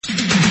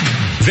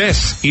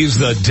This is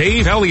the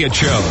Dave Elliott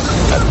Show.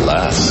 At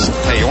last.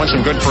 Hey, you want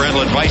some good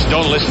parental advice?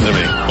 Don't listen to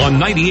me. On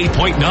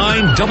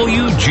 98.9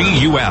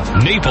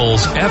 WGUF,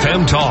 Naples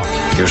FM Talk.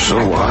 You're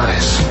so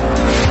wise.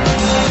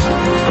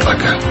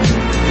 Like a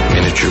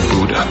miniature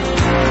Buddha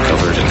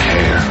covered in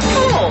hair.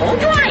 Oh,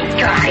 right,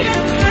 guy.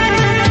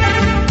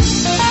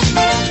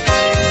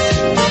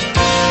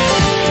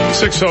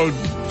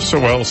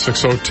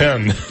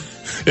 6:10.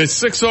 It's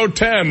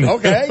 6:10.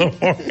 Okay.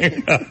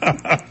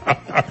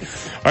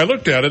 I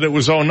looked at it. It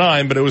was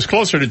 09, but it was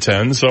closer to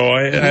 10, so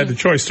I had a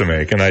choice to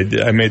make, and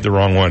I made the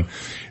wrong one.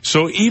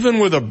 So even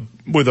with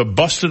a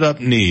busted up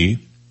knee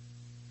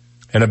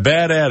and a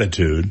bad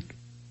attitude,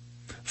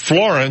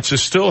 Florence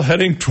is still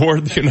heading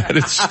toward the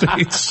United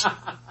States,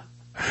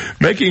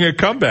 making a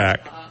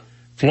comeback.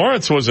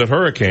 Florence was a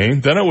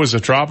hurricane, then it was a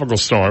tropical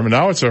storm, and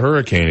now it's a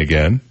hurricane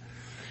again.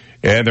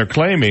 And they're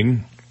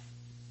claiming,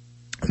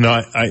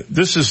 now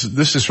this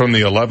is from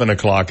the 11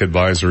 o'clock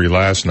advisory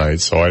last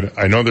night, so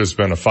I know there's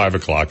been a 5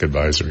 o'clock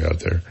advisory out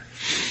there.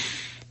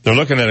 They're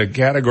looking at a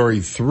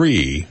category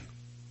 3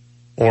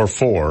 or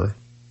 4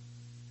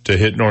 to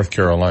hit North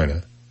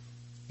Carolina.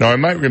 Now I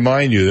might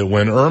remind you that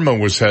when Irma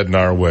was heading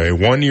our way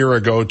 1 year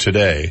ago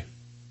today,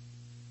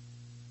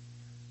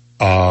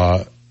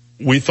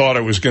 we thought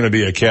it was going to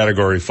be a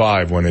category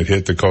 5 when it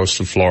hit the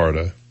coast of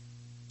Florida.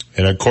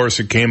 And of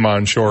course it came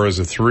on shore as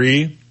a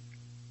 3.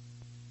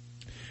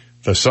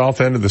 The south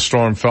end of the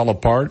storm fell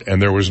apart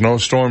and there was no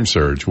storm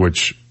surge,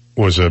 which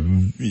was a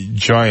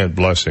giant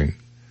blessing.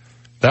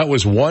 That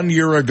was 1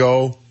 year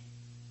ago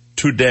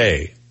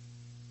today.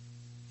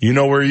 You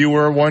know where you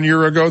were 1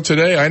 year ago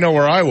today? I know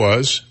where I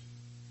was.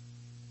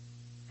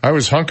 I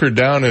was hunkered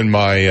down in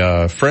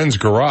my friend's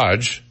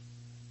garage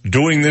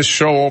doing this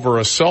show over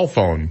a cell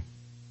phone,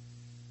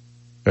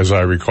 as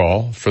I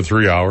recall, for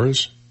 3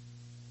 hours.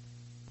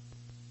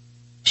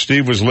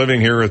 Steve was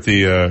living here at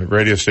the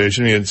radio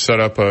station. He had set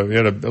up a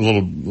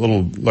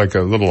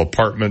little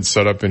apartment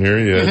set up in here.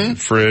 He had a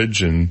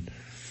fridge and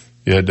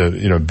you had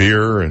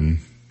beer and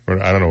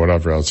I don't know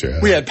whatever else you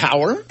had. We had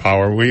power.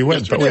 We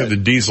had the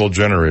diesel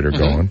generator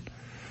going.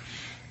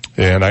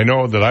 And I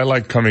know that I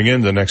liked coming in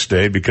the next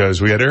day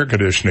because we had air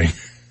conditioning,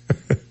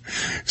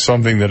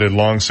 something that had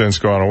long since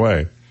gone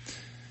away.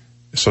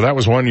 So that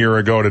was 1 year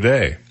ago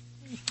today.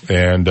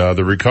 And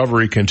the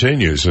recovery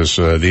continues as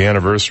the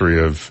anniversary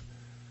of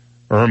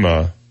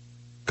Irma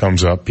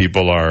comes up.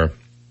 The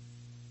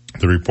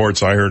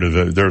reports I heard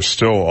there's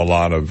still a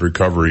lot of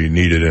recovery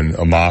needed in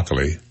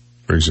Immokalee,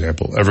 for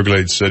example.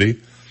 Everglades City.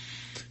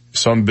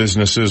 Some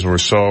businesses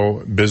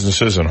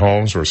and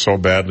homes were so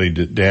badly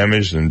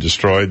damaged and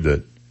destroyed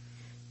that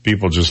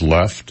people just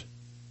left.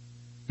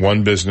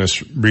 One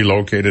business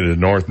relocated to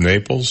North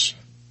Naples.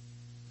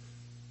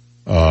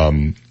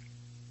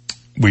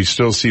 We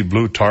still see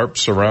blue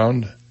tarps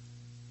around.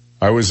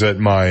 I was at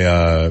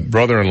my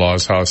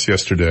brother-in-law's house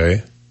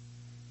yesterday.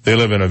 They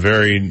live in a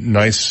very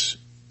nice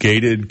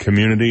gated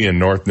community in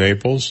North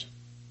Naples.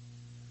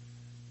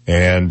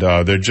 And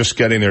they're just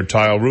getting their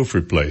tile roof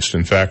replaced.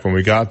 In fact, when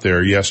we got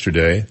there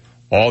yesterday,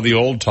 all the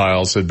old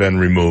tiles had been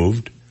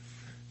removed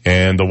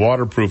and the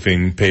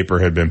waterproofing paper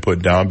had been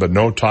put down, but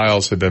no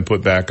tiles had been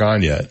put back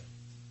on yet.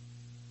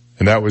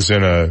 And that was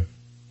in a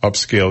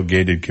upscale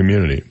gated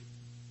community.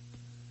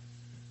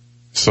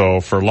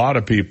 So for a lot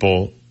of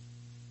people,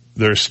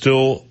 they're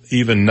still,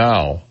 even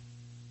now,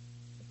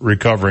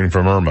 recovering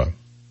from Irma.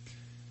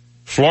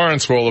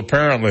 Florence will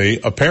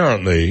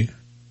apparently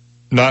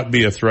not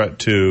be a threat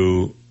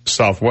to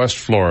southwest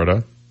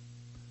Florida,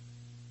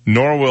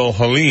 nor will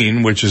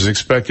Helene, which is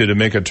expected to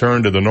make a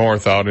turn to the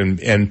north out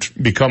and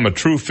become a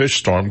true fish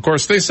storm. Of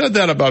course, they said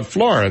that about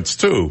Florence,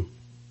 too.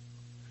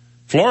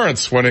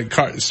 Florence, when it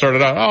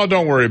started out, oh,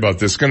 don't worry about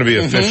this, it's going to be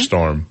a fish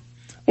storm.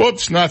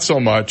 Whoops, not so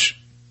much.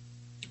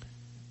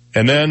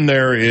 And then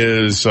there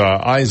is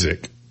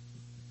Isaac.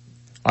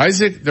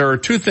 Isaac, there are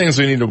two things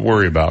we need to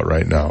worry about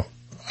right now.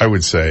 I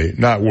would say,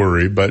 not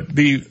worry, but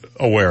be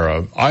aware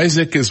of.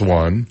 Isaac is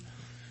one.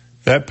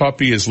 That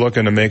puppy is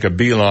looking to make a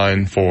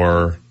beeline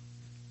for,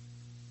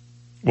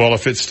 well,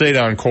 if it stayed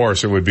on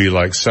course, it would be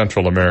like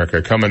Central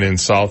America, coming in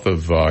south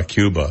of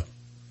Cuba.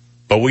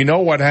 But we know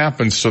what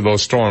happens to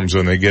those storms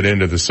when they get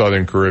into the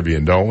southern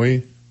Caribbean, don't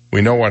we?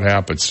 We know what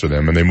happens to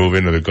them when they move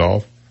into the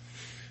Gulf.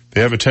 They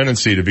have a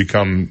tendency to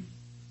become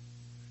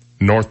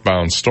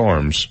northbound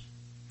storms.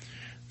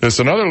 There's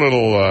another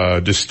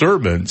little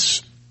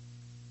disturbance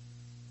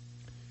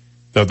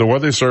that the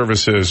Weather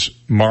Service has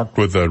marked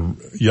with a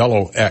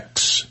yellow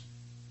X.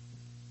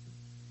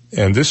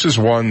 And this is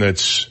one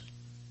that's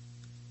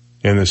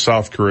in the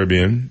South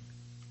Caribbean.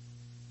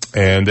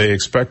 And they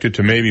expect it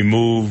to maybe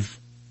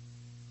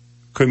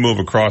could move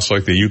across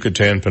like the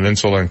Yucatan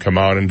Peninsula and come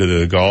out into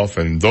the Gulf.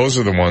 And those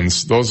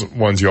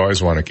ones you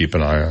always want to keep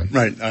an eye on.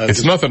 Right.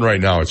 It's nothing right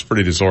now. It's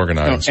pretty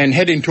disorganized. No, and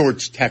heading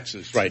towards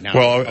Texas right now.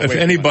 Well, if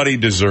anybody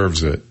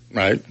deserves it,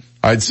 right,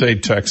 I'd say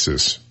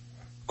Texas.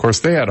 Of course,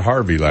 they had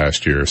Harvey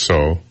last year,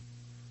 so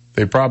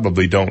they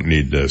probably don't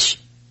need this.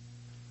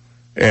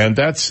 And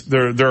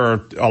there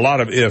are a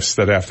lot of ifs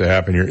that have to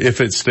happen here. If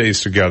it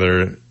stays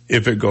together,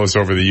 if it goes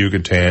over the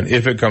Yucatan,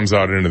 if it comes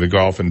out into the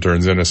Gulf and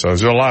turns into so.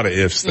 There's a lot of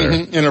ifs there.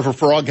 Mm-hmm. And if a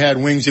frog had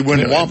wings, he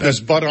wouldn't whomp his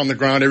butt on the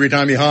ground every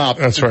time he hopped.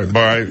 That's right.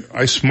 But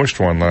I smushed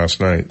one last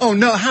night. Oh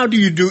no! How do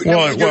you do?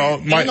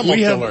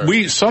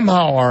 We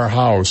somehow our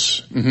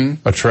house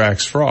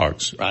attracts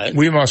frogs. Right.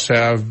 We must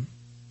have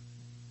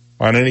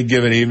on any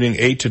given evening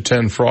 8 to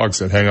 10 frogs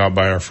that hang out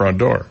by our front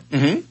door.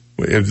 Mm-hmm.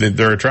 If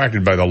they're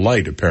attracted by the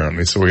light,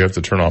 apparently, so we have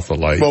to turn off the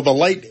light. Well, the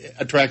light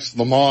attracts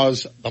the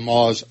moths. The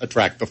moths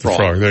attract the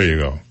frog. There you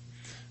go.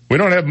 We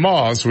don't have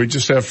moths. We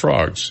just have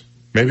frogs.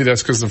 Maybe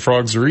that's because the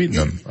frogs are eating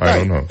them. I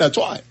don't know. That's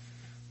why.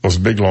 Those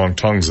big long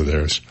tongues of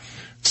theirs.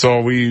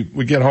 So we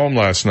get home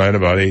last night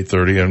about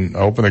 8:30 and I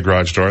open the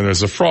garage door and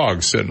there's a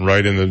frog sitting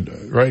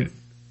he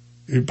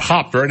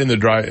hopped right in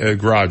the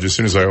garage as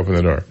soon as I opened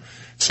the door.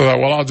 So I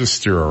thought, well, I'll just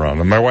steer around.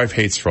 And my wife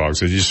hates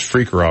frogs. They just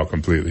freak her out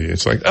completely.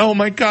 It's like, oh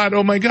my God,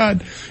 you're going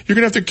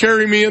to have to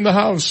carry me in the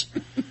house.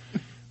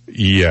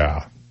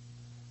 Yeah.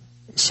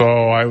 So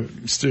I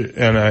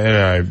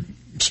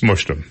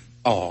smushed them.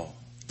 Oh.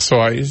 So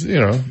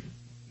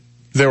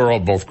they were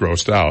all both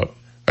grossed out.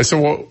 I said,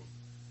 well,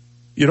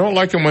 you don't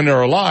like them when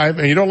they're alive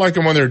and you don't like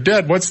them when they're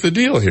dead. What's the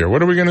deal here?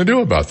 What are we going to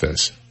do about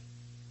this?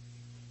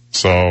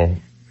 So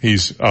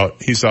he's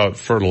out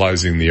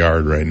fertilizing the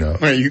yard right now.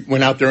 You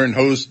went out there and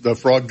hosed the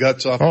frog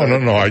guts off? Oh,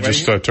 no. I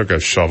just took a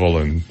shovel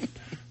and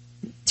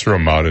threw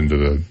them out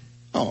into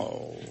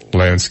the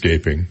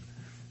landscaping.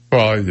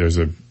 Well, there's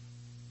a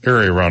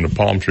area around the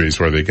palm trees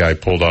where the guy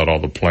pulled out all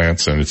the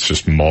plants and it's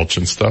just mulch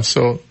and stuff.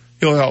 So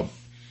he'll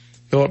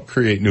help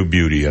create new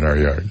beauty in our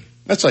yard.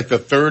 That's like the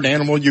third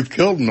animal you've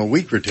killed in a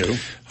week or two.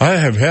 I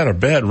have had a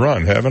bad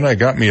run, haven't I?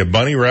 Got me a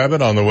bunny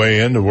rabbit on the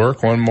way into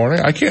work one morning.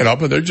 I can't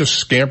help it. They're just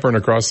scampering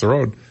across the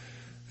road.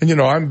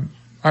 And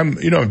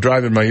I'm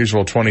driving my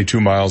usual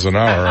 22 miles an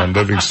hour on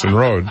Livingston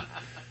Road.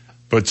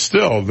 But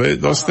still,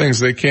 those things,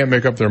 they can't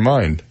make up their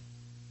mind.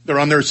 They're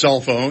on their cell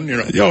phone,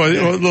 their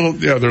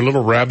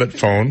little rabbit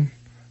phone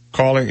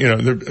calling,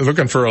 they're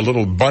looking for a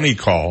little bunny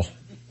call.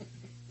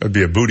 That'd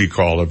be a booty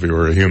call if you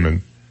were a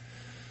human.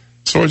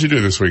 So what'd you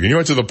do this weekend? You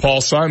went to the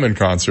Paul Simon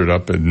concert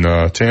up in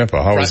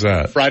Tampa. How was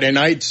that? Friday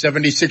night,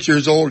 76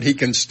 years old. He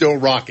can still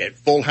rock it.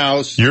 Full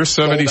house. You're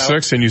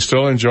 76 and you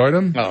still enjoyed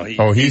him?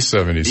 No, he's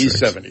 76. He's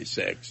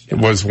 76. Yeah.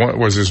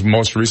 Was his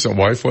most recent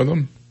wife with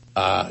him?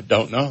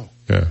 Don't know.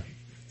 Yeah.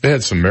 They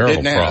had some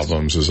marital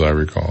problems, as I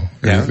recall.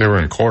 Yeah. They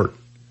were in court.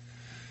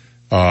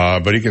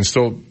 But he can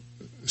still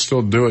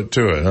do it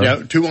to it, huh?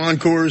 Yeah, 2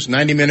 encores,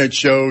 90-minute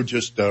show,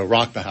 just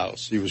rock the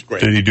house. He was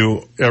great. Did he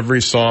do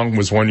every song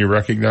was one you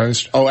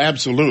recognized? Oh,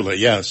 absolutely,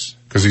 yes.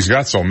 Because he's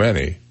got so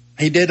many.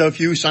 He did a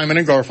few Simon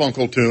and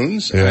Garfunkel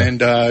tunes and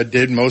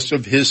did most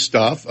of his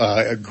stuff.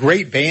 A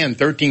great band,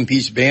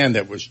 13-piece band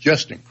that was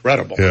just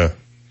incredible. Yeah.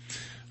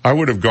 I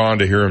would have gone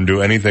to hear him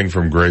do anything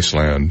from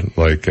Graceland,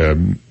 like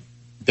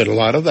did a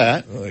lot of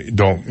that.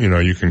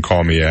 You Can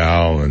Call Me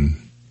Al, and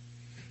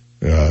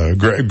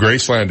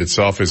Graceland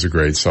itself is a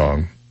great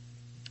song.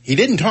 He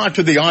didn't talk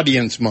to the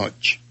audience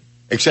much,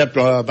 except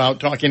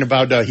talking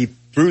about he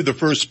threw the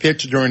first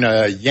pitch during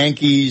a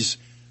Yankees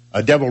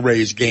Devil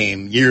Rays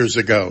game years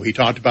ago. He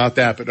talked about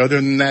that, but other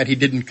than that, he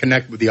didn't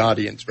connect with the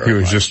audience very much. He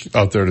was just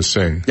out there to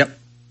sing. Yep.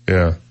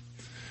 Yeah.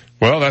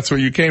 Well, that's what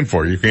you came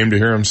for. You came to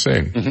hear him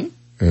sing. Mm-hmm.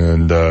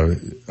 And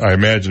I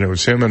imagine it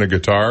was him and a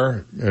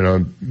guitar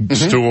and a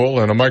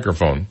stool and a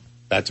microphone.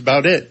 That's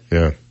about it.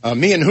 Yeah.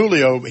 Me and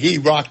Julio, he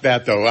rocked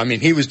that though. I mean,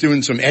 he was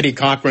doing some Eddie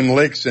Cochran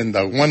licks and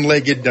the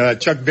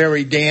one-legged Chuck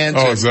Berry dance.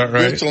 Oh, is that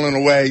right? Whistling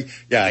away.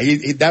 Yeah,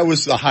 that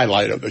was the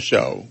highlight of the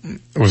show.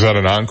 Was that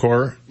an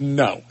encore?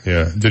 No.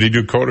 Yeah. Did he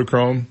do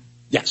Kodachrome?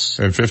 Yes.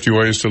 And 50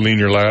 Ways to Lean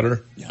Your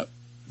Ladder? Yep.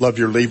 Love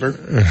Your Lever?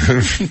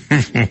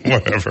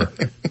 Whatever.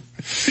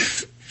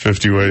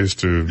 50 Ways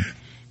to,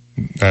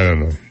 I don't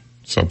know,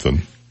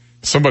 something.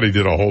 Somebody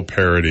did a whole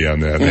parody on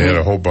that. They had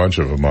a whole bunch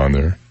of them on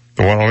there.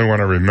 The only one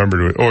I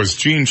remembered was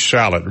Gene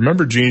Shalit.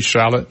 Remember Gene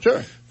Shalit?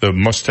 Sure. The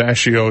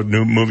mustachioed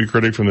new movie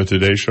critic from the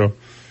Today Show?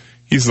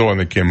 He's the one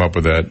that came up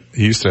with that.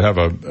 He used to have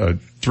a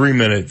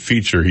 3-minute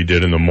feature he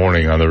did in the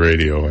morning on the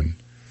radio, and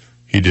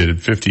he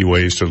did 50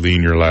 Ways to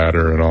Lean Your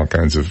Ladder and all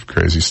kinds of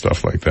crazy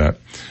stuff like that.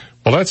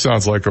 Well, that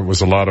sounds like it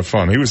was a lot of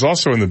fun. He was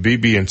also in the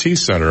BB&T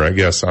Center, I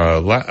guess,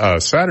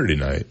 Saturday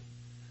night.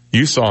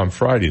 You saw him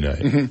Friday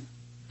night. Mm-hmm.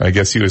 I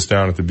guess he was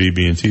down at the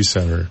BB&T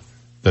Center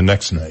the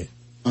next night.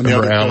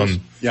 Remember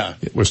Alan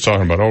was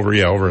talking about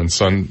over in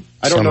Sunrise.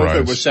 I don't know if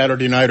it was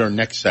Saturday night or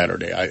next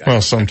Saturday.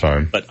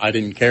 Sometime. But I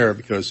didn't care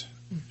because...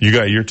 You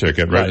got your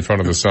ticket right in front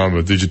of the sound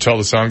booth. Did you tell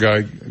the sound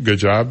guy, good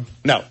job?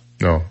 No.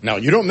 No,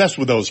 you don't mess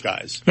with those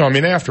guys. No, I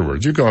mean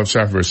afterwards. You go up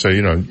afterwards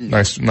and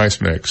say,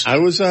 nice mix. I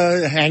was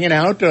hanging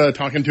out,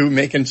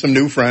 making some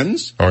new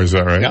friends. Oh, is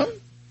that right? Yeah.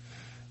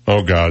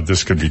 Oh, God,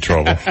 this could be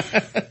trouble.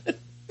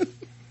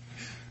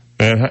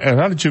 And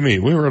how did you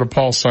meet? We were at a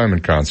Paul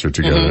Simon concert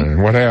together. Mm-hmm.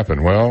 And what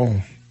happened?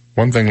 Well,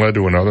 one thing led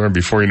to another, and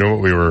before you knew it,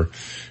 we were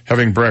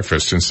having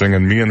breakfast and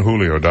singing Me and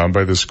Julio down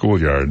by the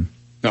schoolyard.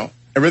 No,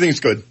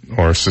 everything's good.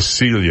 Or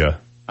Cecilia.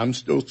 I'm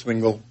still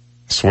single.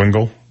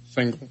 Swingle?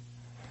 Single.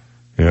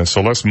 Yeah,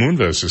 Celeste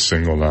Moonves is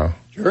single now.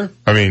 Sure.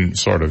 I mean,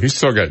 sort of. He's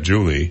still got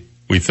Julie,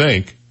 we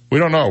think. We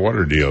don't know what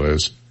her deal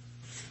is,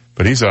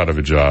 but he's out of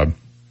a job.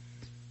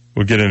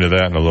 We'll get into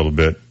that in a little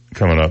bit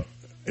coming up.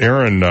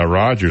 Aaron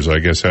Rodgers, I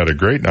guess, had a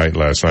great night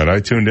last night. I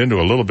tuned into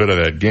a little bit of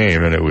that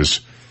game, and it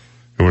was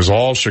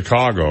all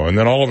Chicago. And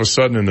then all of a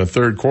sudden in the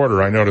third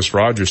quarter, I noticed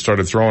Rodgers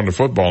started throwing the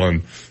football,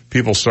 and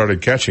people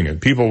started catching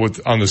it. People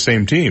on the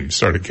same team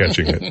started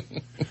catching it.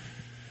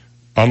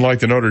 Unlike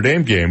the Notre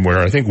Dame game, where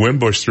I think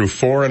Wimbush threw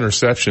 4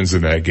 interceptions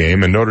in that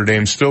game, and Notre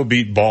Dame still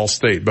beat Ball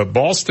State. But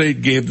Ball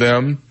State gave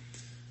them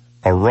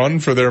a run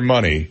for their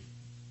money.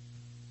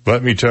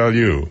 Let me tell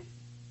you,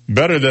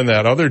 better than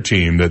that other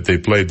team that they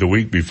played the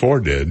week before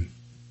did,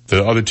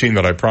 the other team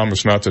that I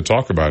promised not to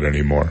talk about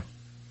anymore.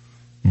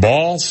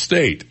 Ball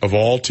State, of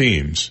all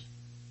teams,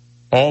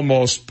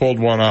 almost pulled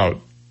one out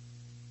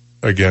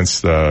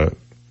against the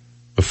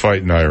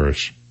Fighting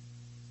Irish.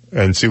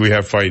 And see, we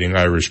have Fighting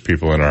Irish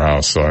people in our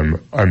house, so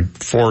I'm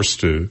forced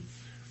to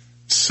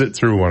sit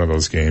through one of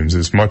those games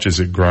as much as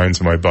it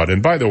grinds my butt.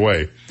 And by the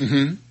way,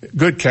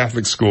 good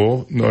Catholic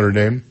school, Notre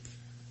Dame.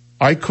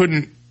 I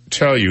couldn't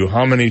tell you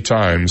how many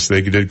times they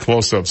did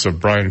close-ups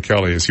of Brian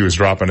Kelly as he was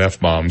dropping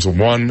F-bombs,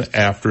 one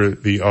after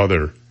the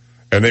other.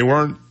 And they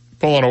weren't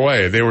pulling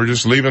away. They were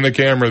just leaving the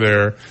camera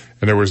there,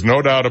 and there was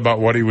no doubt about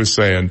what he was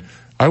saying.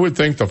 I would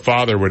think the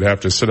father would have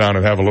to sit down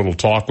and have a little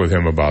talk with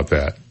him about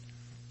that.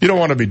 You don't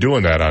want to be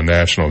doing that on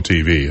national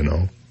TV, you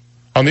know.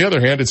 On the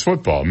other hand, it's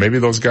football. Maybe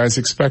those guys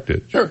expect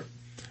it. Sure.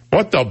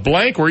 What the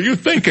blank were you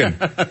thinking?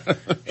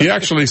 He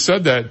actually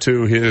said that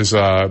to his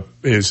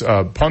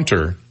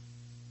punter,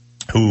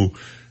 who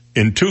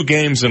in 2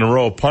 games in a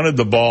row punted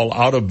the ball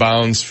out of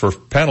bounds for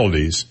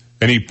penalties,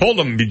 and he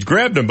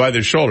grabbed him by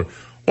the shoulder.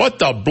 What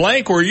the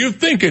blank were you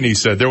thinking? He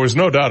said. There was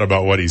no doubt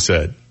about what he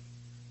said.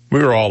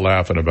 We were all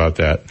laughing about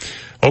that.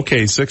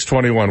 Okay,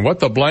 6:21. What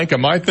the blank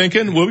am I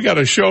thinking? Well, we got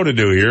a show to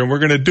do here, and we're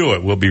going to do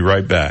it. We'll be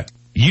right back.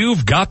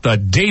 You've got the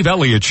Dave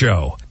Elliott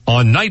Show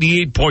on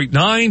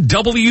 98.9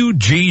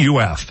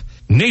 WGUF,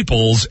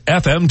 Naples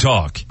FM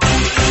Talk.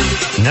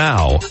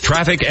 Now,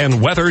 traffic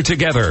and weather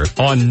together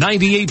on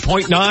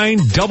 98.9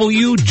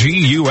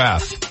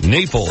 WGUF,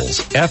 Naples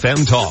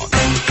FM Talk.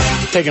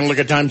 Taking a look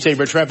at time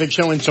saver traffic,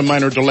 showing some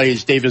minor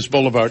delays. Davis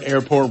Boulevard,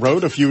 Airport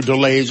Road, a few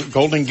delays.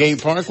 Golden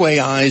Gate Parkway,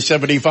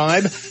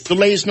 I-75.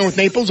 Delays North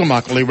Naples,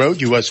 Immokalee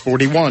Road, US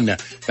 41.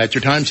 That's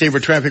your time saver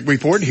traffic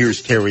report.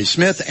 Here's Terry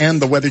Smith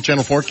and the Weather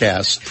Channel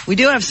forecast. We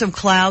do have some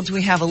clouds.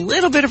 We have a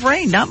little bit of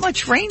rain. Not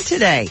much rain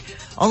today.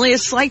 Only a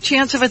slight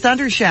chance of a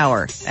thunder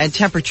shower, and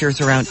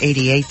temperatures around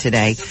 88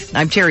 today.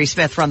 I'm Terry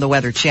Smith from the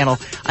Weather Channel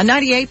on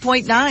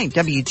 98.9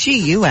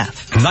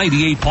 WGUF.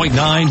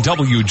 98.9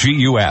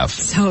 WGUF.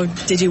 So,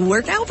 did you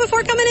work out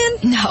before coming in?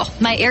 No,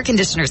 my air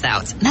conditioner's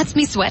out. That's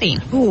me sweating.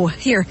 Ooh,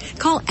 here,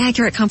 call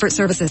Accurate Comfort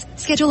Services.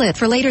 Schedule it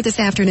for later this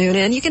afternoon,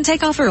 and you can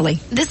take off early.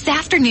 This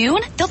afternoon?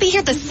 They'll be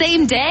here the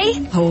same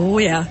day? Oh,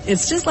 yeah.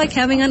 It's just like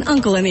having an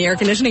uncle in the air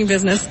conditioning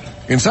business.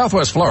 In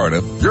Southwest Florida,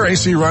 your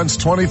AC runs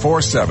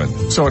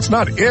 24/7. So it's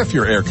not if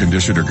your air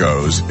conditioner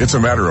goes, it's a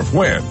matter of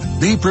when.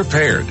 Be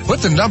prepared.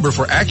 Put the number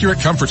for Accurate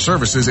Comfort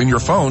Services in your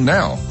phone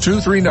now.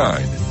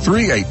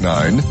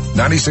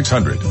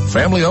 239-389-9600.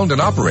 Family owned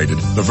and operated,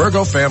 the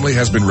Virgo family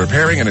has been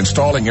repairing and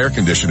installing air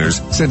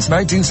conditioners since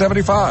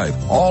 1975,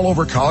 all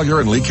over Collier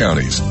and Lee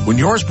counties. When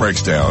yours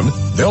breaks down,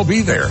 they'll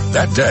be there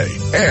that day.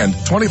 And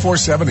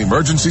 24/7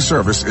 emergency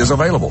service is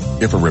available.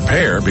 If a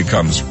repair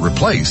becomes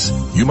replace,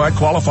 you might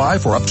qualify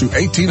for up to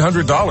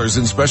 $1,800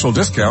 in special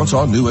discounts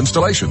on new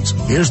installations.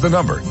 Here's the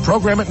number.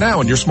 Program it now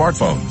on your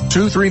smartphone.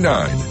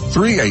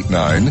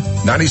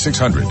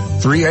 239-389-9600.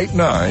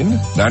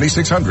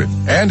 389-9600.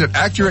 And at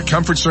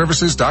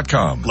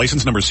AccurateComfortServices.com.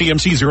 License number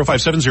CMC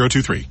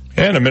 057023.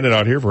 And a minute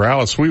out here for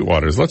Alice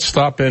Sweetwater's. Let's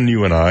stop in,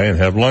 you and I, and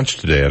have lunch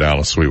today at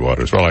Alice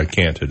Sweetwater's. Well, I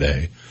can't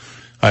today.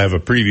 I have a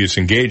previous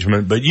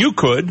engagement, but you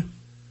could.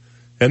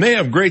 And they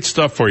have great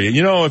stuff for you.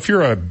 You know, if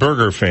you're a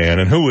burger fan,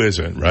 and who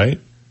isn't, right?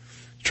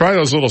 Try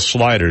those little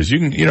sliders. You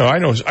can,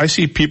 I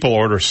see people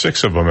order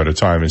 6 of them at a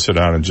time and sit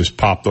down and just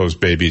pop those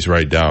babies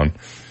right down.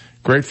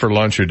 Great for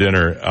lunch or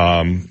dinner.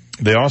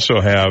 They also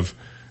have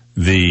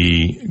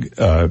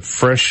the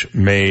fresh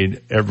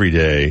made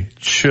everyday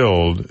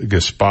chilled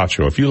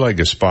gazpacho. If you like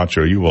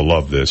gazpacho, you will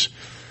love this.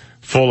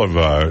 Full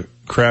of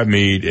crab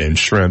meat and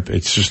shrimp.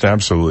 It's just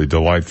absolutely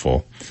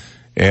delightful.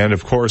 And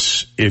of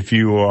course, if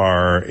you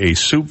are a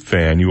soup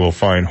fan, you will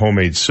find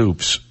homemade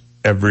soups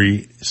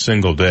every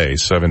single day,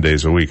 7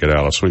 days a week at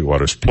Alice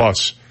Sweetwater's.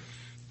 Plus,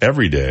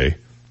 every day,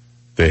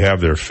 they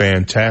have their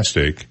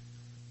fantastic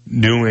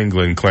New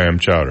England clam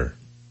chowder.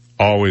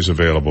 Always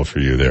available for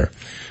you there.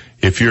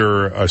 If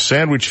you're a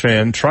sandwich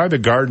fan, try the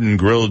Garden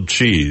grilled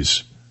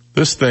cheese.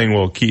 This thing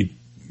will keep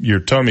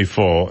your tummy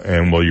full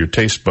and will your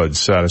taste buds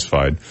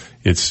satisfied.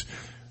 It's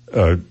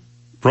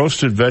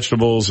roasted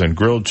vegetables and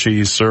grilled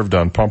cheese served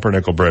on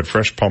pumpernickel bread,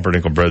 fresh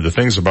pumpernickel bread. The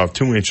thing's about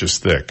 2 inches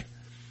thick.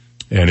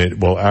 And it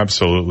will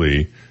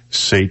absolutely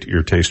sate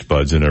your taste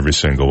buds in every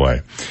single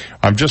way.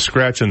 I'm just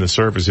scratching the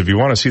surface. If you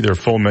want to see their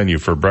full menu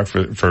for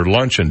breakfast, for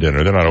lunch and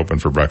dinner, they're not open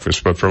for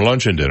breakfast, but for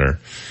lunch and dinner,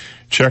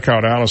 check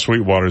out Alice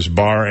Sweetwater's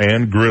Bar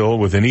and Grill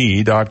with an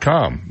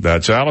E.com.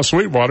 That's Alice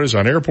Sweetwater's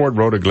on Airport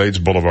Road at Glades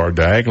Boulevard,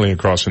 diagonally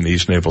across from the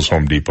East Naples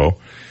Home Depot,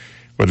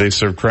 where they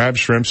serve crab,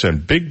 shrimps,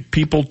 and big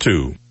people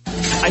too.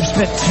 I've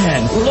spent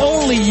 10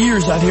 lonely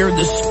years out here in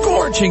the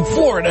scorching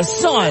Florida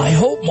sun. I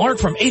hope Mark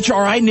from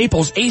HRI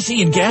Naples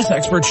AC and Gas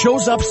Expert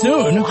shows up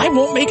soon. I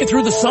won't make it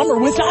through the summer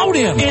without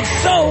him. It's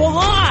so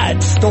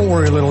hot. Don't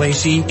worry, little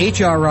AC.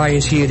 HRI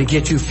is here to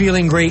get you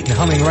feeling great and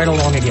humming right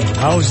along again.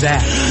 How's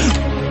that?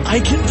 I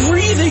can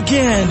breathe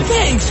again.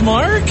 Thanks,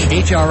 Mark.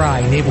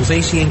 HRI Naples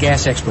AC and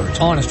Gas Experts.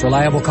 Honest,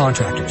 reliable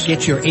contractors.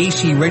 Get your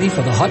AC ready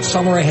for the hot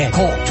summer ahead.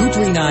 Call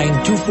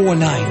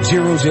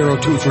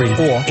 239-249-0023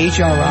 or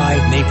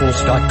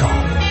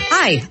HRINaples.com.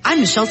 Hi, I'm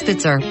Michelle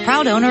Spitzer,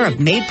 proud owner of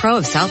Made Pro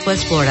of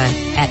Southwest Florida.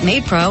 At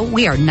Made Pro,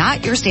 we are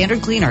not your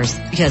standard cleaners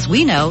because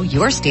we know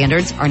your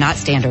standards are not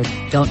standard.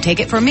 Don't take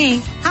it from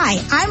me.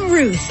 Hi, I'm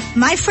Ruth.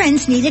 My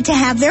friends needed to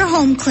have their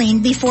home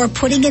cleaned before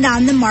putting it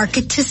on the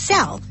market to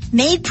sell.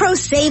 Made Pro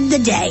saved the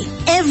day.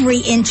 Every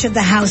inch of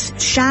the house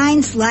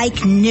shines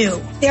like new.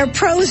 Their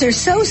pros are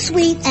so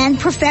sweet and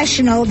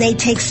professional. They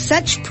take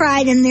such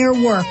pride in their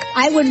work.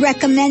 I would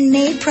recommend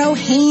Made Pro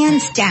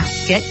hands down.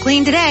 Get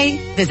clean today.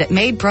 Visit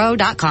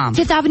MadePro.com.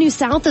 Fifth Avenue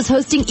South is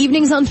hosting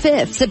Evenings on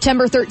 5th,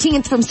 September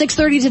 13th from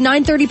 6:30 to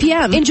 9:30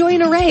 p.m. Enjoy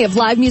an array of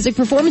live music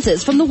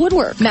performances from The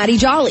Woodwork, Maddie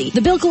Jolly,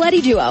 the Bill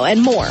Coletti Duo,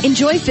 and more.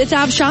 Enjoy Fifth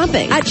Ave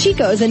shopping at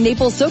Chico's and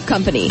Naples Soap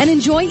Company, and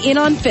enjoy In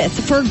on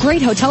 5th for a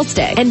great hotel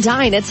stay, and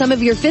dine at some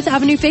of your Fifth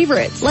Avenue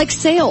favorites like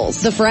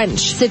Sales, The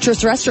French,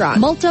 Citrus Restaurant,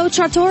 Molto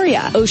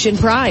Trattoria, Ocean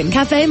Prime,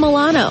 Cafe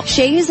Milano,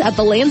 Shays at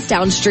the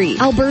Lansdowne Street,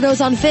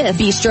 Alberto's on 5th,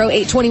 Bistro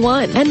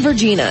 821, and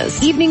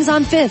Virginia's. Evenings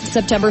on 5th,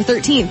 September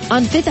 13th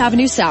on 5th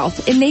Avenue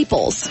South in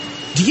Naples.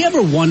 Do you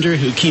ever wonder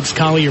who keeps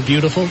Collier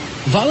beautiful?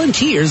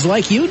 Volunteers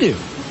like you do.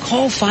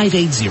 Call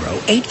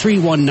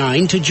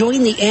 580-8319 to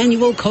join the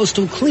annual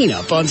Coastal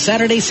Cleanup on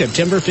Saturday,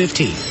 September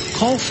 15th.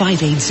 Call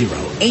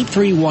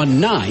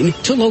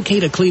 580-8319 to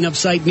locate a cleanup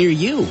site near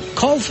you.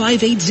 Call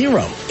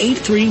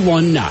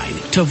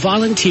 580-8319 to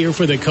volunteer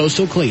for the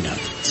Coastal Cleanup,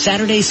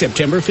 Saturday,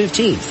 September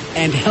 15th,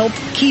 and help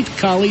keep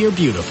Collier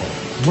beautiful.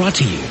 Brought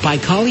to you by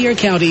Collier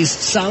County's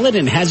Solid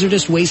and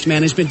Hazardous Waste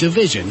Management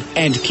Division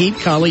and Keep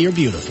Collier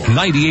Beautiful.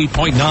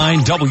 98.9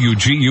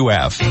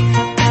 WGUF.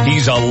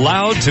 He's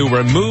allowed to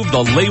remove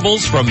the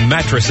labels from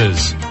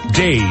mattresses.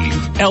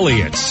 Dave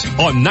Elliott's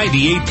on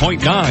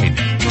 98.9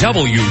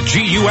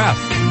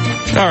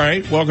 WGUF. All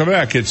right, welcome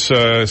back. It's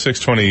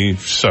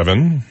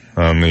 6:27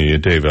 on the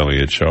Dave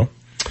Elliott Show.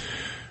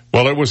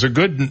 Well, it was a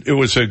good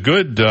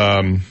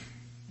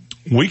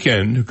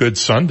weekend, good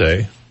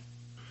Sunday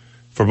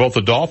for both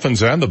the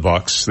Dolphins and the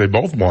Bucks. They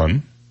both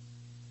won.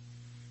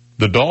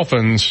 The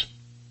Dolphins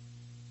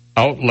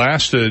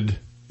outlasted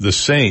the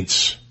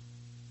Saints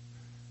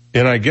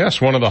in, I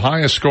guess, one of the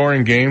highest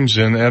scoring games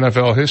in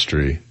NFL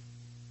history. It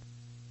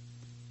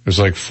was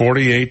like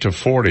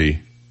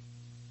 48-40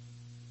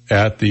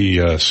 at the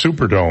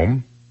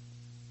Superdome,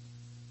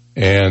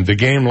 and the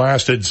game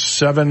lasted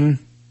 7.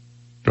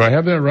 Do I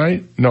have that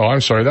right? No,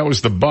 I'm sorry. That was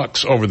the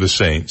Bucks over the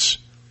Saints,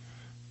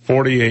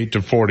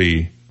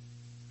 48-40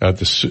 at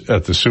the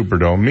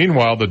Superdome.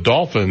 Meanwhile, the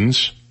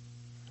Dolphins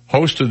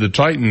hosted the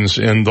Titans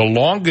in the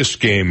longest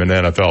game in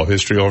NFL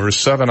history, over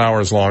 7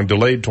 hours long,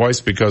 delayed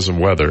twice because of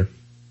weather,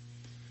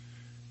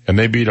 and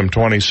they beat them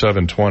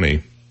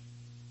 27-20.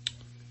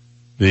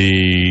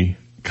 The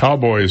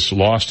Cowboys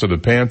lost to the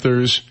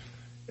Panthers,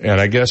 and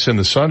I guess in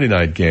the Sunday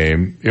night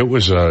game, it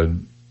was a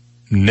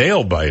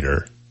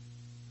nail-biter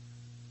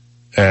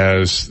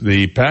as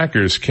the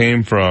Packers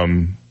came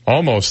from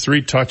almost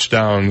 3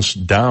 touchdowns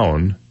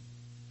down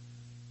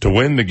to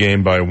win the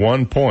game by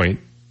 1 point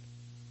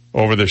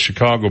over the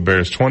Chicago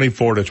Bears,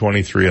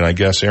 24-23, and I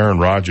guess Aaron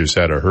Rodgers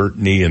had a hurt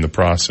knee in the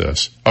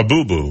process. A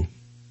boo-boo. Do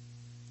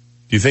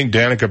you think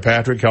Danica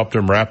Patrick helped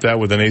him wrap that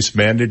with an ace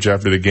bandage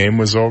after the game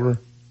was over?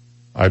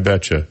 I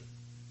betcha.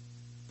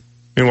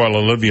 Meanwhile,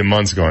 Olivia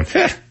Munn's going,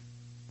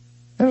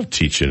 that'll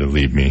teach you to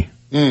leave me.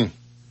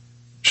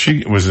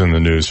 She was in the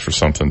news for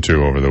something,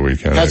 too, over the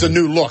weekend. Has a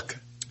new look.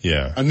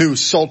 Yeah. A new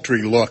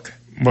sultry look.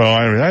 Well,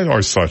 I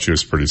always thought she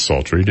was pretty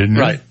sultry, didn't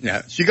you? Right,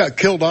 yeah. She got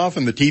killed off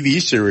in the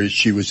TV series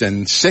she was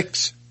in,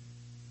 6.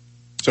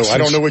 So I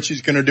don't know what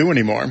she's going to do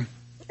anymore.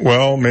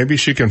 Well, maybe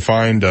she can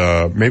find,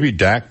 maybe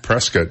Dak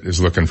Prescott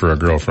is looking for a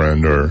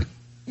girlfriend or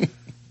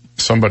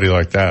somebody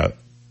like that.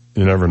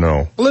 You never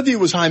know. Olivia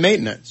was high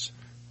maintenance.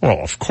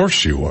 Well, of course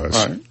she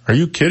was. Right. Are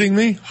you kidding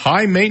me?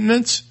 High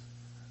maintenance?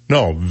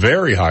 No,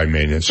 very high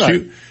maintenance.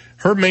 Right.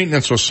 Her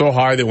maintenance was so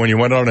high that when you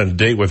went on a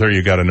date with her,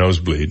 you got a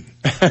nosebleed.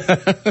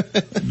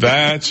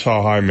 That's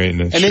how high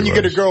maintenance And then you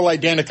was. get a girl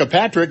like Danica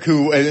Patrick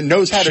who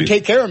knows how to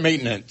take care of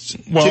maintenance.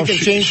 Well, she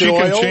can change the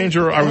oil. Can change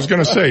her. I was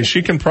going to say,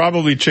 she can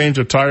probably change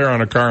a tire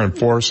on a car in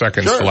 4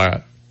 seconds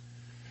flat.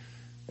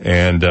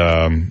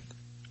 And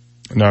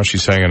now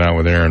she's hanging out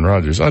with Aaron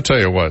Rodgers. I'll tell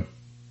you what.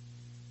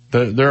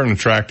 They're an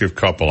attractive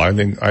couple. I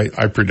think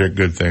I predict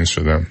good things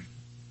for them.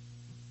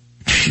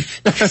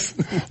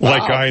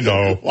 Like I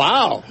know.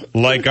 Wow.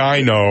 Like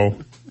I know.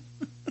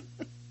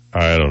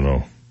 I don't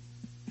know.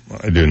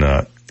 I do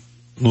not.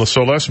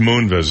 So Les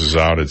Moonves is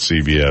out at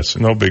CBS.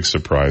 No big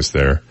surprise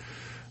there.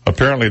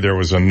 Apparently there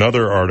was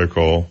another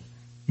article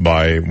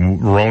by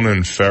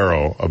Ronan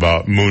Farrow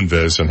about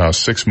Moonves and how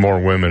 6 more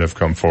women have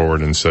come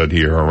forward and said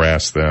he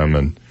harassed them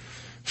and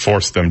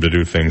forced them to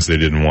do things they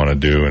didn't want to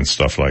do and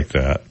stuff like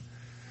that.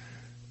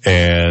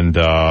 And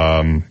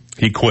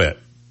he quit.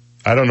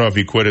 I don't know if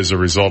he quit as a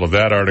result of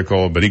that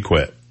article, but he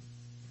quit.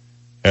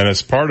 And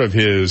as part of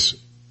his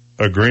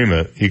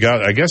agreement, he's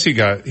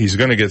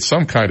going to get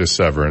some kind of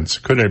severance.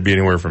 Couldn't be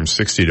anywhere from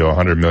 $60 to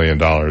 $100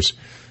 million.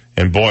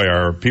 And boy,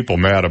 are people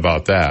mad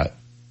about that.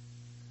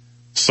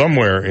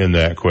 Somewhere in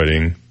that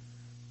quitting,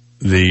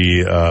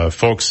 the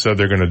folks said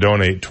they're going to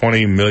donate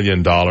 $20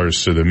 million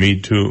to the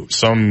Me Too,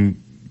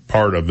 some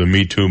part of the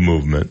Me Too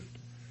movement.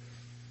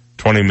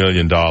 $20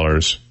 million.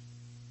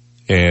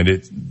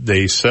 And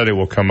they said it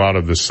will come out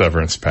of the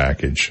severance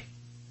package.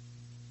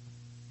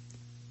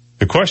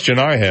 The question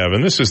I have,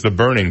 and this is the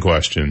burning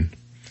question,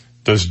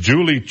 does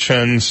Julie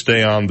Chen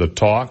stay on The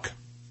Talk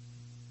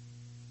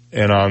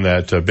and on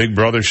that Big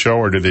Brother show,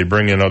 or do they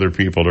bring in other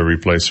people to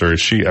replace her?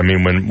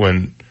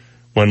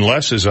 When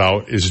Les is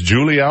out, is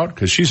Julie out?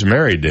 Because she's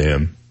married to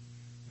him.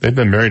 They've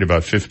been married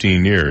about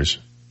 15 years.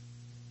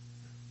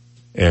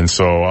 And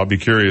so I'll be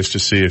curious to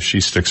see if she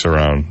sticks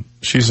around.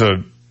 She's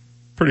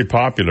pretty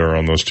popular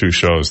on those 2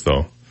 shows,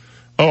 though.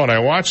 Oh, and I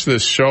watched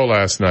this show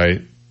last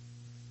night,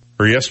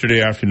 or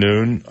yesterday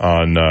afternoon,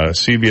 on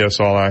CBS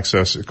All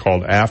Access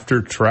called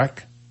After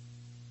Trek.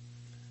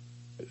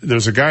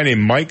 There's a guy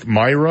named Mike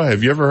Myra.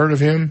 Have you ever heard of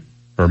him?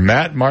 Or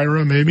Matt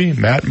Myra, maybe?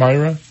 Matt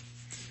Myra?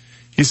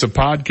 He's a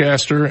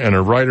podcaster and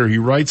a writer. He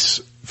writes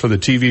for the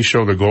TV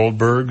show The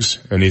Goldbergs,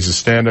 and he's a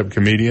stand-up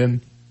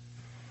comedian.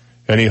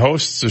 And he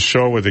hosts a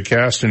show with the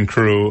cast and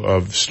crew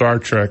of Star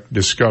Trek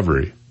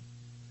Discovery.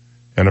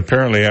 And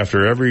apparently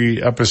after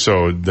every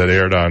episode that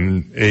aired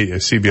on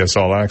CBS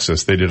All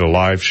Access, they did a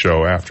live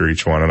show after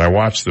each one. And I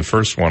watched the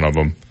first one of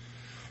them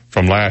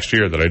from last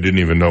year that I didn't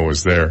even know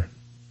was there.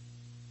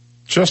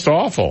 Just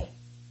awful.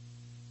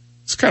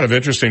 It's kind of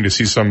interesting to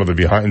see some of the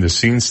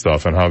behind-the-scenes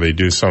stuff and how they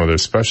do some of their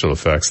special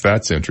effects.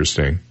 That's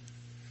interesting.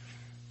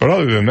 But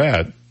other than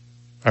that,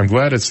 I'm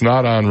glad it's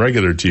not on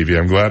regular TV.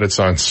 I'm glad it's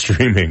on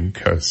streaming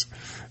because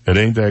it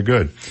ain't that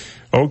good.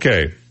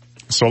 Okay,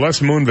 so Les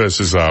Moonves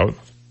is out.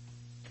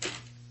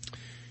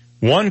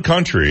 One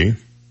country,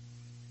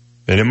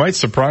 and it might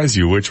surprise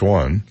you which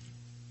one,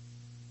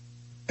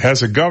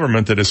 has a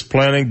government that is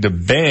planning to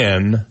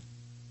ban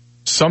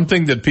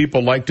something that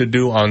people like to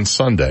do on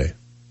Sunday.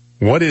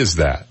 What is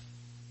that?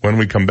 When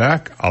we come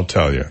back, I'll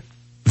tell you.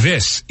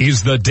 This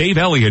is the Dave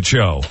Elliott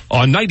Show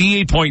on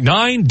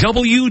 98.9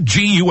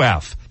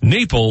 WGUF,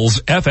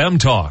 Naples FM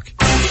Talk.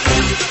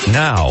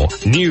 Now,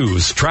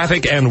 news,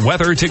 traffic, and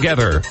weather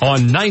together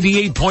on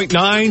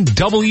 98.9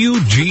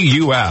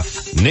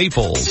 WGUF,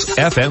 Naples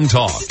FM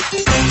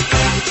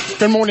Talk.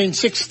 Good morning,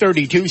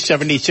 6:32,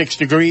 76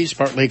 degrees,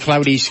 partly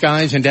cloudy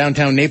skies in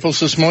downtown Naples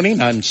this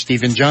morning. I'm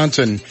Stephen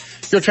Johnson.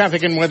 Your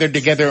traffic and weather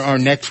together are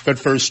next, but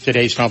first,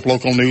 today's top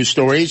local news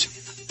stories.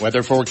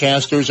 Weather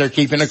forecasters are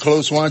keeping a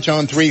close watch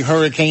on 3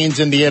 hurricanes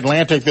in the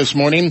Atlantic this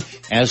morning.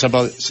 As of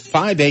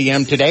 5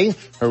 a.m. today,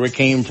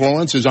 Hurricane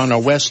Florence is on a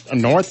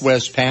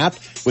west-northwest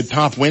path with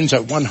top winds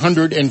at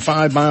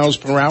 105 miles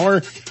per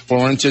hour.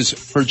 Florence is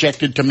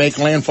projected to make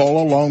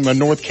landfall along the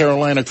North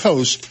Carolina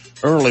coast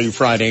early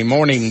Friday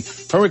morning.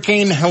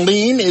 Hurricane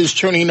Helene is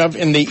churning up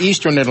in the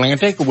eastern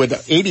Atlantic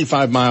with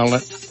 85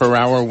 mile per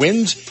hour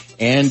winds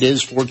and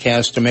is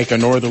forecast to make a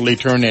northerly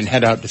turn and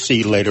head out to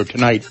sea later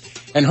tonight.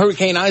 And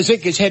Hurricane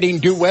Isaac is heading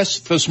due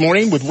west this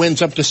morning with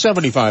winds up to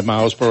 75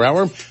 miles per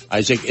hour.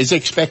 Isaac is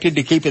expected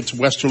to keep its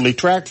westerly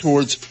track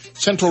towards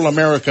Central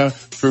America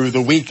through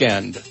the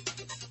weekend.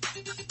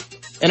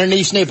 And an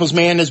East Naples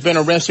man has been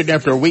arrested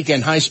after a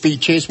weekend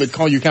high-speed chase with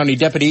Collier County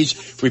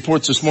deputies.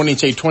 Reports this morning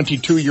say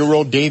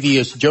 22-year-old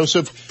Davius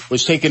Joseph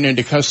was taken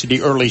into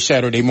custody early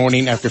Saturday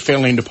morning after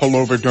failing to pull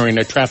over during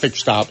a traffic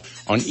stop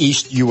on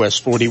East US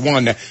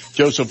 41.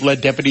 Joseph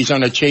led deputies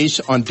on a chase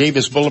on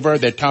Davis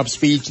Boulevard that top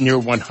speeds near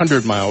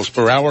 100 miles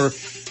per hour.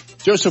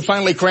 Joseph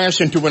finally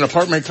crashed into an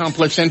apartment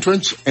complex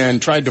entrance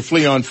and tried to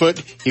flee on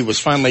foot. He was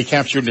finally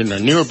captured in a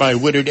nearby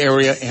wooded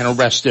area and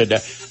arrested.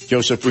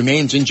 Joseph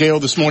remains in jail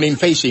this morning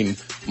facing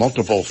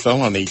multiple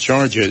felony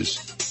charges.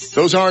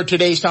 Those are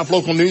today's top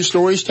local news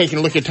stories. Taking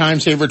a look at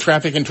time-saver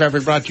traffic, and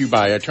traffic brought to you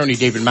by Attorney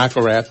David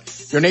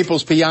McElrath, your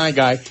Naples PI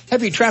guy.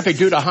 Heavy traffic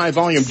due to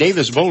high-volume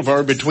Davis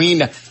Boulevard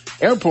between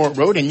Airport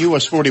Road and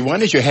US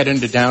 41 as you head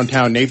into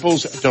downtown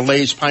Naples.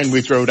 Delays Pine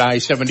Ridge Road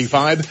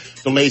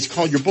I-75. Delays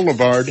Collier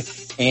Boulevard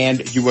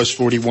and US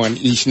 41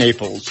 East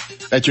Naples.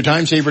 That's your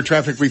time saver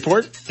traffic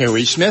report.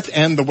 Terry Smith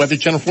and the Weather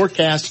Channel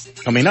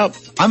forecast coming up.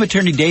 I'm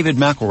attorney David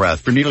McElrath.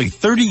 For nearly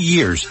 30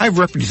 years, I've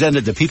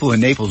represented the people in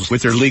Naples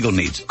with their legal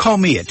needs. Call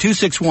me at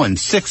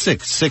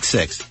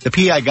 261-6666. The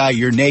PI Guy,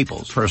 your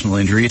Naples personal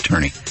injury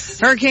attorney.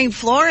 Hurricane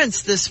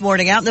Florence this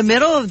morning out in the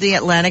middle of the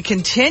Atlantic,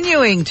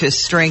 continuing to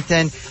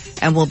strengthen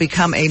and will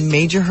become a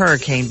major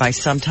hurricane by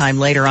sometime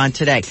later on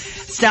today.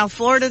 South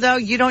Florida, though,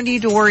 you don't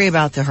need to worry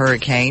about the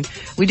hurricane.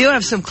 We do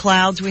have some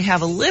clouds. We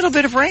have a little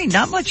bit of rain.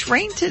 Not much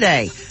rain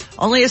today.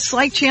 Only a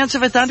slight chance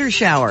of a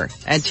thundershower,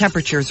 and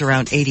temperatures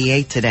around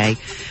 88 today.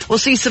 We'll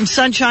see some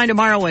sunshine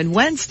tomorrow and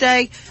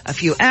Wednesday, a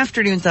few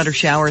afternoon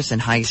thundershowers,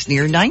 and highs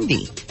near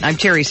 90. I'm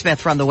Terry Smith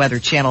from the Weather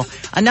Channel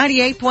on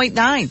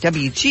 98.9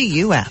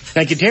 WGUF.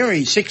 Thank you,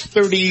 Terry.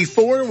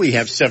 6:34. We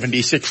have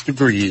 76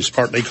 degrees,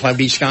 partly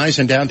cloudy skies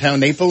in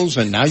downtown Naples,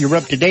 and now you're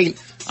up to date.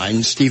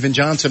 I'm Stephen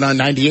Johnson on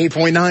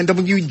 98.9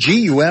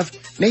 WGUF,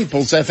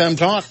 Naples FM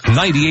Talk.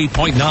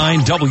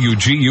 98.9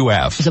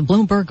 WGUF. It's a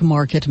Bloomberg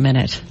Market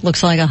Minute.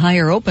 Looks like a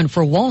higher open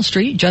for Wall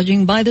Street,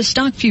 judging by the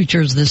stock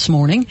futures this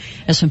morning.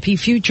 S&P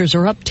futures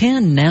are up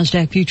 10,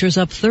 NASDAQ futures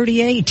up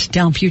 38,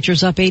 Dow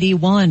futures up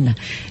 81.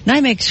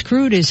 NYMEX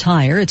crude is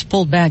higher. It's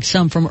pulled back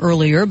some from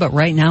earlier, but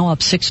right now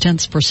up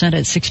 0.6%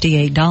 at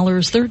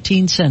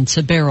 $68.13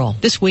 a barrel.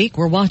 This week,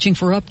 we're watching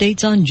for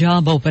updates on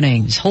job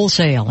openings,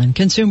 wholesale and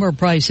consumer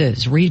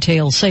prices,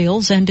 retail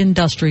sales, and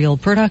industrial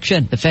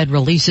production. The Fed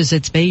releases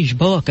its beige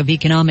book of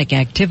economic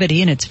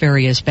activity in its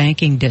various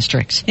banking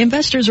districts.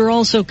 Investors are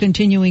also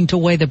continuing to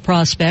weigh the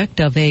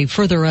prospect of a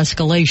further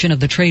escalation of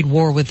the trade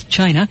war with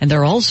China, and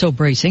they're also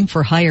bracing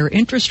for higher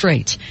interest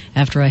rates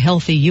after a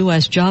healthy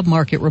U.S. job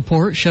market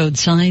report showed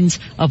signs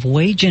of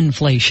wage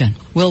inflation.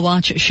 We'll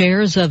watch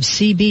shares of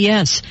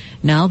CBS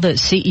now that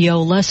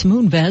CEO Les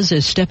Moonves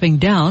is stepping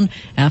down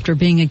after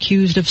being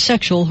accused of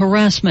sexual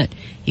harassment.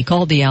 He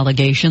called the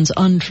allegations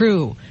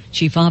untrue.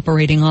 Chief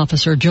Operating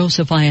Officer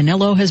Joseph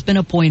Iannello has been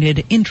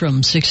appointed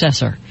interim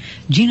successor.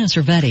 Gina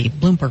Cervetti,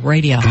 Bloomberg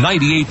Radio.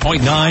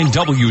 98.9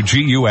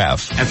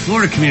 WGUF. At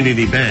Florida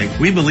Community Bank,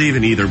 we believe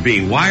in either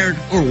being wired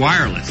or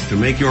wireless to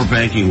make your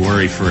banking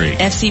worry-free.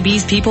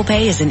 FCB's People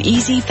Pay is an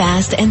easy,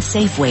 fast, and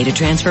safe way to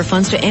transfer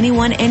funds to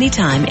anyone,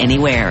 anytime,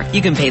 anywhere.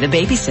 You can pay the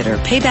babysitter,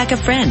 pay back a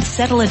friend,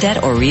 settle a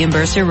debt, or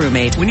reimburse your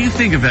roommate. When you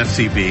think of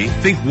FCB,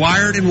 think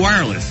wired and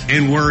wireless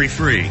and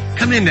worry-free.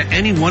 Come into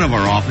any one of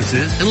our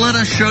offices and let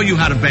us show you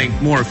how to bank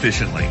more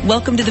efficiently.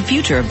 Welcome to the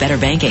future of better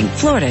banking.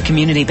 Florida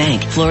Community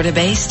Bank.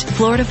 Florida-based,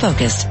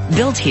 Florida-focused.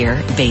 Built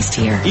here, based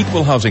here.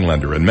 Equal housing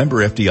lender and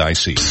member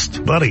FDIC.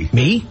 Psst, buddy.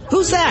 Me?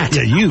 Who's that?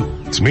 Yeah,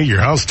 you. It's me, your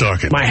house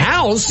talking. My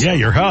house? Yeah,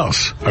 your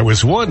house. I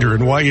was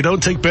wondering why you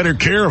don't take better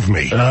care of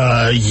me.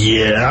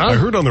 Yeah? I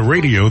heard on the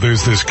radio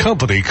there's this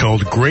company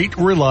called Great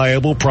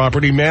Reliable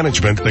Property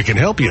Management that can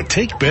help you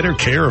take better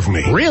care of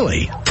me.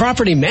 Really?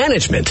 Property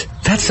management?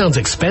 That sounds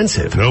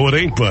expensive. No, it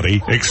ain't,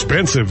 buddy.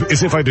 Expensive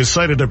is if I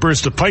decided to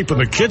burst a pipe in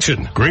the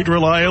kitchen. Great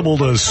Reliable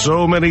does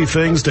so many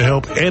things to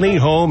help any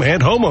home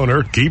and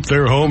homeowner keep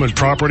their home and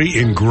property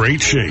in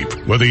great shape.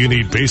 Whether you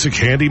need basic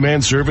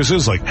handyman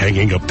services like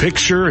hanging a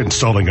picture,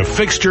 installing a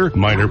fixture,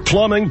 minor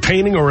plumbing,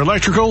 painting, or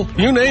electrical,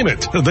 you name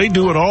it. They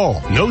do it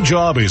all. No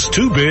job is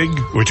too big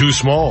or too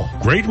small.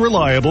 Great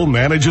Reliable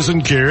manages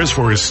and cares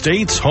for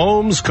estates,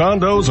 homes,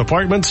 condos,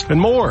 apartments, and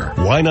more.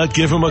 Why not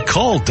give them a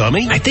call,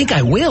 dummy? I think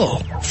I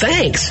will.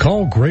 Thanks.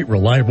 Call Great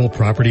Reliable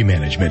Property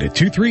Management at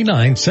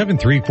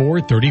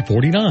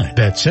 239-734-3049.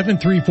 That's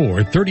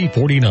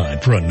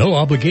 734-3049 for a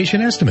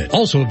no-obligation estimate.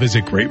 Also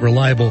visit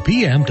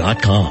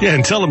GreatReliablePM.com. Yeah,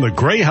 and tell them the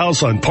Gray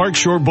House on Park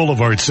Shore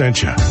Boulevard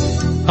sent you.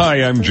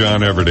 Hi, I'm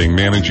John Everding,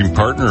 managing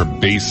partner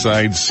of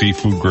Bayside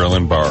Seafood Grill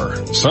and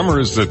Bar. Summer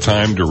is the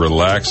time to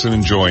relax and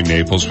enjoy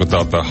Naples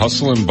without the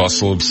hustle and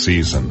bustle of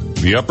season.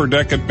 The Upper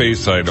Deck at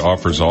Bayside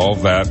offers all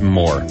that and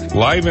more.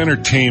 Live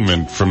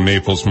entertainment from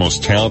Naples'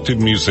 most talented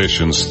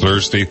musicians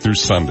Thursday through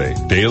Sunday.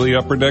 Daily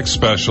Upper Deck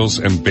specials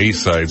and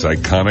Bayside's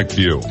iconic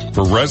view.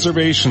 For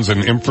reservations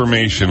and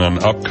information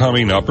on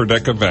upcoming Upper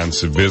Deck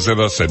events, visit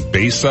us at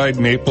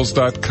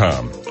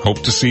BaysideNaples.com.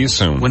 Hope to see you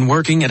soon. When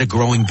working at a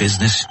growing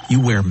business,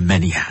 you wear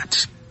many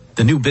hats.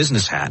 The new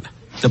business hat,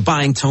 the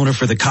buying toner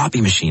for the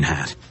copy machine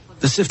hat,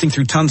 the sifting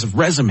through tons of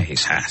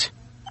resumes hat.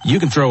 You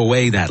can throw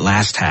away that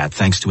last hat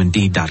thanks to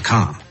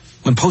Indeed.com.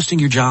 When posting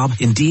your job,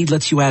 Indeed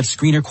lets you add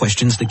screener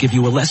questions that give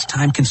you a less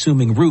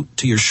time-consuming route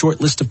to your short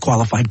list of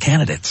qualified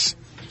candidates.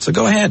 So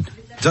go ahead,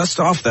 dust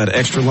off that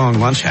extra long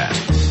lunch hat.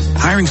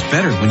 Hiring's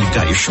better when you've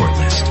got your short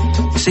list.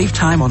 Save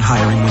time on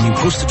hiring when you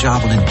post a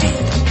job on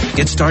Indeed.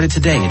 Get started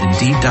today at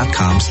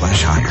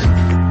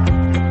Indeed.com/hire.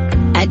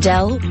 At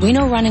Dell, we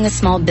know running a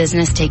small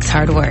business takes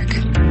hard work.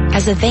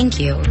 As a thank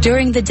you,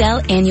 during the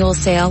Dell annual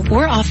sale,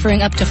 we're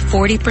offering up to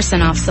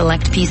 40% off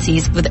select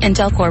PCs with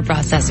Intel Core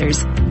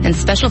processors and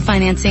special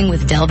financing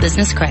with Dell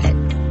Business Credit.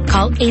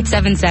 Call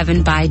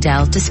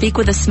 877-BUY-DELL to speak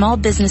with a small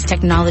business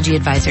technology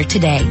advisor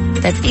today.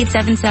 That's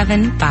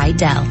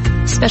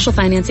 877-BUY-DELL. Special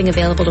financing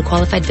available to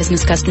qualified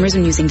business customers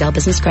when using Dell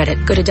Business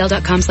Credit. Go to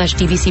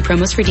Dell.com/DBC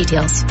promos for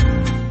details.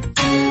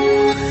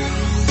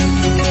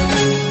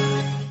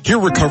 Hear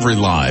Recovery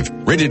Live.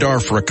 Rated R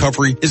for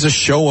Recovery is a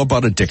show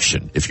about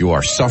addiction. If you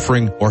are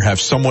suffering or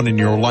have someone in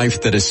your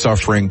life that is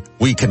suffering,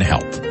 we can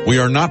help. We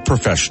are not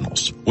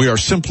professionals. We are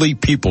simply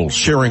people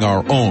sharing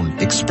our own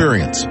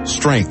experience,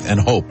 strength, and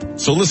hope.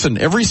 So listen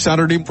every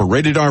Saturday for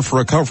Rated R for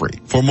Recovery.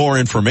 For more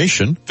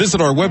information, visit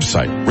our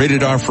website,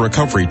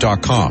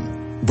 ratedrforrecovery.com.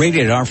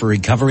 Rated R for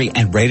Recovery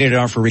and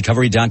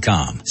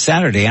ratedrforrecovery.com.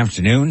 Saturday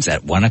afternoons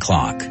at 1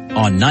 o'clock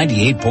on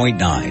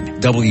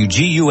 98.9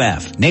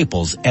 WGUF,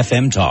 Naples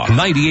FM Talk.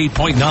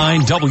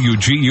 98.9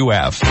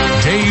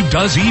 WGUF. Dave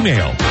does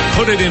email.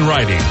 Put it in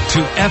writing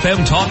to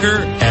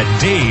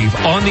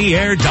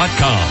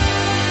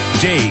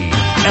fmtalker@daveontheair.com. Dave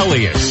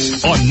Elliott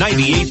on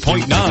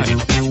 98.9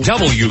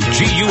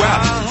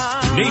 WGUF.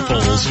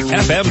 Naples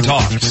FM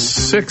Talk.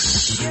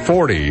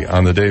 6:40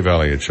 on the Dave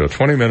Elliott Show.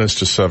 20 minutes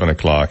to 7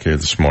 o'clock here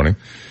this morning.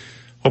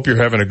 Hope you're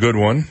having a good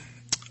one.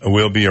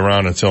 We'll be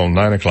around until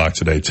 9 o'clock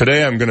today.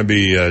 Today I'm going to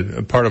be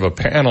part of a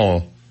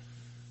panel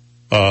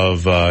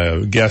of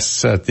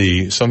guests at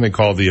something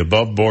called the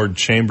Above Board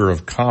Chamber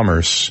of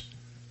Commerce.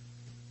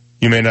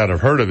 You may not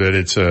have heard of it.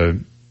 It's a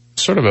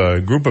sort of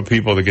a group of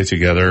people that get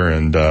together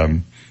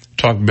and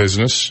talk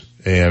business.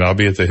 And I'll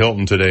be at the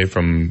Hilton today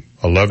from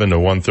 11 to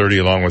 1:30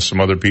 along with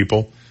some other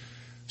people.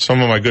 Some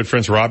of my good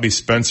friends, Robbie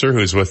Spencer,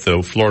 who's with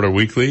the Florida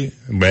Weekly,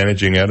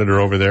 managing editor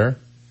over there.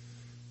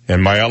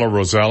 And Mayela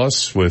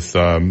Rosales with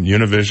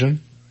Univision.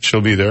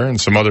 She'll be there,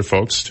 and some other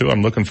folks too.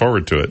 I'm looking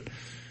forward to it.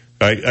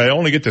 I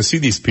only get to see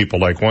these people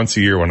like once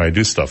a year when I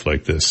do stuff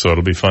like this, so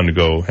it'll be fun to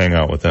go hang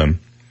out with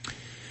them.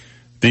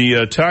 The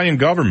Italian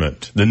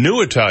government, the new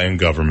Italian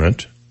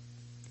government,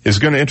 is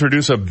going to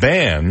introduce a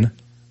ban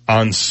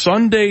on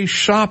Sunday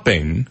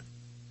shopping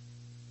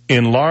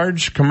in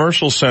large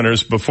commercial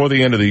centers before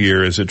the end of the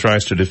year as it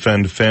tries to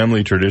defend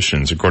family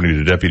traditions, according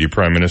to Deputy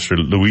Prime Minister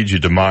Luigi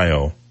Di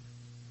Maio.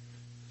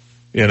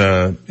 In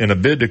a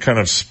bid to kind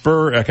of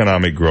spur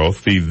economic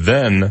growth, the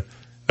then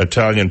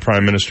Italian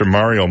Prime Minister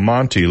Mario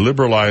Monti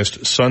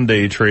liberalized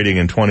Sunday trading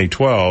in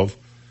 2012,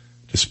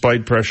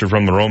 despite pressure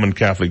from the Roman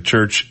Catholic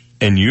Church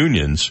and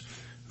unions,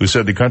 who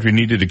said the country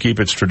needed to keep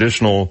its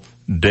traditional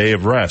day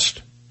of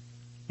rest.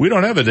 We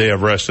don't have a day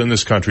of rest in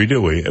this country,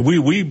 do we?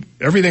 We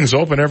everything's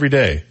open every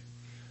day.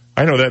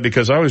 I know that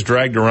because I was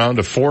dragged around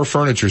to 4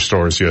 furniture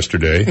stores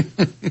yesterday.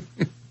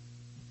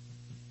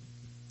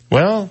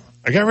 Well,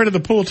 I got rid of the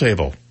pool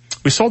table.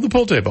 We sold the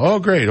pool table. Oh,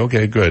 great.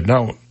 Okay, good.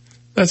 Now,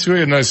 that's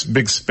really a nice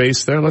big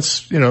space there.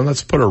 Let's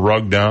put a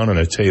rug down and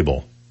a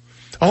table.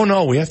 Oh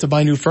no, we have to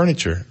buy new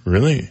furniture.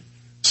 Really?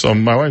 So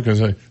my wife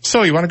goes,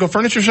 so you want to go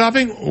furniture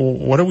shopping?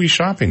 What are we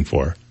shopping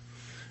for?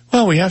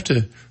 Well, we're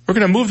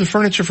going to move the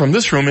furniture from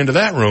this room into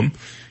that room,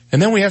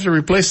 and then we have to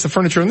replace the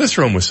furniture in this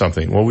room with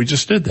something. Well, we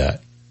just did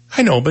that.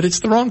 I know, but it's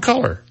the wrong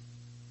color.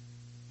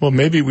 Well,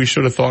 maybe we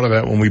should have thought of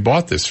that when we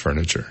bought this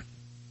furniture.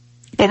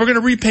 Well, we're going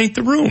to repaint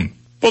the room.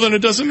 Well, then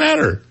it doesn't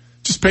matter.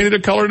 Just painted a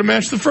color to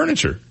match the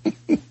furniture.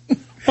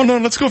 Well, no,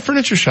 let's go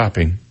furniture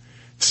shopping.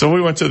 So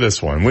we went to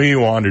this one. We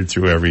wandered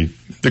through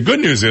the good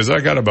news is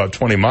I got about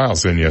 20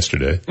 miles in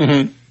yesterday.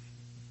 Mm-hmm.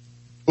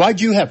 Why'd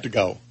you have to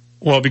go?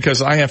 Well,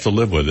 because I have to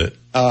live with it.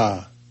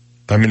 I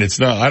mean,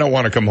 I don't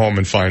want to come home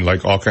and find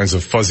like all kinds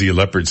of fuzzy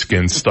leopard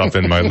skin stuff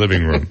in my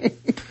living room.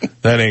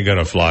 That ain't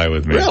gonna fly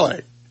with me.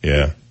 Really?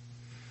 Yeah.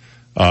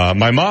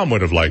 My mom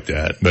would have liked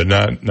that, but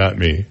not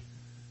me.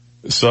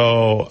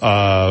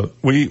 So,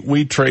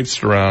 we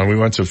traipsed around. We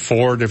went to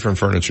 4 different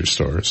furniture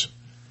stores.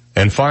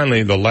 And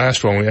finally, the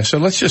last one, I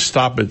said, let's just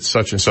stop at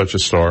such and such a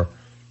store.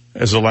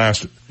 As the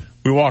last,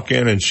 we walk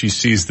in and she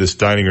sees this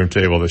dining room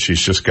table that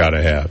she's just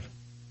gotta have.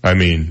 I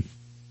mean,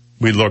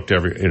 we looked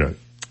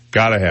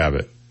gotta have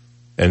it.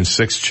 And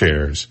 6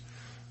 chairs.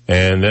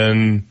 And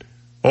then,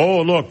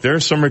 oh look,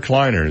 there's some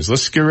recliners.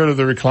 Let's get rid of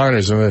the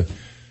recliners. And then,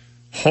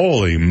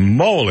 holy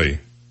moly.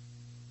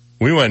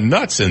 We went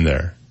nuts in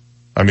there.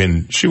 I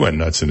mean, she went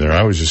nuts in there.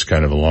 I was just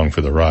kind of along for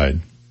the ride.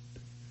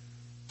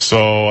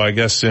 So I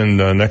guess in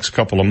the next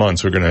couple of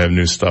months, we're going to have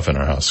new stuff in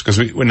our house. Because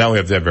now we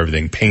have to have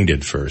everything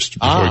painted first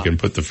before we can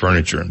put the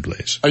furniture in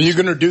place. Are you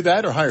going to do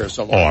that or hire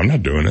someone? Oh, I'm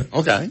not doing it.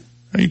 Okay.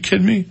 Are you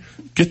kidding me?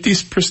 Get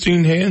these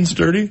pristine hands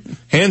dirty?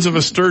 Hands of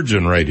a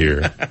sturgeon right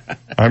here.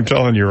 I'm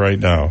telling you right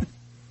now.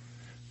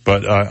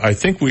 But I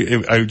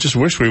just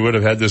wish we would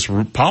have had this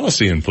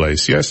policy in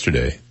place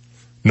yesterday.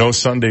 No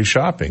Sunday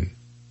shopping.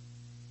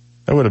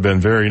 That would have been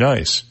very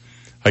nice.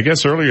 I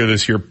guess earlier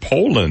this year,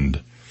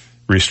 Poland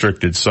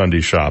restricted Sunday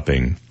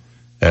shopping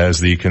as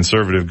the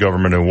conservative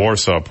government in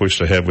Warsaw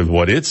pushed ahead with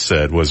what it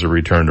said was a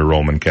return to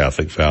Roman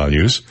Catholic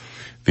values.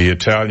 The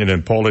Italian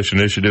and Polish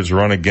initiatives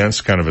run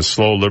against kind of a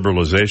slow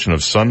liberalization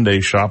of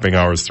Sunday shopping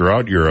hours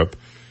throughout Europe,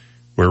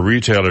 where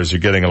retailers are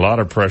getting a lot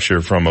of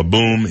pressure from a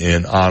boom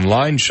in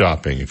online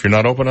shopping. If you're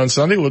not open on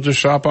Sunday, we'll just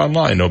shop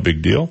online. No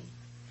big deal.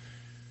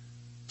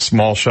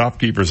 Small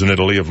shopkeepers in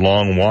Italy have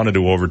long wanted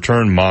to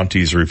overturn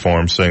Monti's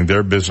reform, saying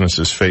their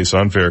businesses face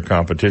unfair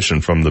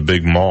competition from the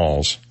big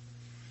malls.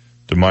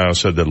 Di Maio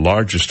said that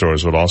larger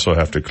stores would also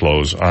have to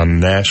close on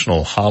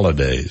national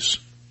holidays.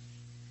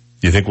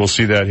 Do you think we'll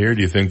see that here?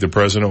 Do you think the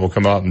president will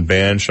come out and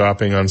ban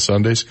shopping on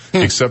Sundays,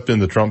 except in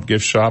the Trump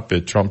gift shop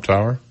at Trump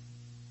Tower?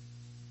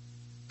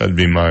 That'd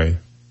be my,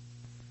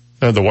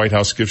 the White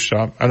House gift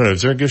shop. I don't know.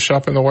 Is there a gift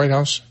shop in the White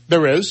House?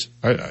 There is.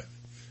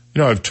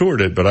 I've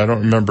toured it, but I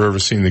don't remember ever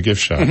seeing the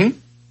gift shop.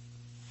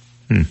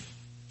 Mm-hmm.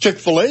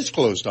 Chick-fil-A is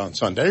closed on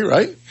Sunday,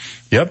 right?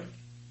 Yep.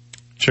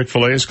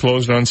 Chick-fil-A is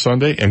closed on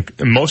Sunday, and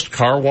most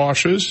car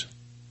washes,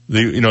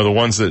 the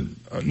ones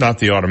that, not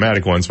the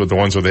automatic ones, but the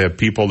ones where they have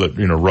people that,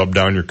 rub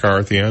down your car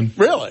at the end.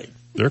 Really?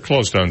 They're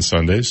closed on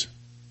Sundays.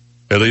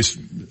 At least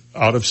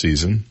out of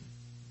season.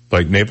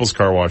 Like Naples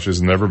Car Wash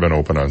has never been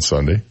open on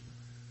Sunday.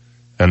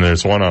 And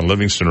there's one on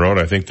Livingston Road.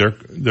 I think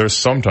they're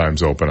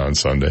sometimes open on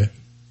Sunday.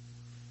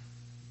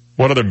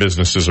 What other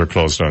businesses are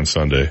closed on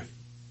Sunday?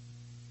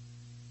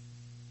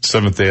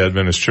 Seventh-day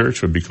Adventist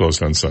Church would be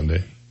closed on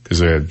Sunday because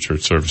they had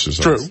church services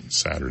on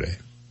Saturday,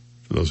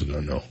 for those who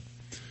don't know.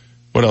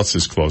 What else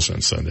is closed on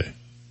Sunday?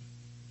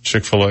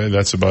 Chick-fil-A,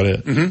 that's about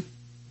it. Mm-hmm.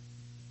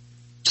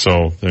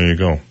 So, there you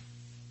go.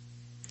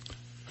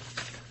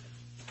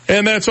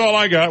 And that's all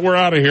I got. We're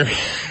out of here.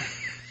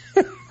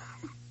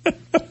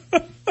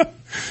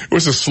 It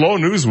was a slow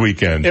news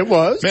weekend. It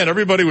was. Man,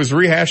 everybody was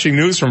rehashing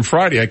news from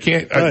Friday.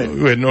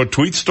 We had no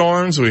tweet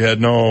storms. We had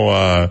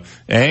no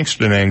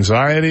angst and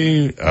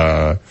anxiety.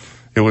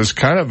 It was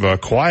kind of a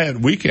quiet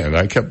weekend.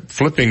 I kept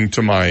flipping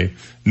to my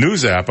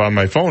news app on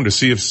my phone to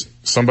see if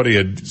somebody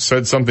had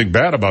said something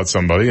bad about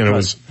somebody, and it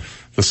was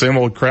the same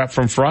old crap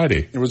from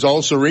Friday. It was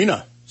all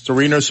Serena.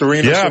 Serena.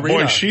 Yeah,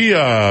 boy, she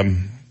had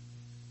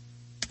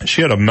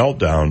a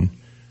meltdown.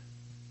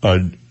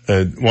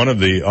 One of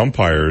the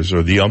umpires,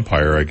 or the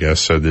umpire, I guess,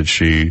 said that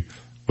she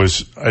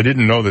was, I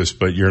didn't know this,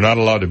 but you're not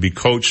allowed to be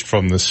coached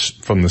from the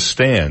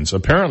stands.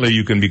 Apparently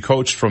you can be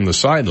coached from the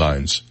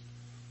sidelines.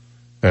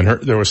 And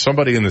there was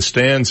somebody in the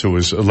stands who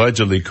was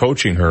allegedly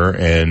coaching her,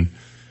 and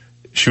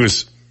she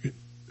was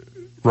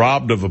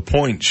robbed of a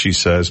point, she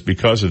says,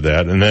 because of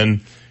that. And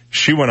then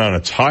she went on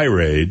a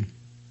tirade,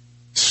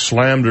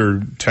 slammed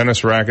her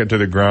tennis racket to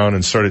the ground,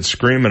 and started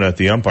screaming at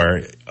the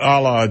umpire,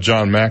 a la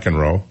John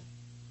McEnroe.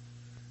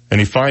 And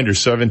he fined her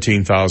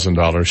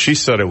 $17,000. She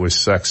said it was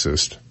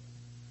sexist.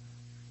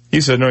 He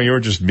said, no, you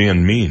were just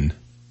being mean.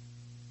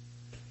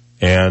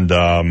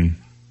 And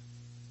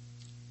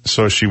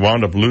so she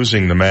wound up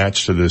losing the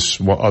match to this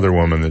other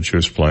woman that she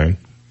was playing.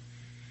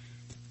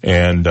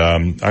 And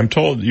I'm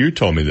told, you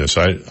told me this.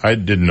 I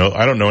didn't know,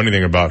 I don't know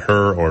anything about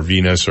her or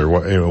Venus or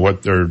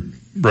what their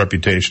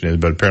reputation is,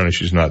 but apparently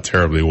she's not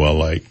terribly well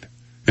liked.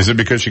 Is it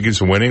because she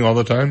keeps winning all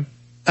the time?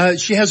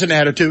 She has an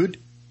attitude.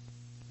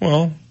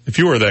 Well, if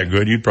you were that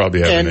good, you'd probably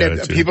have an attitude.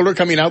 And people are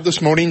coming out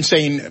this morning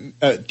saying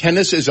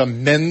tennis is a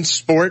men's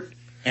sport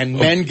and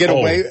men get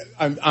away.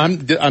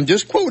 I'm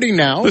just quoting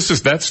now.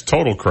 That's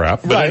total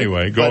crap. But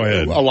anyway, go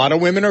ahead. A lot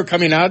of women are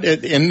coming out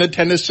in the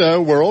tennis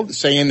world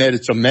saying that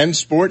it's a men's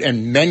sport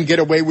and men get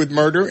away with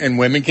murder and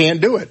women can't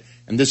do it.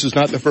 And this is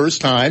not the first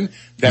time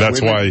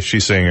that's why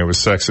she's saying it was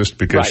sexist,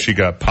 because she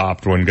got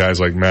popped when guys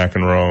like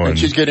McEnroe and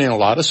she's getting a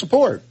lot of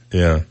support.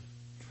 Yeah.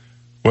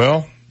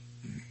 Well,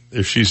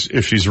 if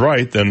she's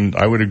right, then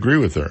I would agree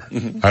with her.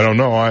 Mm-hmm. I don't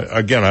know.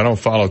 I don't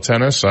follow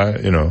tennis. I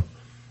don't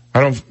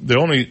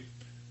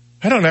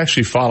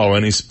actually follow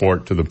any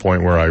sport to the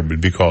point where I would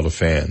be called a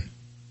fan.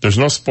 There's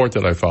no sport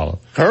that I follow.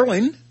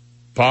 Curling?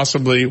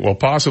 Possibly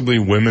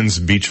women's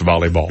beach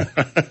volleyball.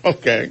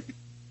 Okay.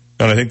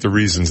 And I think the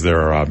reasons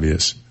there are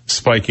obvious.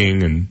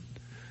 Spiking and,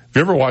 have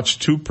you ever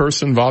watched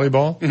two-person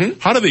volleyball? Mm-hmm.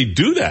 How do they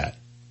do that?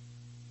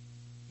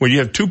 Well, you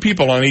have two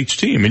people on each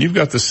team, and you've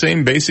got the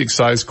same basic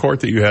size court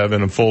that you have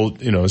in a full,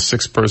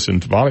 6-person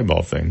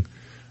volleyball thing.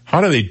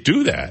 How do they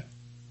do that?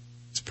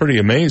 It's pretty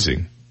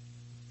amazing.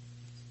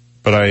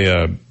 But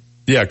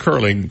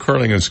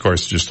curling is, of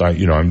course, just,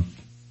 I'm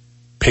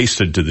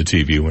pasted to the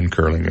TV when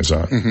curling is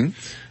on. Mm-hmm.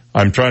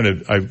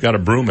 I've got a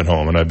broom at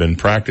home, and I've been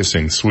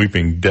practicing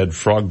sweeping dead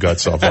frog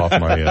guts off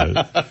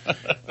my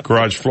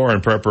garage floor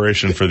in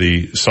preparation for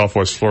the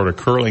Southwest Florida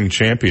Curling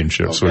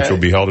Championships, which will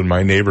be held in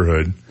my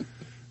neighborhood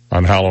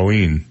on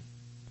Halloween.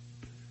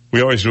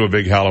 We always do a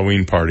big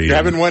Halloween party. You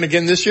having one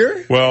again this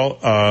year?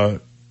 Well,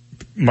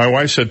 my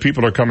wife said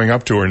people are coming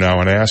up to her now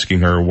and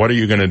asking her, what are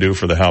you going to do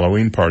for the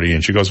Halloween party?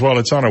 And she goes, well,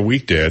 it's on a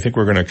weekday. I think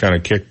we're going to kind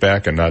of kick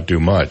back and not do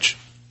much.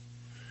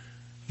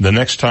 The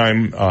next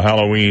time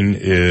Halloween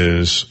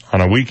is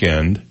on a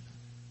weekend,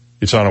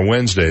 it's on a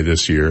Wednesday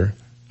this year.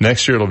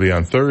 Next year it'll be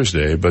on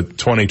Thursday, but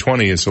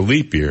 2020 is a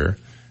leap year,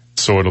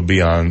 so it'll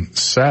be on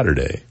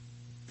Saturday.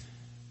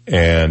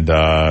 And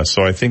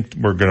so I think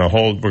we're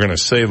going to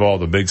save all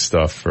the big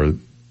stuff for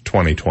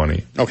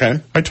 2020. Okay.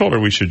 I told her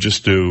we should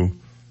just do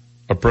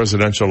a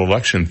presidential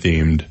election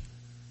themed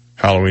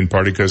Halloween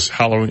party because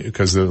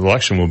the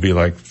election will be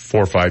like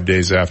 4 or 5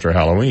 days after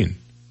Halloween.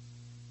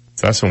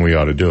 That's when we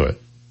ought to do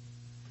it.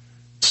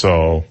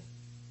 So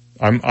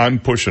I'm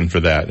pushing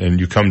for that, and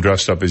you come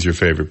dressed up as your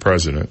favorite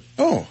president.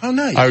 Oh, how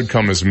nice. I would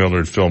come as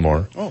Millard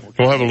Fillmore. Oh, okay.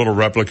 We'll have a little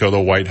replica of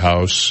the White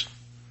House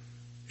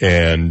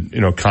and,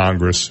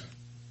 Congress,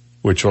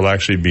 which will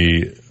actually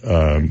be,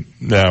 we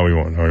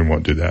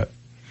won't do that.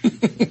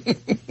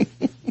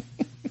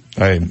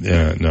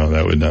 No,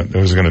 that would not. It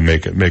was going to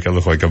make it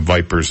look like a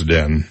viper's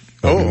den.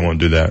 But we won't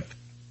do that.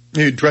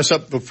 You dress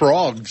up the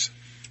frogs.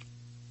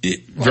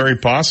 Very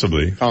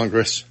possibly.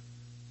 Congress.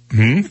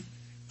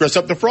 Dress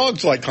up the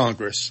frogs like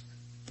Congress.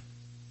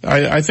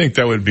 I think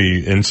that would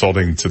be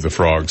insulting to the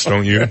frogs,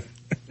 don't you?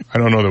 I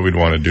don't know that we'd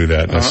want to do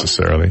that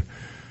necessarily.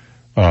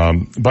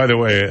 By the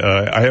way,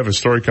 I have a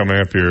story coming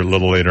up here a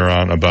little later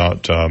on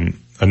about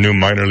a new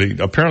minor league.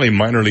 Apparently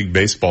minor league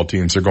baseball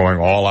teams are going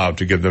all out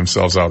to give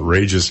themselves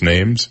outrageous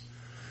names.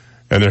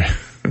 And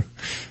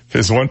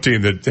there's one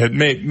team that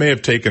may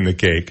have taken the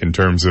cake in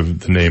terms of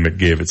the name it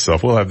gave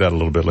itself. We'll have that a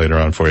little bit later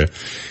on for you.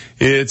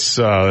 It's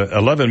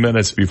 11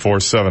 minutes before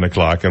 7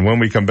 o'clock, and when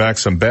we come back,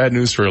 some bad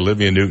news for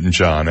Olivia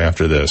Newton-John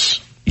after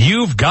this.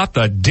 You've got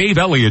the Dave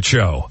Elliott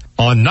Show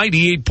on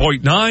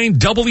 98.9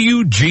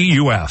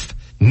 WGUF,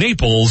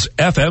 Naples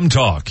FM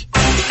Talk.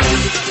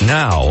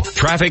 Now,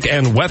 traffic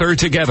and weather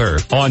together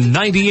on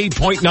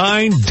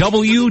 98.9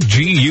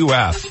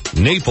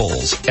 WGUF,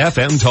 Naples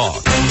FM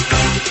Talk.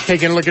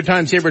 Taking a look at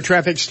time-saver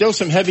traffic, still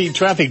some heavy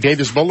traffic.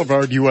 Davis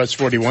Boulevard, US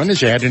 41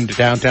 as you head into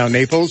downtown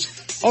Naples.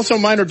 Also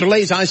minor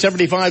delays,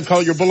 I-75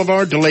 Collier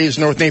Boulevard, delays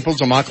North Naples,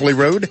 Immokalee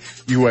Road,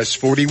 US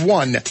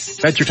 41.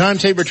 That's your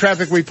time-saver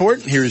traffic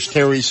report. Here's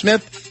Terry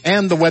Smith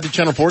and the Weather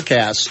Channel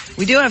forecast.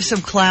 We do have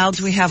some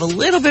clouds. We have a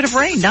little bit of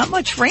rain. Not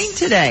much rain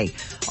today.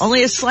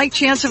 Only a slight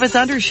chance of a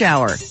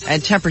thundershower,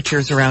 and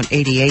temperatures around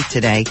 88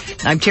 today.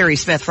 I'm Terry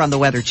Smith from the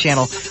Weather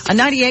Channel on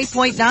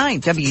 98.9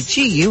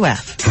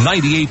 WGUF.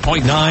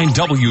 98.9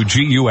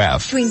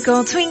 WGUF.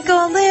 Twinkle,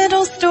 twinkle,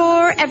 little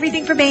store,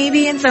 everything for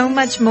baby and so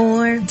much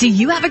more. Do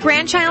you have a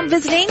grandchild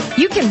visiting?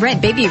 You can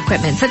rent baby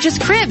equipment such as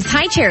cribs,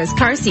 high chairs,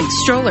 car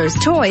seats, strollers,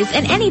 toys,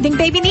 and anything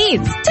baby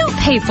needs. Don't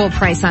pay full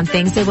price on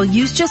things they will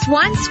use just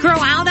once, grow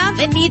out of,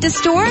 and need to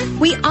store.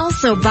 We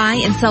also buy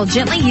and sell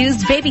gently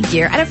used baby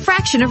gear at a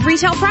fraction of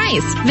retail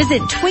price.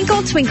 Visit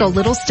Twinkle Twinkle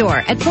Little Store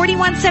at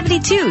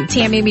 4172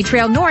 Tamiami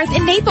Trail North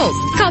in Naples.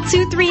 Call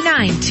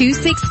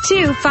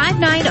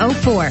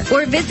 239-262-5904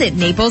 or visit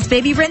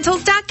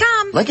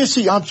NaplesBabyRentals.com.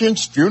 Legacy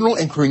Options Funeral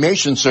and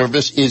Cremation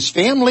Service is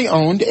family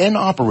owned and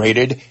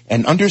operated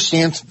and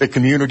understands the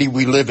community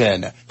we live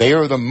in. They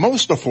are the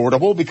most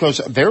affordable because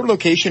their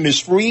location is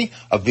free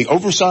of the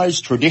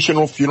oversized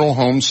traditional funeral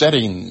home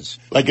settings.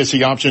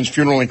 Legacy Options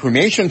Funeral and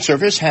Cremation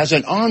Service has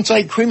an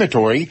on-site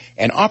crematory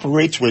and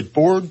operates with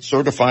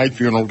board-certified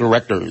funeral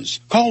directors.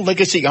 Call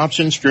Legacy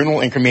Options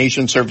Funeral and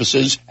Cremation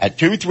Services at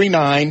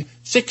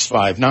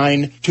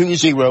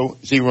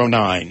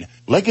 239-659-2009.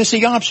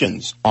 Legacy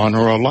Options.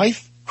 Honor a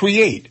life.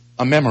 Create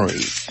a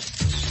memory.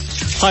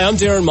 Hi, I'm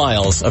Darren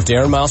Miles of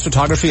Darren Miles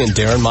Photography and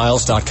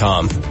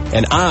DarrenMiles.com.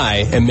 And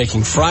I am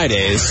making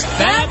Fridays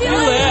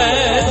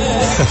fabulous!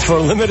 For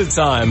a limited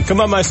time, come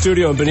by my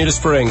studio in Bonita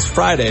Springs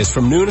Fridays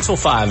from noon until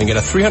 5 and get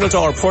a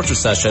 $300 portrait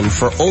session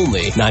for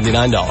only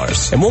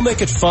 $99. And we'll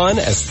make it fun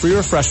as free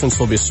refreshments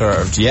will be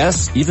served.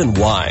 Yes, even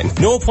wine.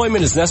 No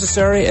appointment is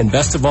necessary, and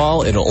best of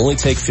all, it'll only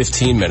take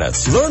 15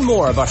 minutes. Learn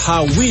more about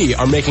how we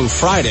are making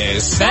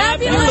Fridays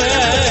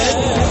fabulous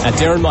at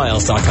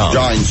DarrenMiles.com.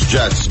 Giants,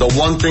 Jets. The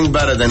one thing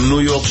better than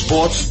New York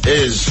sports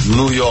is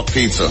New York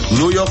pizza.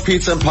 New York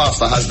Pizza and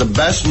Pasta has the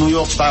best New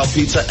York style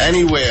pizza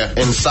anywhere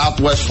in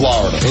Southwest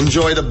Florida.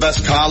 Enjoy the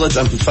best college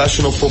and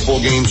professional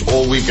football games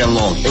all weekend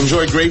long.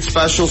 Enjoy great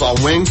specials on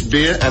wings,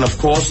 beer, and of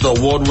course the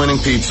award-winning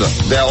pizza.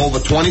 There are over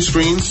 20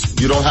 screens.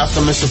 You don't have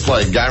to miss a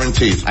play,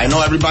 guaranteed. I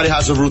know everybody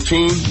has a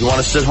routine. You want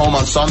to sit home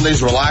on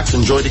Sundays, relax,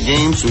 enjoy the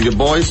games with your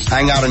boys,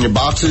 hang out in your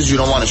boxes. You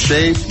don't want to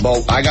shave.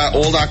 But I got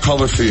all that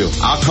covered for you.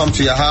 I'll come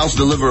to your house,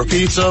 deliver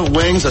pizza,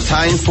 wings,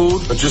 Italian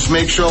food, but just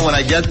make sure when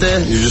I get there,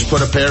 you just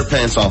put a pair of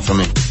pants on for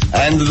me.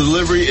 And the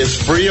delivery is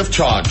free of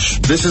charge.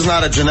 This is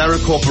not a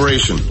generic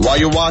corporation. While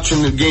you're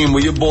watching the game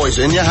with your boys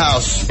in your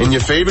house, in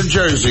your favorite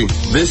jersey,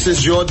 this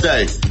is your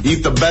day.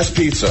 Eat the best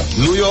pizza.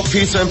 New York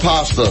Pizza and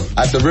Pasta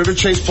at the River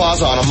Chase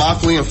Plaza on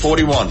Immokalee and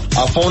 41.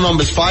 Our phone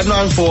number is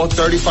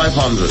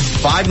 594-3500.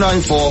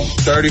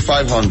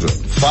 594-3500.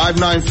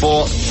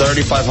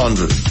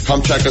 594-3500.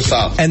 Come check us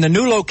out. And the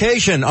new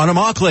location on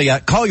Immokalee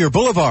at Collier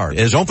Boulevard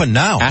is open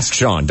now.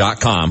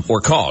 AskSean.com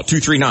or call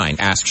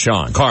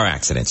 239-ASK-SEAN. Car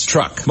accidents,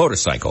 truck,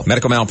 motorcycle,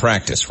 medical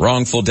malpractice,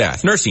 wrongful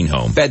death, nursing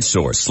home, bed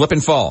sores, slip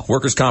and fall,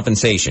 workers'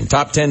 compensation.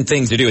 Top 10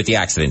 things to do at the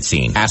accident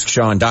scene.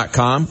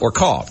 AskSean.com or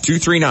call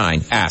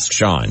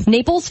 239-ASK-SEAN.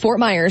 Naples, Fort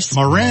Myers.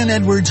 Moran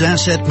Edwards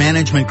Asset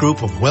Management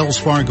Group of Wells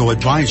Fargo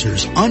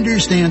Advisors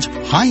understands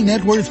high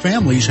net worth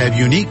families have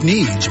unique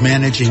needs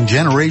managing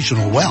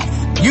generational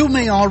wealth. You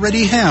may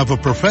already have a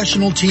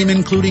professional team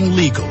including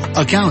legal,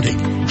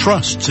 accounting,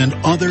 trusts, and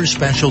other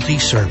specialty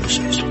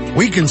services.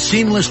 We can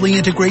seamlessly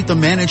integrate the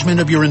management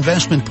of your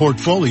investment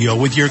portfolio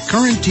with your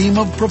current team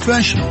of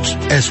professionals,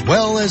 as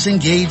well as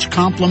engage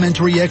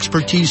complementary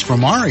expertise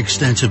from our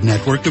extensive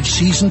network of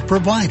seasoned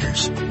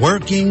providers,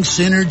 working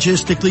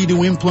synergistically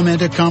to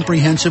implement a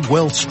comprehensive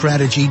wealth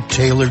strategy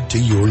tailored to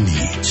your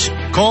needs.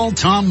 Call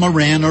Tom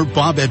Moran or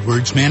Bob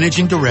Edwards,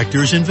 Managing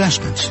Directors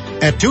Investments,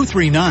 at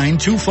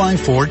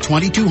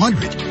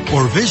 239-254-2200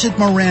 or visit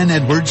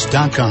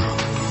MoranEdwards.com.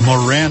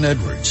 Moran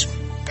Edwards.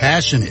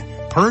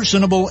 Passionate,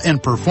 personable,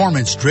 and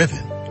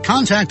performance-driven.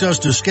 Contact us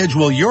to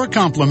schedule your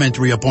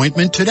complimentary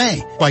appointment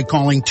today by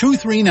calling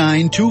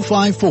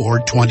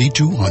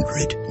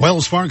 239-254-2200.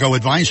 Wells Fargo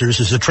Advisors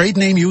is a trade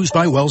name used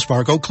by Wells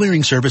Fargo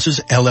Clearing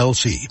Services,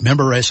 LLC.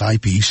 Member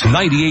SIPC.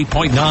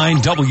 98.9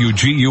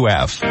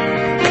 WGUF.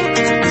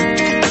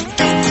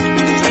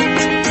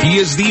 He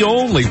is the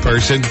only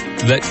person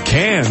that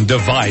can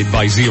divide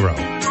by zero.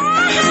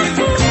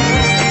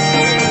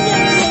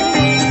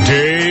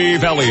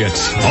 Dave Elliott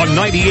on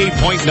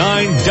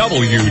 98.9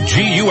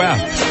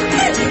 WGUF.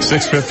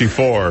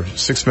 6:54,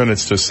 6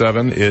 minutes to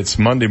 7. It's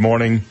Monday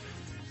morning.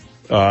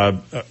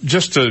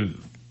 Just to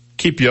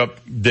keep you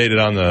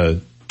updated on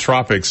the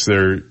tropics,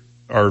 there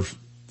are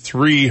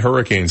 3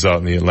 hurricanes out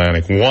in the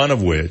Atlantic, one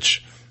of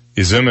which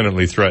is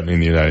imminently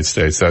threatening the United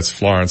States. That's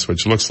Florence,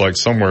 which looks like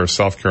somewhere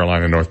South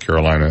Carolina, North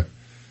Carolina.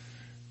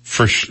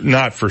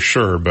 Not for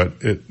sure, but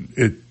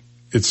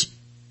it's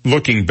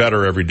looking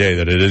better every day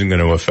that it isn't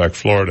going to affect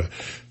Florida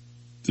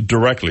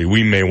directly.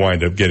 We may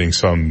wind up getting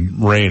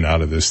some rain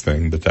out of this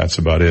thing, but that's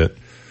about it.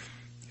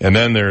 And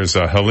then there's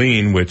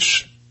Helene,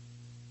 which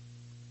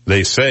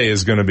they say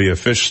is going to be a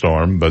fish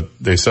storm, but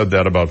they said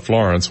that about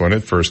Florence when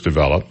it first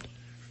developed.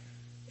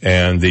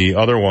 And the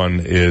other one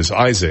is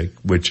Isaac,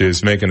 which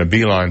is making a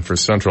beeline for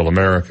Central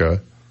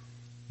America.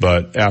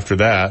 But after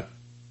that,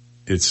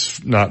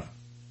 it's not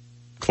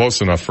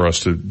close enough for us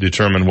to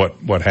determine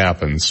what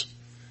happens.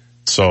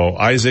 So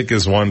Isaac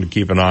is one to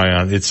keep an eye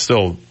on. It's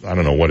still, I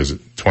don't know, what is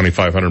it,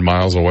 2,500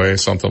 miles away,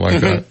 something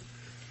like that.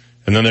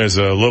 And then there's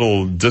a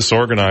little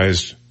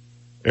disorganized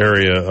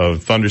area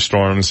of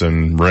thunderstorms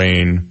and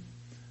rain.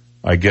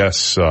 I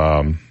guess,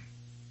 where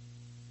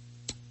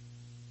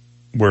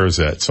is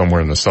that?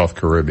 Somewhere in the South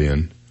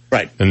Caribbean.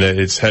 Right. And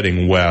it's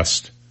heading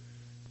west.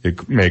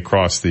 It may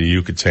cross the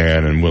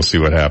Yucatan, and we'll see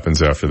what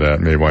happens after that.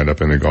 It may wind up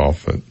in the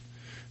Gulf. But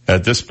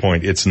at this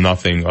point, it's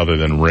nothing other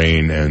than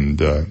rain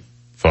and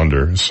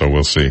thunder, so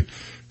we'll see.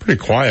 Pretty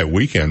quiet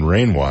weekend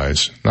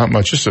rain-wise. Not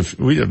much.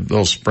 We had a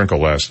little sprinkle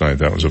last night.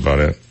 That was about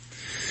it.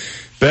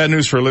 Bad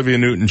news for Olivia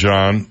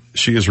Newton-John.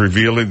 She is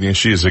revealing that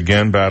she is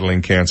again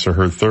battling cancer,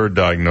 her 3rd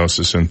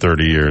diagnosis in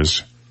 30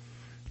 years.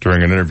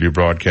 During an interview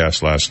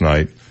broadcast last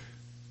night,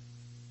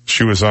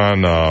 she was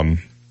on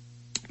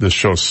the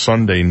show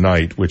Sunday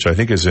Night, which I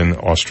think is in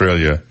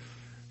Australia.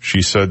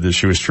 She said that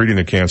she was treating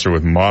the cancer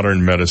with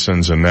modern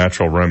medicines and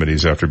natural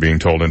remedies after being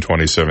told in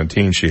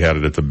 2017 she had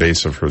it at the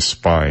base of her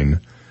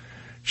spine.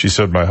 She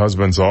said, my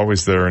husband's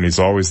always there and he's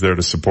always there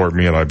to support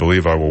me and I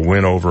believe I will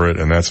win over it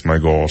and that's my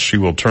goal. She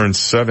will turn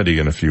 70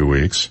 in a few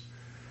weeks.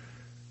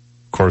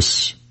 Of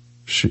course,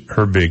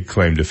 her big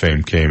claim to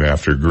fame came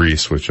after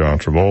Grease with John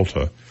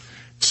Travolta.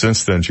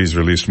 Since then, she's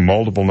released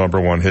multiple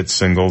 #1 hit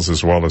singles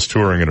as well as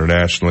touring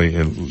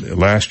internationally.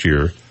 Last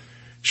year,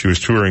 she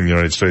was touring the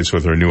United States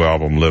with her new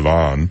album, Live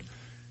On.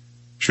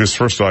 She was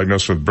first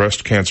diagnosed with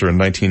breast cancer in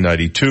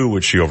 1992,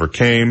 which she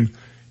overcame,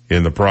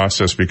 in the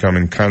process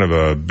becoming kind of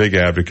a big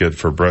advocate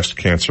for breast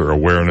cancer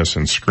awareness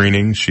and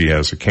screening. She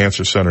has a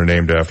cancer center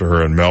named after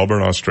her in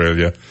Melbourne,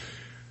 Australia,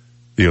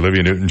 the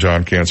Olivia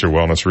Newton-John Cancer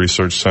Wellness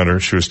Research Center.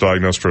 She was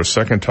diagnosed for a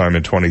second time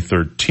in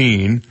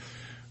 2013,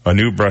 a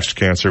new breast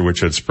cancer which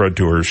had spread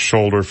to her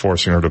shoulder,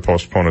 forcing her to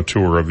postpone a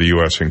tour of the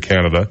U.S. and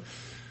Canada.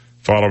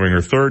 Following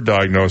her 3rd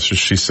diagnosis,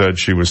 she said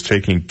she was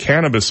taking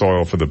cannabis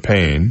oil for the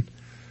pain,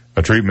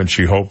 a treatment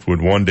she hoped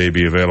would one day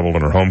be available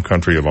in her home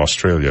country of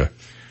Australia.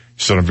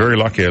 She said, I'm very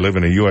lucky I live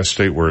in a U.S.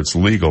 state where it's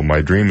legal.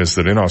 My dream is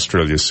that in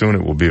Australia soon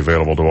it will be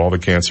available to all the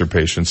cancer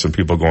patients and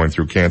people going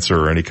through cancer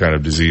or any kind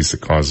of disease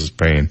that causes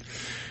pain.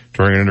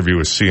 During an interview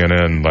with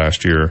CNN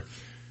last year,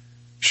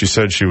 she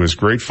said she was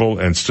grateful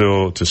and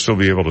still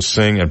be able to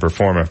sing and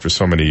perform after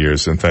so many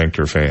years and thanked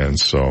her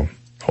fans. So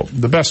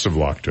the best of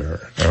luck to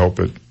her. I hope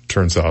it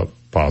turns out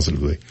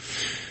positively.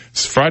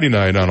 It's Friday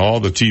night on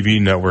all the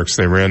TV networks.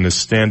 They ran this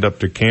Stand Up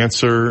to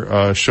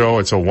Cancer show.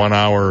 It's a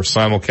 1-hour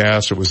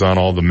simulcast. It was on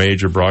all the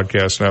major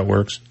broadcast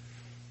networks.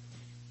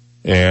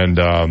 And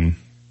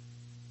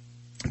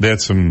they had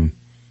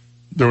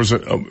there was a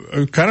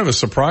kind of a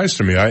surprise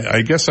to me.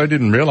 I guess I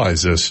didn't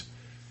realize this.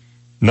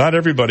 Not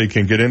everybody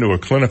can get into a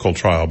clinical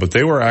trial, but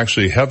they were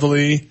actually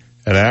heavily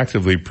and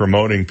actively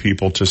promoting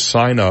people to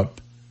sign up,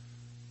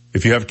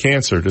 if you have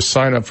cancer, to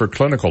sign up for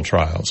clinical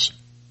trials.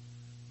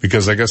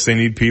 Because I guess they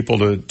need people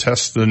to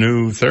test the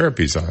new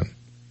therapies on.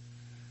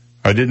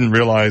 I didn't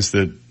realize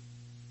that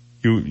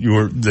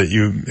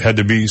you had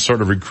to be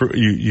sort of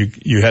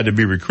you had to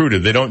be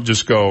recruited. They don't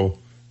just go,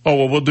 oh,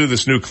 well, we'll do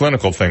this new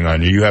clinical thing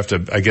on you. You have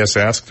to, I guess,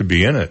 ask to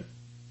be in it.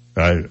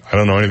 I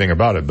don't know anything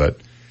about it, but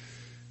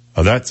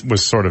that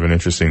was sort of an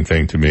interesting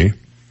thing to me.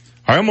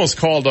 I almost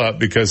called up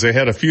because they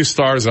had a few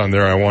stars on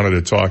there I wanted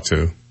to talk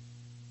to.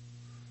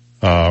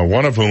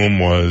 One of whom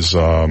was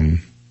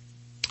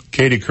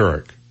Katie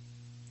Couric.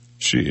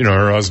 She,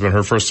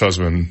 her first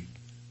husband,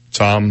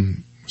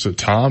 Tom, was it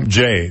Tom?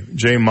 Jay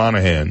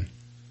Monahan.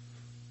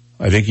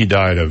 I think he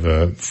died of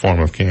a form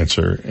of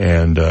cancer,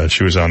 and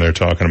she was on there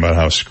talking about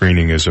how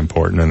screening is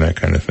important and that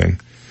kind of thing.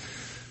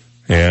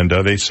 And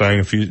they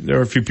sang there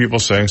were a few people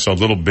sang, so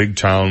Little Big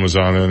Town was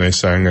on there, and they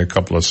sang a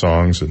couple of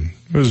songs, and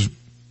it was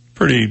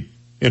pretty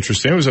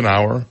interesting. It was an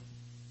hour.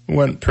 It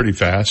went pretty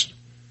fast.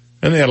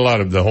 And they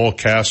had the whole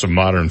cast of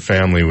Modern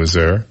Family was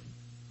there. I'm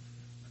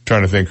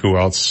trying to think who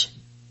else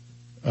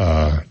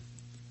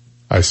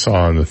I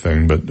saw in the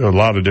thing, but a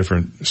lot of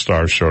different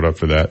stars showed up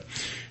for that.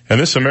 And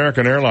this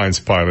American Airlines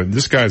pilot,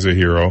 this guy's a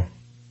hero.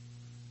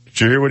 Did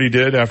you hear what he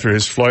did after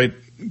his flight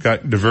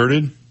got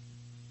diverted?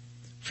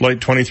 Flight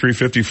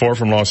 2354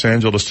 from Los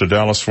Angeles to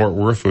Dallas-Fort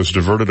Worth was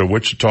diverted to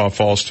Wichita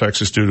Falls,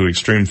 Texas due to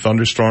extreme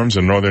thunderstorms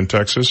in northern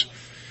Texas.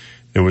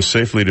 It was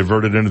safely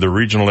diverted into the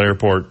regional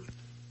airport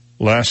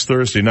last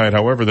Thursday night.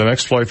 However, the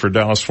next flight for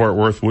Dallas-Fort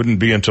Worth wouldn't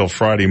be until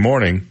Friday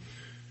morning.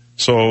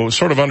 So,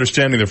 sort of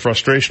understanding the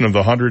frustration of the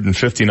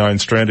 159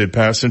 stranded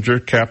passenger,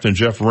 Captain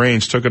Jeff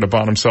Rains took it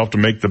upon himself to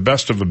make the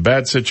best of a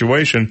bad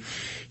situation.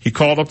 He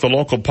called up the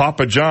local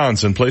Papa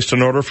John's and placed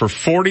an order for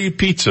 40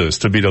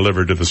 pizzas to be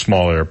delivered to the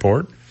small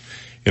airport.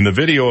 In the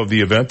video of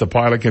the event, the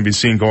pilot can be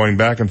seen going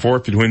back and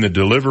forth between the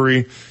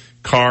delivery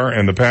car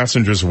and the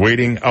passengers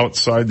waiting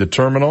outside the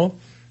terminal.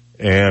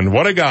 And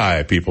what a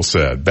guy, people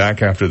said.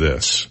 Back after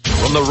this.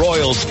 From the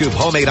Royal Scoop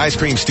Homemade Ice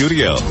Cream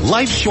Studio,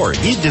 life's short,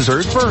 eat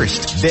dessert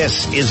first.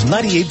 This is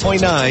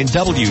 98.9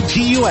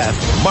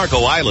 WGUF,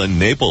 Marco Island,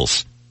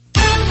 Naples.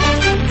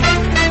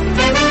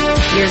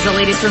 Here's the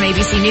latest from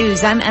ABC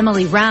News. I'm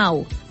Emily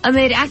Rao.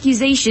 Amid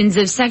accusations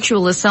of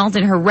sexual assault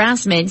and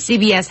harassment,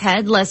 CBS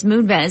head Les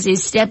Moonves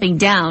is stepping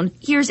down.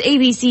 Here's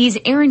ABC's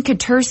Aaron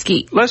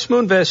Katursky. Les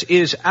Moonves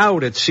is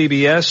out at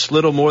CBS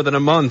little more than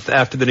a month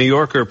after the New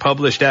Yorker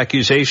published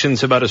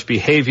accusations about his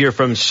behavior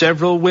from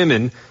several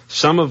women,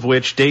 some of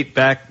which date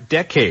back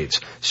decades.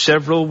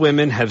 Several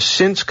women have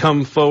since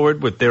come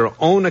forward with their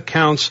own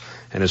accounts,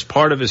 and as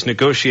part of his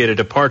negotiated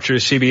departure,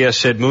 CBS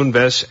said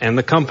Moonves and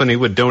the company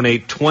would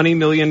donate $20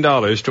 million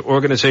to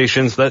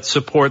organizations that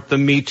support the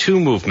Me Too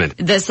movement.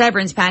 The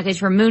severance package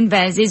for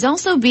Moonves is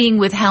also being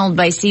withheld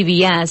by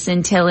CBS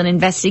until an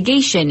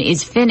investigation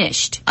is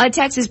finished. A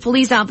Texas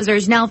police officer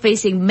is now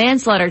facing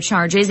manslaughter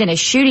charges in a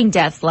shooting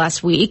death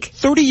last week.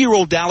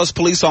 30-year-old Dallas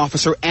police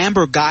officer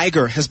Amber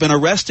Geiger has been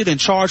arrested and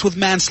charged with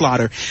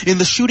manslaughter in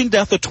the shooting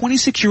death of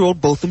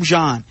 26-year-old Botham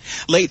Jean.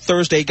 Late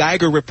Thursday,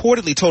 Geiger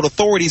reportedly told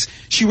authorities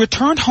she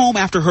returned home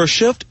after her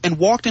shift and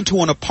walked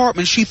into an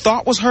apartment she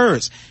thought was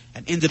hers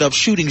and ended up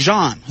shooting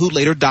Jean, who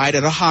later died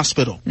at a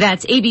hospital.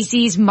 That's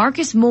ABC's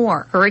Marcus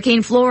Moore.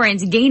 Hurricane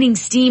Florence gaining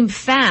steam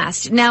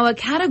fast. Now a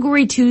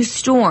Category 2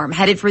 storm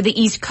headed for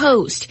the East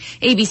Coast.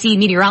 ABC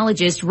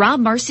meteorologist Rob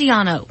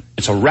Marciano.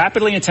 It's a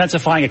rapidly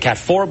intensifying, a Cat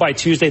 4 by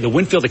Tuesday. The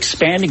wind field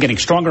expanding, getting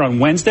stronger on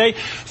Wednesday.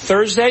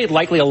 Thursday,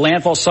 likely a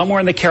landfall somewhere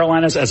in the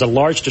Carolinas as a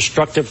large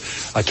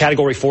destructive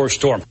Category 4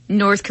 storm.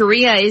 North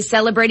Korea is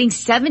celebrating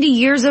 70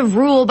 years of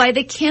rule by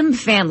the Kim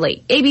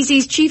family.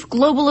 ABC's chief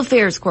global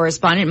affairs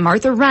correspondent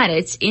Martha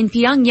Raddatz in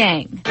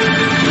Pyongyang.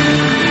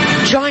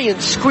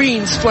 Giant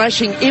screens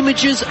flashing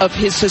images of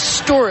his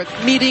historic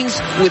meetings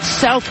with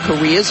South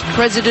Korea's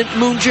President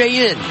Moon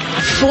Jae-in.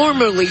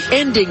 Formally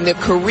ending the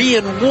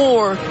Korean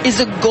War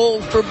is a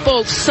goal for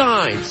both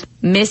sides.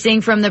 Missing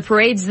from the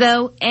parades,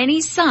 though,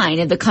 any sign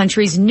of the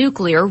country's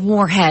nuclear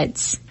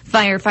warheads.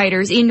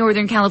 Firefighters in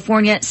Northern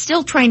California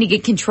still trying to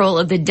get control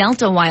of the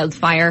Delta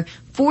wildfire.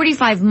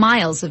 45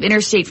 miles of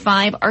Interstate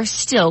 5 are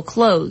still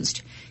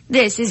closed.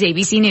 This is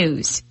ABC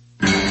News.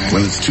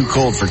 When it's too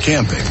cold for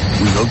camping,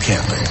 we go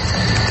camping.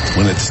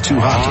 When it's too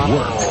hot to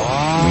work,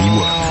 we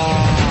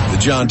work. The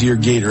John Deere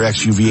Gator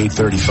XUV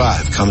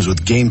 835 comes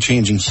with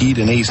game-changing heat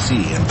and AC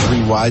and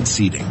 3 wide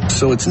seating.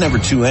 So it's never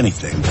too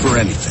anything for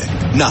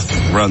anything.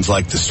 Nothing runs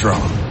like the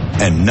strong.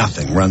 And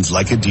nothing runs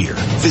like a Deere.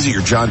 Visit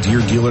your John Deere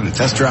dealer to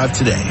test drive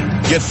today.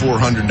 Get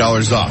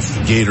 $400 off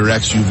the Gator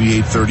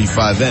XUV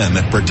 835M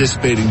at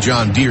participating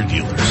John Deere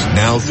dealers.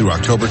 Now through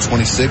October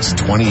 26,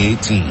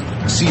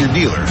 2018. See your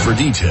dealer for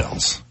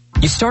details.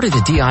 You started a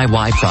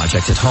DIY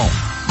project at home.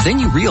 Then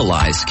you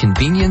realize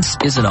convenience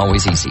isn't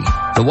always easy.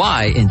 The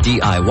why in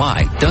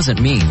DIY doesn't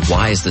mean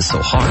why is this so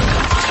hard.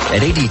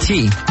 At ADT,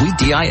 we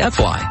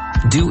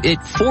DIFY. Do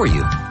it for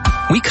you.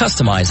 We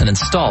customize and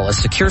install a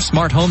secure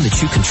smart home that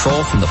you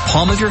control from the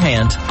palm of your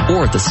hand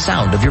or the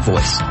sound of your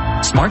voice.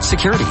 Smart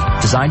security,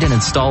 designed and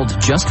installed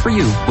just for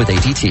you with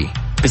ADT.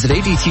 Visit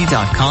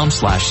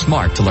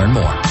ADT.com/smart to learn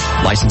more.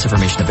 License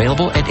information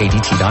available at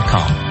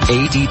ADT.com.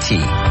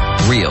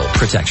 ADT. Real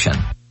protection.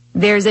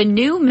 There's a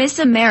new Miss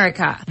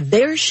America.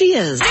 There she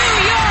is. New York,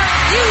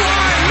 you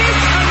are Miss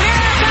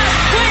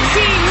America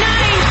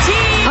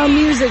 2019. A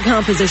music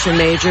composition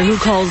major who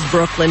calls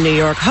Brooklyn, New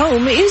York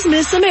home is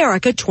Miss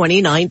America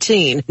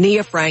 2019.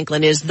 Nia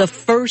Franklin is the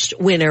first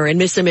winner in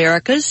Miss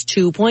America's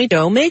 2.0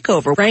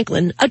 makeover.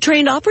 Franklin, a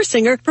trained opera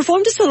singer,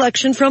 performed a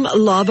selection from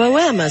La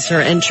Boheme as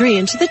her entry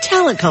into the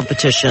talent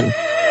competition.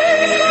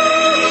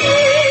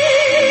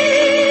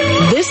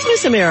 This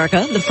Miss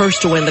America, the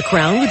first to win the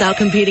crown without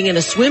competing in a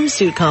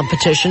swimsuit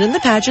competition in the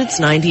pageant's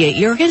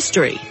 98-year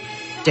history.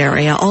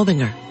 Daria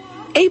Albinger,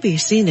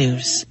 ABC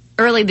News.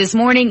 Early this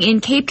morning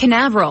in Cape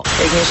Canaveral.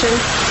 Ignition.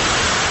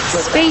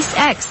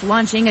 SpaceX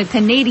launching a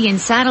Canadian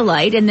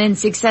satellite and then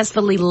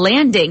successfully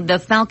landing the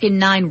Falcon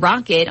 9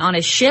 rocket on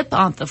a ship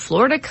off the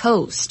Florida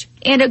coast.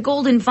 And a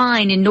golden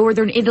find in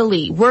northern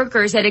Italy.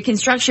 Workers at a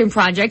construction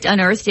project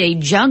unearthed a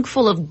jug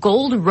full of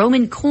gold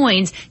Roman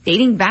coins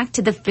dating back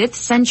to the 5th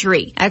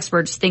century.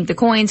 Experts think the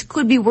coins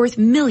could be worth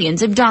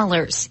millions of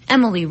dollars.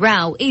 Emily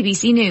Rao,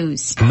 ABC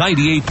News.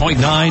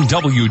 98.9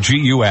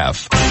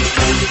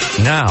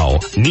 WGUF. Now,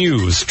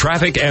 news,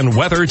 traffic, and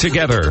weather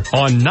together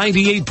on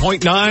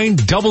 98.9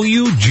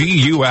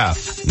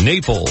 WGUF.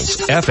 Naples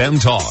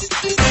FM Talk.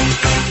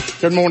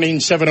 Good morning,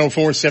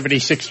 7:04,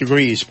 76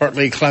 degrees,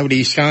 partly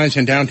cloudy skies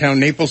in downtown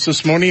Naples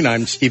this morning.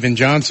 I'm Stephen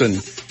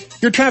Johnson.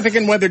 Your traffic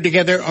and weather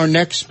together are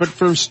next, but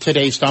first,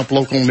 today's top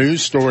local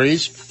news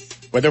stories.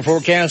 Weather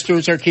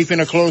forecasters are keeping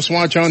a close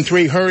watch on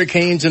 3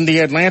 hurricanes in the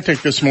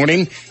Atlantic this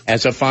morning.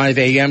 As of 5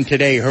 a.m.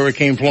 today,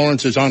 Hurricane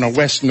Florence is on a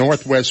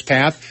west-northwest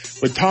path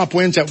with top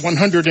winds at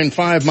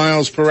 105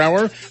 miles per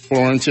hour.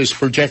 Florence is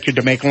projected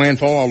to make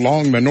landfall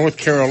along the North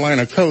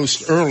Carolina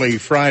coast early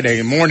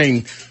Friday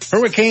morning.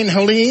 Hurricane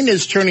Helene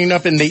is turning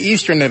up in the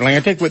eastern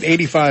Atlantic with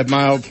 85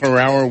 mile per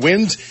hour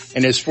winds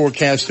and is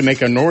forecast to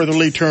make a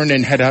northerly turn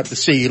and head out to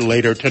sea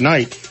later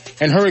tonight.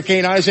 And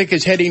Hurricane Isaac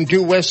is heading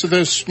due west of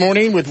this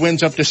morning with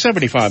winds up to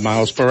 75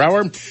 miles per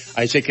hour.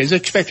 Isaac is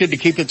expected to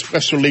keep its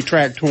westerly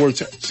track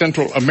towards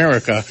Central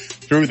America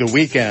through the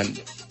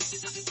weekend.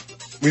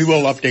 We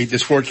will update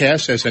this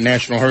forecast as the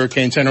National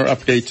Hurricane Center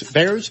updates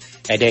theirs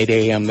at 8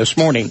 a.m. this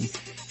morning.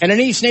 And an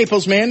East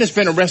Naples man has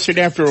been arrested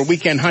after a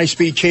weekend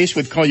high-speed chase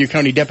with Collier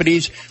County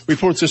deputies.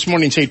 Reports this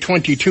morning say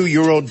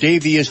 22-year-old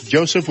Davius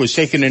Joseph was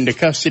taken into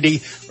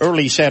custody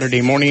early Saturday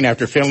morning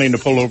after failing to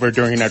pull over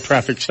during a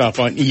traffic stop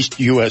on East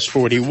US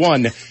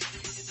 41.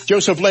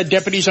 Joseph led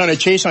deputies on a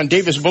chase on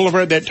Davis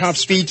Boulevard that topped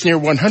speeds near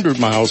 100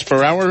 miles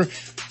per hour.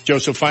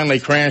 Joseph finally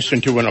crashed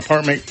into an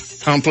apartment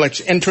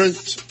complex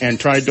entrance and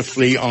tried to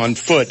flee on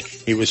foot.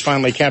 He was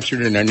finally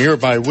captured in a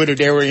nearby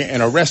wooded area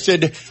and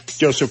arrested.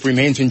 Joseph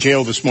remains in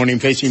jail this morning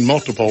facing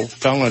multiple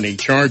felony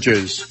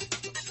charges.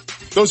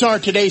 Those are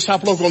today's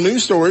top local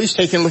news stories.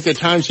 Taking a look at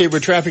time saver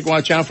traffic.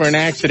 Watch out for an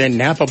accident.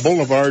 Napa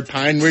Boulevard,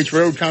 Pine Ridge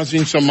Road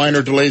causing some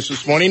minor delays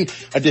this morning.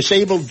 A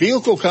disabled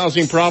vehicle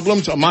causing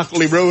problems.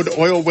 Immokalee Road,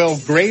 Oil Well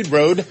Grade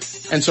Road,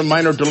 and some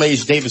minor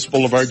delays. Davis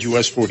Boulevard,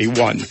 US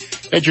 41.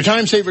 That's your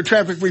time saver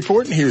traffic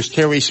report. And here's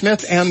Terry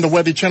Smith and the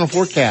Weather Channel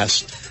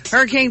forecast.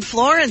 Hurricane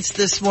Florence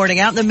this morning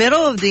out in the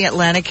middle of the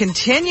Atlantic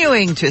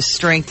continuing to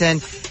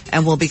strengthen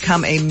and will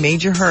become a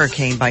major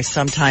hurricane by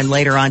sometime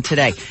later on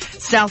today.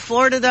 South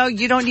Florida, though,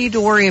 you don't need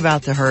to worry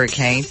about the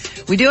hurricane.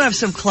 We do have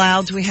some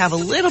clouds. We have a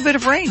little bit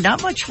of rain.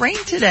 Not much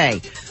rain today.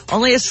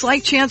 Only a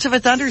slight chance of a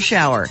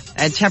thundershower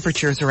and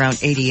temperatures around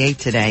 88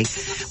 today.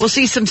 We'll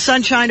see some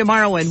sunshine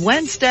tomorrow and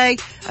Wednesday,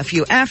 a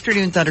few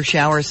afternoon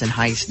thundershowers and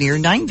highs near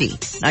 90.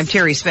 I'm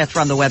Terry Smith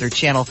from the Weather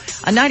Channel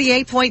on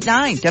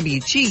 98.9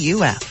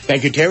 WGUF.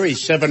 Thank you, Terry.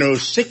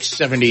 7:06,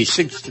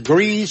 76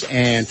 degrees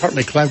and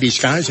partly cloudy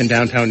skies in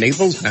downtown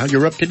Naples. Now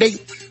you're up to date.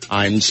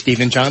 I'm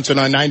Stephen Johnson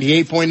on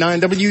 98.9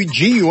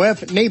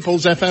 WGUF,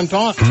 Naples FM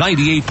Talk.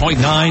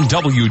 98.9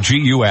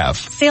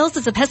 WGUF. Sales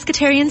is a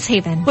pescatarian's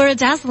haven, where a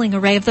dazzling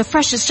array of the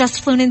freshest just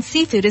flown in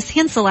seafood is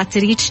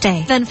hand-selected each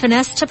day, then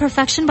finessed to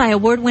perfection by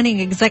award-winning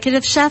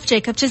executive chef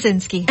Jacob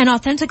Jasinski. An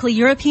authentically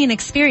European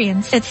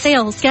experience. At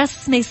Sales,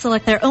 guests may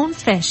select their own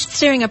fish,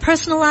 sharing a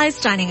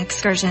personalized dining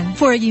excursion.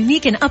 For a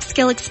unique and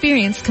upscale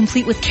experience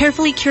complete with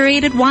carefully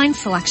curated wine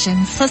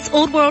selections, plus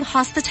old world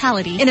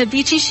hospitality in a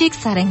beachy chic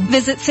setting,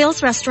 visit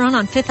Sales Restaurant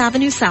on 5th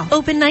Avenue South.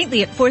 Open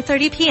nightly at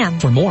 4:30 p.m.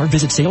 For more,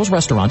 visit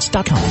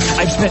salesrestaurants.com.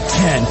 I've spent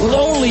 10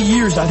 lonely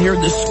years out here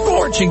in the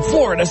scorching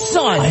Florida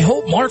sun. I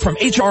hope Mark from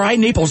HRI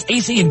Naples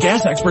AC and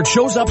gas expert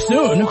shows up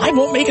soon. I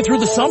won't make it through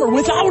the summer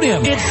without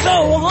him. It's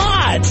so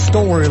hot.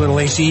 Don't worry, little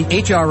AC.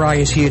 HRI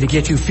is here to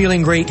get you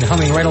feeling great and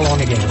humming right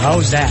along again.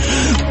 How's that?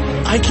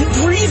 I can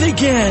breathe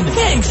again.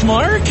 Thanks,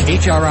 Mark.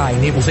 HRI,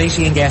 Naples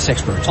AC and gas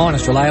experts.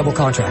 Honest, reliable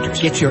contractors.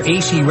 Get your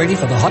AC ready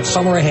for the hot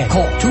summer ahead.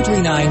 Call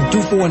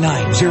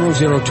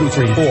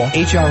 239-249-0023 or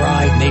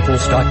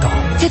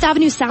HRINaples.com. 5th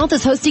Avenue South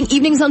is hosting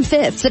Evenings on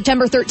 5th,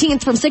 September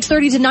 13th from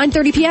 6:30 to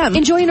 9:30 p.m.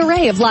 Enjoy an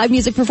array of live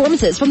music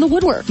performances from The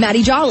Woodwork,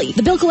 Maddie Jolly,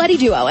 The Bill Coletti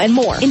Duo, and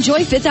more.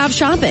 Enjoy 5th Ave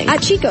shopping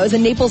at Chico's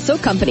and Naples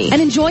Soap Company, and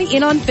enjoy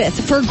In on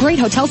 5th for a great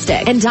hotel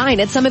stay. And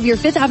dine at some of your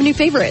 5th Avenue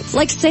favorites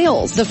like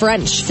Sales, The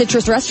French,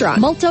 Citrus Restaurant,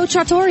 Molto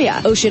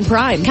Trattoria, Ocean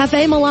Prime,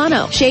 Cafe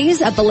Milano,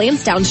 Shays at the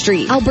Lansdowne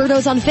Street,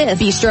 Alberto's on 5th,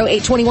 Bistro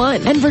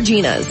 821, and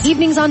Virginia's.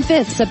 Evenings on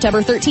 5th,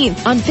 September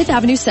 13th on 5th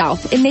Avenue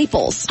South in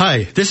Naples.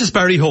 Hi, this is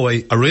Barry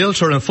Hoey, a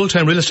realtor and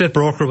full-time real estate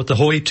broker with the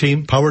Hoey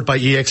team, powered by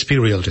eXp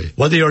Realty.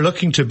 Whether you're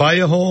looking to buy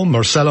a home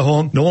or sell a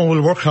home, no one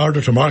will work harder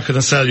to market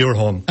and sell your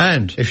home.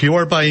 And if you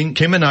are buying,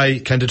 Kim and I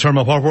can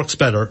determine what works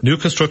better, new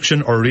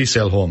construction or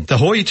resale home. The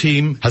Hoey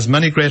team has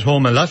many great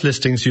home and lot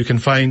listings you can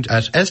find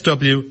at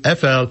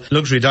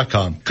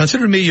swflluxury.com.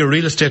 Consider me your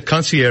real estate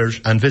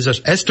concierge and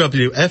visit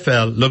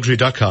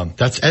swflluxury.com.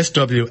 That's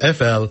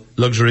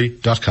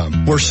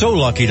swflluxury.com. We're so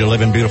lucky to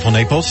live in beautiful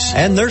Naples,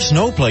 and there's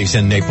no place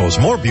in Naples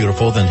more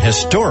beautiful than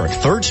historic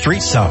 3rd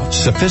Street South.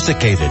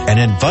 Sophisticated and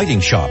inviting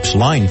shops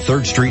line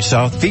 3rd Street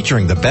South,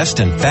 featuring the best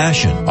in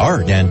fashion,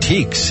 art,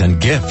 antiques, and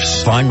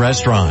gifts. Fine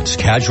restaurants,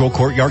 casual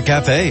courtyard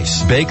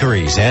cafes,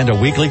 bakeries, and a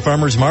weekly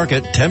farmer's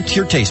market tempt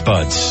your taste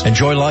buds.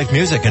 Enjoy live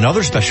music and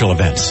other special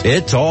events.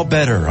 It's all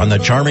better on the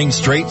charming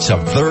streets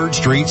of 3rd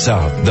Street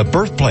South, the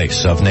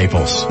birthplace of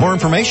Naples. More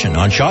information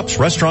on shops,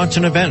 restaurants,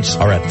 and events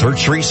are at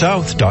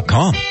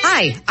thirdstreetsouth.com.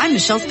 Hi, I'm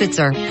Michelle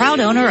Spitzer, proud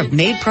owner of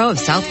Made Pro of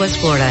Southwest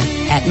Florida.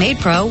 At Made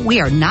Pro, we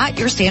are not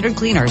your standard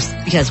cleaners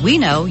because we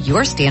know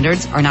your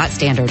standards are not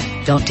standard.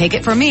 Don't take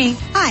it from me.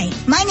 Hi,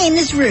 my name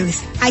is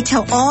Ruth. I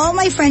tell all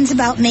my friends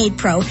about Made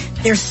Pro.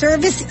 Their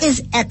service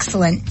is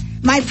excellent.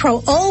 My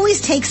pro always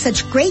takes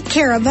such great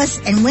care of us,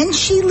 and when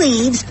she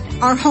leaves,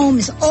 our home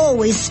is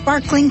always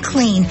sparkling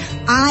clean.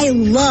 I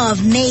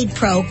love Made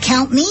Pro.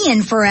 Count me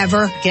in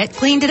forever. Get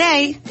clean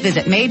today.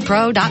 Visit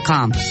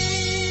MadePro.com.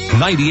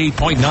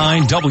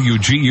 98.9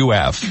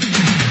 WGUF.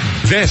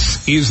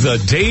 This is the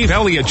Dave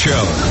Elliott Show.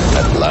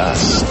 At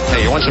last.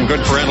 Hey, you want some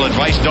good parental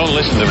advice? Don't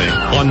listen to me.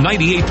 On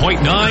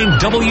 98.9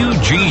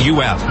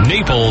 WGUF,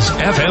 Naples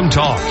FM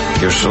Talk.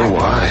 You're so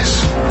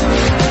wise.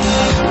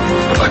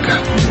 Like a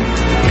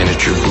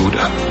miniature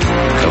Buddha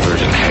covered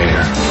in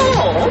hair.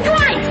 Oh,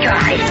 right,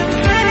 guys.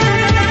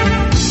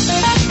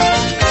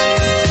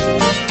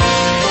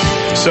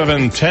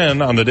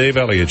 7:10 on the Dave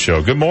Elliott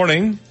Show. Good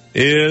morning.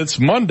 It's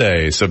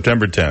Monday,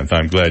 September 10th.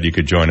 I'm glad you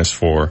could join us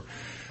for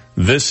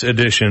this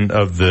edition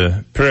of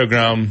the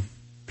program.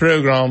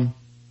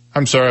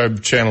 I'm sorry, I'm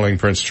channeling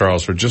Prince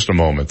Charles for just a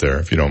moment there,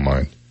 if you don't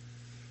mind.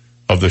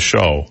 Of the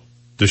show.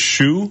 The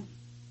show,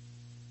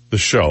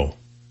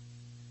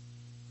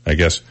 I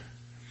guess.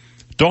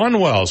 Dawn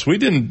Wells, we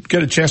didn't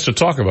get a chance to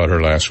talk about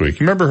her last week.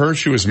 You remember her?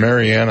 She was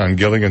Marianne on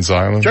Gilligan's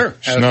Island. Sure.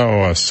 She's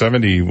now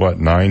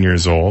 9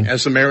 years old.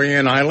 As the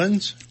Marianne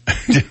Islands?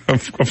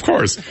 Of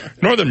course.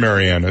 Northern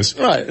Marianas.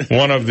 Right.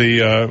 One of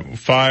the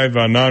 5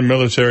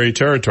 non-military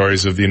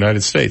territories of the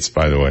United States,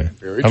 by the way.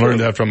 Very I true. learned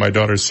that from my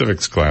daughter's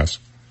civics class.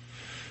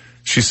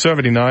 She's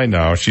 79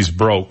 now. She's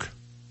broke.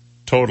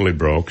 Totally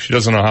broke. She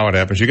doesn't know how it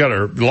happened. She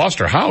lost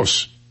her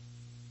house.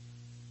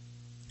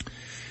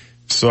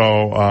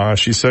 So,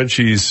 she said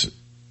she's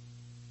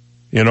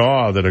in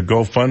awe that a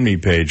GoFundMe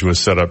page was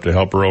set up to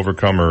help her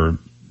overcome her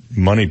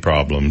money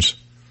problems.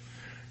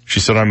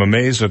 She said, I'm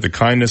amazed at the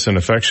kindness and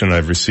affection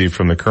I've received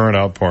from the current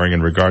outpouring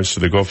in regards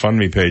to the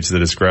GoFundMe page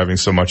that is grabbing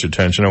so much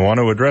attention. I want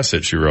to address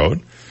it, she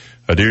wrote.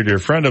 A dear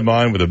friend of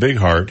mine with a big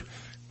heart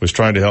was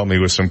trying to help me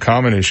with some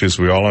common issues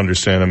we all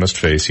understand and must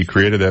face. He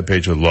created that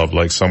page with love,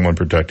 like someone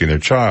protecting their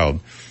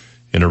child.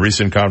 In a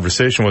recent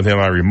conversation with him,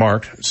 I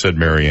remarked, said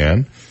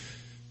Marianne.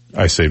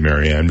 I say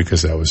Marianne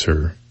because that was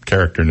her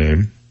character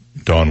name,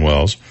 Dawn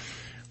Wells.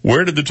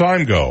 Where did the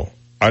time go?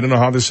 I don't know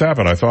how this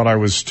happened. I thought I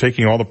was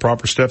taking all the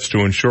proper steps to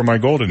ensure my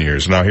golden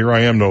years. Now here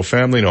I am, no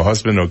family, no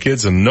husband, no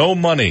kids, and no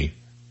money.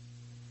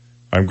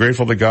 I'm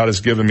grateful that God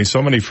has given me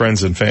so many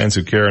friends and fans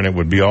who care, and it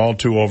would be all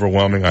too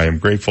overwhelming. I am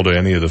grateful to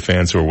any of the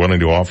fans who are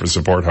willing to offer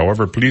support.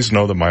 However, please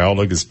know that my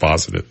outlook is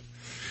positive,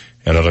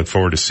 and I look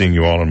forward to seeing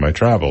you all on my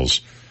travels.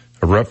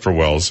 A rep for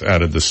Wells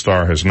added the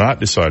star has not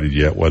decided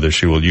yet whether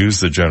she will use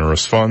the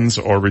generous funds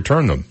or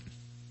return them.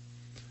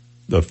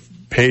 The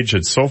page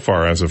had so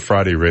far, as of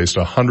Friday, raised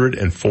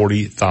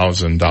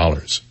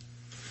 $140,000.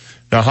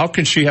 Now, how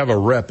can she have a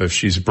rep if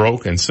she's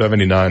broke and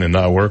 79 and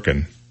not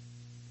working?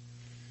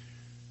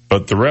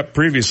 But the rep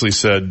previously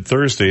said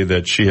Thursday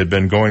that she had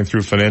been going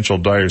through financial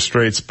dire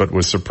straits, but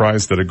was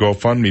surprised that a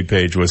GoFundMe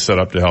page was set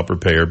up to help her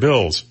pay her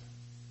bills.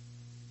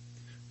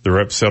 The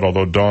rep said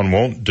although Dawn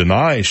won't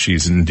deny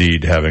she's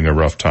indeed having a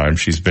rough time,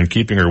 she's been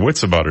keeping her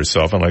wits about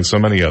herself, and like so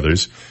many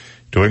others,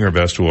 doing her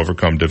best to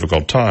overcome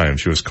difficult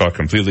times. She was caught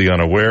completely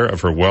unaware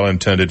of her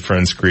well-intended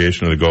friend's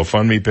creation of the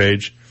GoFundMe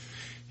page.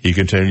 He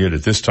continued,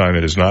 at this time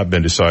it has not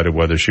been decided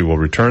whether she will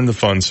return the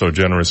funds so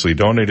generously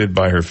donated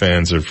by her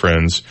fans or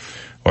friends,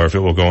 or if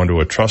it will go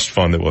into a trust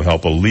fund that will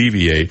help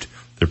alleviate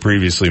the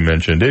previously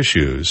mentioned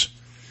issues.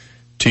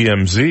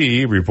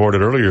 TMZ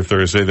reported earlier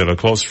Thursday that a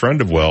close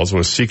friend of Wells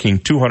was seeking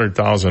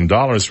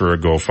 $200,000 for a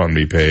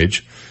GoFundMe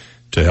page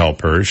to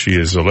help her. She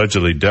is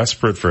allegedly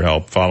desperate for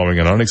help following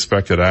an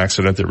unexpected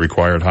accident that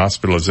required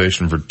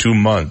hospitalization for 2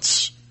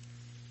 months.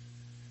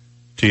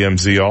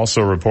 TMZ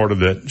also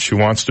reported that she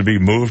wants to be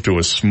moved to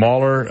a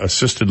smaller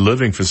assisted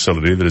living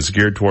facility that is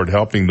geared toward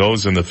helping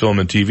those in the film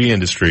and TV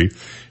industry,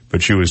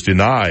 but she was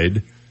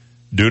denied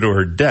due to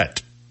her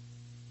debt.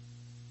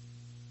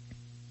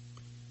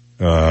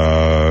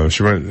 So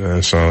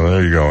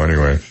there you go.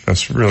 Anyway,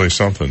 that's really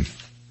something.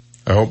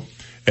 I hope.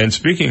 And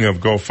speaking of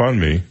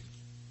GoFundMe,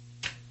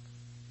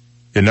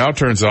 it now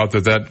turns out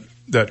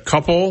that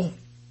couple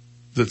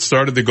that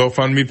started the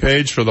GoFundMe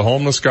page for the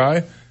homeless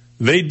guy,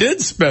 they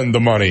did spend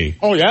the money.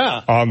 Oh,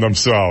 yeah. On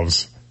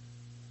themselves.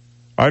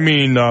 I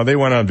mean, they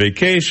went on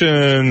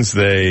vacations,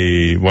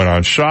 they went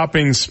on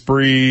shopping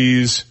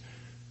sprees,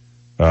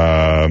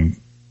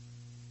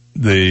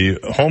 the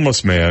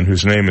homeless man,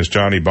 whose name is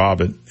Johnny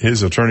Bobbitt,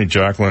 his attorney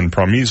Jacqueline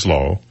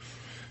Promislo,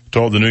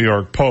 told the New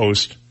York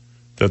Post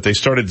that they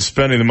started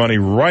spending the money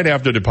right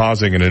after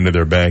depositing it into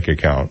their bank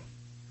account.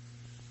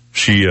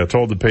 She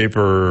told the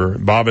paper,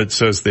 Bobbitt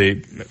says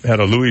they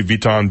had a Louis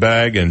Vuitton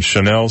bag and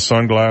Chanel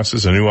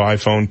sunglasses, a new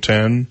iPhone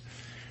 10.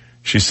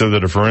 She said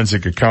that a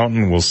forensic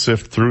accountant will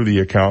sift through the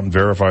account and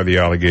verify the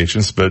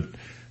allegations, but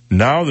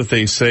now that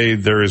they say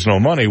there is no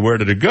money, where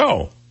did it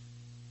go?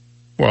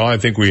 Well, I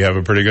think we have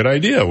a pretty good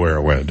idea where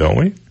it went, don't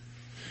we?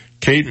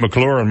 Kate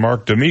McClure and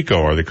Mark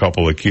D'Amico are the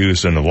couple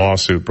accused in a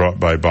lawsuit brought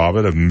by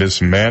Bobbitt of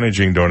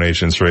mismanaging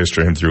donations raised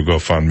to him through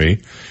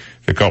GoFundMe.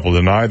 The couple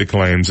deny the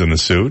claims in the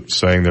suit,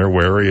 saying they're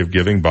wary of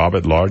giving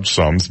Bobbitt large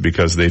sums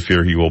because they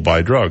fear he will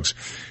buy drugs.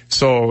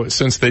 So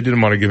since they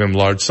didn't want to give him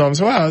large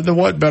sums, well,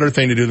 what better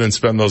thing to do than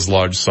spend those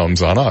large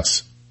sums on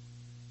us?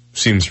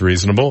 Seems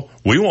reasonable.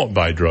 We won't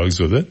buy drugs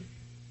with it.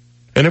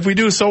 And if we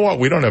do, so what?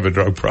 We don't have a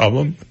drug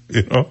problem,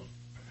 you know.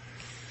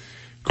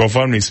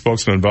 GoFundMe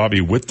spokesman Bobby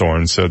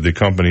Whitthorne said the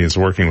company is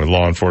working with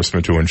law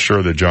enforcement to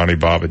ensure that Johnny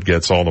Bobbitt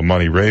gets all the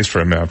money raised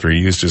for him after he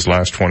used his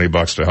last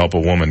 $20 to help a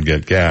woman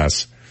get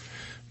gas.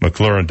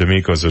 McClure and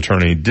D'Amico's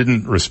attorney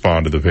didn't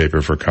respond to the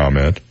paper for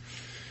comment.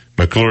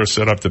 McClure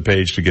set up the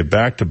page to get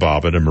back to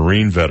Bobbitt, a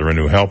Marine veteran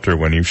who helped her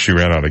when she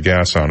ran out of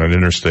gas on an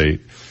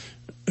interstate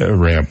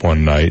ramp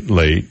one night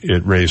late.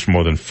 It raised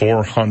more than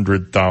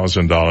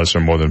 $400,000 for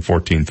more than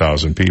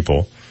 14,000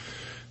 people.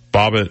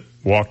 Bobbitt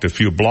walked a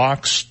few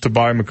blocks to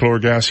buy McClure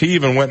gas. He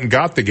even went and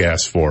got the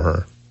gas for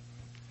her.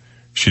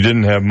 She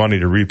didn't have money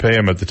to repay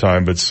him at the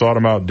time, but sought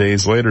him out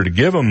days later to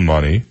give him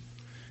money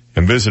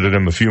and visited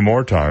him a few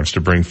more times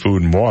to bring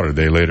food and water.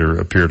 They later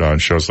appeared on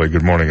shows like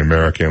Good Morning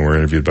America and were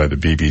interviewed by the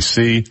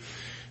BBC.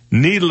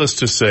 Needless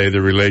to say,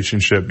 the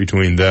relationship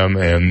between them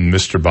and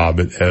Mr.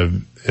 Bobbitt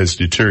has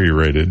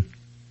deteriorated.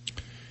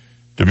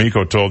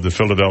 D'Amico told the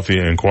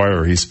Philadelphia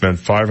Inquirer he spent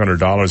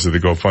 $500 of the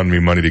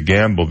GoFundMe money to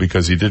gamble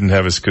because he didn't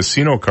have his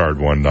casino card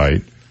one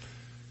night,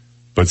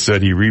 but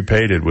said he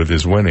repaid it with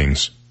his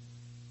winnings.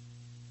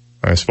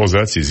 I suppose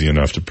that's easy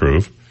enough to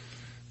prove.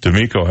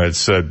 D'Amico had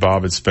said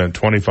Bobbitt spent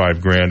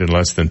 $25,000 in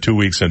less than 2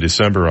 weeks in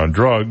December on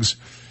drugs,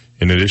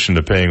 in addition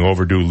to paying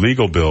overdue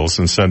legal bills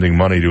and sending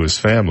money to his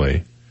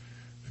family.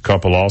 The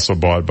couple also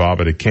bought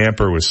Bobbitt a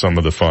camper with some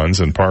of the funds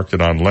and parked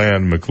it on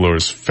land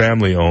McClure's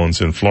family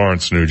owns in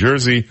Florence, New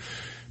Jersey,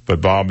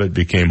 but Bobbitt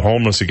became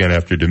homeless again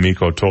after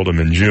D'Amico told him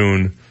in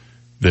June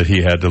that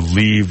he had to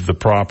leave the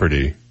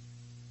property.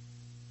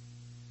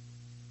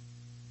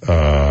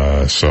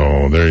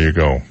 So there you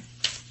go.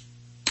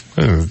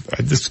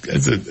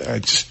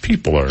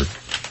 People are,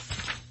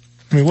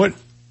 I mean,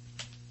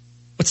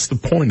 what's the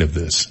point of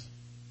this?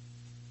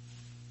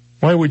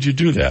 Why would you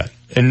do that?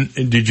 And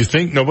did you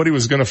think nobody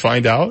was going to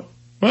find out?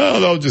 Well,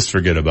 they'll just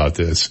forget about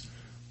this.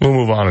 We'll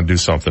move on and do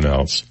something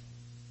else.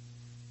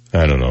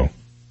 I don't know.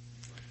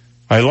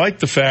 I like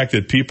the fact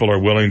that people are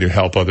willing to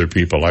help other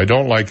people. I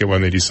don't like it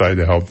when they decide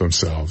to help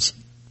themselves.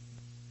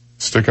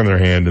 Sticking their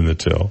hand in the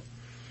till.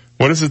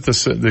 What is it,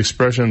 the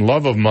expression,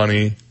 love of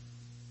money?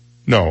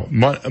 No,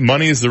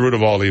 money is the root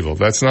of all evil.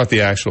 That's not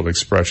the actual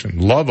expression.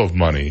 Love of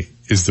money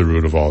is the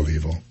root of all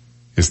evil,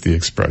 is the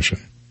expression.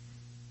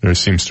 There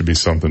seems to be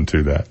something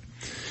to that.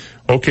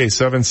 Okay,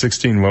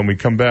 7:16. When we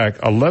come back,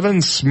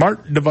 11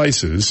 smart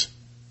devices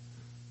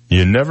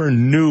you never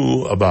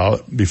knew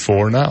about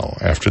before now,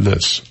 after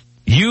this.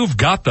 You've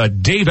got the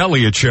Dave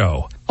Elliott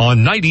Show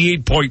on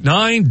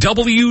 98.9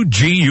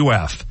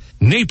 WGUF.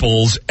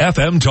 Naples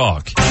FM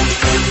Talk.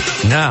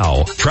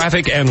 Now,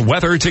 traffic and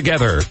weather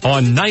together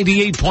on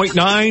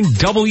 98.9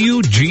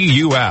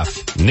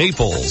 WGUF.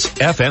 Naples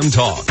FM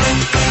Talk.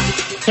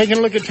 Taking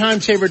a look at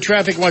time-saver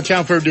traffic, watch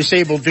out for a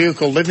disabled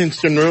vehicle.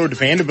 Livingston Road,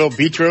 Vanderbilt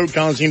Beach Road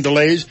causing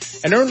delays.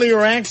 An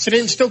earlier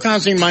accident still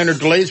causing minor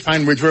delays.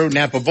 Pine Ridge Road,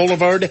 Napa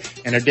Boulevard.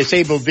 And a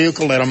disabled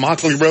vehicle at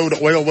Immokalee Road,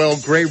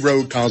 Oilwell Gray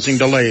Road causing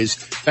delays.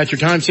 That's your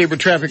time-saver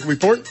traffic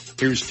report.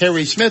 Here's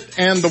Terry Smith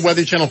and the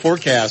Weather Channel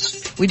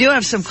forecast. We do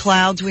have some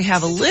clouds. We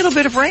have a little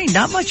bit of rain.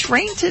 Not much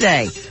rain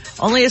today.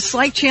 Only a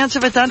slight chance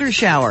of a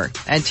thundershower,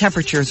 and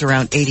temperatures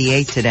around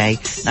 88 today.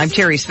 I'm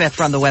Terry Smith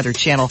from the Weather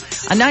Channel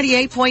on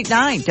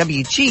 98.9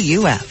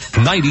 WGUF.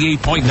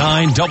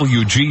 98.9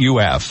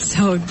 WGUF.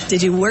 So,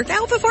 did you work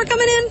out before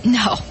coming in?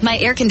 No, my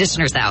air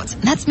conditioner's out.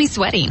 That's me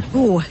sweating.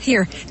 Ooh,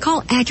 here,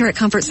 call Accurate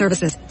Comfort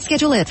Services.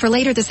 Schedule it for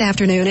later this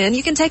afternoon, and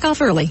you can take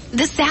off early.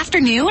 This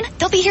afternoon?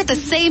 They'll be here the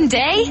same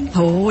day?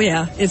 Oh,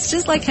 yeah. It's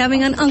just like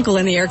having an uncle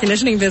in the air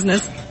conditioning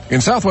business. In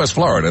Southwest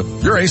Florida,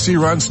 your AC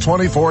runs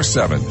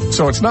 24/7.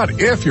 So it's not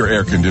if your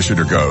air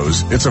conditioner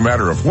goes, it's a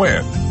matter of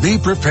when. Be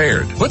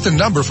prepared. Put the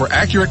number for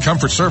Accurate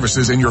Comfort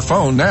Services in your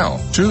phone now.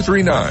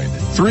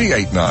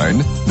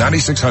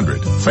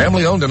 239-389-9600.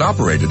 Family owned and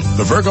operated,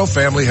 the Virgo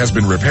family has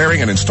been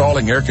repairing and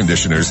installing air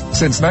conditioners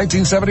since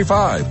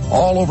 1975,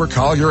 all over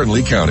Collier and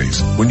Lee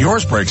counties. When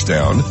yours breaks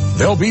down,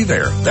 they'll be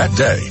there that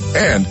day.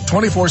 And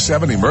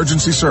 24/7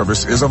 emergency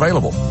service is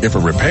available. If a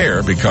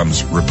repair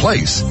becomes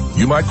replace,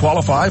 you might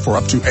qualify for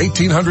up to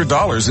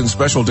 $1,800 in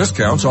special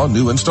discounts on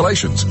new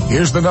installations.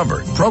 Here's the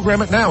number.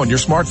 Program it now on your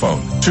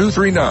smartphone.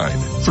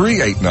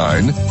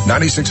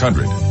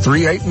 239-389-9600.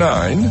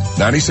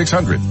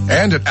 389-9600.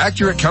 And at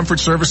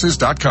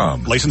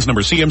AccurateComfortServices.com. License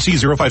number CMC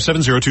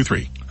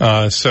 057023.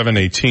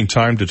 7:18.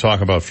 Time to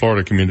talk about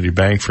Florida Community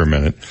Bank for a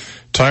minute.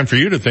 Time for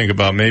you to think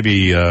about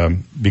maybe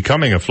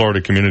becoming a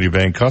Florida Community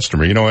Bank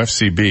customer. You know,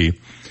 FCB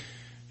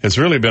has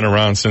really been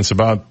around since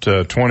about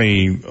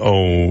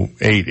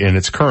 2008 in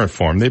its current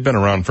form. They've been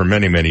around for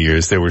many, many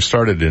years. They were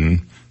started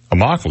in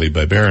Immokalee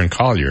by Baron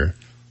Collier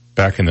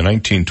back in the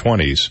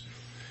 1920s.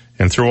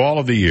 And through all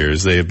of the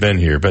years, they have been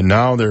here. But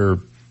now they're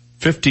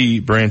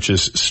 50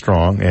 branches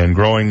strong and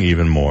growing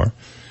even more.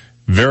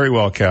 Very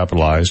well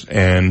capitalized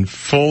and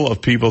full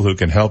of people who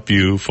can help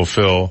you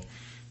fulfill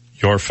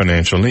your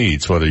financial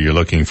needs, whether you're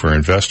looking for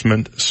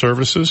investment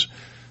services,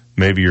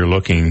 maybe you're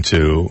looking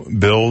to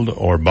build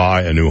or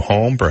buy a new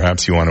home,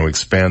 perhaps you want to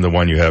expand the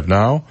one you have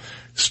now,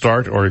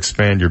 start or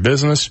expand your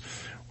business,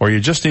 or you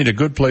just need a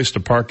good place to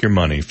park your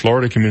money.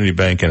 Florida Community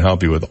Bank can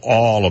help you with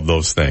all of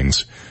those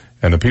things.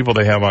 And the people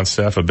they have on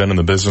staff have been in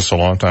the business a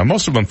long time,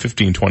 most of them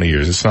 15, 20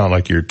 years. It's not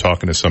like you're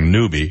talking to some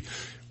newbie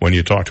when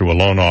you talk to a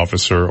loan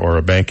officer or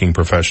a banking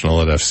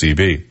professional at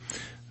FCB.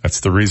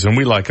 That's the reason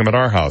we like them at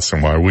our house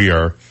and why we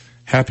are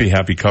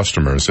happy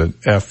customers at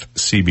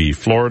FCB,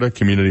 Florida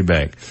Community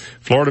Bank.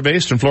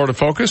 Florida-based and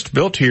Florida-focused,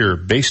 built here,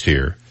 based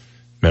here.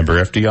 Member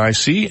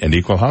FDIC and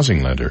equal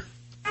housing lender.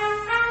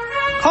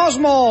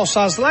 Cosmos,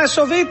 a slice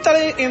of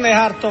Italy in the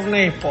heart of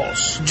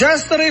Naples.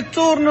 Just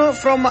returned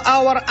from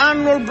our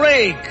annual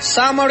break.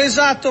 Summer is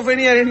out of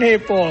here in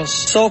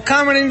Naples. So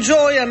come and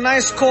enjoy a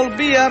nice cold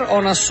beer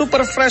on a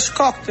super fresh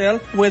cocktail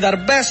with our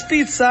best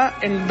pizza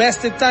and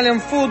best Italian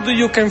food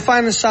you can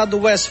find in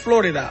Southwest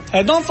Florida.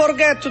 And don't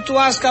forget to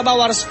ask about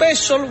our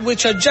special,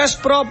 which I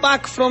just brought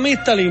back from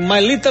Italy,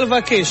 my little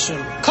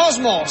vacation.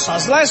 Cosmos,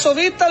 a slice of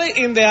Italy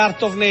in the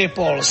heart of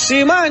Naples.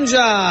 Si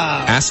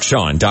mangia!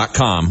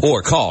 AskSean.com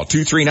or call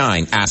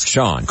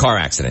 239-ASK-SEAN. Car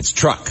accidents,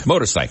 truck,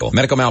 motorcycle,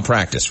 medical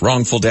malpractice,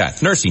 wrongful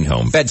death, nursing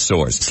home, bed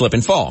sores, slip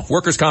and fall,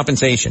 workers'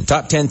 compensation.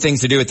 Top 10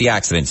 things to do at the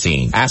accident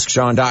scene.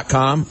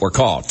 AskSean.com or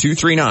call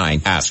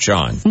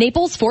 239-ASK-SEAN.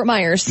 Naples, Fort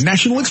Myers.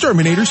 National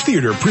Exterminators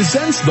Theater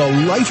presents The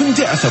Life and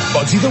Death of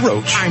Bugsy the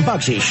Roach. I'm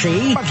Bugsy,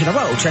 see? Bugsy the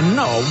Roach, and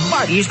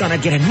nobody's gonna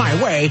get in my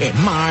way in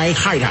my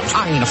hideout.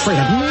 I ain't afraid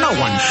of no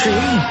one, see?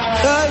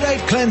 All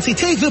right, Clancy,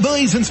 take the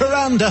boys and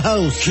surround the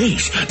house.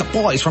 Jeez, the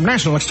boys from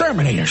National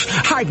Exterminators.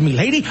 Hide me,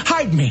 lady,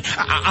 hide me.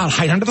 I'll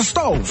hide under the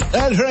stove.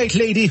 All right,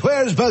 lady,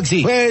 where's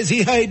Bugsy? Where's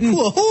he hiding?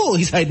 Whoa,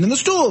 he's hiding in the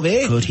stove,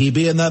 eh? Could he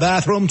be in the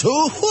bathroom too?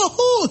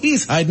 Whoa,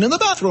 he's hiding in the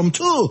bathroom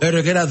too.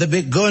 Better get out the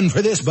big gun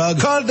for this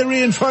bug. Call the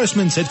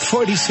reinforcements at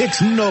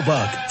 46 No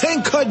Bug.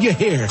 Thank God you're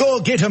here.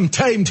 Go get him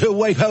time to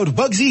wipe out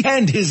Bugsy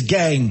and his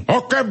gang.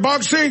 Okay,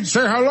 Bugsy,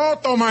 say hello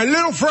to my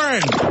little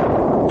friend.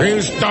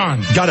 He's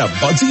done. Got a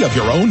Bugsy of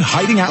your own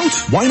hiding out?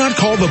 Why not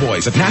call the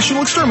boys at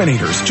National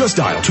Exterminators? Just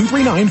dial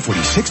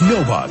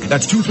 239-46-NO-BUG.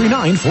 That's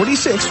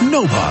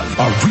 239-46-NO-BUG.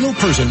 A real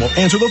person will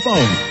answer the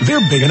phone.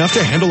 They're big enough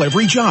to handle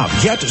every job,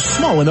 yet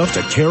small enough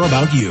to care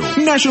about you.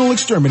 National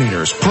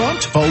Exterminators.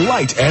 Prompt,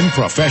 polite, and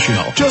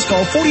professional. Just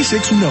call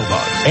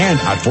 46-NO-BUG and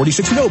at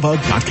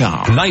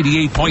 46nobug.com.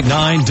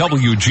 98.9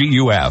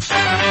 WGUF.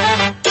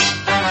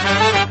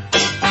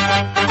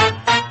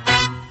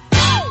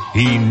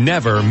 He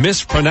never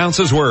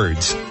mispronounces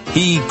words.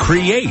 He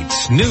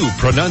creates new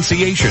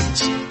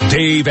pronunciations.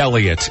 Dave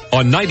Elliott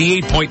on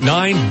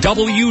 98.9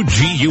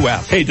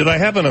 WGUF. Hey, did I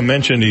happen to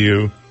mention to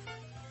you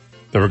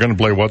that we're going to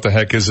play What the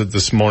Heck Is It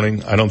this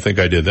morning? I don't think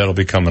I did. That'll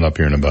be coming up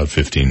here in about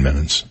 15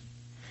 minutes.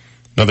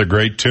 Another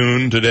great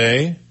tune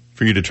today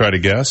for you to try to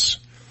guess.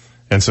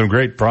 And some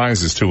great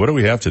prizes, too. What do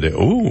we have today?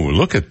 Ooh,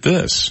 look at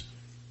this.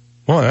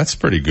 Well, that's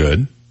pretty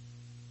good.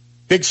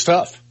 Big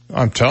stuff.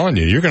 I'm telling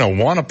you, you're going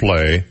to want to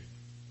play.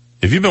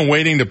 If you've been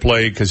waiting to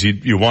play because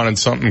you wanted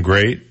something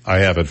great,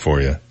 I have it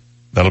for you.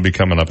 That'll be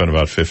coming up in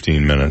about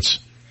 15 minutes.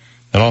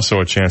 And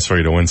also a chance for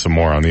you to win some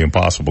more on the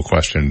impossible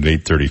question at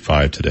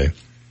 8:35 today.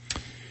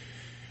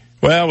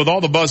 Well, with all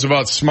the buzz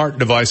about smart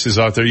devices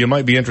out there, you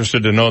might be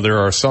interested to know there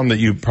are some that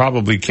you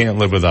probably can't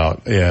live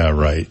without. Yeah,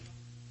 right.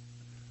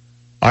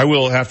 I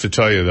will have to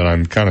tell you that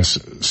I'm kind of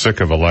sick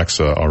of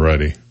Alexa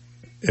already.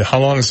 How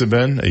long has it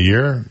been? A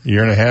year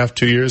and a half,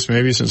 2 years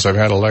maybe since I've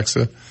had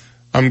Alexa?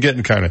 I'm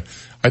getting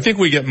I think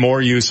we get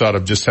more use out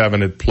of just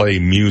having it play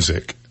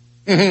music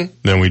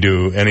than we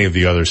do any of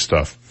the other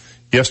stuff.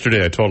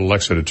 Yesterday I told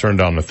Alexa to turn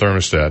down the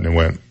thermostat and it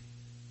went,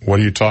 what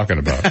are you talking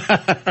about?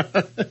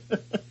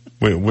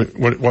 Wait,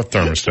 what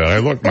thermostat? I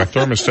looked, my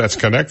thermostat's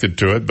connected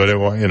to it, but it,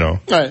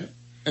 Right.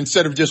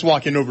 Instead of just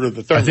walking over to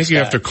the thermostat. I think you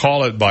have to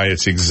call it by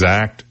its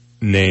exact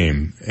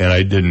name, and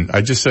I didn't.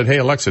 I just said, hey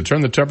Alexa,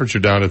 turn the temperature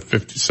down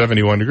to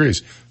 71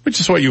 degrees, which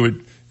is what you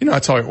would,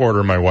 that's how I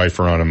order my wife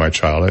around and my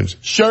child.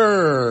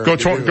 Sure. Go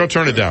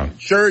turn it down.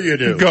 Sure you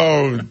do.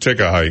 Go take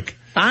a hike.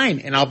 Fine,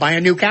 and I'll buy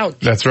a new couch.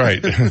 That's right.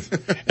 And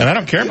I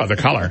don't care about the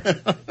color.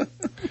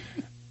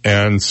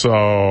 And so,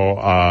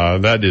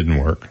 that didn't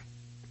work.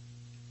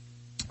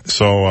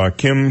 So,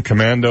 Kim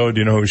Commando,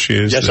 do you know who she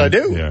is? Yes, I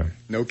do. Yeah.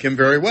 Know Kim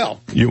very well.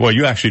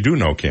 You actually do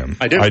know Kim.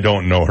 I do. I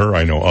don't know her.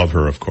 I know of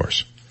her, of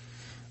course.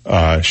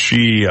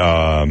 She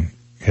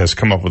has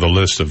come up with a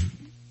list of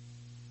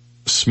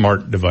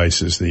smart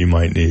devices that you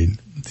might need.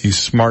 The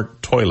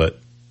smart toilet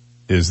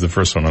is the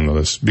first one on the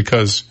list,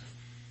 because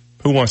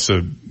who wants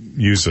to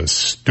use a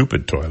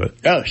stupid toilet?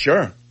 Yeah,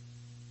 sure.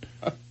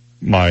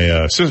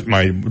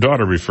 My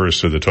daughter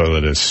refers to the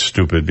toilet as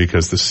stupid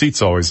because the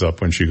seat's always up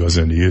when she goes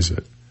in to use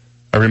it.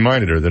 I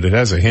reminded her that it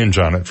has a hinge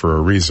on it for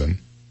a reason.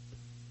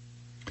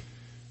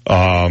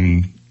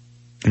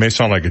 It may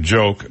sound like a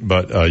joke,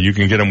 but you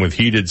can get them with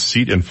heated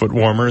seat and foot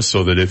warmers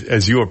so that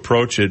as you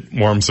approach, it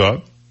warms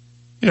up.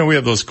 You know, we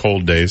have those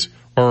cold days,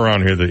 or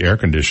around here, the air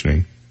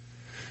conditioning.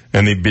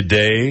 And the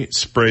bidet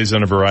sprays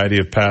in a variety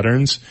of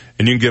patterns,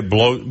 and you can get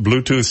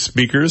Bluetooth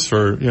speakers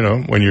for,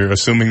 when you're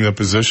assuming the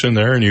position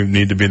there and you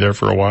need to be there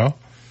for a while.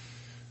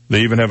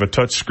 They even have a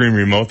touch screen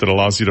remote that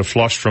allows you to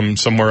flush from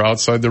somewhere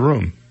outside the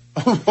room.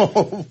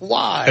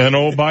 Why? And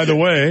oh, by the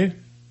way,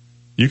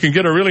 you can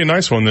get a really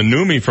nice one. The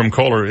Numi from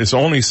Kohler is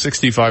only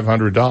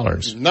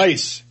 $6,500.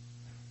 Nice.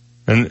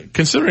 And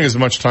considering as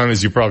much time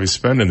as you probably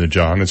spend in the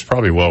John, it's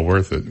probably well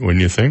worth it,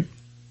 wouldn't you think?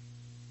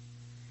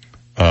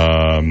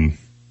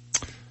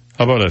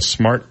 How about a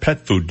smart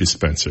pet food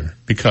dispenser?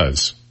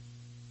 Because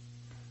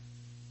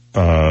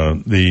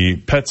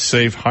the Pet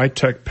Safe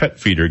high-tech pet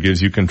feeder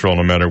gives you control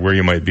no matter where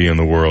you might be in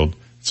the world.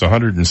 It's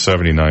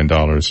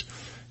 $179.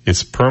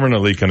 It's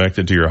permanently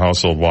connected to your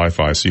household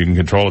Wi-Fi, so you can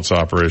control its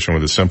operation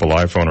with a simple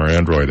iPhone or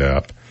Android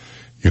app.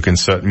 You can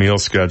set meal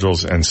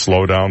schedules and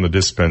slow down the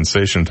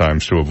dispensation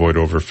times to avoid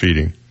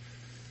overfeeding.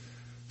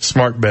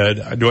 Smart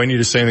bed. Do I need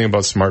to say anything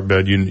about smart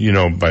bed? You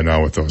know by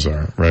now what those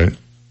are, right?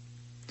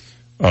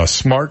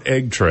 Smart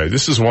egg tray.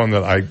 This is one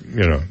that I,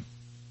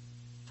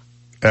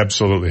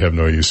 absolutely have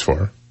no use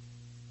for.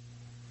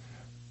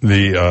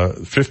 The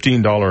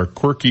 $15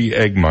 Quirky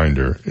Egg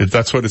Minder.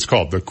 That's what it's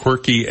called, the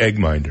Quirky Egg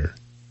Minder.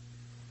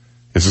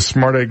 It's a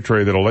smart egg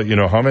tray that'll let you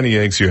know how many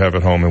eggs you have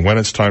at home and when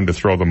it's time to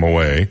throw them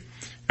away.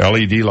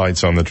 LED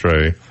lights on the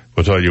tray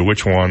will tell you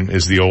which one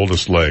is the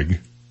oldest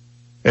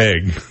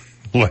egg.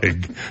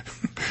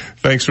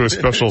 Thanks to a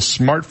special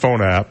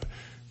smartphone app,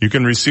 you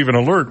can receive an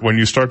alert when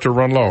you start to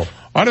run low.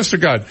 Honest to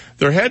God,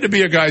 there had to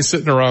be a guy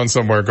sitting around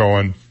somewhere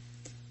going,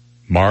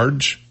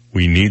 Marge,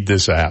 we need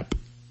this app.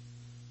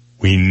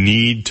 We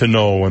need to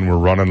know when we're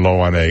running low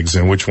on eggs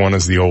and which one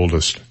is the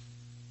oldest.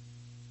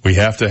 We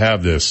have to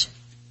have this.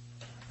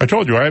 I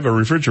told you I have a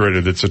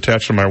refrigerator that's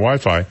attached to my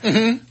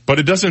Wi-Fi, but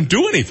it doesn't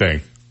do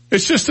anything.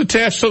 It's just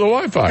attached to the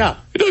Wi-Fi. Yeah.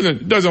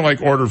 It doesn't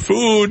like order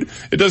food.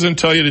 It doesn't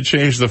tell you to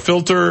change the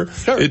filter.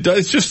 Sure.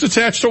 It's just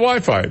attached to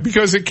Wi-Fi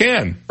because it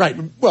can. Right.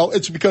 Well,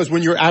 it's because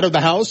when you're out of the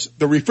house,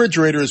 the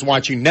refrigerator is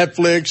watching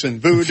Netflix and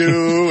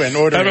Vudu and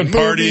ordering having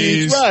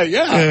parties. Right,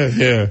 yeah.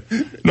 Yeah.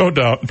 No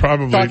doubt.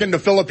 Probably. Talking to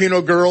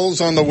Filipino girls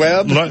on the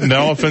web. Letting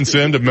elephants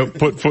in to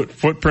put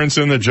footprints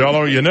in the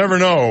Jell-O. You never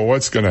know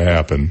what's going to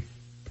happen.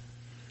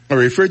 A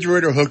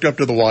refrigerator hooked up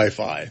to the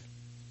Wi-Fi.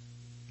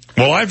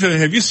 Well,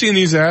 have you seen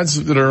these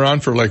ads that are on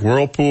for like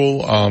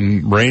Whirlpool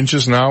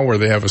ranges now where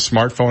they have a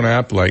smartphone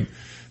app? Like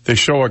they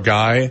show a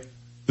guy,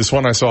 this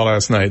one I saw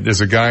last night,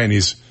 there's a guy and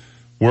he's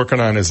working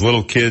on his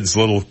little kid's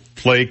little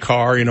play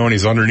car, and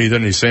he's underneath it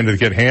and he's saying to the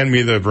kid, hand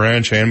me the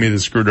wrench, hand me the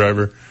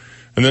screwdriver.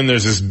 And then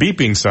there's this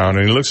beeping sound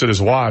and he looks at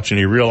his watch and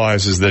he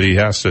realizes that he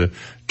has to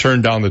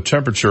turn down the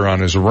temperature on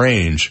his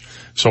range.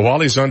 So while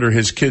he's under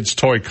his kid's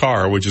toy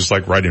car, which is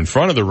like right in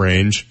front of the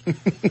range,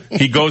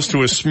 he goes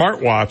to his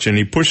smartwatch and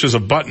he pushes a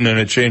button and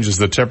it changes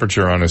the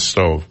temperature on his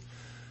stove.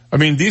 I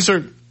mean,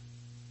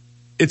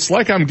 it's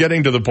like I'm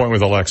getting to the point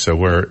with Alexa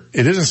where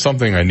it isn't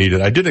something I needed.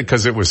 I did it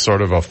because it was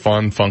sort of a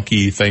fun,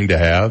 funky thing to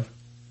have.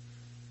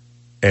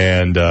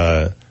 And,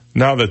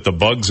 now that the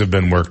bugs have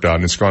been worked out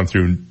and it's gone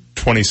through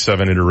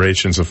 27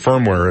 iterations of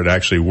firmware, it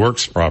actually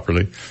works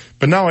properly.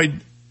 But now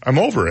I'm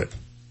over it.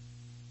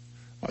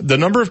 The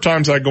number of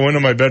times I go into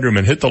my bedroom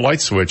and hit the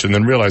light switch and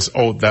then realize,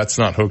 oh, that's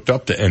not hooked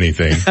up to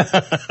anything.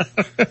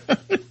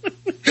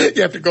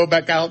 You have to go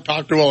back out,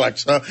 talk to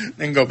Alexa,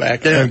 then go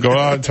back in. And go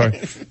out and talk.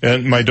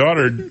 And my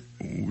daughter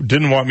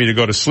didn't want me to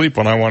go to sleep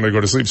when I wanted to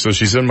go to sleep, so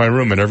she's in my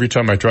room, and every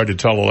time I tried to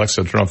tell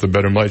Alexa to turn off the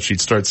bedroom light,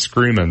 she'd start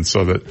screaming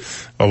so that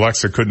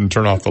Alexa couldn't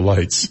turn off the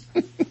lights.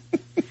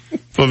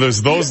 So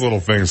there's those little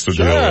things to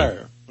deal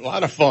with. A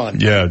lot of fun.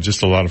 Yeah,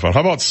 just a lot of fun.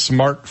 How about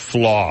smart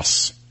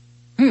floss?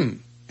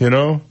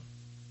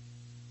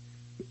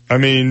 I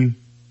mean,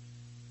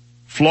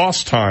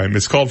 Floss Time.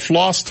 It's called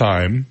Floss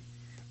Time.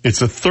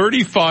 It's a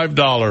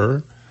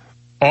 $35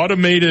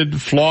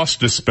 automated floss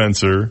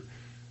dispenser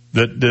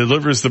that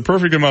delivers the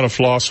perfect amount of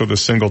floss with a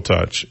single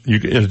touch. You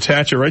can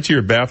attach it right to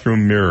your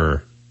bathroom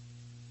mirror.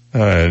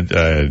 I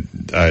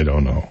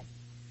don't know.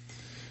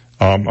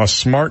 A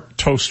smart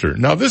toaster.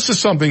 Now, this is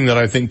something that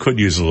I think could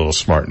use a little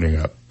smartening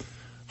up.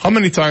 How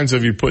many times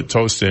have you put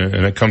toast in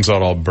and it comes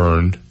out all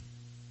burned?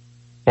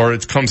 Or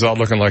it comes out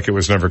looking like it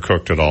was never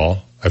cooked at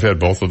all? I've had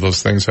both of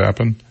those things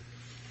happen.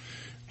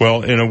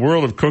 Well, in a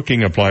world of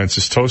cooking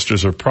appliances,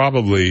 toasters are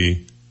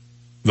probably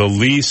the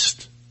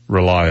least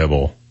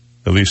reliable,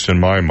 at least in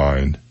my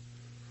mind.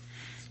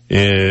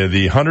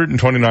 The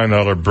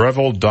 $129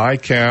 Breville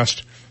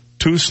die-cast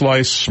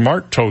 2-slice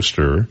smart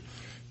toaster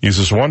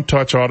uses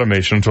one-touch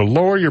automation to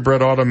lower your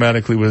bread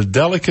automatically with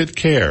delicate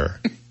care.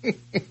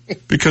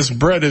 Because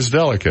bread is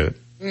delicate.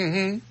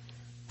 Mm-hmm.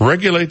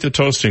 Regulate the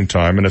toasting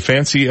time, and a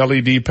fancy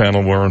LED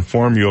panel will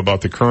inform you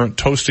about the current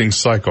toasting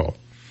cycle.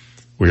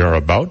 We are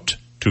about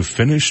to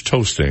finish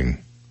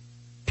toasting.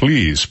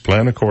 Please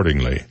plan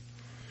accordingly.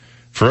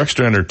 For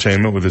extra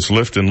entertainment with its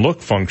lift and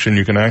look function,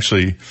 you can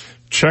actually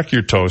check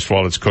your toast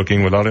while it's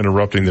cooking without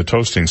interrupting the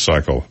toasting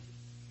cycle.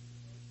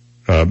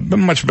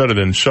 Much better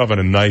than shoving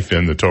a knife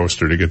in the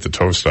toaster to get the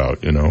toast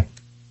out, you know.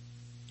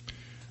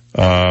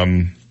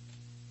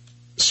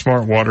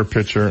 Smart water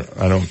pitcher,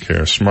 I don't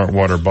care. Smart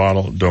water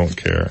bottle, don't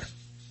care.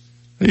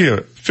 Yeah,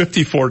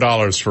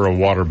 $54 for a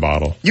water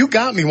bottle. You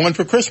got me one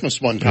for Christmas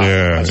one time.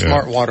 Yeah, a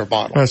smart water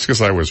bottle. That's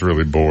because I was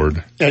really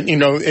bored. And, you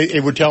know,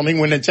 it would tell me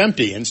when it's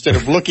empty instead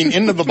of looking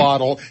into the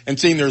bottle and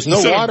seeing there's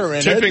no water in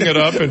it. Tipping it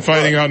up and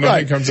finding out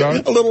nothing comes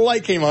out. A little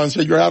light came on and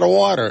said you're out of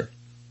water.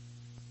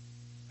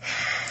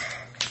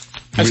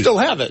 I still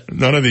have it.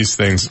 None of these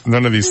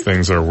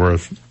things are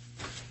worth.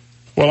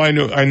 Well, I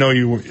know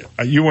you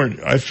weren't.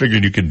 I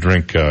figured you could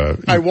drink.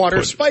 I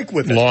water spike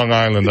with it. Long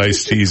Island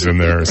iced teas in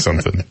there or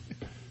something.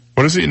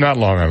 What is it? Not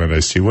Long Island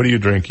iced tea. What do you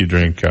drink? You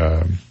drink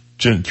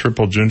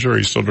triple ginger. Are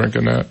you still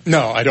drinking that?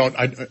 No, I don't.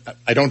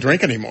 I don't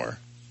drink anymore.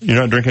 You're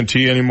not drinking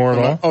tea anymore at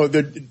all? Oh,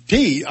 the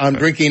tea. I'm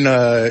drinking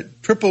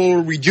triple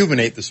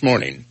rejuvenate this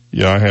morning.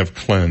 Yeah, I have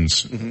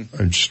cleanse. Mm-hmm.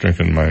 I'm just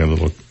drinking my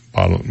little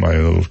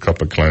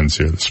cup of cleanse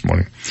here this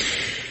morning.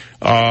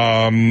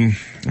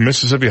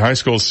 Mississippi high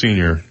school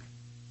senior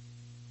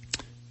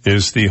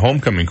is the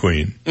homecoming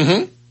queen.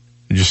 Mm-hmm.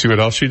 Did you see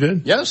what else she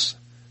did? Yes.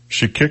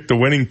 She kicked the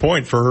winning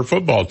point for her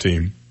football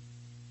team.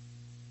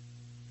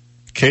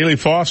 Kaylee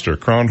Foster,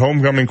 crowned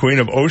homecoming queen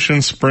of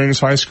Ocean Springs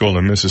High School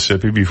in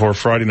Mississippi before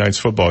Friday night's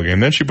football game.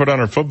 Then she put on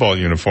her football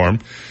uniform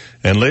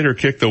and later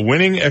kicked the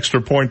winning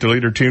extra point to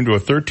lead her team to a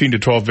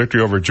 13-12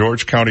 victory over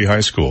George County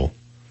High School.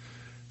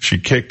 She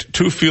kicked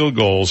 2 field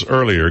goals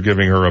earlier,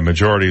 giving her a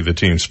majority of the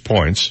team's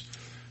points.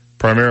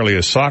 Primarily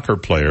a soccer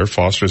player,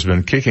 Foster's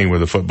been kicking with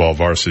the football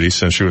varsity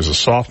since she was a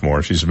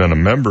sophomore. She's been a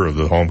member of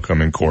the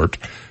homecoming court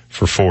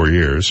for 4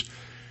 years.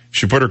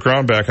 She put her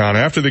crown back on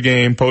after the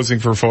game, posing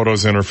for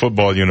photos in her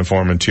football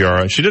uniform and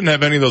tiara. She didn't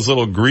have any of those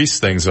little grease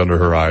things under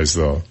her eyes,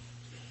 though.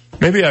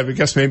 I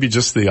guess maybe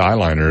just the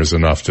eyeliner is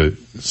enough to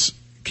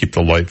keep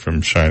the light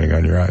from shining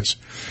on your eyes.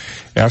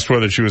 Asked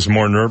whether she was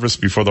more nervous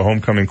before the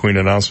homecoming queen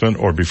announcement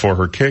or before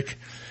her kick,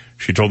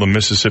 she told the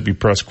Mississippi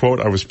Press,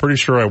 quote, "I was pretty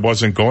sure I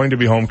wasn't going to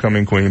be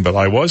homecoming queen, but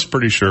I was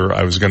pretty sure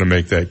I was going to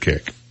make that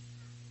kick."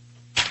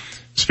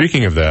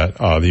 Speaking of that,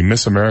 the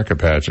Miss America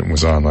pageant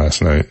was on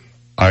last night.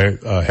 I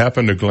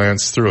happened to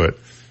glance through it,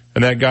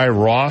 and that guy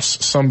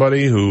Ross,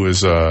 somebody who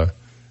is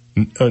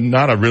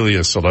not really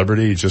a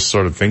celebrity, he just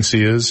sort of thinks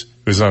he is.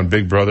 He was on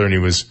Big Brother, and he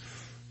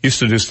used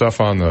to do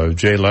stuff on the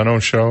Jay Leno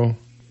show.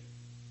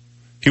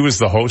 He was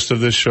the host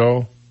of this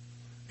show,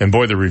 and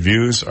boy, the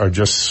reviews are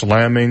just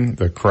slamming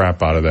the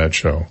crap out of that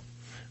show.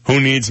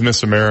 Who needs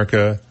Miss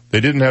America? They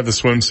didn't have the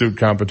swimsuit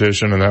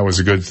competition, and that was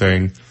a good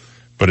thing,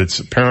 but it's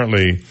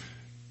apparently,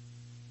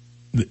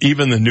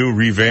 even the new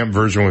revamped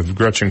version with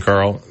Gretchen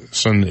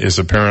Carlson is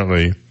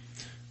apparently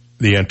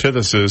the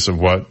antithesis of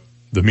what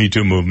the Me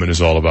Too movement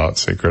is all about,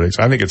 say critics.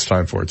 I think it's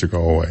time for it to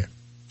go away.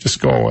 Just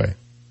go away.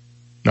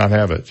 Not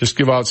have it. Just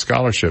give out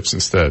scholarships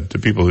instead to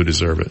people who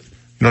deserve it.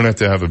 You don't have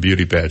to have a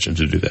beauty pageant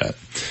to do that.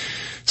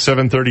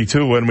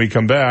 7:32 when we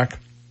come back.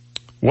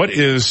 What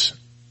is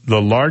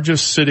the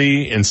largest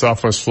city in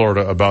Southwest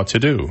Florida about to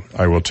do?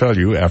 I will tell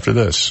you after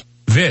this.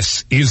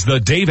 This is the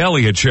Dave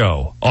Elliott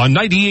Show on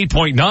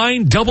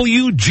 98.9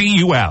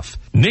 WGUF,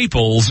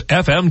 Naples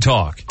FM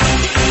Talk.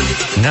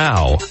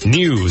 Now,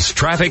 news,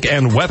 traffic,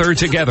 and weather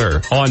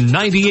together on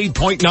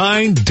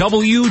 98.9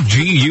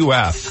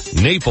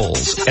 WGUF,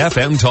 Naples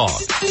FM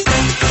Talk.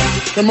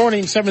 Good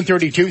morning,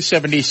 7:32,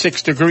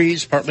 76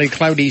 degrees, partly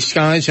cloudy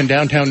skies in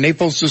downtown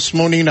Naples this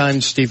morning.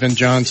 I'm Stephen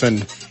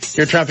Johnson.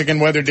 Your traffic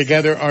and weather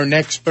together are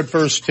next, but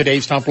first,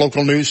 today's top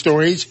local news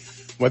stories.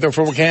 Weather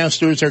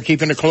forecasters are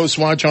keeping a close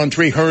watch on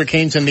 3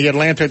 hurricanes in the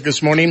Atlantic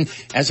this morning.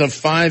 As of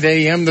 5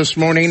 a.m. this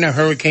morning,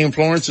 Hurricane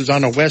Florence is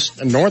on a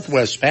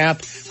northwest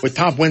path with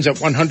top winds at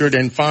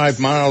 105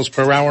 miles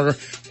per hour.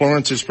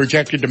 Florence is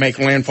projected to make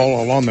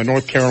landfall along the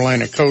North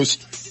Carolina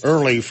coast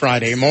early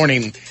Friday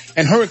morning.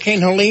 And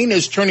Hurricane Helene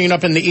is turning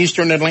up in the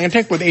eastern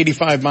Atlantic with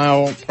 85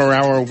 mile per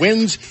hour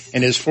winds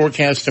and is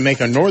forecast to make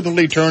a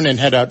northerly turn and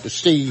head out to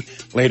sea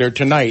later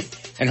tonight.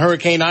 And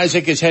Hurricane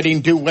Isaac is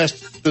heading due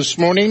west this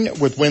morning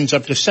with winds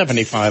up to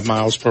 75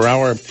 miles per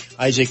hour.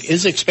 Isaac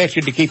is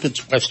expected to keep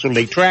its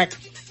westerly track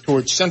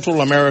towards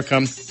Central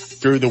America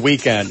through the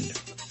weekend.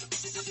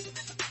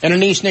 And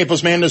an East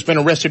Naples man has been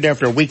arrested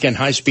after a weekend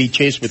high-speed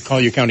chase with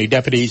Collier County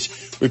deputies.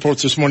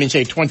 Reports this morning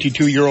say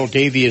 22-year-old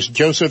Davius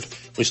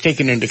Joseph was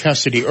taken into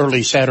custody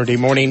early Saturday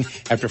morning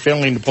after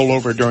failing to pull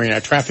over during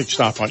a traffic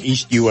stop on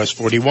East US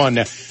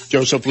 41.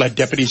 Joseph led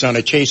deputies on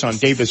a chase on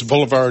Davis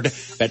Boulevard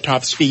that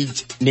topped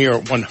speeds near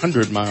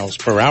 100 miles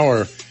per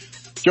hour.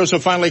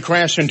 Joseph finally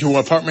crashed into an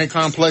apartment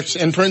complex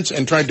entrance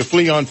and tried to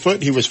flee on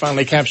foot. He was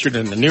finally captured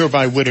in the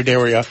nearby wooded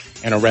area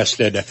and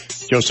arrested.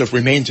 Joseph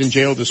remains in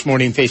jail this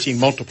morning facing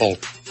multiple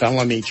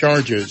felony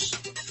charges.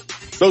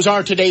 Those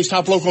are today's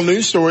top local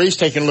news stories.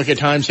 Taking a look at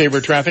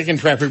time-saver traffic, and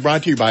traffic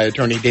brought to you by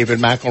Attorney David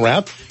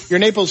McElrath, your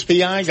Naples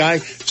PI guy.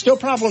 Still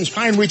problems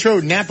Pine Ridge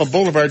Road, Napa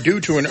Boulevard due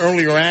to an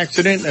earlier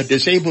accident, a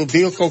disabled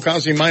vehicle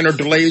causing minor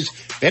delays,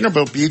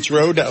 Vanderbilt Beach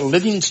Road,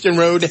 Livingston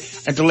Road,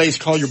 and delays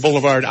Collier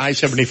Boulevard,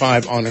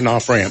 I-75 on and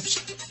off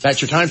ramps.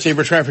 That's your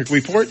time-saver traffic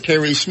report.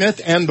 Terry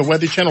Smith and the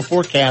Weather Channel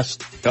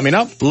forecast coming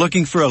up.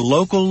 Looking for a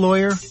local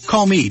lawyer?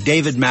 Call me,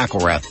 David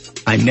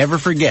McElrath. I never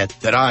forget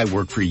that I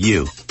work for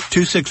you.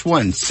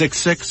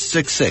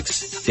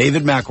 261-6666.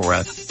 David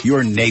McElrath,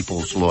 your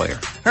Naples lawyer.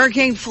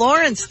 Hurricane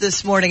Florence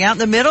this morning out in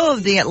the middle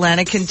of the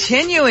Atlantic,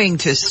 continuing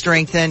to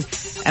strengthen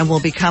and will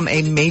become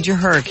a major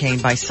hurricane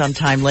by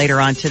sometime later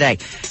on today.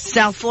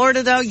 South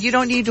Florida, though, you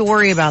don't need to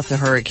worry about the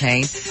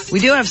hurricane. We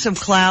do have some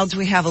clouds.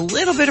 We have a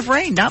little bit of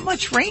rain. Not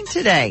much rain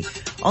today.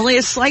 Only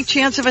a slight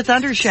chance of a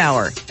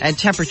thundershower, and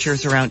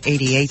temperatures around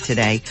 88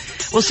 today.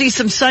 We'll see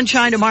some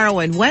sunshine tomorrow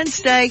and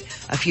Wednesday,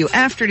 a few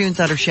afternoon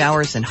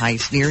thundershowers, and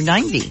highs near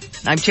 90.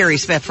 I'm Terry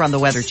Smith from the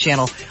Weather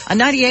Channel on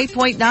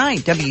 98.9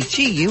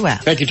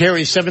 WGUF. Thank you,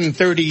 Terry.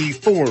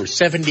 734,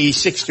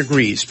 76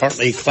 degrees,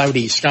 partly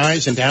cloudy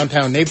skies in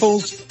downtown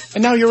Naples.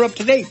 And now you're up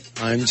to date.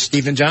 I'm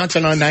Stephen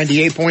Johnson on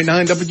 98.9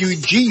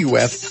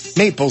 WGUF,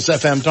 Naples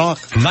FM Talk.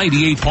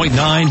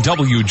 98.9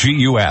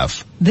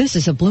 WGUF. This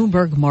is a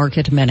Bloomberg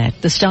Market Minute.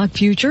 The stock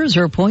futures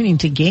are pointing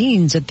to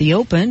gains at the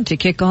open to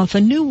kick off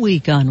a new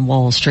week on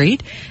Wall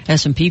Street.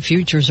 S&P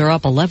futures are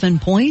up 11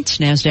 points.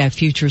 NASDAQ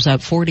futures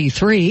up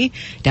 43.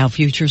 Dow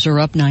futures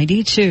are up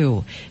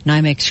 92.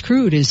 NYMEX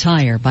crude is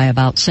higher by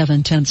about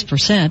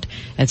 0.7%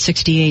 at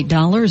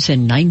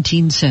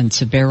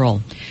 $68.19 a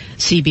barrel.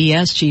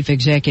 CBS Chief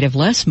Executive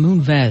Les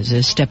Moonves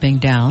is stepping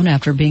down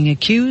after being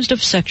accused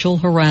of sexual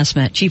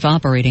harassment. Chief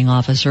Operating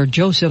Officer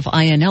Joseph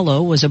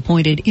Iannello was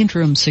appointed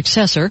interim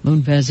successor.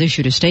 Moonves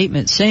issued a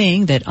statement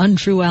saying that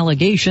untrue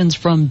allegations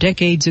from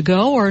decades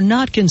ago are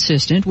not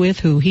consistent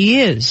with who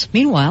he is.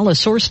 Meanwhile, a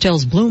source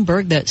tells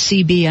Bloomberg that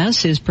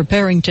CBS is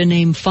preparing to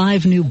name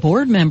 5 new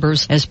board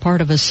members as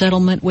part of a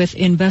settlement with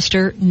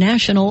investor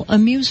National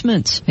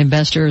Amusements.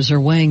 Investors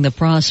are weighing the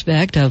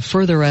prospect of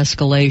further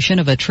escalation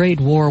of a trade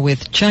war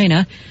with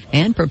China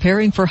and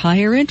preparing for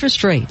higher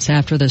interest rates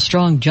after the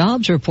strong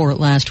jobs report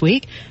last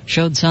week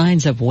showed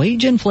signs of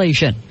wage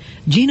inflation.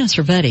 Gina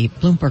Cervetti,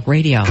 Bloomberg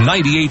Radio.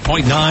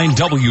 98.9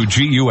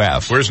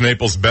 WGUF. Where's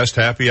Naples' best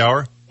happy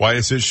hour? Why,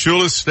 it's at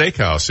Shula's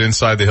Steakhouse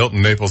inside the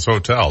Hilton Naples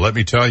Hotel. Let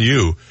me tell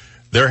you,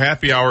 their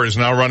happy hour is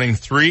now running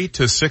 3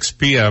 to 6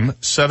 p.m.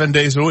 7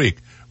 days a week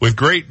with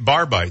great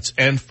bar bites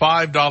and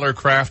 $5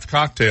 craft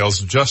cocktails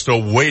just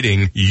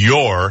awaiting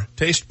your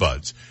taste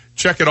buds.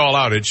 Check it all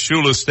out at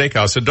Shula's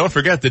Steakhouse. And don't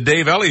forget the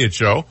Dave Elliott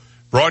Show,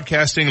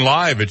 broadcasting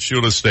live at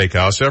Shula's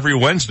Steakhouse every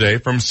Wednesday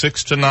from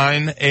 6 to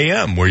 9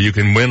 a.m., where you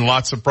can win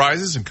lots of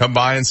prizes and come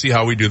by and see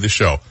how we do the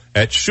show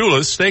at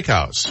Shula's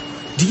Steakhouse.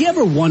 Do you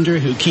ever wonder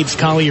who keeps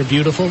Collier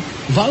beautiful?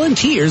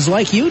 Volunteers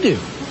like you do.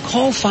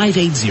 Call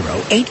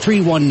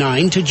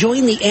 580-8319 to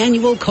join the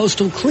annual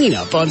Coastal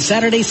Cleanup on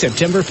Saturday,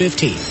 September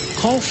 15th.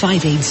 Call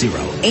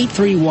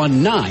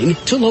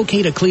 580-8319 to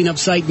locate a cleanup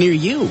site near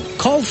you.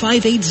 Call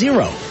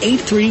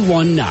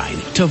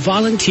 580-8319 to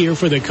volunteer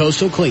for the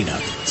Coastal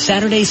Cleanup,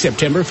 Saturday,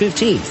 September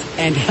 15th,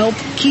 and help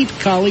keep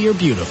Collier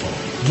beautiful.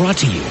 Brought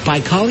to you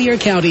by Collier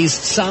County's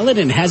Solid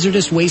and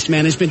Hazardous Waste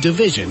Management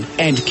Division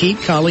and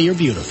Keep Collier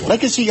Beautiful.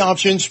 Legacy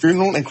Options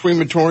Funeral and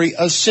Crematory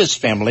assists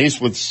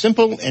families with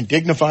simple and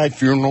dignified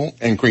funeral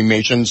and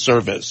cremation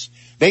service.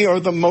 They are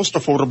the most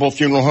affordable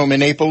funeral home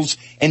in Naples,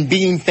 and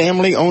being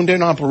family owned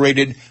and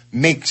operated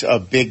makes a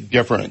big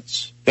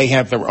difference. They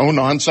have their own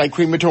on-site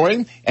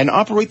crematory and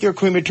operate their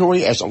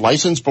crematory as a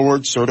licensed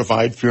board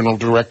certified funeral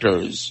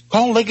directors.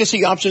 Call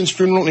Legacy Options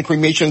Funeral and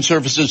Cremation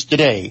Services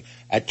today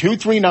at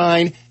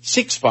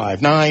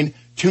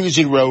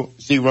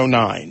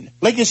 239-659-2009.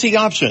 Legacy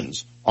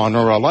Options.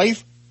 Honor a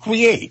life.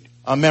 Create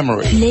a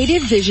memory.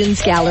 Native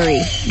Visions Gallery,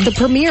 the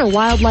premier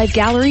wildlife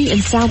gallery in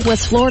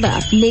Southwest Florida.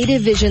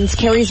 Native Visions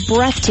carries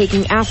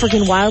breathtaking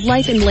African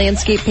wildlife and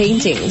landscape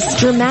paintings,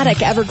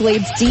 dramatic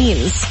Everglades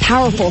scenes,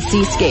 powerful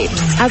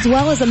seascapes, as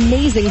well as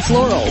amazing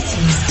florals,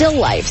 still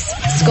lifes,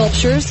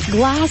 sculptures,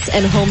 glass,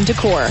 and home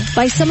decor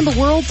by some of the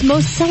world's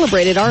most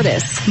celebrated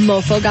artists.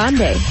 Mofo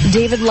Gande,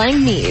 David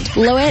Langmead,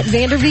 Loette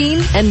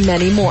Vanderveen, and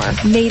many more.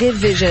 Native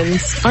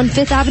Visions on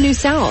 5th Avenue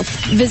South.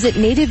 Visit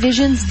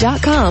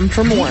nativevisions.com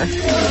for more.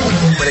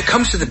 When it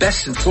comes to the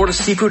best in Florida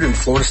seafood and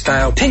Florida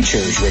style,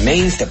 Pinchers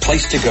remains the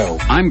place to go.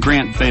 I'm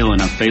Grant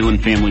Phelan of Phelan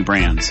Family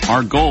Brands.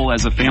 Our goal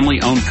as a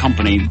family-owned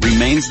company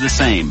remains the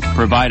same.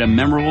 Provide a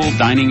memorable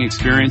dining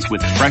experience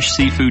with fresh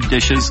seafood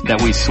dishes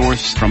that we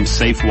source from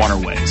safe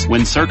waterways.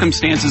 When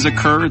circumstances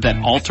occur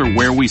that alter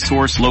where we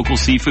source local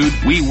seafood,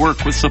 we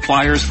work with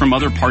suppliers from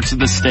other parts of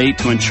the state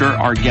to ensure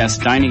our guests'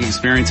 dining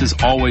experience is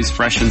always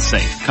fresh and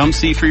safe. Come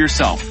see for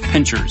yourself.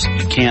 Pinchers,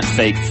 you can't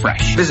fake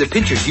fresh. Visit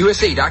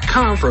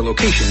PinchersUSA.com for a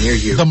location near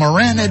you. The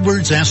Moran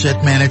Edwards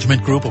Asset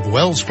Management Group of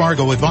Wells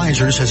Fargo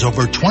Advisors has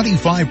over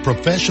 25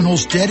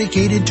 professionals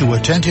dedicated to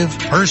attentive,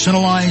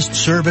 personalized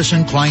service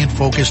and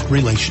client-focused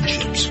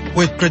relationships.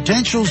 With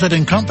credentials that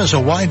encompass a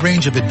wide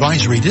range of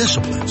advisory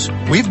disciplines,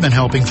 we've been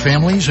helping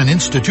families and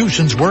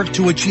institutions work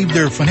to achieve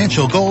their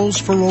financial goals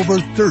for over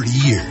 30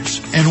 years.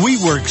 And we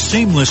work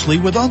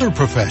seamlessly with other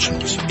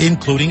professionals,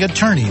 including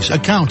attorneys,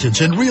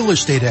 accountants, and real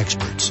estate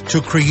experts,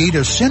 to create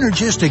a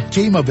synergistic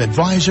team of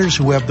advisors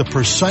who have the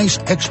precise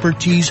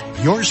expertise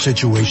your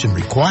situation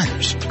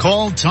requires.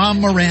 Call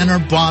Tom Moran or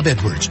Bob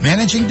Edwards,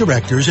 Managing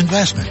Directors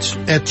Investments,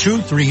 at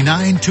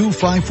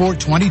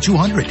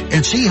 239-254-2200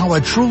 and see how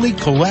a truly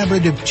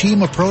collaborative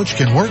team approach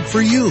can work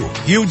for you.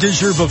 You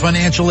deserve a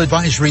financial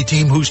advisory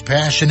team who's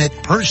passionate,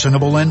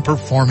 personable, and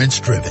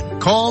performance-driven.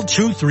 Call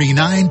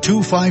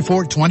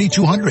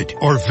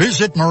 239-254-2200 or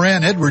visit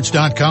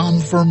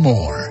MoranEdwards.com for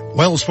more.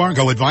 Wells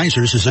Fargo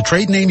Advisors is a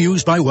trade name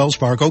used by Wells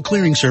Fargo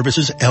Clearing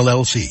Services,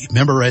 LLC.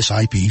 Member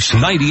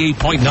SIPC.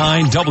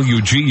 98.9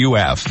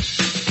 WGUF.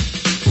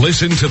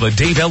 Listen to the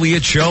Dave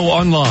Elliott Show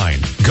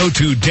online. Go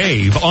to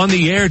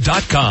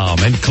DaveOnTheAir.com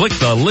and click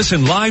the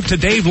Listen Live to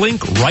Dave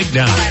link right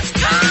now.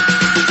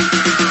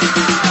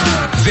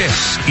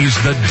 This is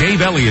the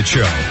Dave Elliott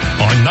Show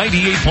on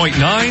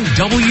 98.9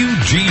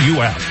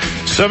 WGUF.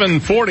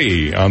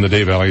 7:40 on the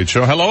Dave Elliott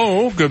Show.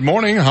 Hello, good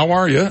morning. How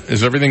are you?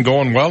 Is everything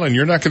going well in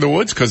your neck of the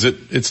woods? Because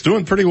it's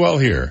doing pretty well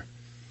here.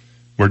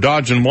 We're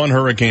dodging one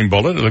hurricane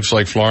bullet. It looks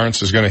like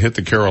Florence is going to hit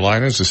the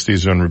Carolinas, as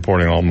Steve's been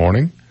reporting all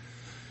morning.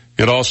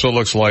 It also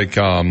looks like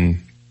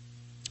Helene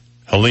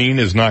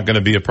is not going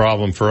to be a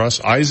problem for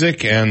us.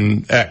 Isaac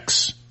and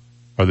X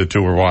are the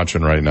two we're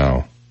watching right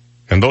now.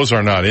 And those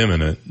are not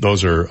imminent.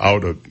 Those are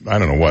out of,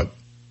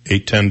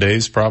 8-10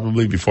 days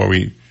probably before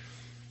we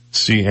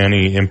see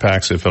any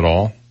impacts, if at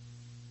all.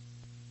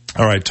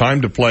 All right,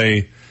 time to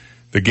play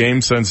the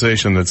game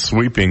sensation that's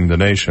sweeping the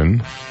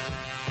nation.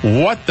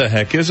 What the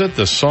heck is it?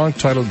 The song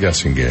title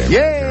guessing game. Yay!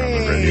 Right here on the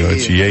radio.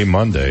 It's Yay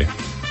Monday.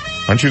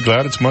 Aren't you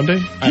glad it's Monday?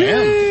 I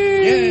am.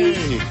 Yay!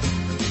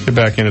 Get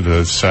back into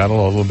the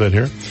saddle a little bit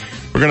here.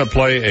 We're going to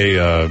play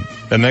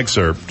an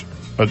excerpt,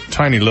 a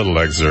tiny little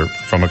excerpt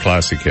from a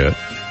classic hit.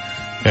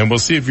 And we'll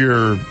see if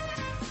you're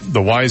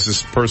the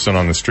wisest person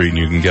on the street and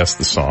you can guess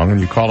the song.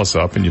 And you call us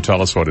up and you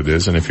tell us what it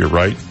is. And if you're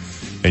right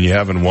and you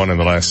haven't won in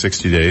the last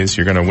 60 days,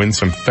 you're going to win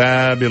some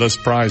fabulous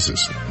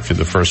prizes if you're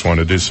the first one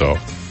to do so.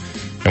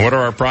 And what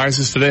are our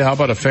prizes today? How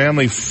about a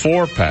family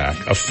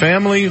 4-pack? A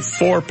family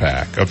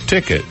 4-pack of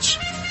tickets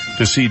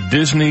to see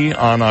Disney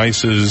on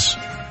Ice's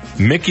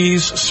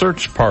Mickey's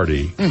Search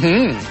Party.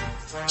 Mm-hmm.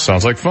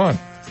 Sounds like fun.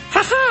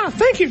 Ha-ha!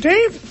 Thank you,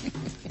 Dave.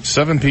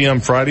 7 p.m.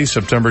 Friday,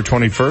 September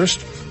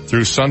 21st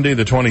through Sunday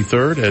the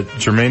 23rd at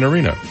Germain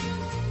Arena.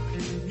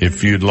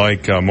 If you'd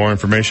like more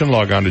information,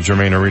 log on to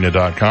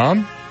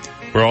GermainArena.com.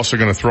 We're also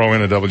going to throw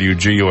in a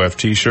WGUF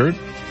t-shirt,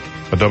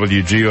 a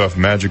WGUF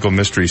Magical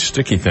Mystery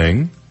Sticky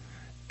Thing,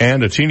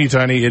 and a teeny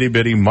tiny itty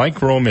bitty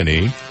micro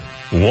mini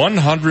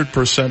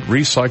 100%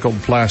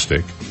 recycled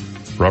plastic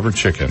rubber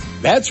chicken.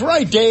 That's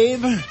right,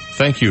 Dave.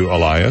 Thank you,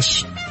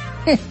 Elias.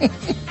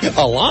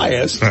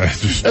 Elias?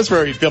 That's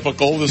very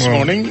difficult this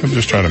morning. I'm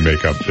just trying to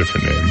make up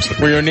different names.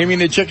 We are naming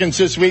the chickens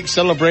this week,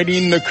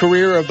 celebrating the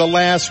career of the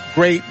last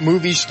great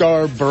movie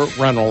star, Burt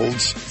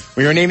Reynolds.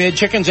 We are naming the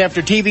chickens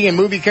after TV and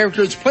movie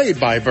characters played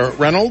by Burt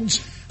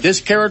Reynolds.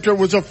 This character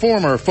was a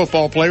former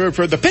football player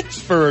for the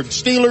Pittsburgh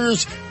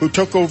Steelers who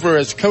took over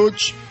as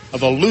coach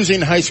of a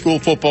losing high school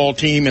football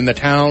team in the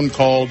town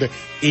called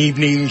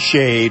Evening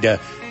Shade.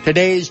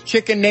 Today's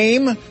chicken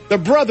name, the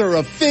brother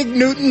of Fig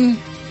Newton,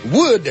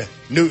 Wood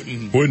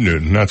Newton. Wood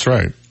Newton, that's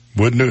right.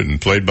 Wood Newton,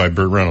 played by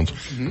Burt Reynolds.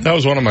 Mm-hmm. That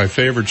was one of my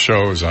favorite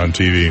shows on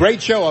TV.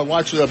 Great show. I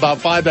watched about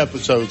 5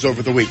 episodes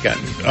over the weekend.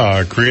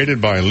 Created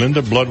by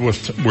Linda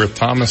Bloodworth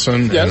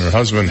Thomason and her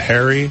husband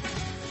Harry,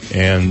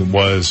 and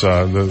was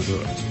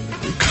the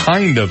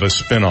kind of a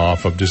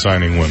spin-off of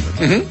Designing Women.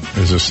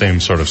 Mm-hmm. It's the same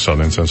sort of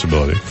Southern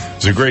sensibility.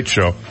 It's a great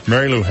show.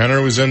 Mary Lou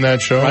Henner was in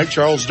that show. Right,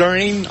 Charles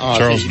Durning,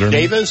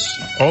 Davis.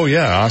 Oh,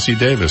 yeah, Ossie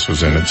Davis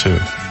was in it, too.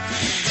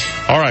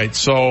 All right,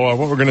 so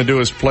what we're going to do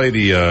is play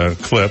the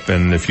clip,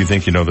 and if you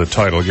think you know the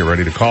title, get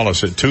ready to call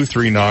us at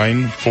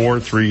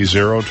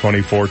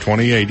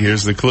 239-430-2428.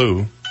 Here's the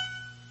clue.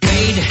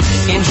 Made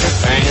in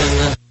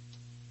Japan.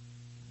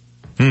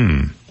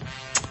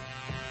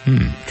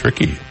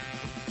 Tricky.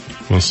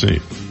 We'll see.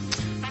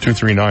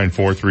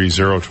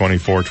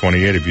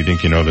 239-430-2428 if you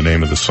think you know the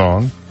name of the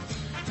song.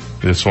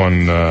 This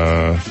one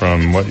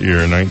from what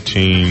year?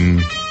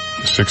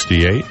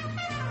 1968. It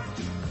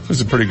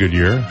was a pretty good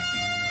year.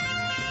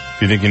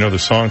 If you think you know the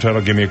song title,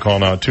 give me a call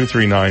now,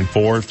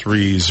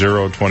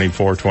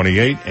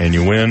 239-430-2428, and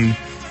you win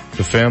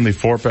the family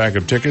 4-pack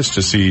of tickets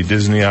to see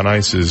Disney on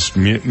Ice's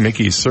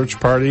Mickey Search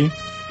Party.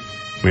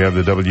 We have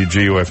the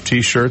WGUF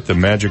t-shirt, the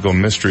magical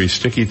mystery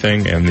sticky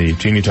thing, and the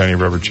teeny tiny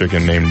rubber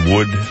chicken named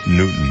Wood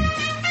Newton.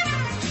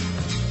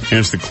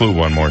 Here's the clue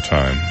one more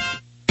time.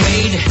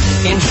 Made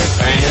in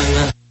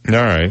Japan.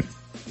 All right.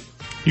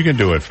 You can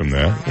do it from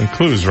there. The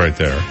clue's right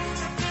there.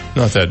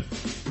 Not that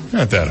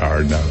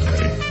hard now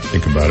that I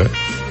think about it.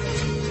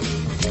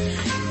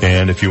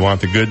 And if you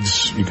want the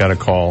goods, you gotta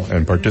call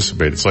and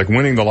participate. It's like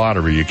winning the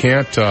lottery. You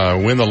can't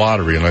win the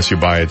lottery unless you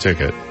buy a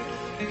ticket.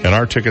 And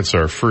our tickets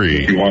are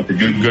free.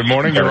 Good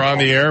morning, you're on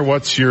the air.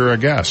 What's your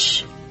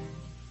guess?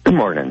 Good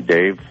morning,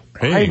 Dave.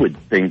 Hey. I would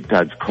think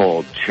that's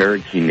called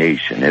Cherokee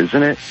Nation,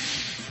 isn't it?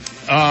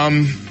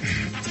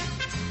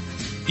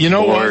 You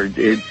know or what?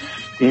 It's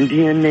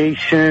Indian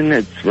Nation,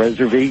 it's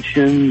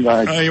reservation.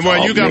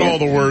 Well, you got all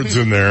the words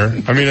in there.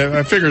 I mean,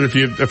 I figured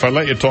if I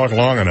let you talk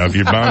long enough,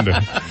 you're bound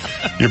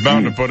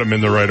to put them in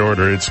the right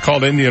order. It's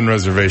called Indian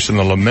Reservation,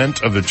 The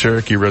Lament of the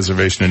Cherokee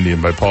Reservation Indian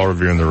by Paul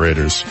Revere and the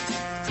Raiders.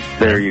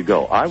 There you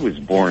go. I was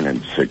born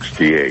in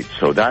 68,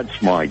 so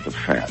that's my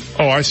defense.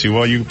 Oh, I see.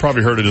 Well, you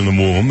probably heard it in the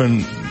womb,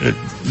 and it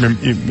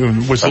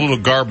was a little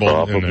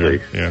garbled in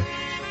there. Yeah.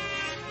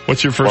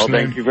 What's your first name?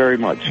 Well, thank you very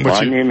much.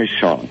 My name is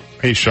Sean.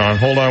 Hey, Sean.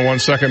 Hold on one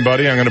second,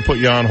 buddy. I'm going to put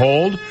you on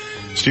hold.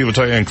 Steve will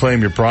tell you and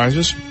claim your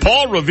prizes.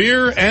 Paul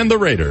Revere and the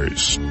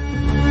Raiders. They took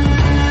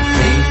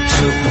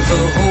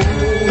the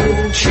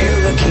whole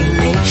Cherokee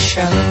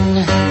Nation.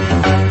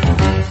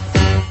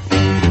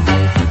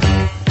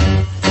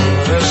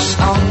 Put us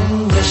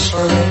on this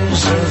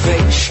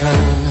reservation.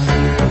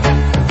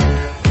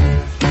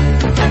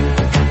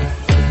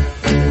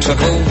 Took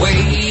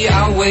away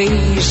our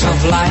ways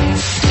of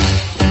life.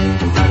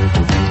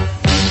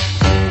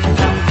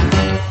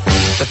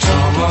 The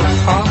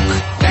tomahawk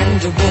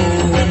and the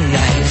bowie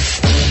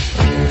knife.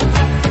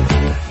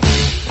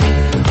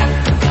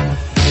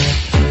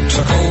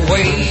 Took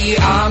away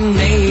our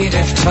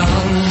native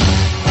tongue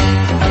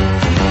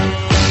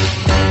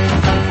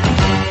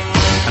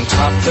and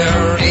taught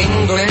their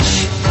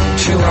English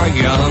to our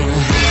young.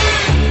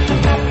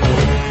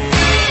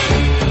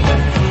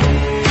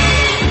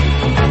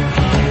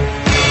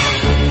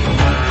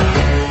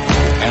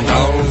 And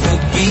all the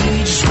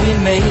beads we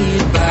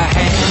made by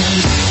hand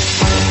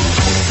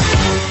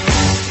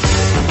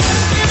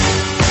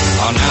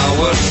are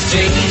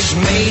nowadays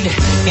made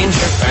in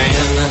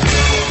Japan.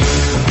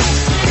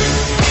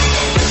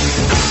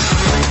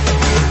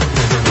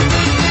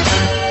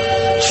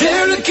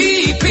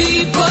 Cherokee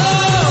people,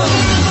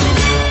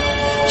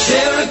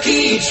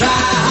 Cherokee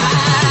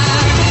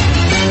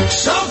tribe,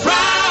 so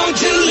proud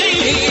to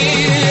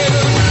live,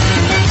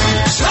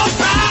 so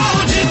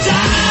proud to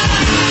die.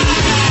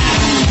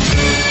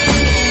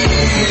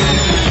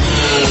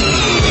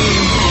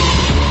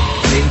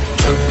 They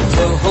took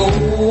the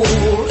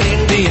whole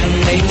Indian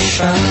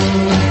nation,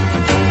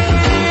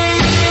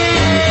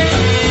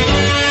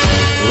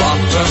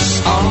 locked us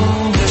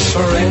on this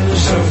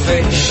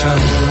reservation.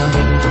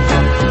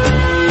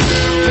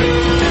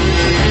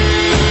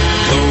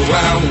 Though I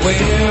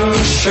wear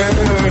a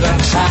shirt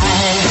and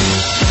tie,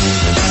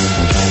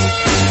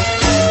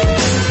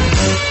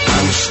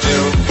 I'm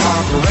still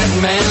part red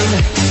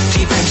man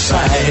deep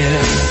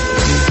inside.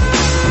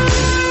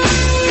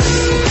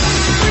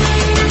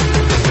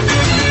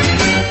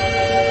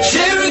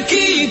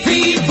 Cherokee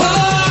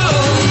people,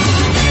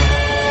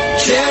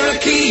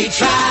 Cherokee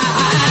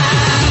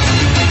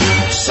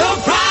tribe, so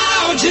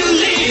proud to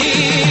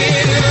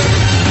live,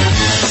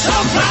 so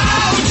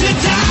proud to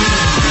die.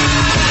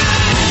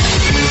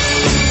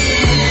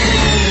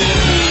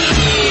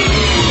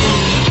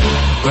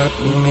 But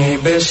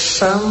maybe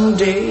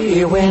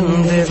someday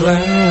when they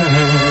learn,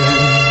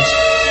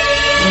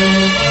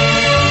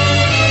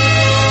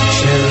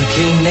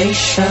 Cherokee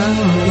Nation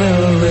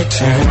will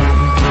return.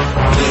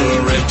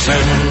 Will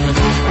return,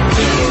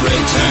 will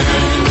return,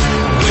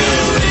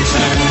 will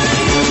return,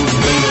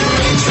 will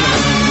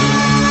return.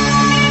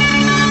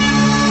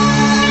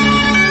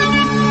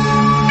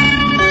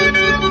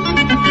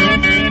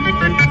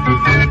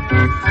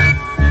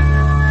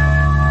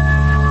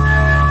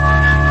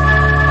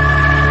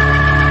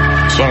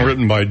 Song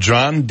written by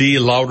John D.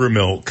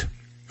 Loudermilk,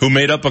 who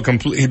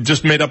he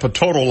just made up a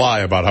total lie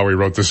about how he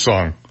wrote this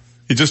song.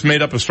 He just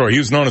made up a story. He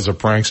was known as a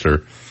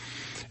prankster.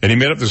 And he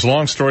made up this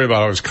long story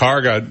about how his car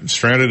got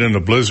stranded in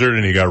a blizzard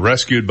and he got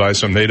rescued by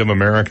some Native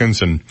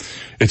Americans, and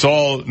it's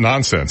all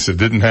nonsense. It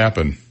didn't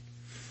happen.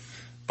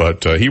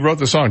 But he wrote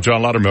the song,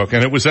 John Loudermilk,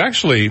 and it was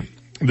actually,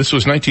 this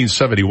was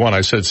 1971.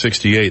 I said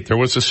 68. There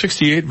was a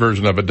 68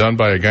 version of it done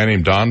by a guy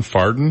named Don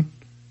Fardon,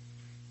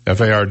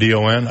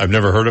 F-A-R-D-O-N. I've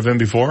never heard of him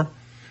before.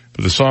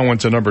 But the song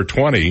went to number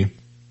 20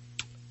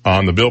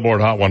 on the Billboard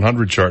Hot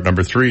 100 chart,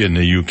 number 3 in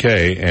the UK.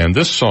 And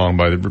this song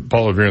by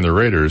Paul Revere and the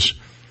Raiders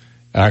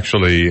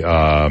actually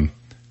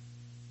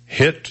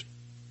hit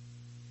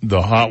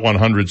the Hot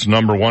 100's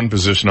number one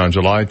position on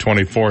July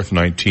 24th,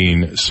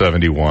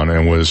 1971,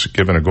 and was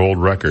given a gold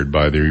record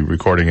by the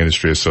Recording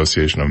Industry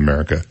Association of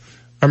America.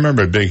 I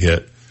remember a big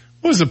hit.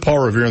 What was the Paul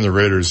Revere and the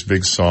Raiders'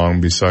 big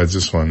song besides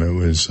this one? It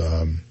was,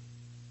 you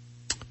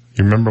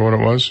remember what it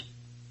was?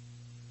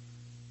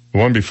 The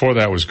one before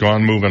that was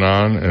Gone Moving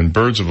On, and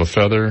Birds of a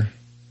Feather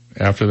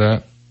after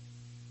that.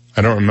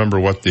 I don't remember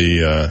what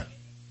their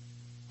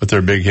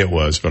big hit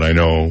was, but I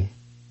know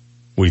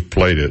we've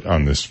played it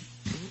on this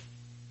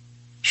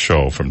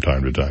show from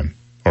time to time,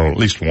 or at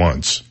least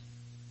once.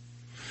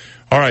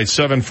 All right,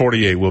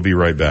 7:48. We'll be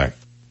right back.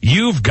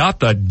 You've got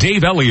the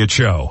Dave Elliott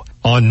Show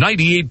on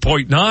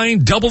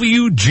 98.9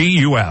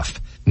 WGUF,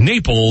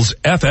 Naples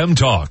FM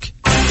Talk.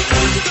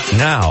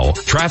 Now,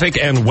 traffic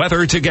and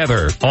weather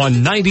together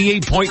on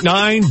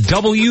 98.9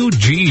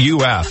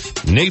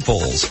 WGUF,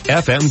 Naples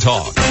FM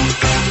Talk.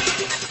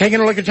 Taking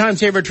a look at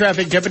time-saver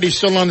traffic, deputies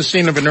still on the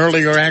scene of an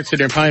earlier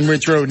accident, Pine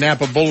Ridge Road,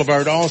 Napa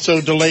Boulevard.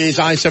 Also delays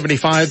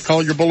I-75,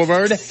 Collier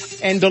Boulevard,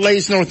 and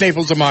delays North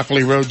Naples,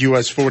 Immokalee Road,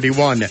 US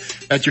 41.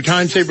 That's your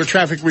time-saver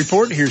traffic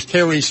report. Here's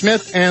Terry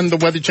Smith and the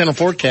Weather Channel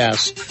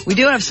forecast. We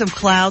do have some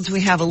clouds.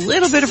 We have a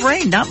little bit of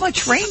rain. Not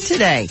much rain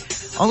today.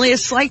 Only a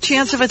slight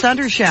chance of a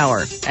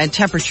thundershower, and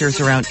temperatures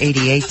around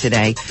 88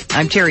 today.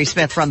 I'm Terry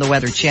Smith from the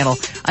Weather Channel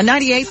on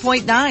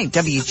 98.9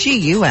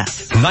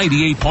 WGUF.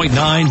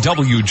 98.9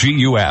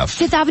 WGUF.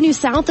 Fifth Avenue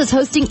South is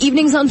hosting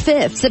Evenings on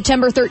 5th,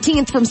 September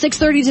 13th from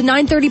 6:30 to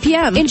 9:30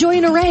 p.m. Enjoy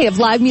an array of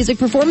live music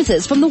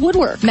performances from The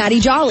Woodwork, Maddie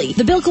Jolly,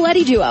 The Bill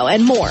Coletti Duo,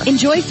 and more.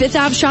 Enjoy Fifth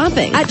Ave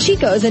shopping at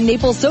Chico's and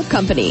Naples Soap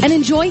Company, and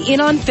enjoy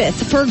In on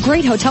 5th for a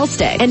great hotel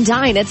stay. And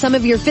dine at some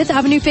of your Fifth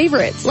Avenue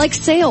favorites like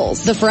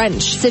Sales, The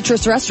French,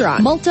 Citrus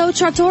Restaurant, Molto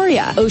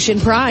Trattoria,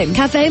 Ocean Prime,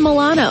 Cafe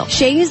Milano,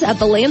 Shays at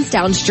the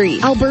Lansdowne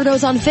Street,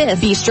 Alberto's on 5th,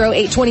 Bistro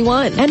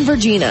 821, and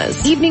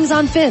Virginia's. Evenings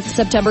on 5th,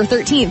 September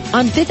 13th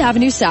on 5th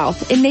Avenue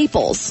South in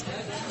Naples.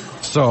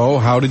 So,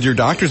 how did your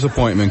doctor's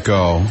appointment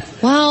go?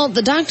 Well,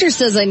 the doctor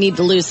says I need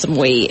to lose some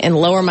weight and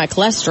lower my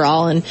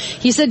cholesterol, and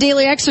he said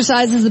daily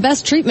exercise is the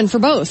best treatment for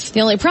both. The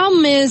only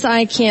problem is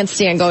I can't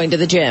stand going to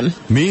the gym.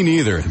 Me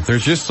neither.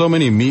 There's just so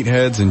many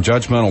meatheads and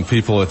judgmental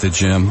people at the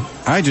gym.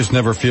 I just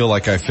never feel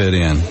like I fit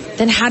in.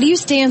 Then how do you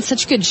stay in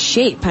such good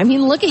shape? I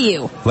mean, look at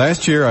you.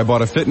 Last year, I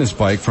bought a fitness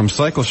bike from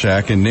Cycle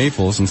Shack in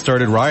Naples and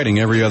started riding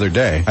every other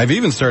day. I've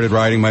even started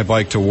riding my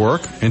bike to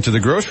work and to the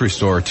grocery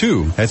store,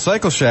 too. At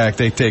Cycle Shack,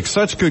 they take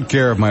such good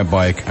care of my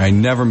bike, I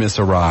never miss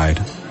a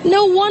ride.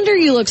 No wonder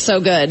you look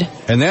so good.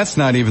 And that's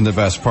not even the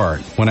best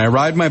part. When I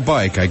ride my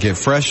bike, I get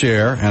fresh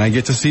air and I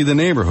get to see the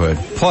neighborhood.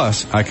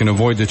 Plus, I can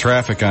avoid the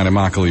traffic on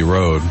Immokalee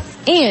Road.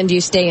 And you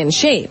stay in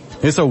shape.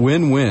 It's a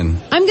win-win.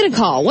 I'm gonna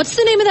call. What's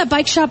the name of that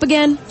bike shop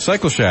again?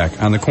 Cycle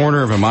Shack on the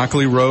corner of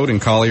Immokalee Road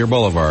and Collier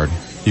Boulevard.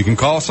 You can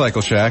call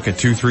Cycle Shack at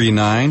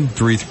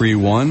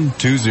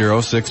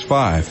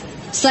 239-331-2065.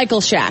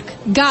 Cycle Shack.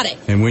 Got it.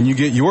 And when you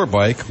get your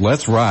bike,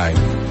 let's ride.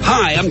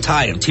 Hi, I'm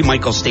Ty of T.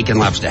 Michael's Steak and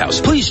Lobster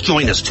House. Please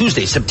join us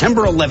Tuesday,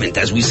 September 11th,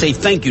 as we say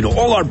thank you to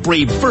all our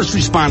brave first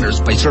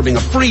responders by serving a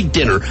free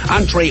dinner,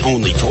 entree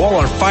only, to all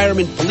our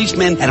firemen,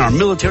 policemen, and our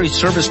military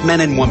servicemen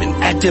and women,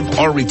 active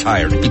or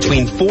retired,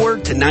 between 4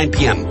 to 9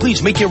 p.m.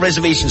 Please make your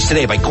reservations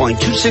today by calling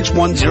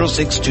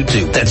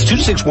 261-0622. That's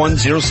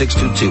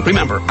 261-0622.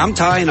 Remember, I'm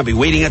Ty, and I'll be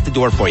waiting at the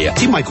door for you.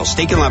 T. Michael's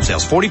Steak and Lobster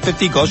House,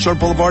 4050 Gulf Shore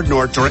Boulevard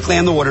North, directly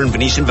on the water in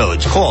Venetian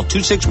Village. Call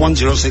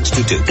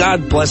 261-0622.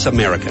 God bless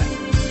America.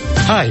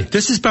 Hi,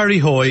 this is Barry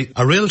Hoy,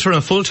 a realtor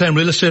and full-time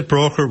real estate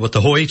broker with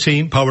the Hoy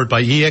team, powered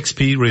by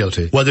eXp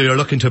Realty. Whether you're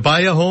looking to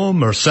buy a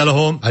home or sell a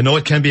home, I know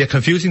it can be a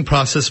confusing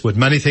process with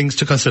many things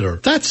to consider.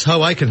 That's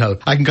how I can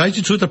help. I can guide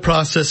you through the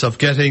process of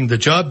getting the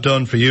job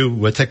done for you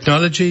with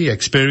technology,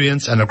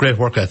 experience, and a great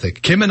work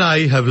ethic. Kim and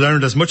I have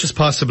learned as much as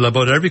possible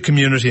about every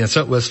community in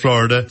Southwest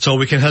Florida, so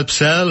we can help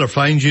sell or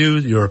find you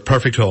your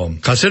perfect home.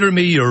 Consider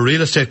me your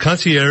real estate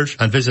concierge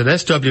and visit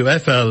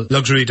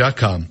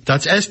swflluxury.com.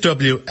 That's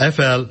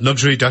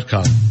swflluxury.com.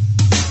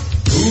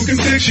 Who can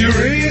fix your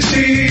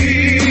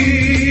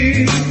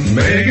AC?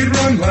 Make it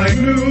run like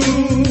new.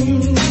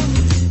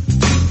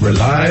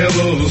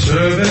 Reliable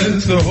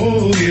service the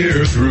whole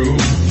year through.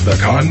 The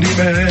Condi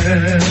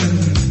Man.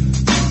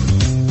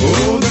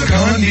 Oh, the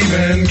Condi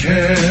Man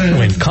can.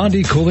 When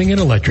Condi Cooling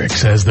and Electric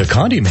says the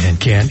Condi Man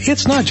can,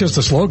 it's not just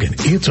a slogan,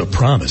 it's a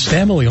promise.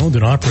 Family owned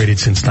and operated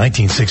since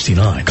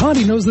 1969.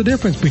 Condi knows the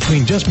difference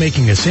between just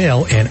making a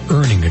sale and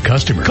earning a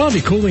customer.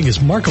 Condi Cooling is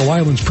Marco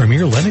Island's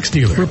premier Lennox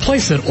dealer.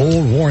 Replace that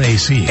old worn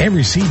AC and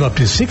receive up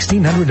to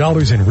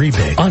 $1,600 in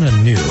rebate on a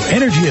new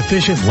energy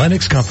efficient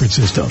Lennox comfort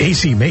system.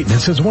 AC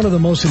maintenance is one of the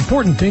most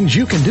important things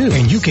you can do,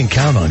 and you can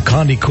count on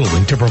Condi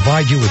Cooling to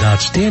provide you with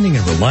outstanding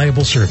and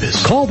reliable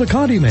service. Call the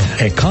Condi Man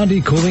at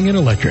Condi Cooling and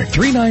Electric,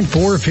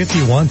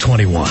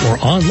 394-5121, or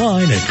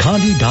online at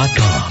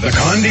Condi.com. The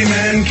Condi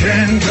Man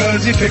can,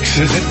 'cause he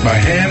fixes it by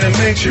hand and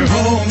makes your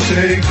home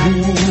stay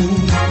cool.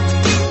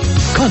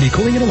 Condi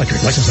Cooling and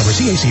Electric. License number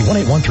CAC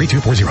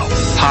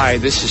 1813240. Hi,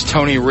 this is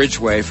Tony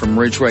Ridgway from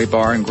Ridgway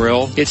Bar and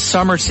Grill. It's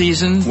summer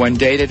season when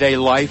day-to-day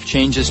life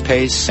changes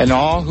pace, and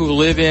all who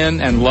live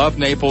in and love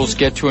Naples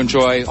get to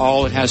enjoy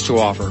all it has to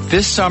offer.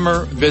 This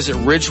summer, visit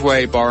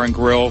Ridgway Bar and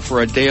Grill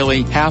for a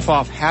daily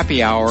half-off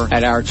happy hour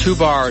at our 2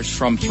 bars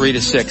from 3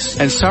 to 6,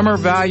 and summer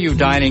value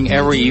dining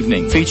every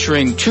evening,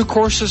 featuring 2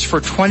 courses for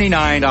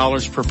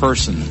 $29 per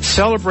person.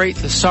 Celebrate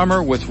the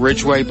summer with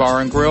Ridgway Bar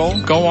and Grill.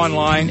 Go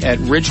online at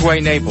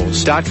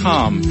ridgewaynaples.com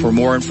for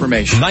more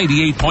information.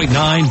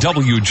 98.9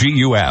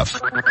 WGUF.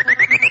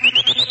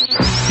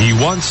 He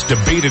once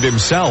debated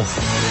himself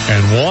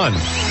and won.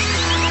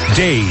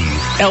 Dave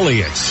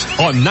Elliott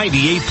on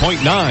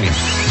 98.9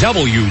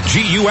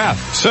 WGUF.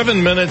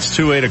 7 minutes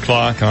to 8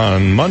 o'clock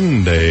on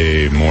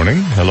Monday morning.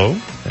 Hello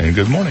and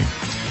good morning.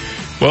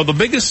 Well, the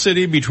biggest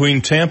city between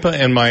Tampa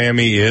and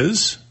Miami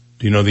is,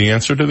 do you know the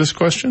answer to this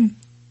question?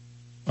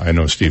 I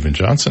know Stephen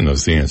Johnson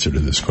knows the answer to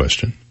this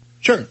question.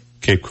 Sure.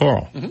 Cape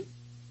Coral. Mm-hmm.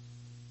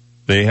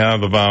 They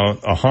have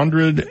about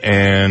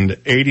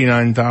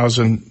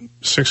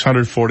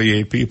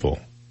 189,648 people.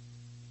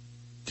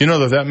 Do you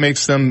know that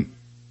makes them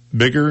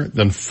bigger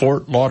than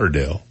Fort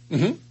Lauderdale?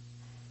 Mm-hmm.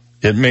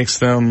 It makes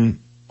them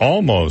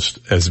almost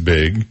as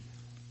big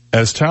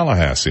as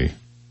Tallahassee,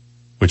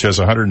 which has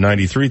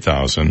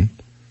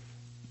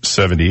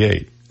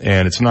 193,078.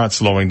 And it's not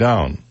slowing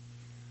down.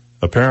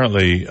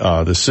 Apparently,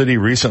 the city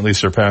recently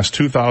surpassed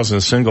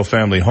 2,000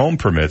 single-family home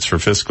permits for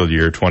fiscal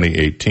year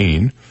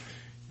 2018,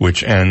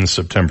 which ends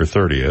September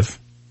 30th.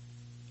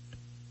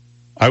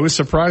 I was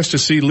surprised to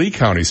see Lee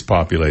County's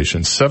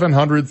population,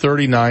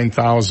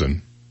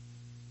 739,000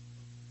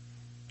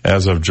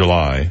 as of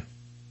July,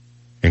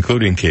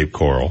 including Cape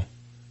Coral.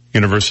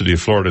 University of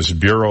Florida's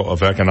Bureau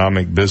of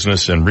Economic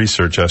Business and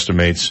Research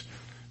estimates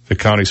the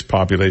county's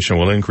population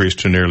will increase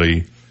to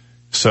nearly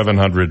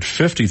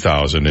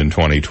 750,000 in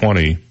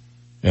 2020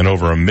 and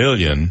over 1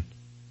 million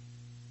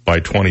by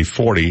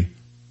 2040.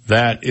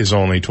 That is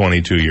only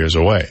 22 years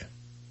away.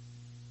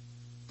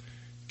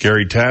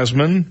 Gary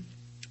Tasman,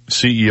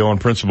 CEO and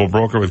principal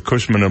broker with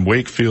Cushman &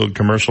 Wakefield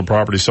Commercial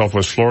Property,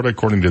 Southwest Florida,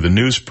 according to the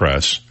news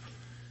press,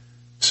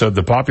 said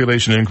the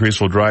population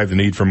increase will drive the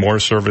need for more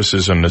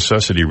services and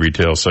necessity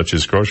retail such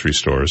as grocery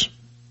stores.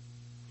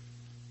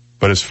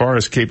 But as far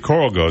as Cape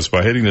Coral goes,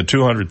 by hitting the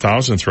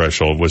 200,000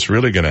 threshold, what's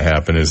really going to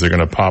happen is they're going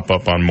to pop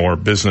up on more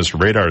business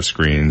radar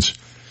screens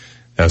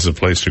as a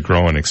place to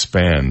grow and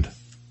expand.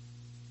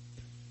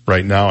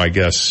 Right now, I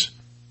guess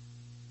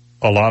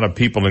a lot of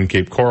people in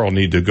Cape Coral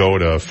need to go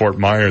to Fort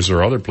Myers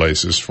or other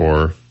places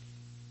for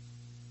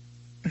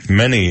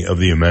many of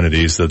the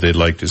amenities that they'd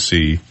like to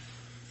see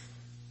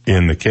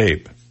in the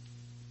Cape.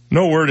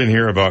 No word in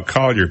here about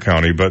Collier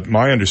County, but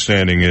my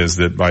understanding is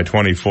that by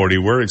 2040,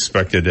 we're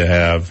expected to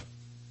have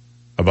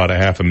about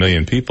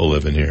 500,000 people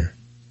living here.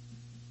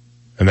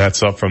 And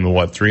that's up from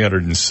the,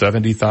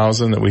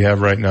 370,000 that we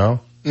have right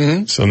now?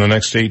 Mm-hmm. So in the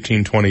next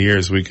 18, 20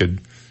 years, we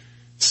could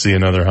see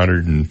another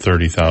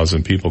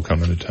 130,000 people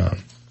coming to town.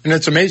 And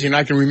it's amazing.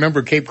 I can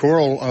remember Cape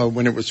Coral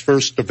when it was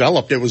first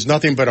developed. It was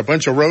nothing but a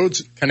bunch of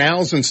roads,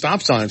 canals, and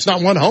stop signs.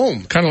 Not one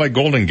home. Kind of like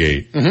Golden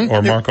Gate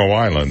or Marco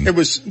Island. It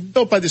was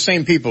built by the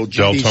same people,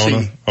 GDC.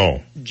 Deltona?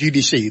 Oh.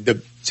 GDC,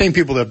 the same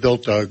people that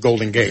built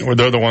Golden Gate. Well,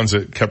 they're the ones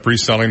that kept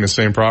reselling the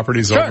same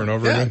properties over and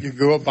over again? You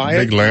go up, buy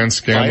Big land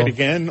scandal. Buy it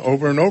again,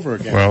 over and over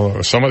again.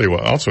 Well, somebody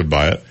else would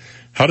buy it.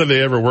 How did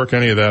they ever work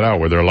any of that out?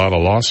 Were there a lot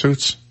of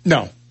lawsuits?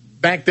 No.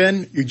 Back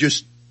then, you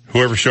just...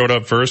 Whoever showed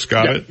up first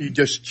got it? You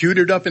just chewed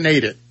it up and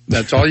ate it.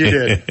 That's all you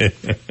did.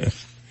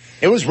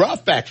 It was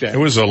rough back then. It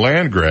was a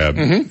land grab.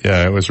 Mm-hmm.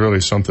 Yeah, it was really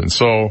something.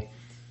 So,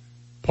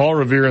 Paul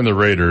Revere and the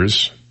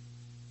Raiders,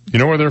 you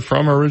know where they're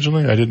from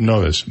originally? I didn't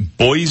know this.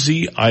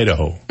 Boise,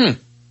 Idaho. And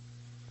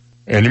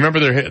you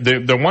remember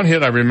the one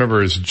hit I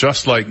remember is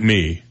Just Like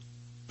Me.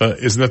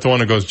 Isn't that the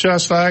one that goes,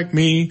 just like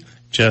me,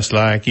 just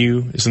like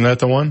you? Isn't that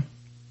the one?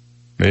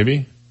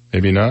 Maybe.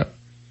 Maybe not.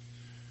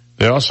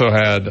 They also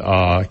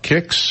had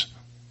Kicks,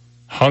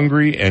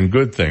 Hungry, and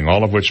Good Thing,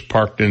 all of which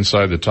parked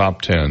inside the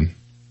top 10.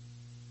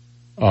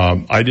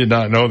 I did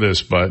not know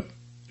this, but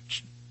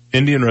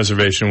Indian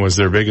Reservation was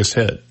their biggest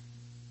hit.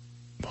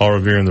 Paul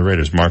Revere and the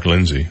Raiders, Mark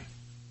Lindsay.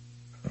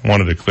 I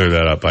wanted to clear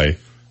that up. I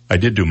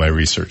did do my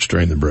research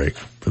during the break,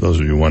 for those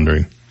of you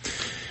wondering.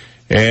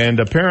 And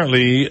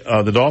apparently,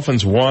 the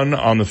Dolphins won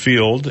on the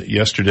field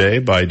yesterday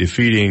by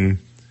defeating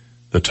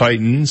the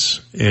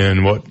Titans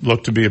in what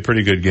looked to be a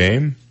pretty good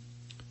game.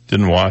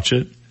 Didn't watch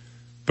it.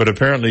 But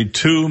apparently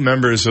 2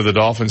 members of the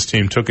Dolphins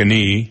team took a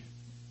knee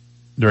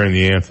during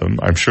the anthem.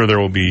 I'm sure there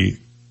will be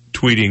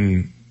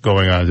tweeting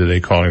going on today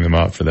calling them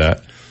out for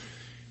that.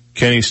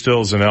 Kenny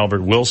Stills and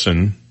Albert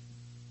Wilson.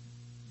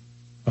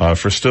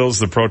 For Stills,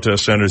 the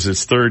protest enters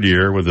its 3rd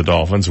year with the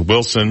Dolphins.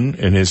 Wilson,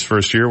 in his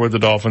first year with the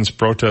Dolphins,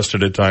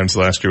 protested at times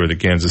last year with the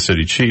Kansas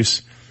City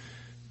Chiefs.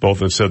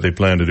 Both have said they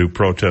plan to do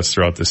protests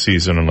throughout the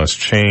season unless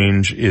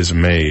change is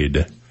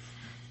made.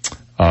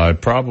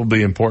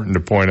 Probably important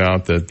to point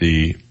out that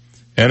the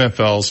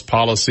NFL's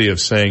policy of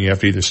saying you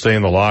have to either stay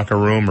in the locker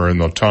room or in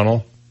the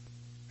tunnel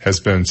has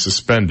been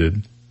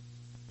suspended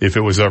if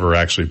it was ever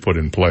actually put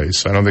in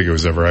place. I don't think it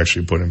was ever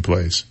actually put in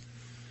place.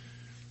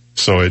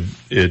 So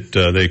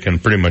they can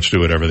pretty much do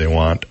whatever they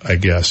want, I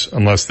guess,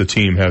 unless the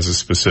team has a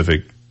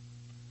specific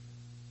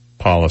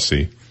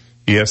policy.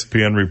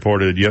 ESPN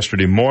reported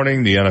yesterday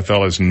morning the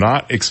NFL is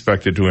not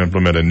expected to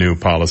implement a new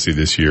policy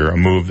this year, a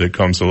move that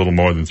comes a little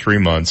more than 3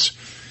 months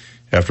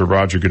after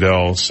Roger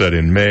Goodell said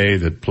in May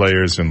that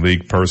players and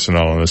league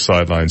personnel on the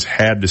sidelines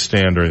had to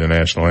stand during the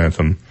national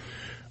anthem.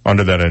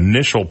 Under that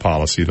initial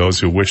policy, those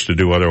who wish to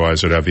do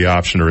otherwise would have the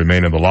option to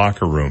remain in the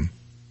locker room,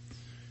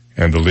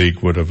 and the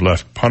league would have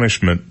left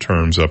punishment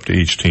terms up to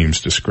each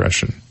team's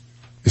discretion.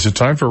 Is it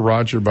time for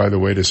Roger, by the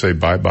way, to say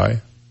bye-bye?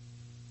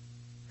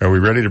 Are we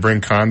ready to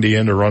bring Condi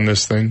in to run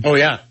this thing? Oh,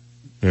 yeah.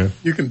 Yeah.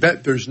 You can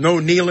bet there's no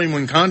kneeling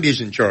when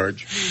Condi's in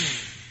charge.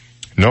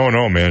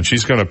 No, man.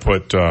 She's gonna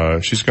put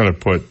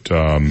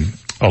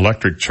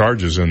electric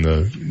charges in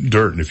the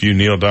dirt, and if you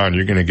kneel down,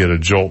 you're gonna get a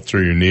jolt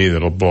through your knee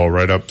that'll blow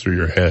right up through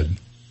your head.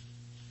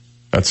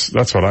 That's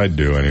what I'd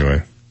do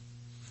anyway.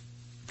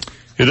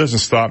 It doesn't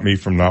stop me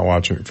from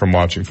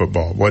watching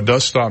football. What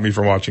does stop me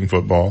from watching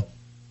football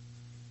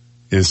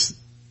is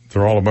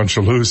they're all a bunch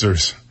of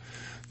losers.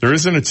 There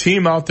isn't a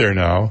team out there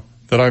now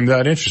that I'm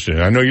that interested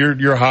in. I know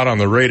you're hot on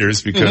the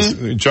Raiders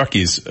because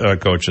Chucky's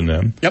coaching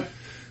them. Yep.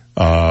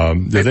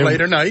 They play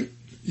tonight.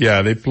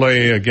 Yeah, they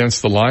play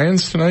against the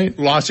Lions tonight.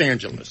 Los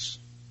Angeles.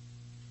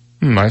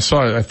 I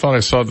thought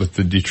I saw that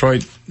the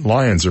Detroit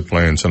Lions are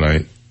playing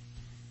tonight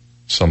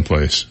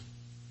someplace.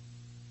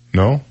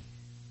 No?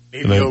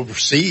 Maybe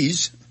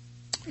overseas.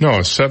 No,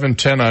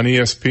 7:10 on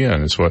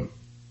ESPN is what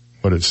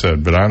it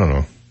said, but I don't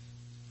know.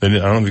 I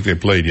don't think they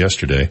played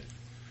yesterday.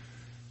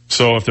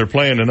 So if they're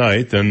playing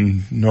tonight,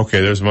 then okay,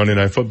 there's Monday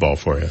Night Football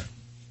for you.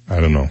 I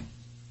don't know.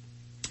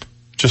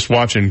 Just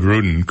watching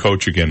Gruden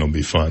coach again will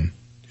be fun.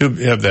 He'll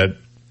have that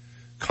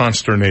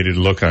consternated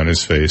look on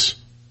his face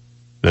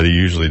that he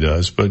usually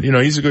does, but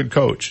he's a good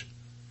coach.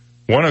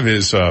 One of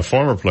his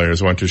former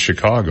players went to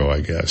Chicago,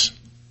 I guess,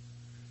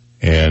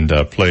 and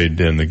played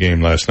in the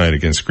game last night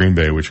against Green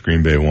Bay, which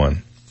Green Bay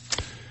won.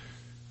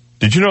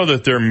 Did you know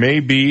that there may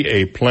be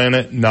a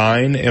Planet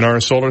 9 in our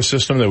solar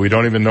system that we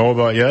don't even know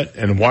about yet?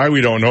 And why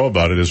we don't know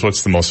about it is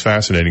what's the most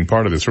fascinating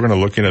part of this. We're going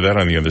to look into that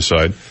on the other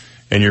side.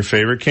 And your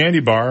favorite candy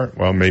bar,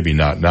 well, maybe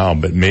not now,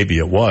 but maybe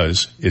it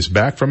was, is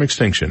back from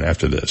extinction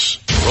after this.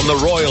 From the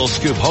Royal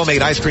Scoop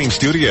Homemade Ice Cream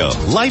Studio,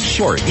 life's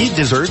short, eat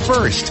dessert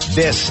first.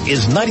 This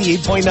is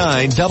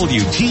 98.9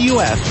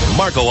 WTUF,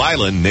 Marco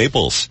Island,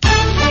 Naples.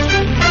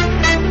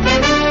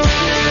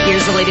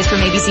 Here's the latest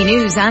from ABC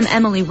News. I'm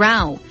Emily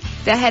Rao.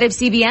 The head of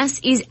CBS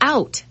is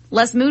out.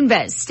 Les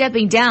Moonves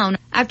stepping down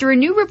after a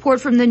new report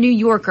from The New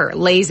Yorker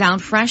lays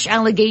out fresh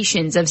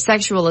allegations of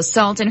sexual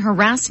assault and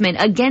harassment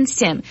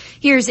against him.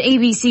 Here's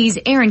ABC's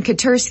Aaron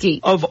Katursky.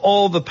 Of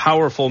all the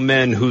powerful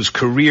men whose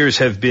careers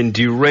have been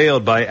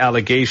derailed by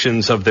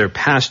allegations of their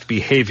past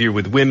behavior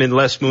with women,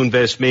 Les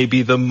Moonves may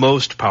be the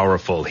most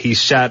powerful. He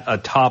sat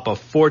atop a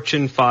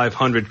Fortune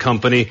 500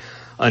 company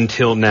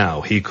until now.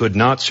 He could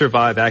not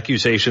survive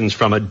accusations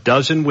from a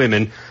dozen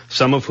women,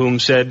 some of whom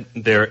said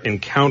their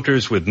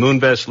encounters with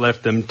Moonves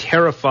left them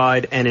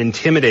terrified and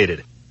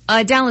intimidated.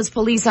 A Dallas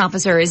police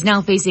officer is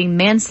now facing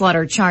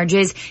manslaughter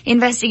charges.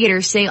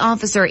 Investigators say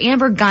Officer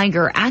Amber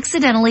Geiger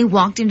accidentally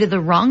walked into the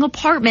wrong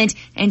apartment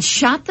and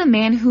shot the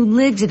man who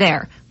lived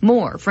there.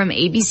 More from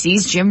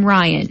ABC's Jim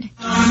Ryan.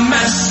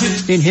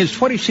 In his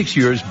 26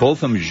 years,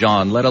 Botham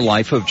Jean led a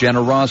life of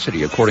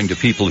generosity, according to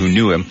people who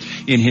knew him.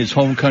 In his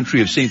home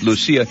country of St.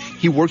 Lucia,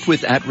 he worked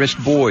with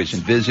at-risk boys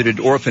and visited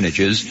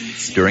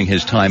orphanages. During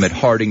his time at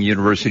Harding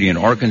University in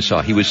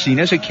Arkansas, he was seen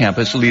as a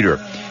campus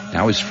leader.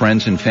 Now his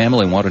friends and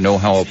family want to know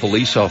how a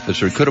police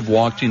officer could have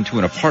walked into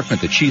an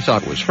apartment that she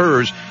thought was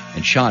hers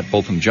and shot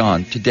Botham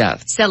Jean to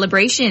death.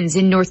 Celebrations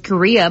in North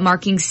Korea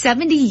marking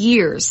 70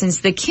 years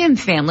since the Kim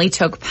family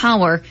took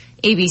power.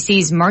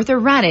 ABC's Martha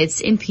Raddatz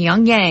in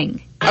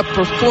Pyongyang. A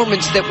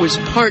performance that was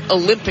part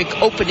Olympic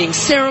opening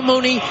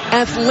ceremony,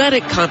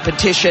 athletic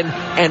competition,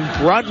 and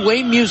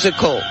Broadway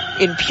musical.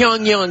 In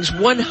Pyongyang's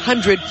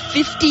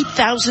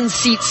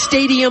 150,000-seat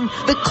stadium,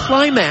 the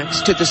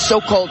climax to the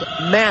so-called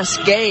mass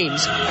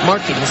games,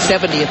 marking the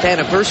 70th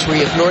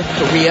anniversary of North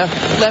Korea,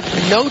 left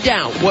no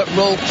doubt what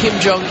role Kim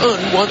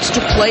Jong-un wants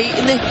to play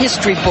in the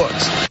history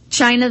books.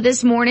 China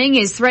this morning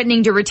is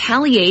threatening to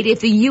retaliate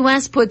if the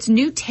U.S. puts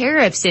new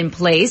tariffs in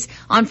place.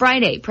 On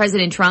Friday,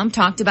 President Trump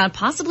talked about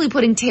possibly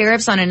putting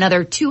tariffs on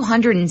another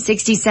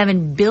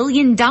 $267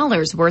 billion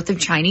worth of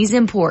Chinese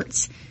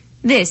imports.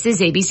 This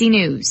is ABC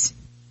News.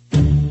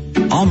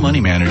 All money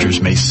managers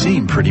may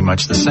seem pretty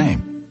much the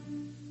same.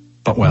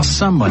 But while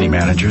some money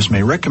managers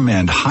may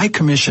recommend high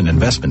commission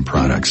investment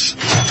products,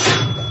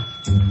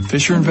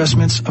 Fisher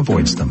Investments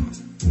avoids them.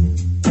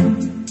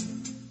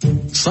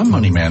 Some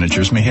money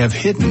managers may have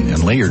hidden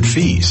and layered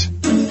fees.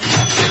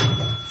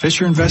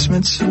 Fisher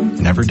Investments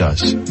never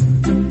does.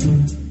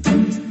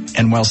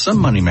 And while some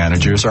money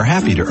managers are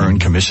happy to earn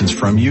commissions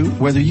from you,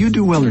 whether you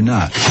do well or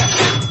not,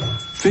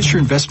 Fisher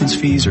Investments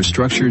fees are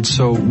structured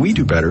so we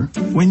do better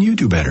when you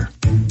do better.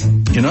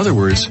 In other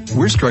words,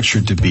 we're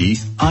structured to be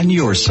on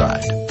your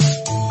side.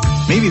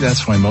 Maybe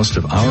that's why most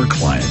of our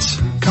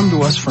clients come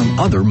to us from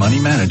other money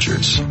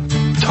managers.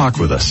 Talk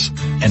with us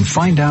and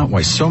find out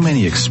why so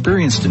many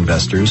experienced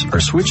investors are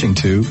switching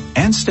to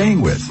and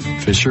staying with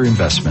Fisher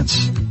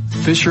Investments.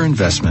 Fisher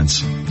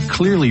Investments,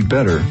 clearly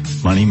better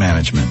money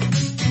management.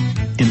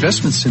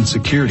 Investments in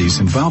securities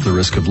involve the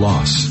risk of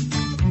loss.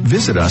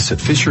 Visit us at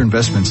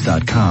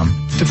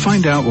FisherInvestments.com to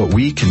find out what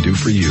we can do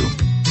for you.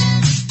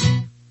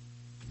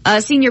 A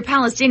senior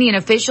Palestinian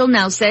official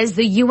now says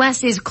the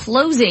U.S. is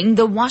closing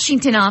the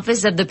Washington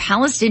office of the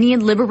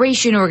Palestinian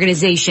Liberation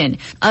Organization.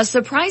 A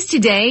surprise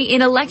today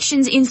in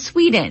elections in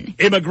Sweden.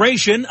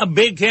 Immigration, a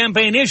big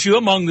campaign issue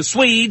among the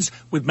Swedes,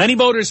 with many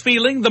voters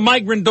feeling the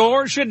migrant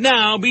door should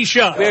now be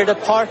shut. We're the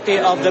party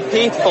of the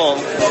people.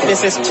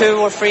 This is 2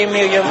 or 3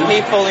 million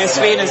people in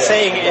Sweden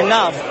saying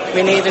enough.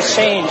 We need a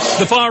change.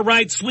 The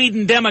far-right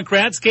Sweden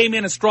Democrats came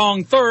in a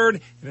strong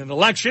third in an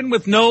election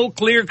with no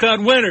clear-cut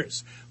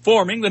winners.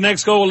 Forming the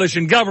next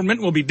coalition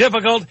government will be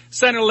difficult.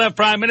 Center-left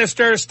Prime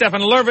Minister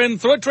Stefan Löfven,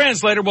 through a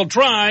translator, will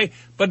try,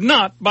 but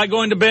not by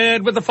going to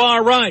bed with the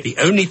far right. The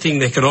only thing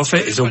they could offer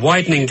is a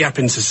widening gap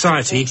in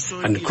society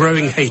and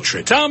growing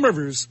hatred. Tom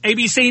Rivers,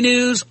 ABC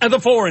News at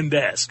the Foreign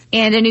Desk.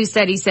 And a new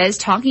study says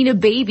talking to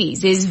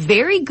babies is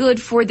very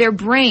good for their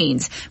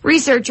brains.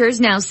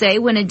 Researchers now say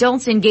when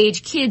adults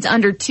engage kids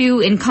under 2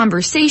 in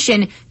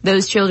conversation,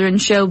 those children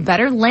show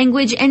better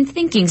language and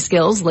thinking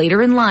skills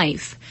later in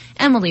life.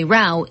 Emily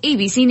Rao,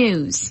 ABC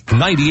News.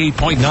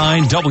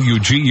 98.9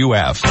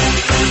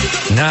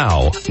 WGUF.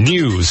 Now,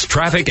 news,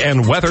 traffic,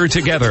 and weather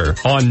together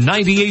on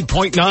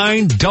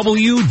 98.9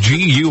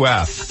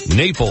 WGUF.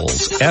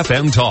 Naples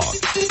FM Talk.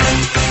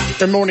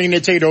 Good morning.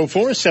 It's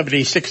 8:04,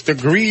 76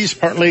 degrees,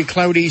 partly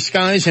cloudy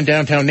skies in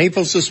downtown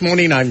Naples this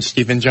morning. I'm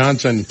Stephen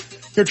Johnson.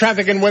 Your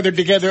traffic and weather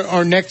together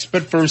are next,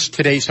 but first,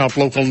 today's top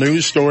local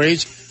news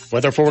stories.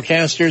 Weather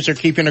forecasters are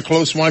keeping a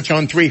close watch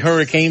on 3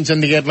 hurricanes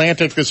in the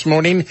Atlantic this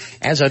morning.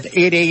 As of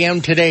 8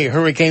 a.m. today,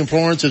 Hurricane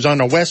Florence is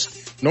on a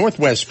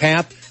west-northwest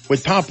path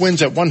with top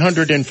winds at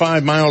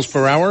 105 miles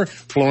per hour.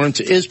 Florence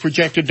is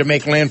projected to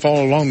make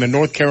landfall along the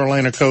North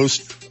Carolina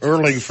coast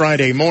early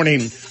Friday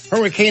morning.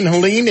 Hurricane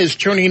Helene is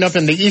churning up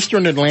in the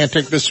eastern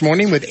Atlantic this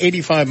morning with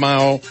 85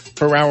 mile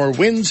per hour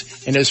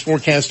winds and is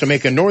forecast to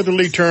make a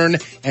northerly turn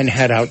and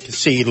head out to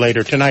sea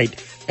later tonight.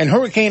 And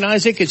Hurricane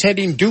Isaac is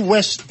heading due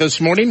west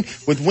this morning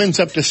with winds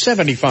up to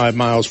 75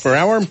 miles per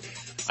hour.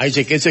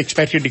 Isaac is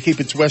expected to keep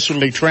its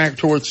westerly track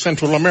towards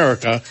Central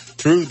America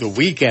through the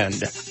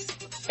weekend.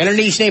 And an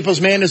East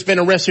Naples man has been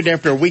arrested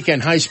after a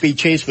weekend high-speed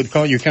chase with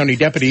Collier County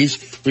deputies.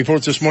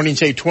 Reports this morning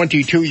say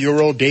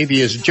 22-year-old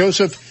Davius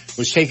Joseph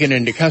was taken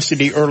into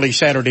custody early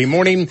Saturday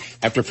morning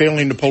after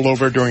failing to pull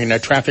over during a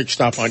traffic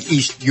stop on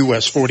East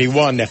US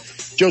 41.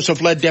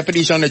 Joseph led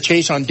deputies on a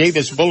chase on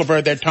Davis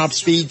Boulevard that top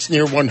speeds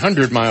near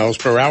 100 miles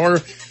per hour.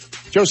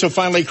 Joseph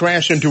finally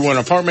crashed into an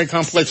apartment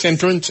complex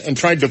entrance and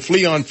tried to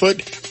flee on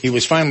foot. He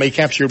was finally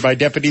captured by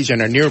deputies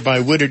in a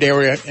nearby wooded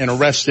area and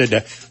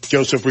arrested.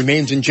 Joseph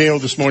remains in jail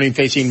this morning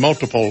facing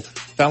multiple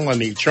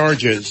felony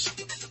charges.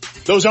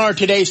 Those are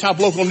today's top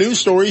local news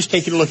stories.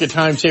 Taking a look at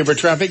time-saver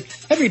traffic.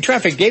 Heavy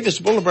traffic, Davis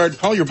Boulevard,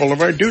 Collier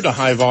Boulevard, due to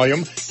high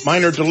volume.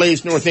 Minor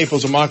delays, North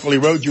Naples and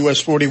Immokalee Road, US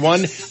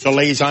 41.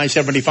 Delays,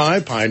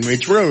 I-75, Pine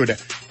Ridge Road.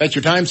 That's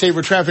your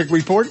time-saver traffic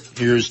report.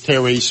 Here's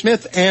Terry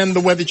Smith and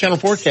the Weather Channel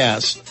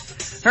forecast.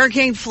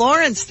 Hurricane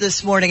Florence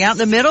this morning out in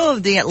the middle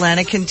of the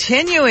Atlantic,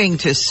 continuing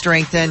to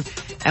strengthen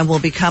and will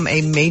become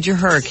a major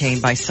hurricane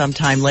by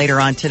sometime later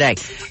on today.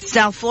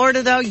 South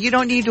Florida, though, you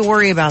don't need to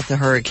worry about the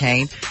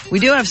hurricane. We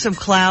do have some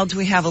clouds.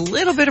 We have a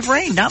little bit of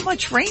rain. Not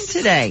much rain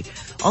today.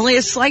 Only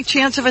a slight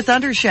chance of a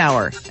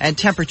thundershower, and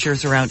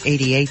temperatures around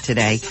 88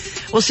 today.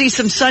 We'll see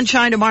some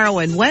sunshine tomorrow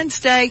and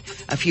Wednesday,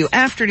 a few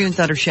afternoon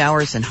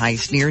thundershowers, and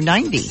highs near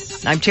 90.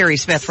 I'm Terry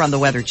Smith from the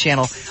Weather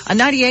Channel on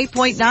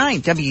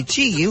 98.9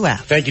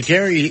 WGUF. Thank you,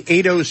 Terry.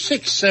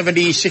 8:06,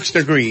 76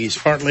 degrees,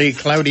 partly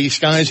cloudy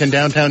skies in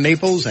downtown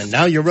Naples, and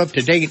now you're up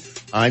to date.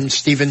 I'm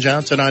Stephen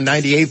Johnson on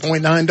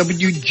 98.9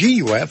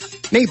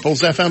 WGUF,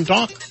 Naples FM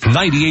Talk.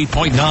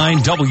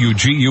 98.9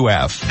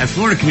 WGUF. At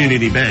Florida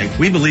Community Bank,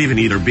 we believe in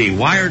either being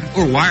wired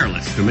or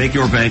wireless to make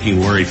your banking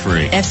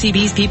worry-free.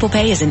 FCB's People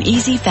Pay is an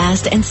easy,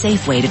 fast, and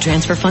safe way to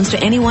transfer funds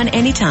to anyone,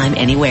 anytime,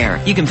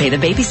 anywhere. You can pay the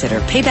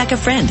babysitter, pay back a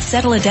friend,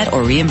 settle a debt,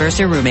 or reimburse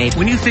your roommate.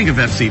 When you think of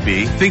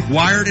FCB, think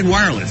wired and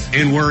wireless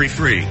and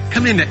worry-free.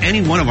 Come into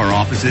any one of our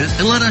offices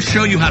and let us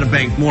show you how to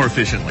bank more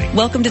efficiently.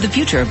 Welcome to the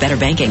future of better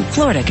banking.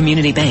 Florida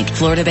Community Bank.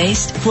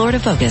 Florida-based,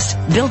 Florida-focused.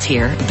 Built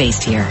here,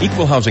 based here.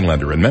 Equal housing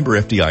lender and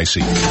member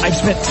FDIC. I've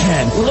spent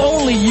 10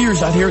 lonely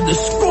years out here in the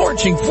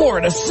scorching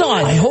Florida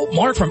sun. I hope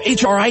Mark from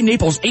HRI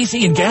Naples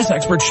AC and Gas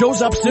Expert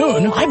shows up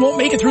soon. I won't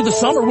make it through the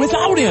summer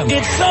without him.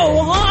 It's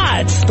so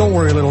hot. Don't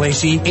worry, little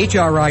AC.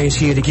 HRI is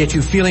here to get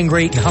you feeling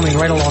great and humming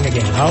right along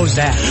again. How's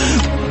that?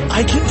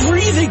 I can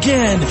breathe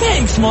again.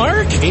 Thanks,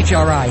 Mark.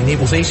 HRI,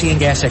 Naples AC and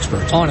Gas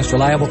Experts. Honest,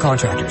 reliable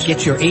contractors.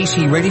 Get your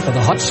AC ready for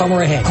the hot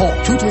summer ahead. Call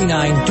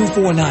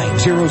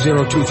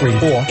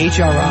 239-249-0023 or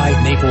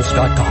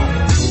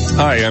HRINaples.com.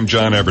 Hi, I'm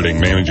John Everding,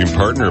 managing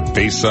partner of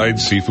Bayside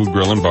Seafood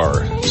Grill and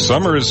Bar.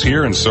 Summer is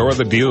here and so are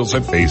the deals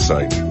at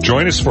Bayside.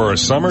 Join us for our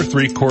summer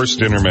 3-course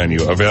dinner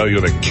menu, a value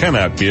that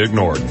cannot be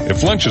ignored.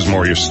 If lunch is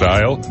more your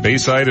style,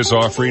 Bayside is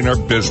offering our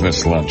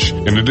business lunch.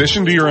 In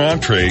addition to your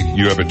entree,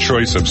 you have a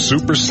choice of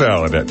super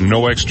salad at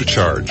no extra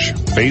charge.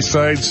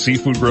 Bayside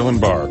Seafood Grill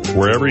and Bar,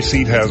 where every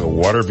seat has a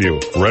water view.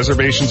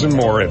 Reservations and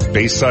more at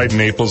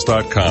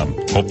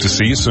BaysideNaples.com. Hope to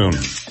see you soon.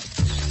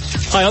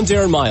 Hi, I'm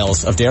Darren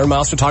Miles of Darren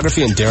Miles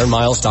Photography and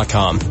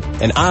DarrenMiles.com.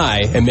 And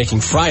I am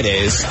making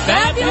Fridays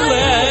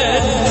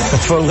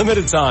fabulous! For a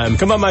limited time,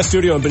 come by my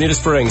studio in Bonita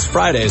Springs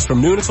Fridays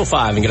from noon until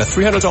 5 and get a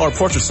 $300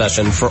 portrait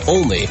session for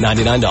only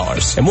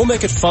 $99. And we'll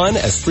make it fun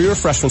as free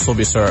refreshments will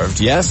be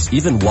served. Yes,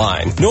 even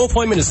wine. No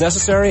appointment is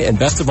necessary, and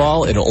best of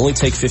all, it'll only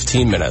take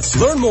 15 minutes.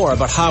 Learn more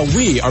about how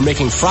we are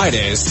making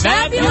Fridays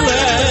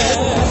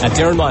fabulous at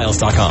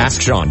DarrenMiles.com.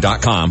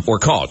 AskSean.com or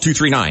call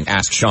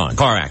 239-ASK-SEAN.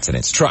 Car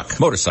accidents, truck,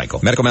 motorcycle,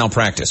 medical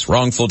malpractice,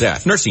 wrongful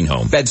death, nursing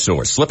home, bed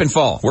sores, slip and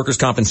fall, workers'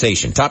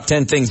 compensation. Top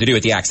 10 things to do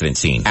at the accident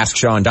scene.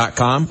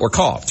 AskSean.com or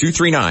call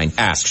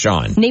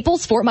 239-ASK-SEAN.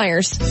 Naples, Fort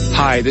Myers.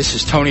 Hi, this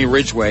is Tony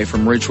Ridgway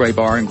from Ridgway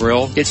Bar and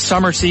Grill. It's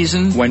summer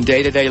season when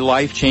day-to-day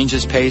life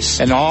changes pace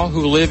and all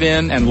who live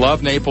in and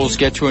love Naples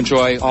get to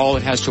enjoy all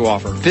it has to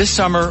offer. This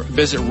summer,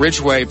 visit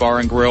Ridgway Bar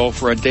and Grill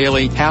for a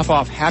daily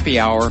half-off happy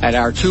hour at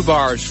our 2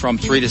 bars from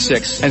 3 to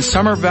 6 and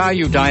summer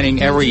value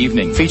dining every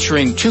evening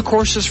featuring 2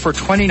 courses for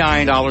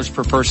 $29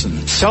 per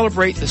person.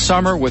 Celebrate the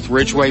summer with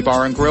Ridgway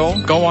Bar and Grill.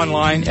 Go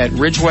online at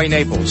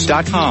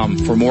RidgwayNaples.com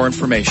for more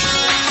information.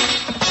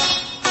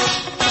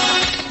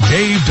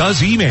 Dave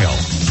does email.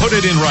 Put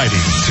it in writing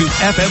to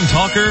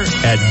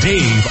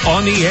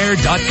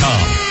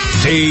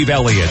fmtalker@daveontheair.com. Dave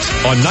Elliott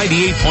on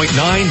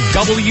 98.9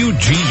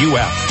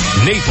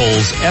 WGUF,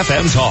 Naples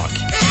FM Talk.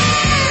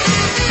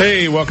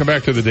 Hey, welcome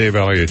back to the Dave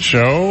Elliott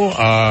Show,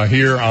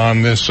 here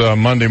on this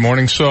Monday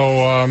morning.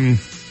 So,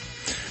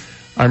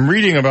 I'm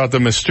reading about the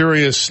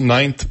mysterious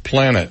 9th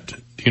planet.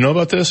 Do you know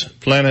about this?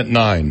 Planet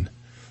 9.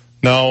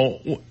 Now,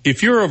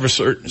 if you're of a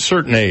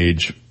certain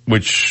age,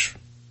 which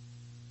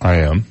I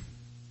am,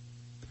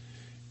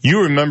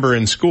 you remember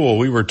in school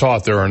we were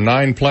taught there are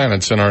 9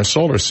 planets in our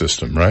solar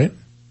system, right?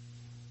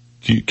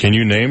 Can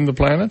you name the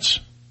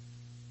planets?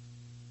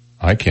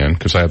 I can,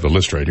 because I have the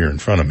list right here in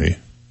front of me.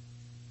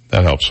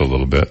 That helps a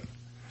little bit.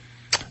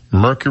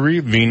 Mercury,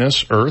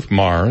 Venus, Earth,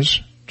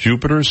 Mars,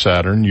 Jupiter,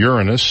 Saturn,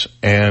 Uranus,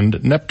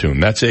 and Neptune.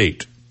 That's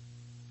 8.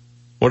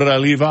 What did I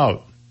leave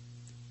out?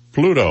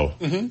 Pluto.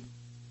 Mm-hmm.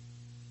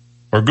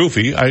 Or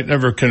Goofy. I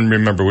never can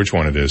remember which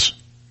one it is.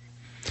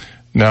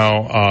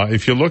 Now,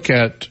 if you look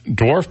at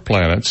dwarf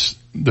planets,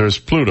 there's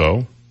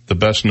Pluto, the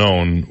best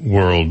known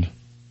world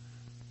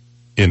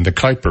in the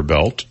Kuiper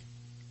Belt.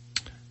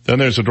 Then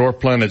there's a dwarf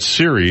planet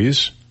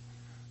Ceres,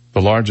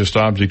 the largest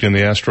object in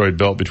the asteroid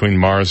belt between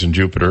Mars and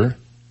Jupiter.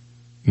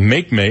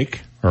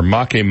 Makemake, or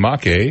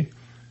Makemake,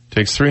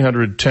 takes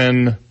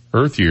 310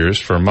 Earth years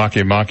for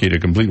Makemake to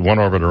complete one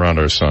orbit around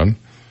our sun.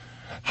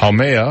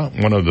 Haumea,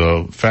 one of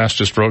the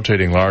fastest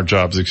rotating large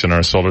objects in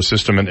our solar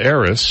system, and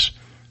Eris,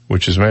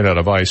 which is made out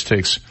of ice,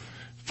 takes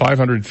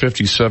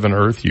 557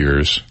 Earth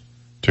years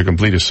to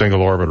complete a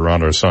single orbit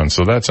around our sun.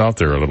 So that's out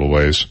there a little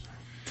ways.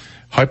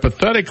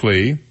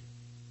 Hypothetically,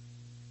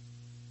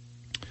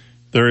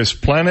 there is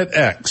Planet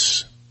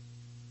X,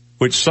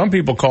 which some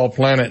people call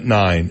Planet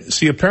 9.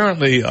 See,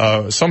 apparently,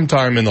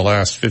 sometime in the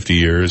last 50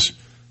 years,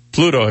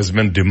 Pluto has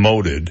been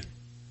demoted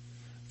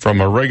from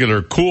a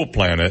regular cool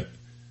planet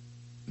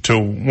to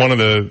one of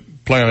the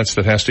planets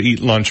that has to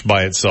eat lunch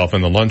by itself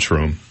in the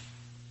lunchroom.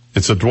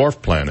 It's a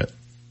dwarf planet.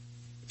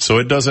 So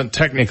it doesn't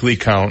technically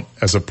count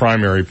as a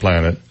primary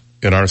planet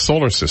in our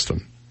solar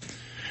system.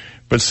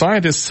 But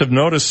scientists have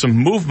noticed some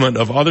movement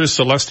of other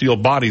celestial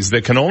bodies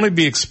that can only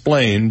be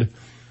explained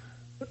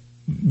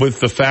with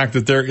the fact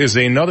that there is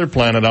another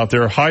planet out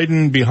there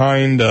hiding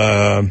behind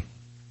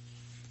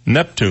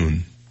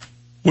Neptune,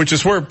 which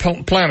is where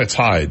planets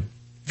hide.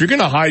 If you're going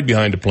to hide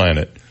behind a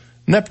planet,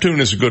 Neptune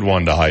is a good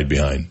one to hide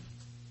behind.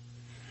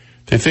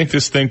 They think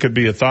this thing could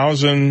be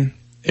 1,000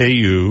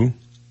 AU,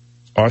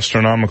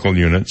 astronomical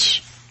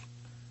units,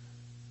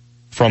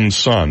 from the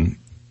sun.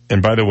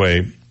 And by the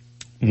way,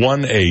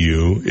 1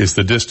 AU is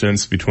the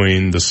distance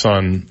between the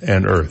sun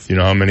and Earth. You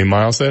know how many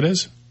miles that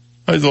is?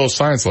 There's a little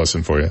science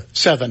lesson for you.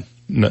 7.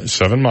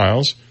 7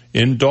 miles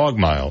in dog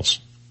miles.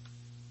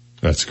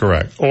 That's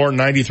correct. Or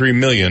 93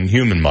 million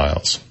human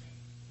miles.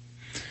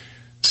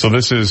 So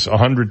this is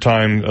 100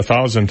 times,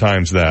 1,000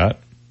 times that.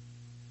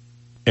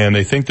 And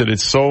they think that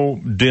it's so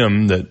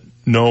dim that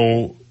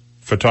no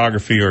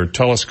photography or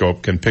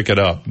telescope can pick it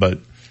up. But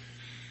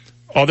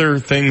other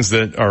things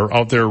that are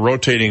out there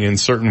rotating in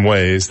certain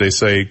ways, they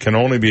say, can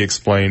only be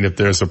explained if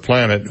there's a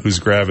planet whose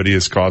gravity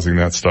is causing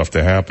that stuff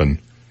to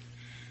happen.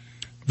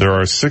 There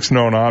are 6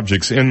 known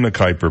objects in the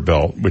Kuiper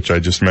Belt, which I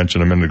just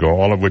mentioned a minute ago,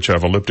 all of which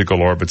have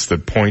elliptical orbits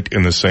that point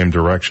in the same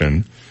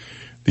direction.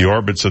 The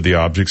orbits of the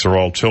objects are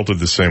all tilted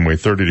the same way,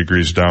 30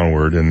 degrees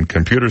downward, and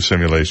computer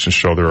simulations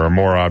show there are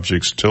more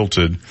objects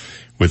tilted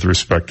with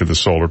respect to the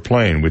solar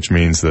plane, which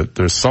means that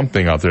there's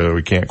something out there that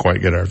we can't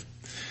quite get our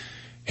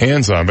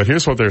hands on. But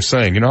here's what they're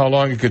saying. You know how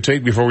long it could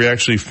take before we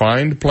actually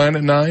find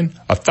Planet 9?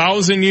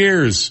 1,000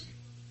 years.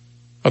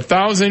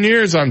 1,000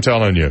 years, I'm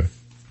telling you.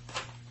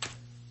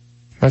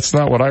 That's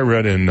not what I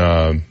read in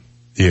The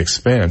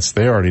Expanse.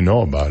 They already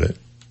know about it.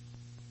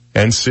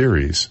 And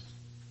Ceres.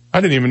 I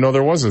didn't even know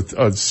there was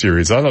a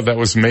series. I thought that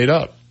was made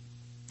up.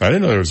 I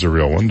didn't know there was a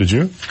real one. Did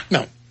you?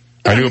 No.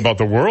 I knew about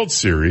the World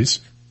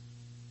Series.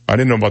 I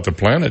didn't know about the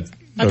planet,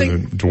 the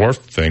dwarf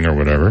thing or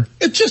whatever.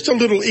 It's just a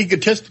little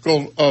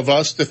egotistical of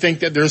us to think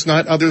that there's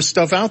not other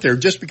stuff out there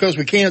just because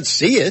we can't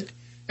see it,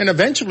 and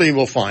eventually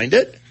we'll find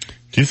it.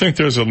 Do you think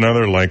there's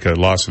another like a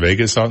Las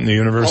Vegas out in the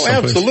universe? Oh,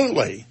 someplace?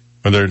 Absolutely.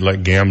 Where they're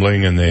like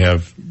gambling and they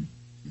have,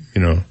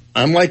 you know.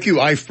 I'm like you.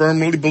 I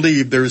firmly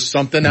believe there's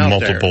something out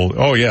there.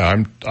 Oh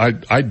yeah,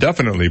 I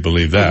definitely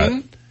believe that.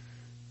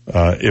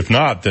 Mm-hmm. If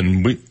not,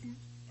 then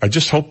I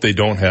just hope they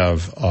don't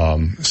have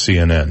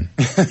CNN.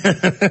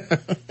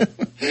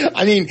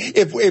 I mean,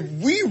 if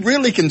we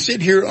really can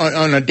sit here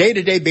on a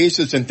day-to-day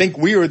basis and think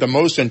we are the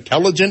most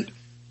intelligent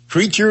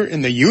creature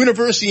in the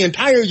universe, the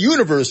entire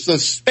universe, the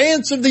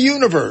expanse of the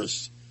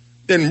universe,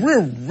 then we're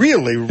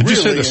really, Did you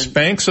say the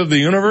Spanx of the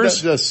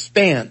universe? The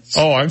expanse.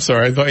 Oh, I'm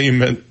sorry. I thought you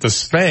meant the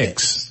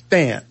Spanx.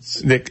 Expanse.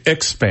 The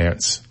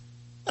expanse.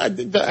 I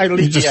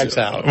leave the X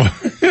out.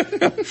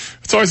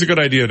 It's always a good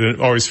idea to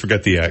always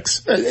forget the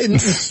X. Isn't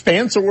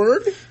spance a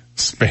word?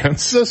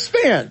 Spance? The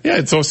span. Yeah,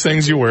 it's those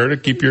things you wear to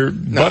keep your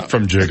butt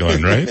from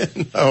jiggling,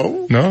 right?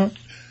 No. No?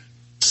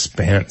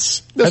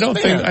 Spance. I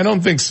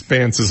don't think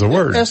spance is a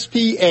word.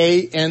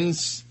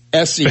 S-P-A-N-S-E.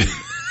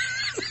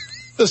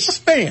 The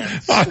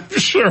spans. I'm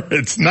sure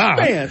it's not.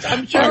 Spans.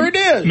 I'm sure it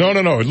is. No.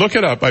 Look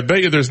it up. I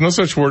bet you there's no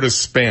such word as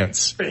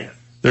spans.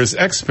 There's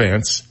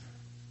expanse.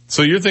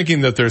 So you're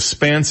thinking that there's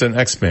spans and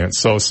expanse.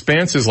 So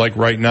spans is like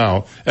right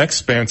now.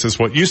 Expanse is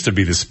what used to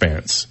be the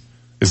spans.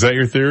 Is that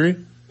your theory?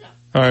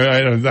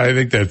 I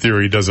think that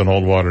theory doesn't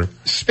hold water.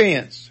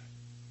 Spans.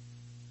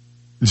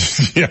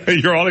 Yeah,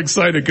 you're all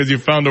excited because you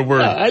found a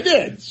word. Yeah, I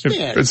did.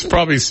 Spans. It's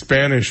probably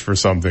Spanish for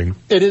something.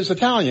 It is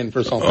Italian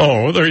for something.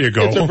 Oh, there you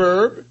go. It's a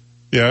verb.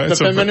 Yeah, it's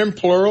the feminine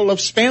plural of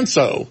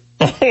spanso.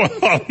 Oh,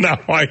 well, now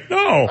I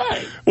know.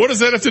 Right. What does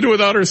that have to do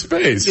with outer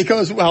space?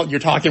 Because, well, you're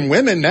talking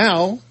women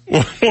now.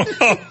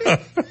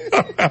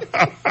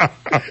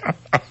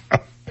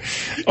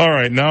 All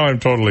right, now I'm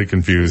totally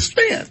confused.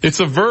 Span. It's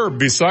a verb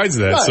besides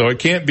that, right. So it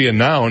can't be a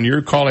noun.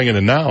 You're calling it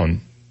a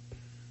noun.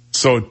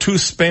 So to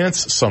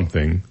spans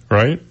something,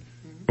 right?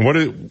 What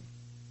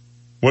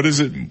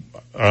is it?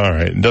 All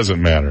right, it doesn't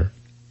matter.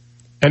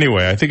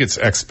 Anyway, I think it's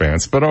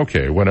expanse, but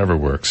okay, whatever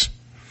works.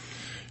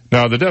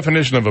 Now, the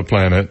definition of a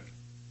planet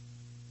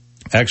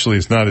actually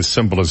is not as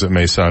simple as it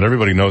may sound.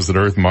 Everybody knows that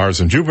Earth,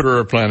 Mars, and Jupiter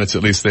are planets,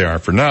 at least they are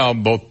for now.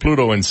 Both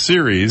Pluto and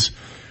Ceres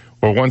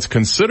were once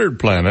considered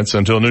planets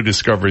until new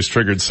discoveries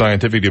triggered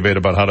scientific debate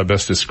about how to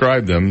best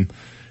describe them,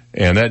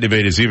 and that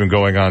debate is even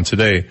going on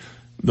today.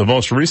 The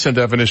most recent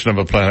definition of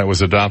a planet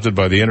was adopted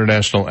by the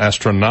International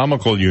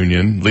Astronomical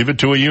Union. Leave it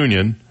to a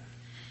union.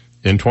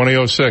 In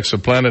 2006, a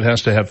planet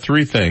has to have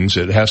three things.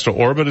 It has to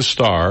orbit a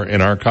star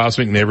in our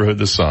cosmic neighborhood,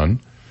 the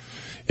sun.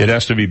 It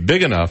has to be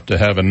big enough to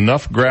have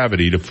enough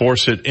gravity to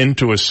force it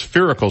into a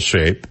spherical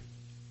shape.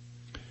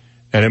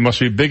 And it must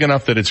be big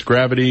enough that its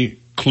gravity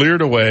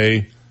cleared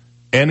away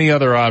any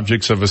other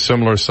objects of a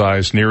similar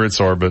size near its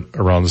orbit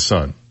around the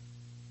sun.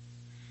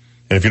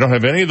 And if you don't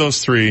have any of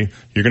those three,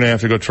 you're going to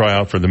have to go try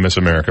out for the Miss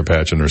America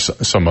pageant or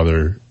some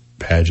other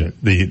pageant.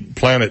 The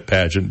planet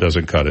pageant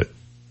doesn't cut it.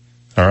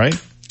 All right?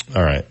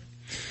 All right.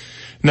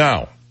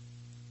 Now,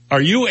 are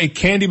you a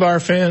candy bar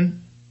fan?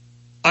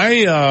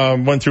 I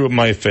went through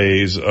my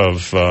phase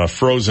of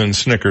frozen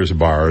Snickers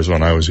bars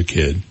when I was a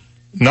kid.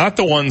 Not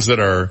the ones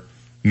that are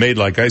made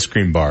like ice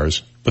cream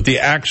bars, but the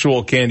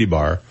actual candy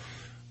bar.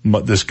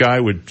 This guy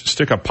would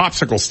stick a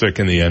popsicle stick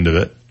in the end of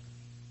it,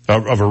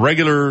 of a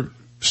regular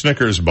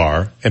Snickers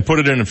bar, and put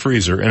it in a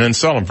freezer, and then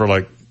sell them for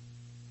like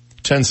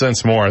 10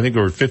 cents more. I think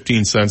they were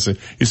 15 cents. He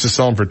used to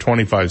sell them for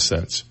 25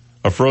 cents.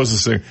 A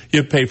frozen thing.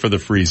 You pay for the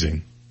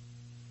freezing.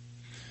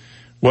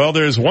 Well,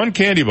 there's one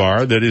candy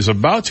bar that is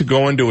about to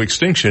go into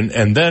extinction,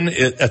 and then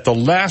at the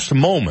last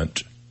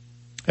moment,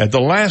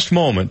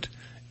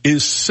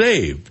 is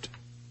saved.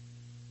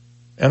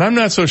 And I'm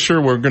not so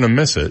sure we're going to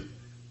miss it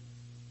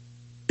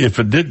if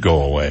it did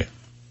go away.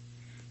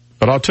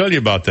 But I'll tell you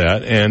about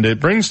that, and it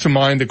brings to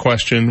mind the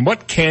question,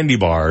 what candy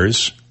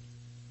bars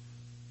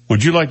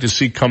would you like to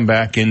see come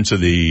back into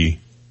the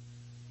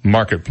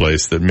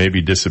marketplace that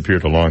maybe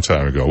disappeared a long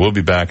time ago? We'll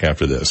be back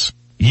after this.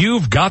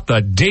 You've got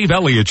the Dave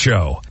Elliott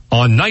Show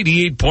on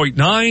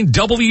 98.9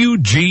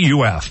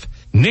 WGUF,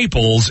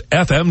 Naples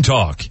FM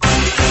Talk.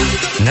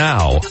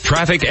 Now,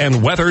 traffic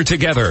and weather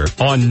together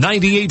on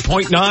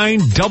 98.9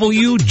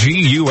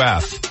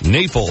 WGUF,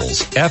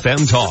 Naples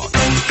FM Talk.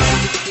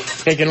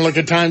 Taking a look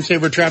at time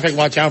saver traffic.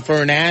 Watch out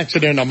for an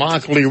accident on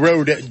Immokalee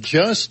Road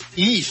just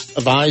east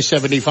of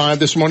I-75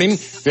 this morning.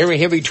 Very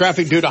heavy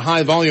traffic due to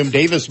high volume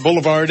Davis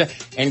Boulevard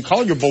and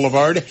Collier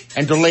Boulevard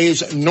and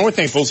delays North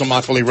Naples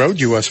Immokalee Road,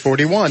 US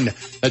 41.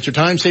 That's your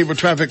time saver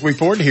traffic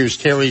report. Here's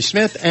Terry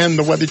Smith and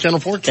the Weather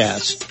Channel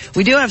forecast.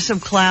 We do have some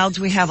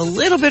clouds. We have a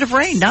little bit of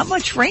rain. Not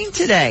much rain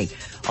today.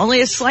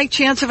 Only a slight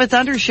chance of a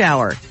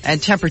thundershower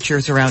and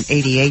temperatures around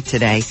 88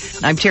 today.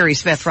 I'm Terry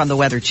Smith from the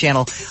Weather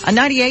Channel on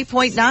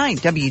 98.9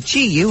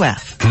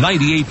 WGUF.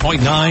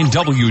 98.9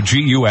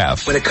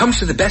 WGUF. When it comes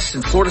to the best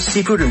in Florida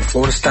seafood and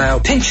Florida style,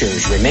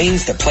 Pinchers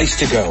remains the place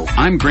to go.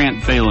 I'm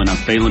Grant Phelan of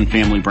Phelan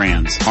Family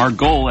Brands. Our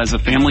goal as a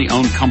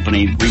family-owned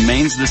company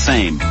remains the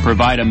same.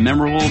 Provide a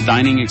memorable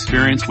dining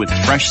experience with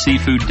fresh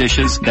seafood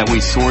dishes that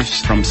we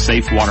source from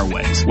safe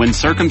waterways. When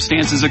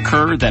circumstances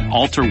occur that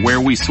alter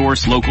where we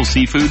source local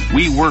seafood,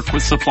 we work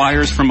with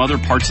suppliers from other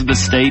parts of the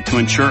state to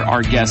ensure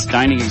our guests'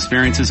 dining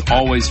experience is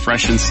always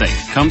fresh and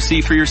safe. Come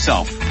see for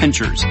yourself.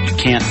 Pinchers, you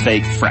can't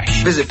fake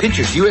fresh. Visit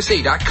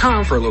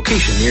PinchersUSA.com for a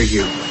location near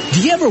you.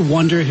 Do you ever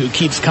wonder who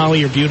keeps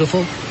Collier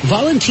beautiful?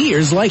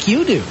 Volunteers like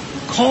you do.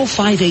 Call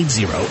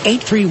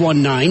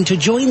 580-8319 to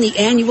join the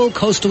annual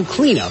Coastal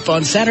Cleanup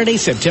on Saturday,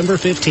 September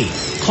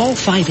 15th. Call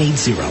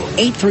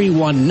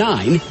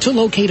 580-8319 to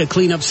locate a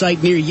cleanup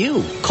site near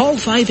you. Call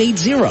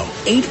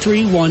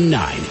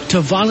 580-8319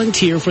 to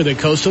volunteer for the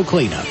Coastal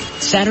Cleanup,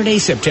 Saturday,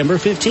 September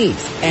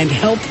 15th, and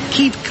help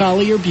keep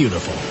Collier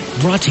beautiful.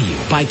 Brought to you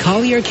by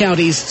Collier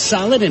County's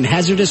Solid and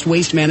Hazardous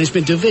Waste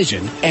Management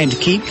Division and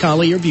Keep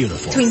Collier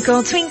Beautiful.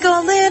 Twinkle,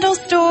 twinkle, little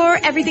store,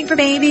 everything for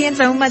baby and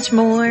so much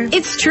more.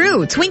 It's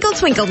true. Twinkle,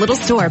 Twinkle Little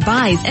Store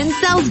buys and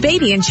sells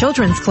baby and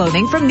children's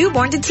clothing from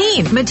newborn to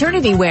teen,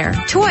 maternity wear,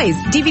 toys,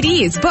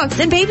 DVDs,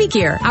 books, and baby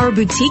gear. Our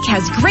boutique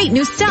has great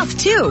new stuff,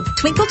 too.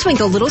 Twinkle,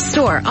 Twinkle Little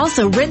Store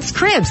also rents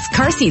cribs,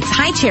 car seats,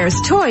 high chairs,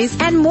 toys,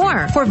 and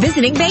more for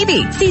visiting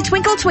baby. See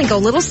Twinkle, Twinkle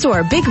Little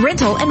Store, big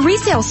rental and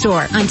resale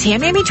store on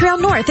Tamiami Trail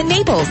North in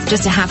Naples,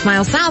 just a half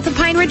mile south of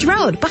Pine Ridge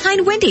Road,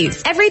 behind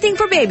Wendy's. Everything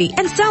for baby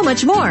and so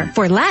much more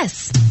for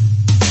less.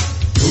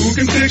 Who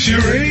can fix your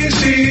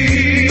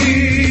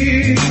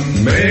AC?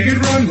 Make it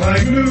run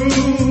like new.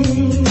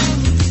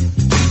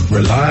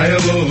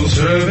 Reliable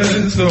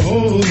service the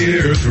whole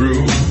year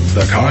through.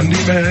 The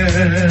Condi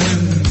Man.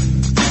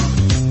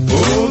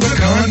 Oh, the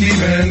Condi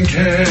Man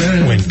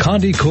can. When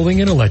Condi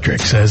Cooling and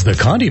Electric says the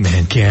Condi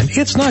Man can,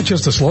 it's not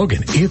just a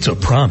slogan, it's a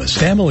promise.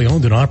 Family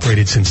owned and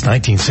operated since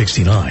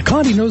 1969.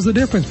 Condi knows the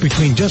difference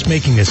between just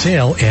making a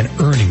sale and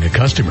earning a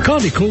customer.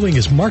 Condi Cooling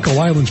is Marco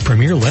Island's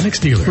premier Lennox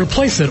dealer.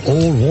 Replace that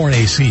old worn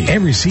AC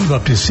and receive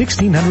up to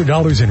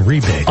 $1,600 in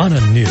rebate on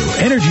a new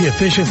energy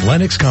efficient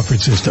Lennox comfort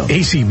system.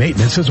 AC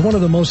maintenance is one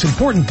of the most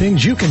important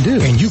things you can do,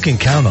 and you can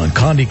count on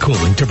Condi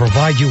Cooling to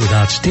provide you with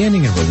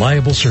outstanding and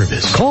reliable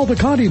service. Call the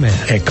Condi Man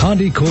at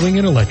Condi Cooling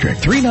and Electric,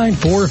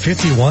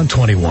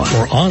 394-5121,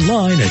 or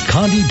online at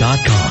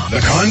Condi.com. The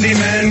Condi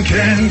Man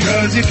can,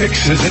 'cause he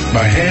fixes it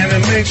by hand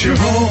and makes your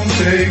home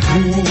stay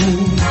cool.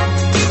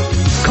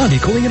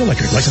 Condi Cooling and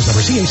Electric, license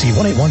number CAC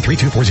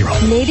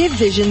 1813240. Native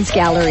Visions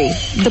Gallery,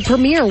 the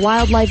premier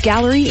wildlife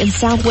gallery in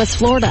Southwest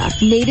Florida.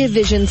 Native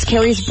Visions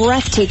carries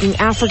breathtaking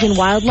African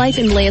wildlife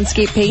and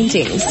landscape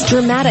paintings,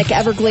 dramatic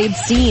Everglades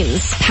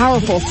scenes,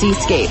 powerful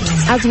seascapes,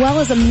 as well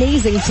as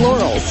amazing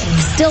florals,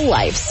 still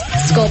lifes,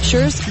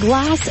 sculptures,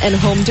 glass, and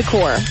home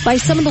decor by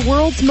some of the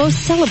world's most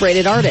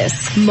celebrated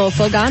artists,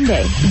 Mofo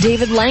Gande,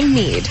 David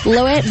Langmead,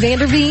 Loette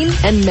Vanderveen,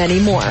 and many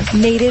more.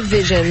 Native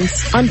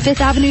Visions on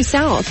 5th Avenue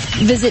South.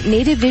 Visit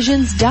nativevisions.com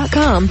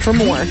for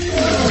more.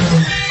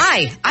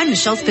 Hi, I'm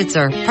Michelle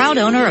Spitzer, proud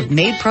owner of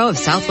Made Pro of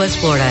Southwest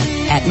Florida.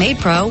 At Made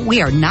Pro,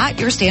 we are not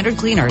your standard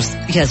cleaners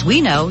because we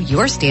know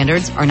your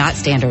standards are not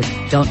standard.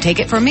 Don't take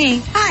it from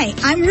me. Hi,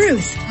 I'm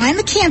Ruth. I'm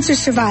a cancer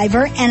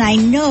survivor, and I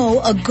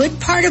know a good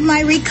part of my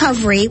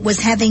recovery was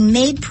having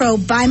Made Pro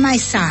by my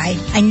side.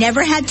 I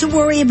never had to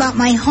worry about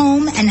my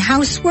home and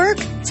housework.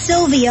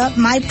 Sylvia,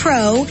 my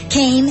pro,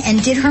 came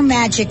and did her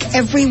magic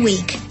every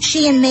week.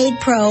 She and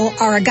Made Pro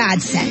are a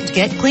godsend.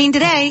 Get clean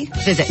today.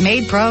 Visit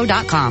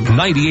MadePro.com.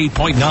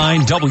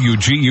 98.9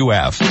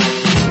 WGUF.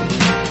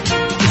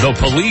 The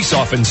police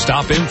often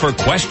stop him for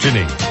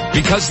questioning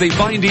because they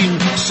find him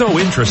so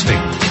interesting.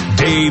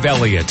 Dave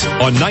Elliott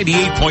on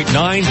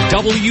 98.9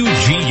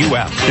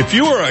 WGUF. If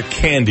you were a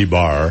candy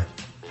bar,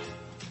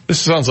 this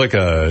sounds like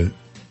a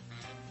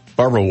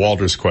Barbara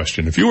Walters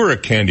question. If you were a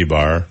candy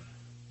bar,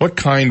 what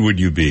kind would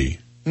you be?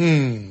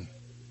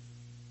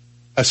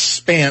 A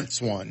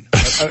Spance one.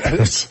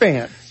 a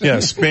Spance. Yeah,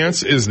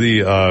 Spance is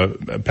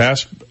the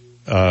past,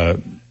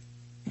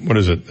 what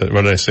is it?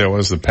 What did I say it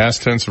was? The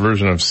past tense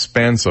version of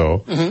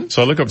Spanso. Mm-hmm.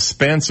 So I look up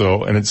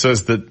Spanso, and it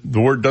says that the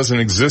word doesn't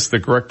exist.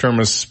 The correct term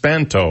is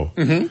Spanto.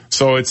 Mm-hmm.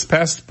 So it's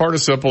past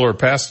participle or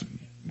past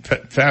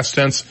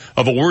tense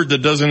of a word that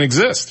doesn't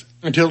exist.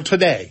 Until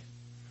today.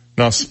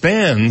 Now,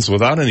 spans,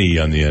 without an E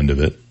on the end of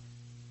it,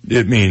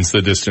 it means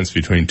the distance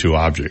between two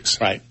objects.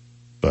 Right.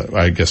 But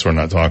I guess we're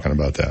not talking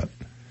about that.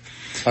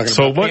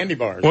 Talking about candy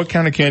bars. What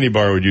kind of candy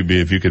bar would you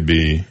be if you could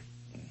be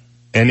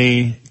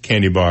any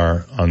candy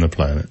bar on the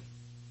planet?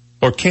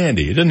 Or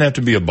candy. It doesn't have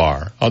to be a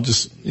bar. I'll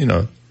just,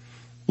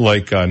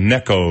 like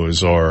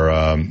Neckos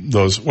or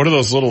those, what are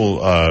those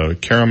little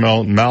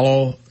caramel,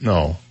 mallow?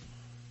 No.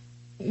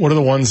 What are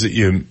the ones that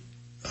you,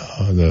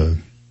 the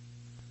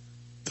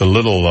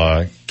little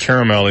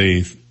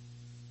caramelly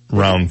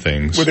round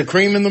things? With a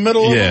cream in the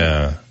middle?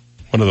 Yeah.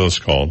 What are those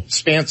called?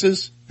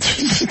 Spances?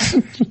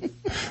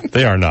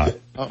 They are not.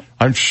 Oh.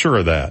 I'm sure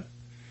of that.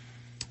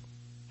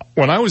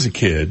 When I was a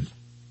kid,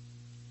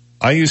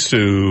 I used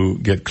to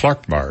get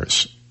Clark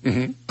bars.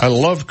 Mm-hmm. I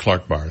loved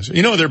Clark bars.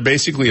 They're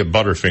basically a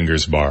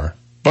Butterfingers bar.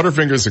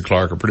 Butterfingers and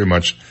Clark are pretty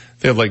much,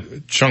 they have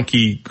like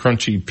chunky,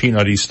 crunchy,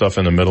 peanutty stuff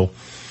in the middle.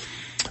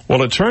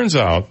 Well, it turns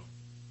out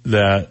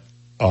that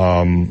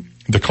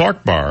the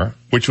Clark bar,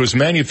 which was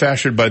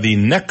manufactured by the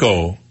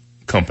Necco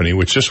company,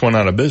 which just went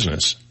out of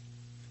business,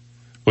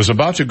 was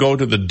about to go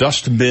to the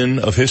dustbin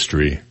of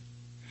history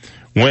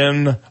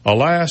when,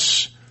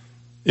 alas,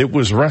 it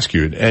was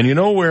rescued. And you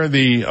know where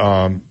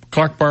the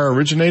Clark bar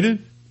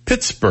originated?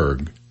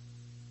 Pittsburgh.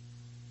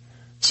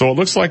 So it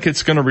looks like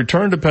it's going to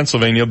return to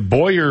Pennsylvania.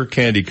 Boyer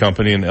Candy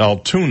Company in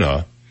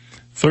Altoona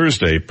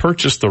Thursday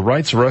purchased the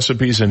rights,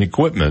 recipes, and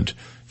equipment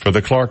for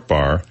the Clark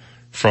bar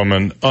from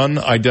an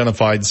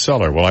unidentified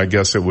seller. Well, I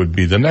guess it would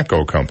be the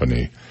Necco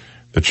Company.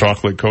 The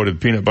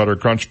chocolate-coated peanut butter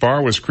crunch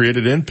bar was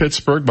created in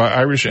Pittsburgh by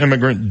Irish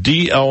immigrant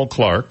D.L.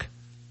 Clark,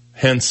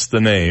 hence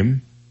the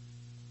name,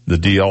 the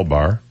D.L.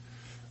 bar,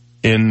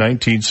 in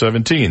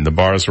 1917. The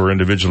bars were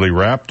individually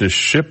wrapped as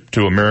shipped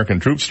to American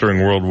troops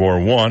during World War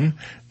I.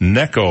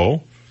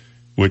 Necco,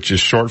 which is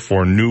short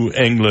for New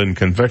England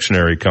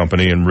Confectionery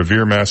Company in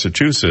Revere,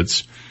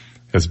 Massachusetts,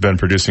 has been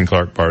producing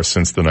Clark bars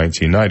since the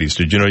 1990s.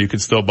 Did you know you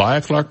could still buy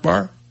a Clark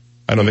bar?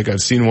 I don't think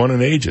I've seen one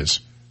in ages.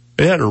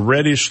 It had a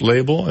reddish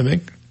label, I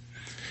think.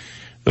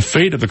 The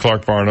fate of the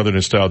Clark bar and other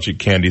nostalgic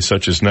candies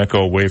such as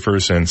Necco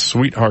wafers and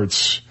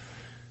Sweethearts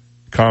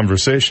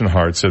Conversation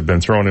Hearts had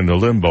been thrown into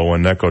limbo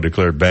when Necco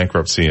declared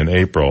bankruptcy in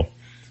April.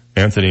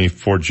 Anthony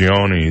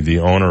Forgione, the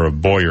owner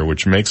of Boyer,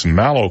 which makes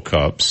Mallow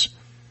cups,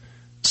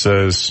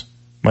 says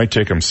might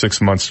take him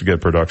 6 months to get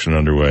production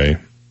underway.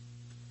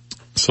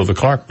 So the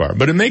Clark bar.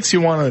 But it makes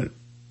you want to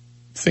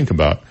think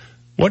about,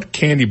 what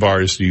candy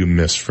bars do you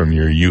miss from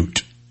your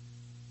ute?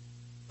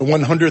 The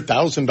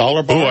 $100,000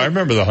 bar? Oh, I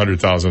remember the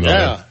 $100,000.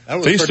 Yeah, that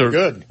was pretty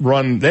good.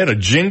 They had a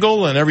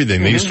jingle and everything.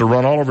 Mm-hmm. They used to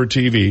run all over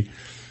TV.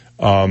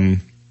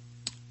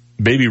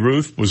 Baby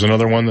Ruth was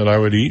another one that I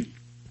would eat.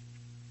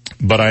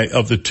 But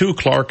of the two,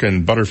 Clark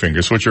and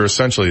Butterfingers, which are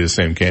essentially the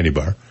same candy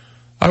bar,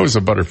 I was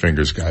a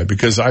Butterfingers guy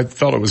because I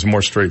felt it was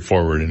more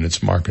straightforward in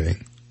its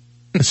marketing.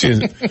 See,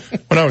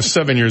 when I was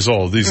 7 years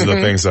old, these are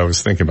the things I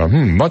was thinking about.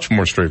 Much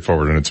more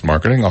straightforward in its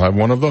marketing. I'll have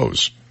one of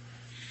those.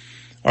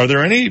 Are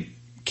there any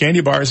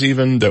candy bars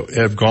even that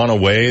have gone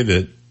away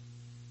that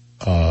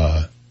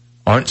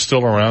aren't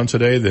still around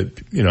today? That,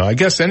 I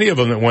guess any of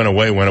them that went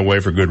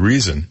away for good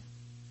reason.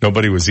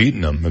 Nobody was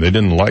eating them, and they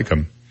didn't like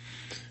them.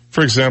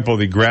 For example,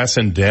 the grass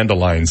and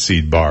dandelion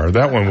seed bar.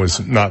 That one was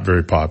not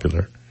very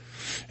popular.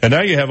 And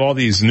now you have all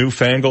these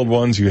newfangled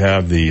ones. You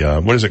have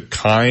the,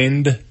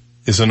 Kind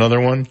is another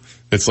one.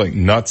 It's like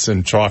nuts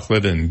and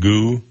chocolate and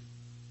goo. Do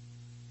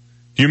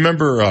you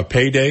remember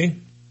Payday?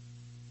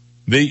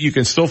 You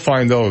can still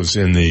find those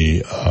in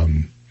the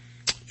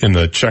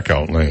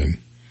checkout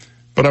lane.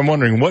 But I'm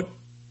wondering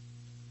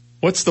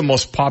what's the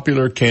most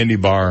popular candy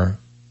bar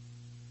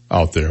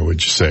out there,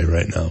 would you say,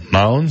 right now?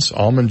 Mounds?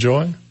 Almond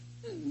Joy?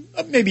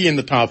 Maybe in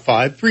the top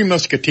 5. Three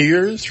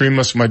Musketeers.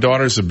 My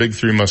daughter's a big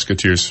Three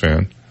Musketeers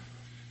fan.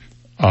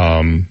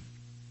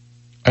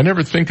 I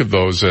never think of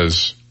those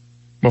as,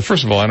 well,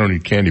 first of all, I don't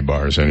eat candy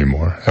bars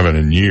anymore. Haven't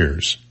in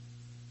years.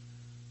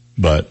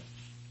 But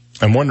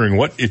I'm wondering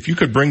if you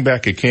could bring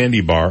back a candy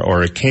bar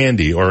or a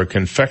candy or a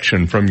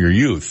confection from your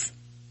youth,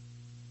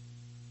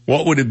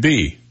 what would it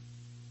be?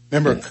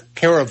 Remember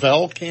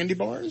Caravel candy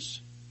bars?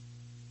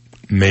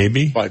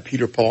 Maybe. By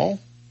Peter Paul?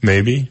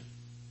 Maybe.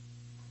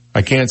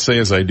 I can't say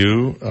as I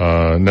do,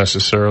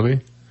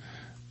 necessarily.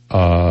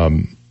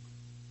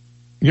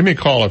 Give me a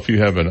call if you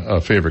have a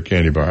favorite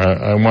candy bar.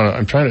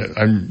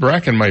 I'm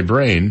racking my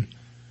brain,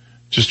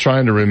 just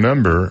trying to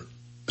remember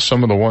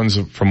some of the ones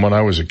from when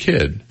I was a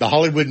kid. The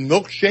Hollywood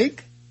Milkshake?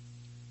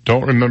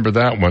 Don't remember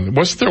that one.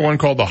 Wasn't there one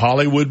called the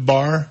Hollywood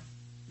Bar?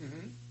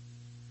 Mm-hmm.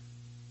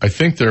 I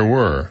think there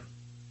were.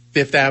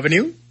 Fifth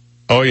Avenue?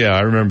 Oh yeah,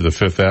 I remember the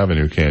Fifth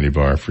Avenue candy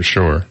bar for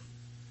sure.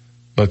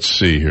 Let's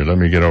see here. Let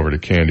me get over to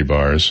candy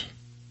bars.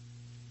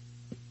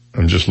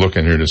 I'm just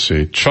looking here to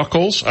see.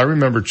 Chuckles. I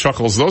remember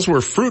Chuckles. Those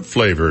were fruit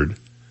flavored.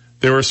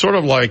 They were sort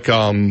of like,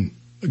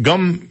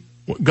 gumdrops,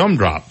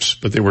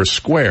 but they were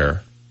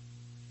square.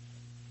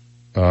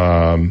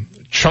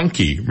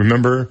 Chunky.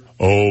 Remember?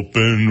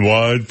 Open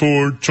wide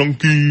for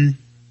Chunky.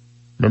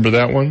 Remember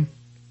that one?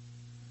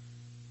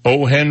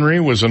 O. Henry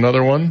was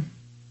another one.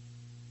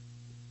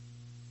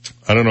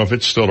 I don't know if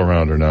it's still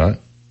around or not.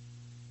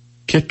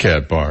 Kit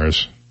Kat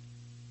bars.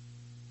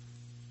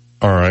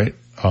 All right.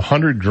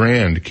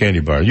 $100,000 candy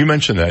bar. You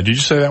mentioned that. Did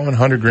you say that one?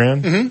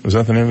 $100,000? Mm-hmm. Was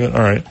that the name of it?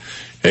 All right.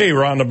 Hey,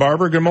 Ron the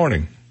Barber. Good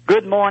morning.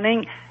 Good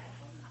morning.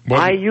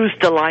 I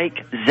used to like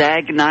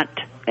Zagnut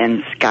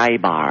and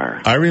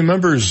Skybar. I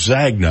remember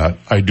Zagnut.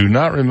 I do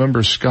not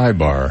remember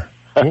Skybar.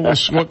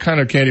 What kind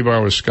of candy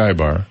bar was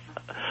Skybar?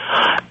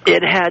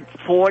 It had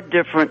four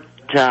different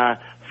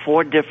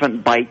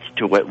bites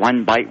to it.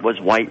 One bite was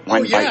white,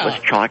 one bite was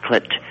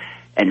chocolate,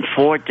 and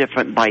 4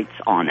 different bites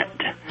on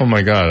it. Oh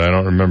my God, I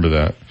don't remember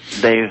that.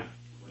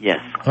 Yes.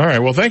 All right,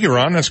 well thank you,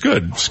 Ron. That's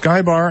good.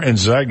 Skybar and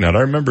Zagnut.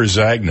 I remember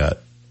Zagnut.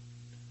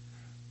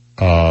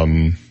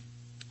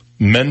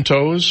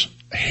 Mentos,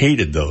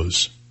 hated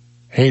those.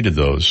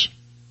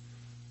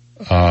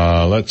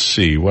 Let's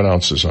see, what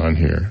else is on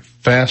here?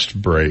 Fast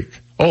Break.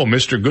 Oh,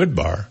 Mr.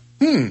 Goodbar.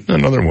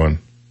 Another one.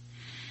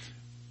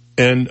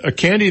 And a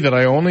candy that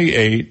I only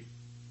ate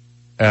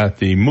at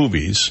the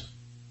movies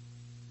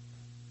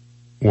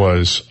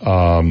was,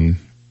 I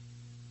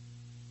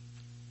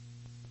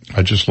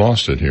just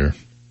lost it here.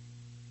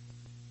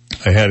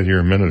 I had it here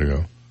a minute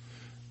ago.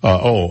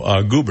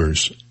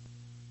 Goobers.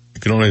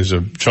 You can only use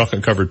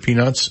chocolate-covered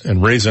peanuts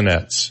and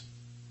Raisinets.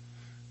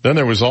 Then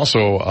there was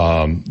also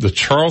the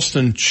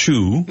Charleston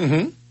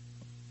Chew,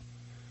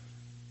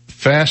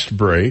 Fast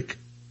Break,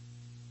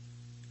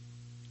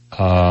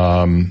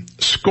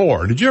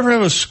 Score. Did you ever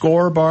have a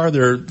Score bar?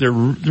 They're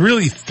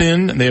really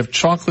thin, and they have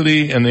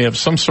chocolatey, and they have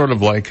some sort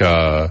of like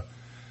I'm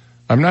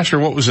not sure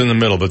what was in the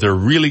middle, but they're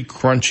really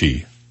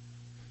crunchy.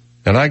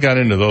 And I got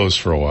into those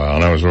for a while,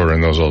 and I was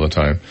ordering those all the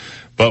time.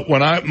 But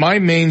my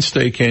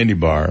mainstay candy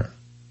bar,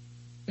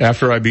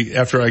 after I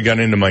got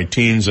into my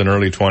teens and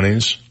early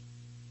 20s,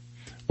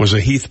 was a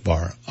Heath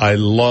bar. I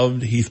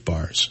loved Heath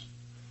bars.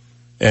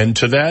 And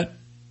to that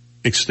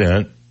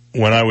extent,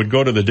 when I would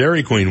go to the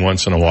Dairy Queen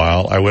once in a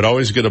while, I would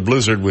always get a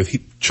Blizzard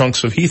with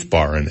chunks of Heath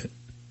bar in it.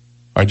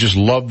 I just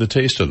loved the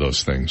taste of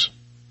those things.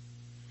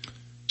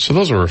 So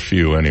those were a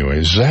few anyway.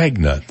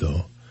 Zagnut,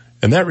 though.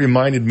 And that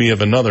reminded me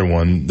of another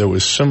one that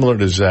was similar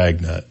to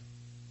Zagnut.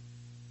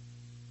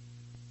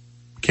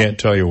 Can't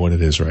tell you what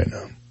it is right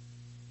now.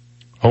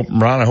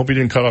 Ron, I hope you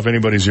didn't cut off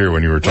anybody's ear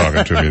when you were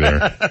talking to me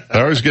there.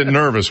 I always get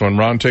nervous when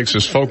Ron takes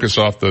his focus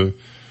off the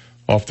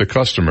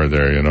customer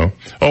there, you know.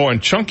 Oh,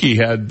 and Chunky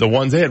had the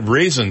ones, they had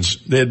raisins.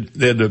 They had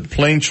the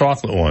plain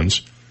chocolate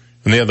ones,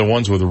 and they had the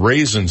ones with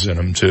raisins in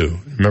them too.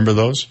 Remember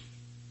those?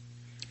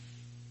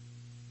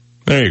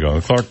 There you go,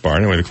 the Clark Bar.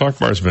 Anyway, the Clark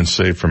Bar has been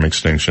saved from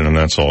extinction, and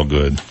that's all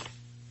good.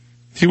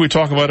 See, we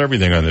talk about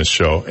everything on this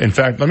show. In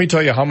fact, let me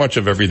tell you how much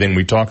of everything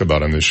we talk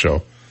about on this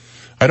show.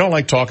 I don't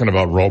like talking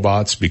about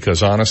robots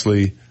because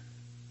honestly,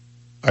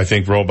 I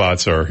think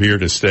robots are here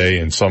to stay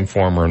in some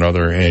form or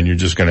another, and you're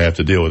just going to have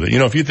to deal with it. You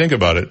know, if you think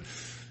about it,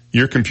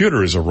 your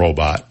computer is a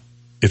robot.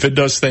 If it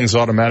does things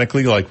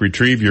automatically, like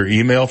retrieve your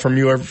email for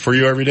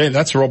you every day,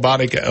 that's a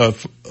robotic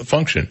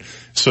function.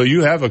 So if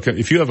you have a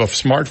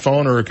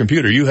smartphone or a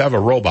computer, you have a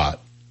robot.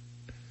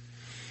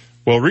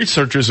 Well,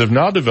 researchers have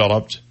now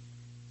developed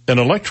an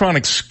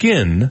electronic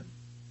skin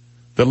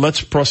that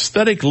lets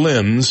prosthetic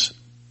limbs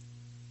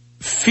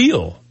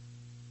feel.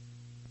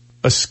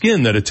 A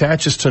skin that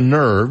attaches to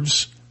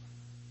nerves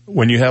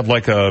when you have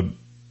like a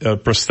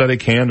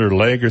prosthetic hand or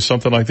leg or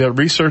something like that.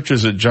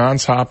 Researchers at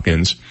Johns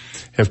Hopkins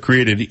have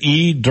created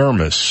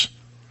E-Dermis,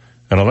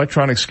 an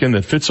electronic skin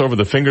that fits over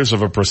the fingers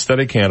of a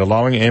prosthetic hand,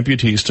 allowing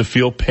amputees to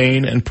feel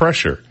pain and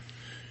pressure.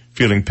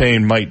 Feeling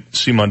pain might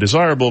seem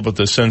undesirable, but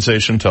the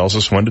sensation tells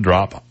us when to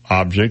drop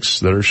objects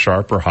that are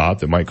sharp or hot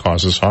that might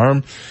cause us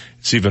harm.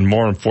 It's even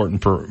more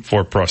important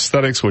for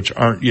prosthetics which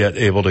aren't yet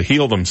able to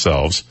heal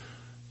themselves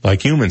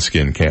like human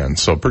skin can.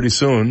 So pretty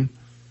soon,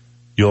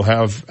 you'll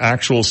have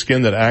actual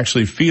skin that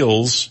actually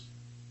feels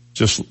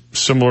just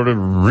similar to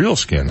real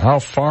skin. How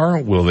far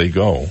will they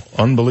go?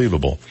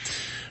 Unbelievable.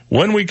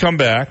 When we come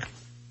back,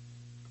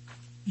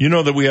 you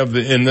know that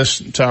in this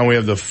town we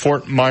have the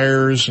Fort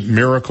Myers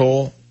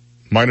Miracle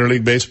minor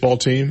league baseball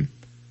team.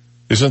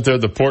 Isn't there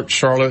the Port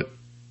Charlotte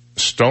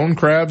Stone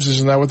Crabs?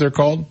 Isn't that what they're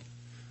called?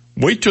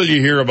 Wait till you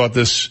hear about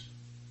this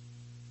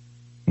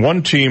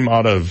one team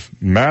out of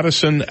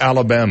Madison,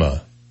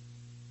 Alabama,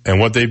 and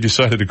what they've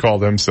decided to call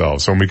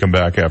themselves when we come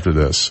back after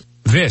this.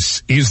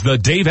 This is the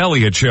Dave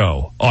Elliott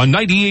Show on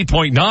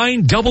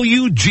 98.9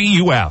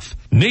 WGUF,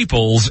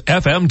 Naples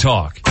FM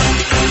Talk.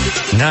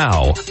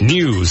 Now,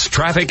 news,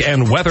 traffic,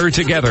 and weather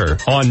together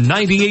on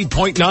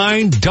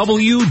 98.9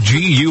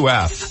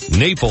 WGUF,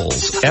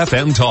 Naples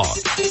FM Talk.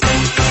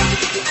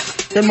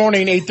 Good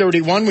morning,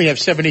 8:31. We have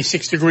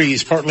 76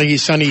 degrees, partly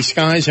sunny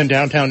skies in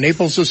downtown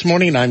Naples this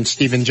morning. I'm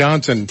Stephen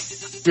Johnson.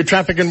 Your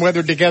traffic and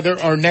weather together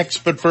are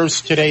next, but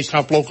first, today's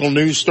top local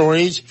news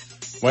stories.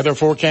 Weather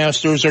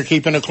forecasters are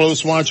keeping a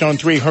close watch on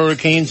 3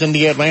 hurricanes in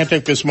the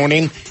Atlantic this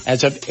morning.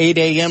 As of 8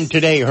 a.m.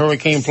 today,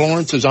 Hurricane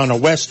Florence is on a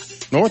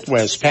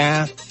west-northwest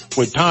path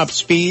with top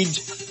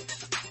speeds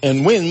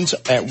and winds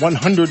at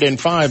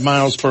 105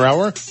 miles per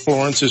hour.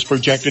 Florence is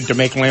projected to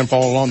make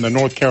landfall along the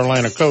North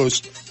Carolina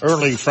coast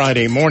early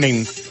Friday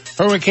morning.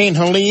 Hurricane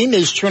Helene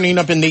is turning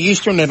up in the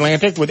eastern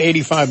Atlantic with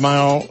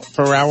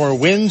 85-mile-per-hour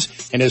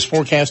winds and is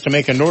forecast to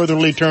make a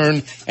northerly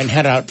turn and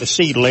head out to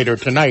sea later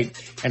tonight.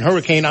 And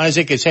Hurricane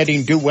Isaac is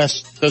heading due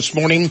west this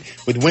morning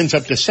with winds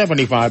up to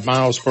 75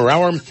 miles per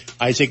hour.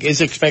 Isaac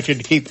is expected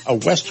to keep a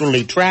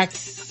westerly track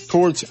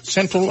towards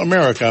Central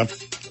America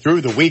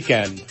through the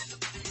weekend.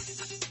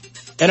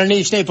 And an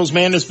East Naples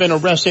man has been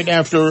arrested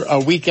after a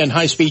weekend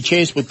high-speed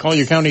chase with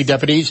Collier County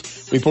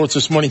deputies. Reports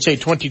this morning say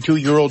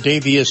 22-year-old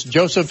Davius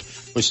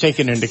Joseph was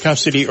taken into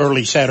custody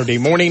early Saturday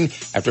morning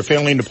after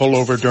failing to pull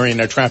over during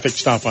a traffic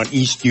stop on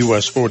East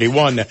US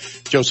 41.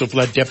 Joseph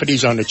led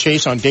deputies on a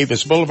chase on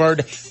Davis Boulevard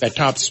that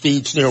topped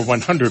speeds near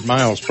 100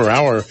 miles per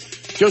hour.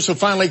 Joseph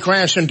finally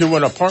crashed into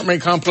an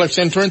apartment complex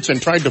entrance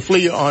and tried to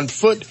flee on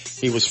foot.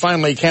 He was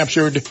finally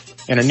captured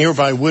in a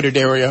nearby wooded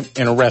area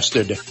and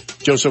arrested.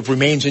 Joseph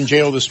remains in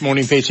jail this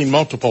morning facing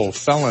multiple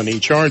felony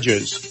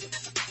charges.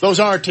 Those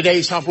are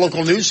today's top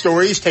local news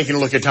stories. Taking a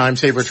look at Time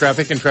Saver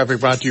Traffic, and traffic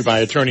brought to you by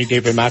attorney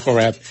David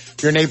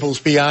McElrath, your Naples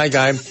PI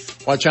guy.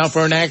 Watch out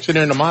for an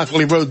accident on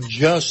Immokalee Road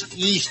just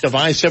east of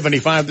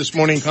I-75 this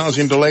morning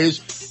causing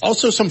delays.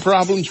 Also some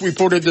problems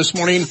reported this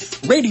morning,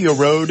 Radio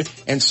Road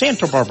and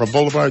Santa Barbara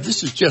Boulevard.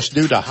 This is just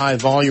due to high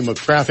volume of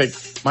traffic.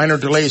 Minor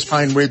delays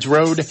Pine Ridge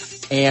Road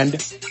and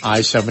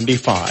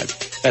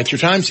I-75. That's your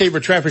Time Saver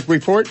Traffic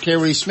Report.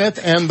 Terry Smith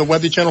and the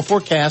Weather Channel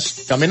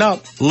forecast coming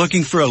up.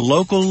 Looking for a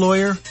local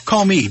lawyer?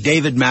 Call me,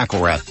 David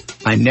McElrath.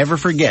 I never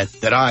forget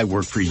that I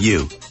work for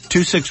you.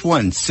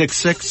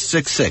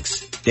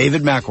 261-6666.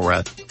 David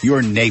McElrath,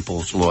 your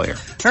Naples lawyer.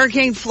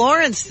 Hurricane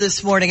Florence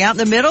this morning out in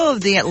the middle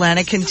of the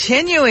Atlantic,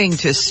 continuing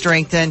to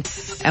strengthen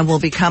and will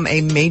become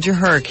a major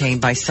hurricane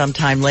by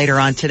sometime later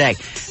on today.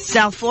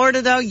 South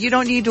Florida, though, you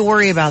don't need to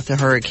worry about the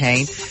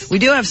hurricane. We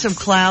do have some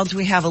clouds.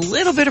 We have a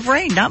little bit of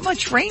rain. Not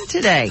much rain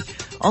today.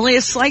 Only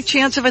a slight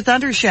chance of a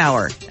thunder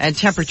shower, and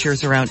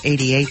temperatures around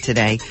 88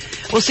 today.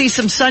 We'll see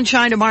some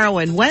sunshine tomorrow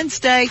and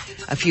Wednesday,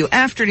 a few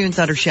afternoon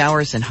thunder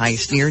showers, and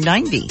highs near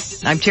 90.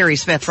 I'm Terry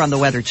Smith from the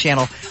Weather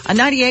Channel on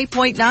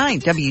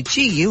 98.9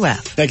 WGUF.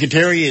 Thank you,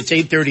 Terry. It's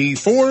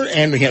 8:34,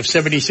 and we have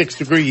 76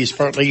 degrees,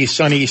 partly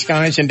sunny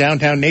skies in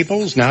downtown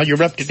Naples. Now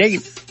you're up to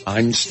date.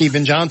 I'm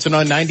Stephen Johnson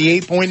on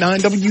 98.9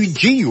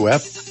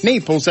 WGUF,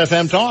 Naples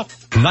FM Talk.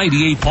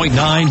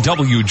 98.9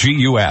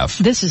 WGUF.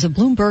 This is a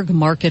Bloomberg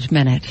Market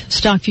Minute.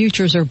 Stock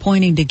futures are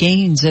pointing to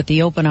gains at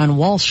the open on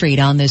Wall Street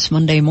on this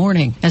Monday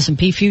morning.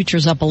 S&P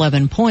futures up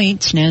 11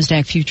 points,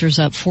 NASDAQ futures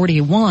up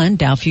 41,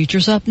 Dow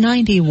futures up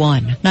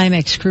 91.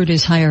 NYMEX crude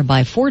is higher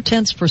by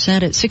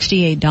 0.4% at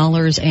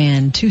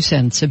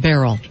 $68.02 a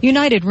barrel.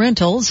 United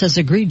Rentals has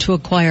agreed to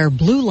acquire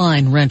Blue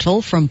Line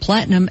Rental from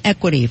Platinum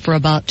Equity for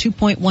about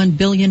 $2.1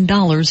 billion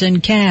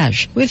in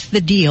cash. With the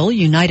deal,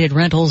 United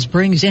Rentals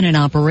brings in an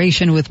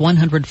operation with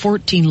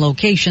 114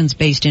 locations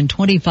based in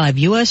 25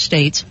 U.S.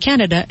 states,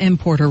 Canada, and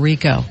Puerto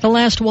Rico. The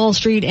last Wall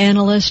Street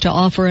analyst to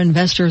offer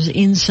investors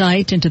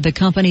insight into the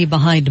company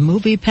behind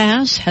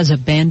MoviePass has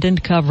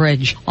abandoned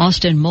coverage.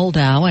 Austin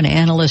Moldow, an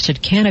analyst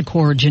at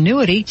Canaccord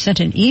Genuity,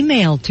 sent an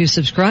email to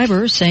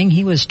subscribers saying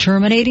he was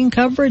terminating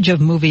coverage of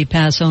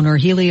MoviePass owner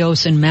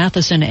Helios and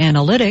Matheson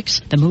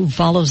Analytics. The move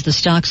follows the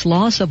stock's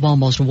loss of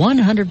almost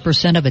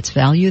 100% of its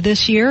value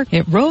this year.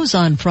 It rose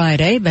on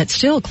Friday, but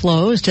still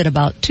closed at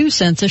about 2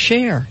 cents a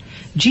share.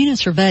 Gina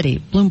Cervetti,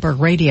 Bloomberg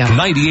Radio.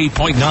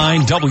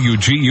 98.9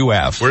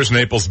 WGUF. Where's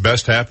Naples'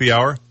 best happy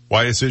hour?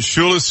 Why, it's at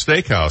Shula's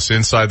Steakhouse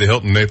inside the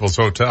Hilton Naples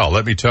Hotel.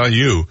 Let me tell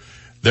you,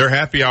 their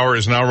happy hour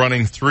is now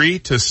running 3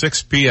 to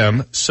 6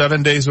 p.m.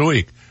 7 days a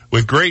week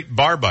with great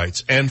bar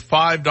bites and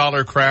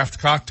 $5 craft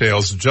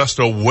cocktails just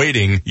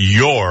awaiting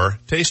your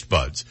taste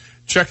buds.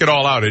 Check it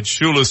all out at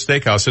Shula's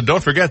Steakhouse. And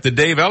don't forget the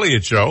Dave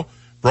Elliott Show,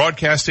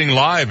 broadcasting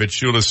live at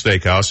Shula's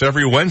Steakhouse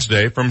every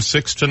Wednesday from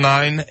 6 to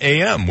 9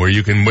 a.m., where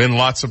you can win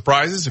lots of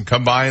prizes and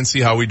come by and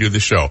see how we do the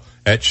show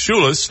at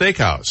Shula's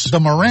Steakhouse.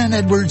 The Moran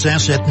Edwards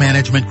Asset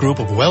Management Group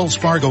of Wells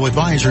Fargo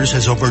Advisors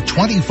has over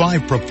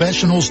 25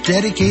 professionals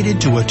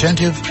dedicated to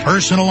attentive,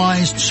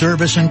 personalized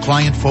service and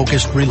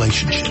client-focused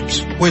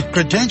relationships. With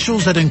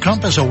credentials that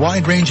encompass a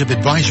wide range of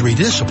advisory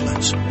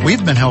disciplines,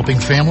 we've been helping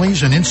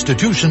families and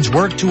institutions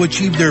work to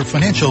achieve their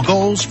financial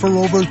goals for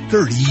over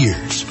 30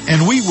 years.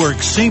 And we work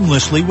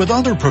seamlessly with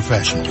other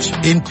professionals,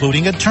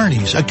 including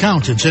attorneys,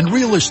 accountants, and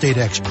real estate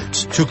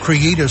experts, to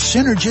create a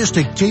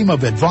synergistic team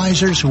of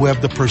advisors who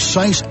have the precise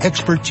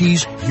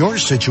expertise your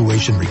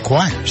situation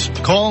requires.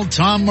 Call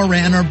Tom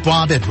Moran or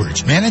Bob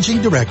Edwards,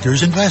 Managing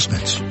Directors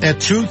Investments, at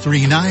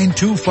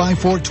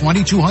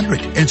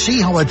 239-254-2200 and see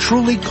how a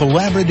truly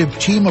collaborative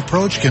team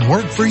approach can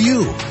work for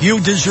you. You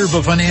deserve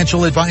a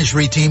financial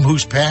advisory team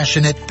who's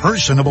passionate,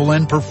 personable,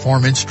 and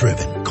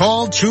performance-driven.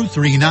 Call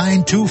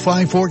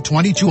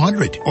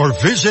 239-254-2200 or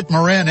visit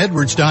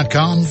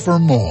MoranEdwards.com for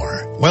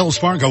more. Wells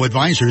Fargo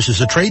Advisors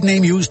is a trade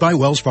name used by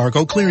Wells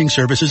Fargo Clearing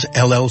Services,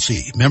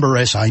 LLC. Member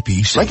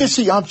SIPC.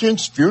 Legacy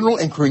Options Funeral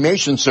and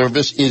Cremation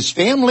Service is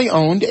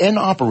family-owned and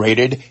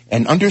operated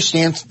and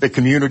understands the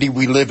community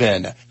we live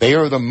in. They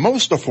are the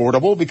most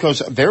affordable because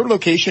their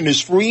location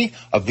is free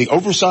of the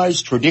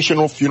oversized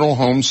traditional funeral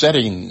home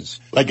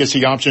settings.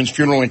 Legacy Options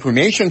Funeral and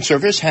Cremation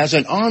Service has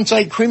an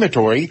on-site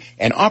crematory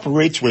and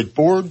operates with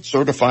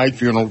board-certified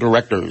funeral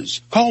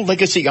directors. Call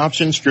Legacy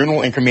Options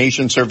Funeral and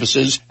Cremation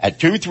Services at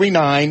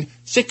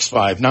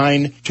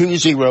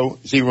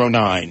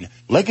 239-659-2009.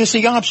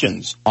 Legacy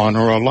Options.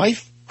 Honor a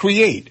life.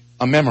 Create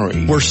a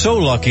memory. We're so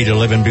lucky to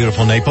live in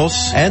beautiful Naples,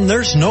 and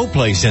there's no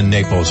place in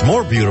Naples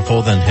more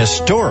beautiful than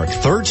historic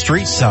 3rd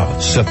Street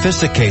South.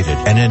 Sophisticated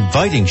and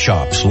inviting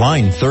shops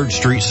line 3rd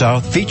Street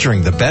South,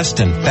 featuring the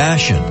best in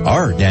fashion,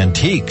 art,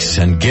 antiques,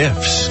 and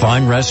gifts.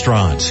 Fine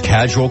restaurants,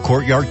 casual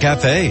courtyard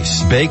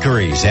cafes,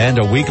 bakeries,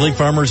 and a weekly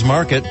farmer's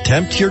market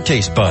tempt your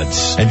taste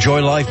buds.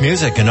 Enjoy live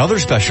music and other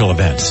special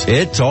events.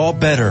 It's all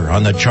better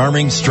on the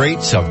charming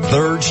streets of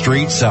 3rd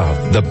Street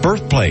South, the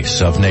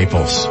birthplace of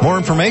Naples. More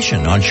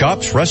information on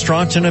shops, restaurants,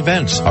 and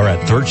events are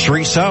at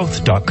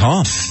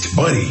thirdstreetsouth.com.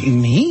 Buddy.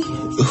 Me?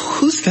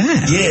 Who's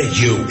that? Yeah,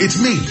 you. It's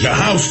me, your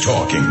house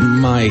talking.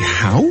 My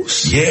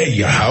house? Yeah,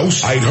 your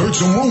house. I'd heard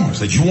some rumors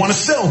that you want to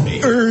sell me.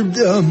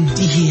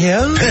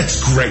 Yeah?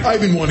 That's great.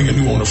 I've been wanting a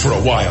new owner for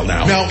a while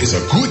now. Now is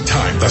a good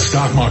time. The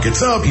stock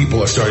market's up.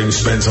 People are starting to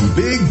spend some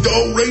big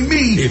dough.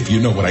 Me, if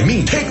you know what I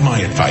mean. Take my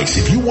advice.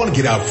 If you want to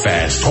get out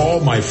fast, call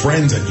my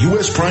friends at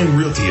U.S. Prime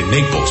Realty in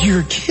Naples.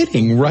 You're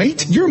kidding,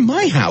 right? You're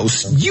my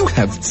house. You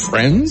have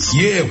friends?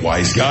 Yeah,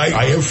 wise guy.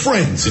 I have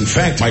friends. In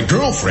fact, my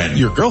girlfriend.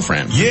 Your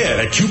girlfriend? Yeah,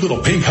 that cute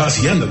little pink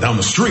hacienda down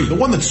the street. The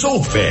one that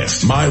sold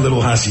fast. My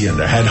little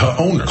hacienda had her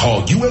owner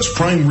called U.S.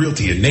 Prime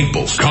Realty in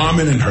Naples.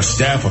 Carmen and her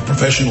staff of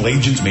professional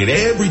agents made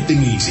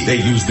everything easy. They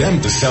used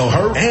them to sell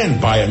her and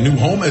buy a new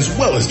home as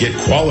well as get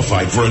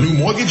qualified for a new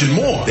mortgage and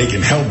more. They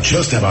can help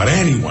just about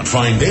anyone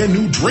find their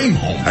new dream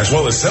home as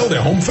well as sell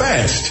their home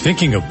fast.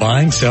 Thinking of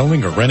buying,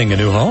 selling, or renting a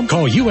new home?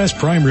 Call U.S.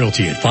 Prime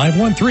Realty at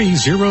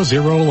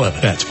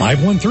 513-0011. That's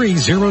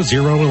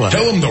 513-0011.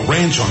 Tell them the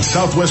ranch on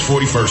Southwest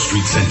 41st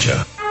Street sent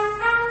you.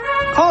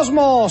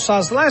 Cosmos,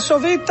 a slice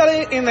of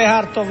Italy in the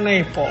heart of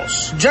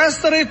Naples.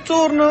 Just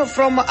returned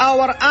from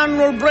our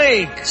annual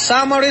break.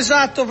 Summer is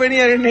out of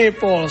here in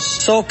Naples.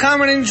 So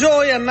come and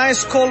enjoy a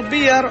nice cold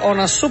beer on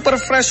a super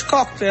fresh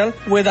cocktail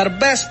with our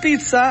best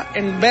pizza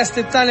and best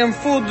Italian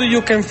food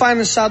you can find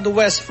in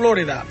Southwest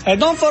Florida. And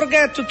don't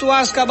forget to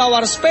ask about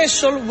our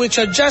special, which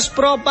I just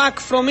brought back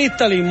from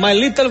Italy, my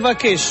little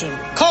vacation.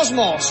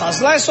 Cosmos, a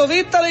slice of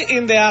Italy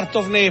in the heart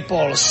of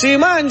Naples. Si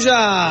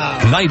mangia!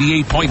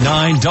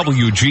 98.9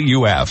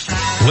 WGUF.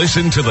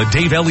 Listen to the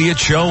Dave Elliott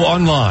Show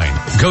online.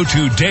 Go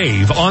to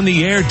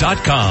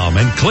DaveOnTheAir.com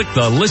and click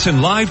the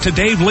Listen Live to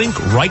Dave link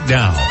right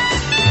now.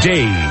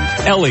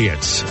 Dave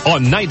Elliott's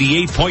on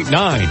 98.9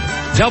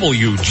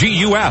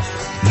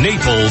 WGUF,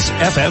 Naples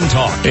FM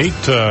Talk.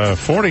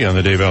 8:40 on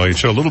the Dave Elliott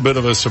Show. A little bit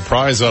of a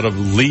surprise out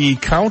of Lee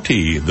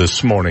County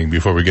this morning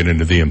before we get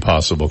into the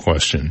impossible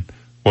question.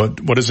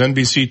 What is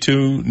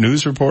NBC2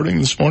 News reporting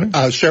this morning?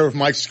 Sheriff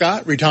Mike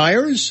Scott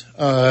retires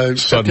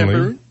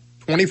September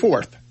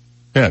 24th.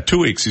 Yeah, 2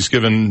 weeks. He's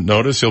given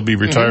notice. He'll be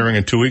retiring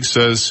in 2 weeks.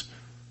 Says,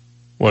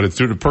 it's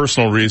due to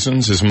personal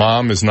reasons. His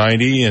mom is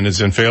 90 and is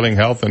in failing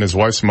health, and his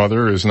wife's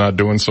mother is not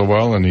doing so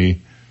well. And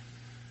he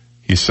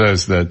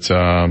says that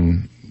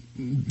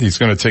he's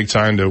going to take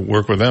time to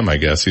work with them, I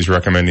guess. He's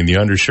recommending the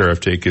undersheriff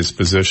take his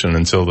position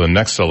until the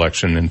next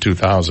election in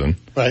 2000.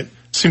 Right.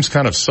 Seems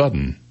kind of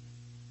sudden.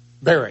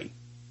 Very.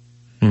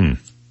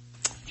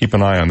 Keep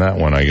an eye on that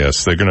one, I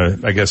guess. I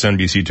guess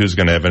NBC2 is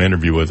going to have an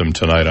interview with him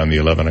tonight on the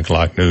 11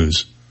 o'clock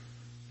news.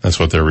 That's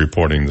what they're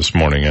reporting this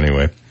morning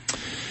anyway.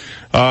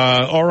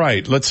 All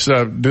right, let's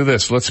do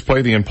this. Let's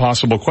play the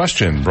impossible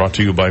question, brought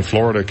to you by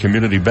Florida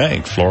Community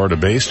Bank,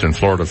 Florida-based and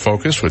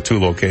Florida-focused, with 2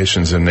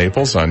 locations in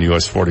Naples on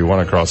US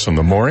 41 across from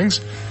the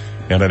moorings,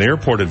 and an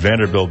airport at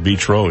Vanderbilt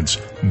Beach Roads.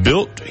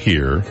 Built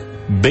here,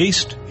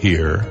 based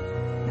here,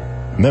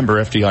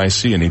 member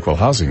FDIC, and equal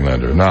housing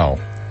lender. Now,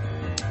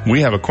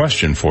 we have a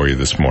question for you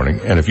this morning,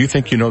 and if you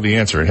think you know the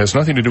answer, it has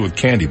nothing to do with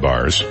candy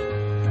bars.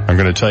 I'm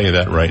going to tell you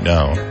that right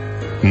now.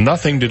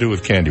 Nothing to do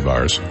with candy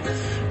bars.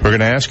 We're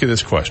going to ask you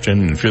this question,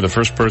 and if you're the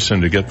first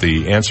person to get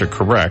the answer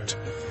correct,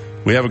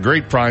 we have a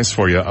great prize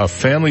for you, a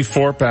family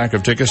 4-pack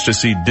of tickets to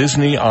see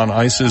Disney on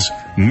Ice's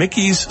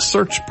Mickey's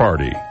Search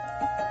Party,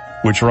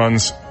 which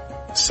runs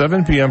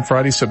 7 p.m.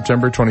 Friday,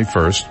 September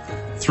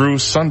 21st through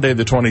Sunday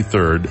the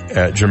 23rd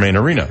at Germain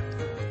Arena.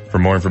 For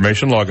more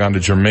information, log on to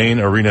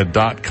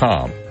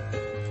germainarena.com.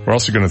 We're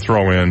also going to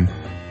throw in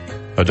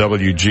a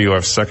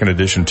WGUF second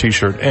edition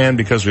t-shirt, and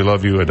because we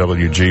love you, a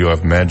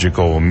WGUF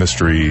magical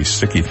mystery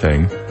sticky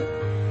thing.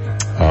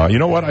 You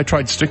know what? I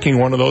tried sticking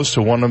one of those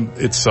to one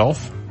of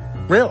itself.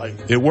 Really?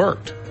 It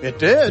worked. It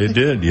did? It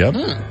did, yep.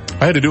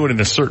 I had to do it in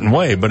a certain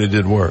way, but it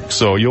did work.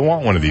 So you'll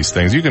want one of these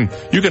things. You can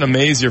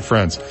amaze your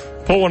friends.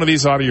 Pull one of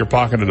these out of your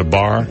pocket at a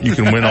bar. You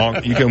can win all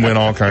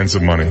kinds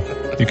of money.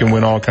 You can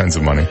win all kinds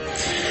of money.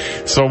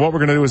 So what we're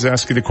going to do is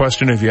ask you the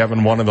question. If you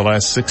haven't won in the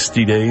last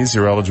 60 days,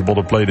 you're eligible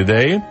to play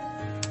today.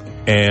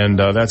 And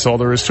that's all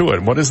there is to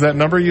it. What is that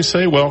number, you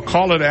say? Well,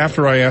 call it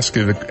after I ask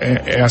you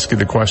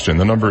the question.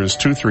 The number is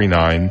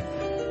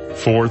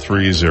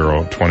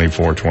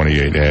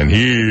 239-430-2428. And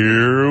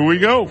here we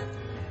go.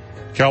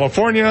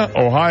 California,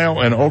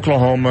 Ohio, and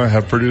Oklahoma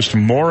have produced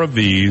more of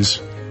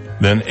these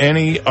than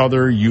any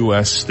other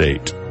U.S.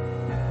 state.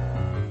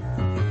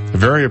 A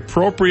very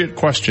appropriate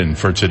question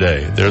for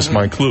today. There's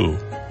my clue.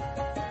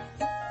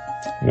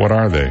 What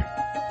are they?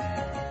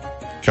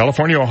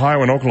 California,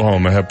 Ohio, and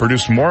Oklahoma have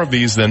produced more of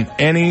these than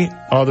any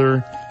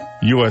other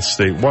U.S.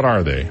 state. What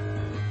are they?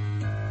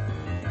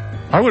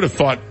 I would have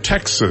thought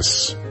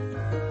Texas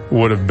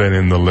would have been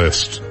in the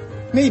list.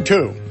 Me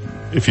too.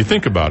 If you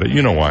think about it,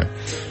 you know why.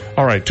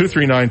 All right,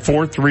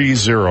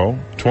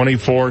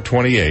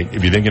 239-430-2428,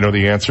 if you think you know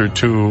the answer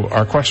to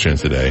our question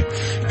today.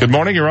 Good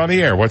morning, you're on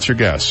the air. What's your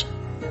guess?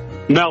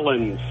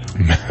 Melons.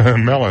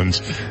 Melons.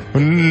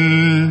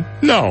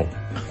 No.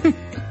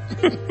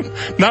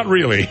 Not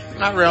really.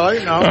 Not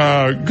really,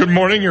 no. Good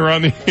morning, you're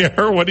on the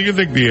air. What do you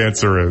think the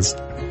answer is?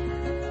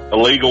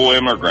 Illegal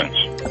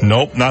immigrants.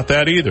 Nope, not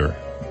that either.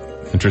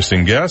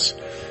 Interesting guess.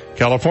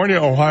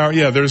 California, Ohio,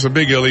 yeah, there's a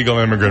big illegal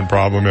immigrant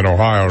problem in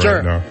Ohio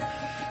right now.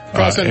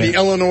 Crossing the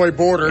Illinois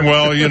border.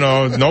 Well,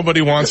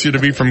 nobody wants you to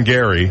be from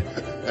Gary.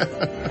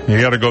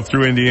 You got to go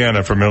through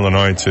Indiana from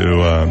Illinois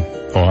to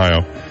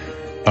Ohio.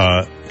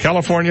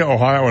 California,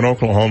 Ohio, and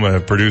Oklahoma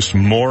have produced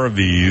more of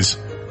these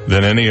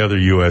than any other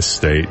U.S.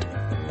 state.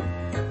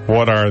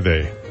 What are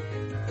they?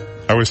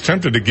 I was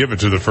tempted to give it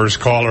to the first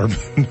caller,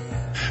 but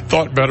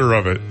thought better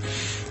of it.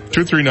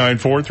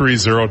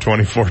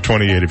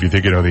 239-430-2428 if you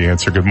think you know the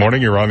answer. Good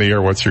morning, you're on the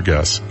air. What's your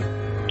guess?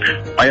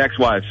 My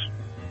ex-wives.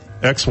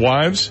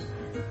 Ex-wives?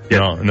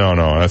 Yep. No,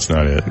 that's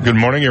not it. Good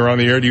morning, you're on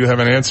the air. Do you have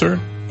an answer?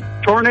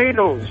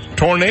 Tornadoes.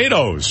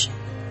 Tornadoes.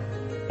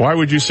 Why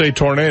would you say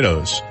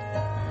tornadoes?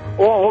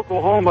 Well,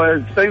 Oklahoma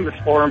is famous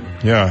for them.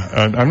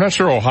 Yeah, I'm not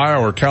sure Ohio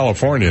or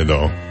California,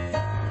 though.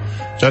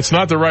 That's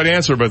not the right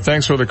answer, but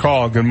thanks for the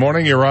call. Good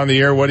morning, you're on the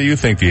air. What do you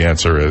think the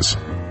answer is?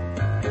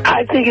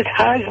 I think it's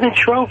Heisman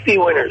Trophy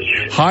winners.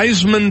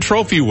 Heisman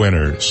Trophy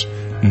winners.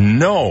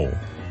 No,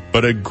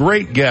 but a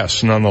great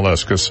guess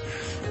nonetheless, because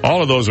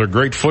all of those are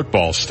great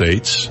football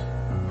states.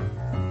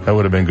 That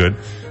would have been good.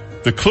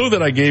 The clue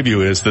that I gave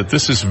you is that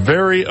this is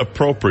very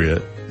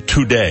appropriate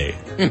today,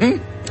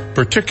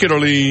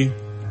 particularly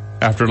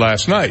after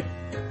last night.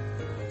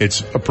 It's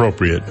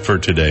appropriate for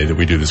today that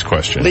we do this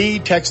question. Lee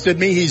texted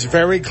me he's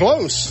very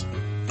close.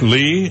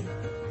 Lee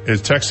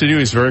has texted you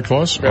he's very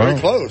close? Very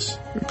close.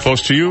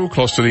 Close to you?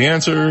 Close to the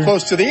answer?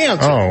 Close to the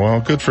answer. Oh,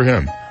 well, good for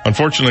him.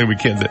 Unfortunately, we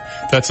can't.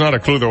 That's not a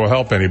clue that will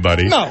help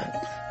anybody. No.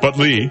 But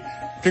Lee.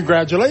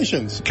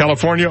 Congratulations.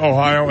 California,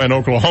 Ohio, and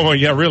Oklahoma,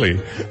 yeah,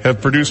 really,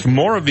 have produced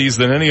more of these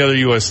than any other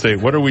U.S. state.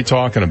 What are we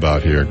talking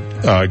about here?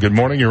 Good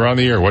morning, you're on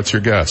the air. What's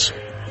your guess?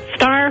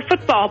 Star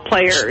football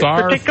players,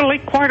 particularly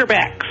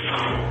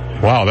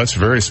quarterbacks. Wow, that's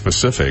very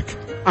specific.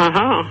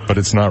 Uh-huh. But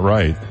it's not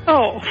right.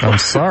 Oh. I'm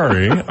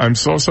sorry. I'm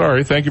so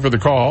sorry. Thank you for the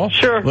call.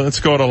 Sure.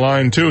 Let's go to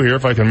line 2 here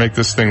if I can make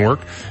this thing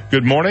work.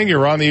 Good morning,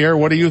 you're on the air.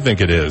 What do you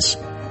think it is?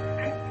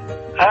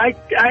 I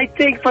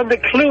think from the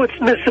clue it's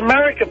Miss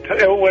America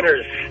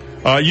winners.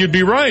 You'd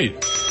be right.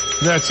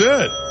 That's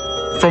it.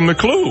 From the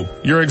clue.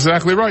 You're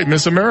exactly right.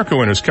 Miss America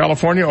winners.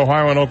 California,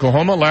 Ohio, and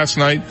Oklahoma. Last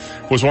night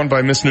was won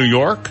by Miss New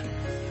York.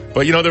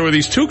 But, there were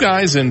these two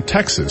guys in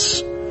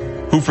Texas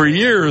who for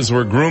years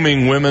were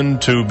grooming women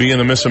to be in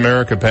the Miss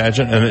America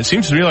pageant, and it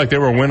seems to me like they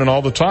were winning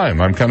all the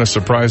time. I'm kind of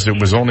surprised it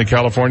was only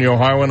California,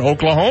 Ohio, and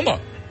Oklahoma.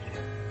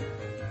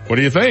 What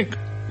do you think?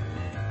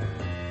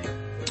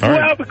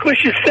 Well, because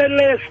you said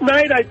last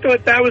night, I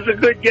thought that was a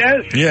good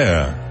guess.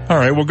 Yeah. All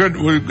right. Well, good.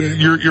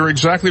 You're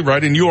exactly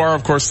right, and you are,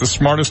 of course, the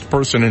smartest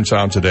person in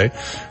town today.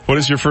 What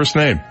is your first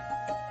name?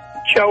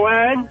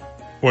 Joanne.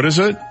 What is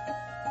it?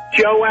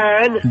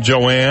 Joanne.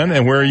 Joanne,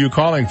 and where are you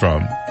calling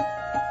from?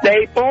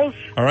 Naples.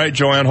 All right,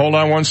 Joanne, hold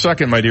on one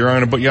second, my dear. I'm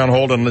going to put you on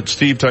hold and let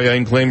Steve tell you how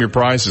you can claim your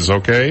prizes,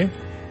 okay?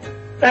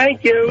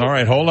 Thank you. All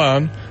right, hold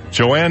on.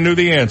 Joanne knew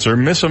the answer.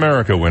 Miss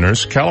America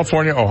winners.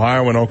 California,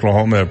 Ohio, and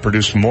Oklahoma have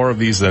produced more of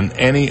these than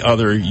any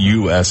other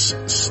U.S.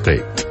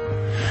 state.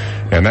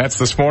 And that's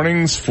this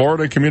morning's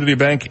Florida Community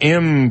Bank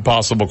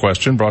Impossible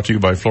Question, brought to you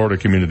by Florida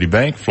Community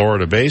Bank,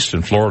 Florida-based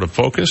and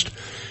Florida-focused,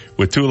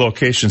 with 2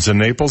 locations in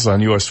Naples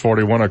on US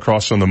 41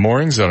 across from the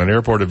moorings on an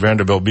airport at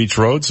Vanderbilt Beach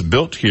Roads,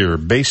 built here,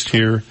 based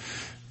here,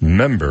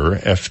 member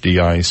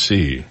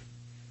FDIC.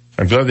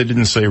 I'm glad they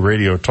didn't say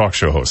radio talk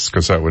show hosts,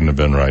 because that wouldn't have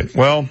been right.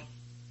 Well,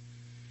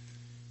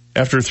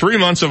 after 3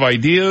 months of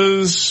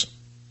ideas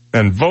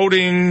and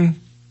voting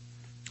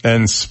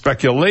and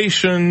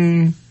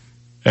speculation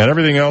and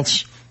everything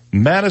else,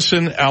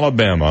 Madison,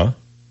 Alabama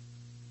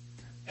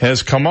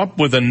has come up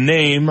with a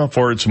name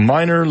for its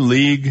minor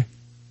league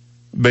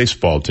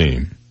baseball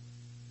team.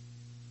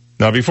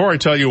 Now, before I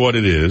tell you what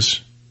it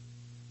is,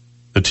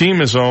 the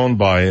team is owned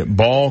by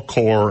Ball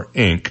Corps,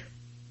 Inc.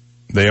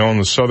 They own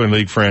the Southern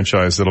League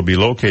franchise that'll be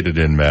located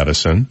in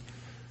Madison.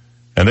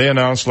 And they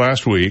announced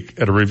last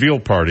week at a reveal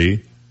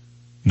party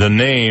the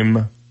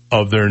name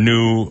of their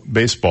new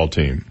baseball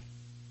team.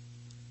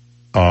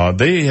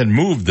 They had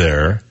moved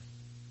there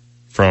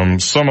from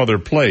some other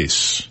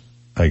place,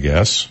 I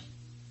guess.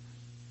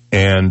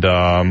 And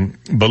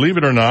believe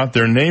it or not,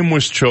 their name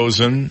was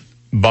chosen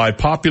by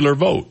popular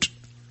vote.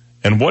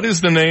 And what is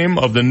the name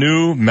of the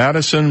new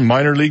Madison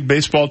minor league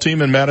baseball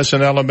team in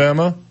Madison,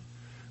 Alabama?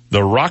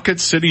 The Rocket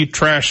City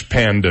Trash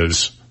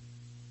Pandas.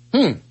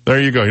 There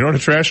you go. You know what a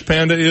trash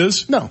panda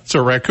is? No. It's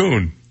a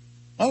raccoon.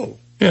 Oh.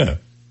 Yeah.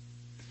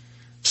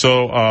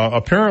 So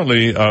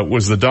apparently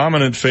was the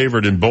dominant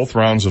favorite in both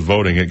rounds of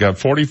voting. It got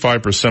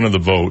 45% of the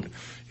vote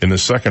in the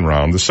second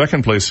round. The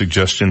second place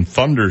suggestion,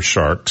 Thunder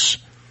Sharks,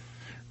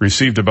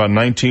 received about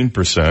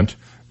 19%.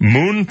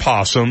 Moon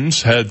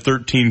Possums had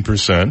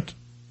 13%.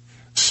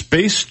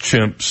 Space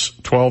Chimps,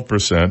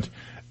 12%.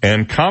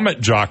 And Comet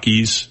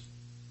Jockeys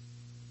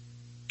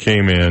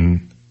came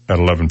in at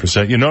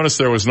 11%. You notice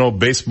there was no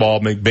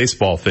make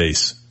baseball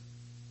face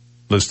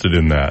listed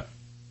in that.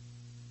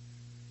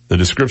 The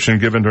description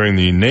given during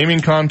the naming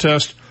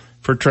contest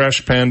for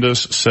Trash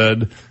Pandas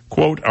said,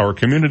 quote, "Our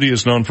community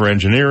is known for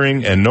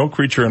engineering, and no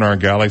creature in our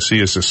galaxy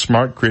is as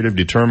smart, creative,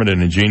 determined,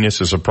 and ingenious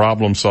as a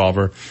problem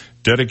solver,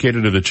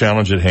 dedicated to the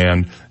challenge at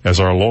hand as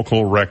our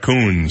local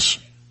raccoons."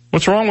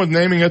 What's wrong with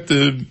naming it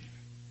the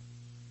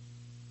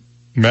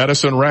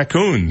Madison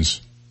Raccoons?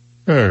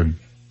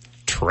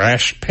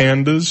 Trash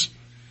Pandas.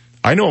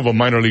 I know of a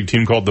minor league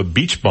team called the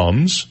Beach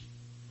Bums.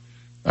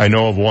 I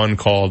know of one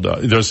called,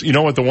 you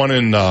know what the one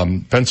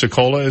in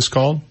Pensacola is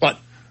called? What?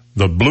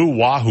 The Blue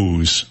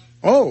Wahoos.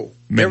 Oh.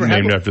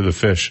 Named after the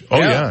fish. Oh,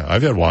 yeah.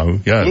 I've had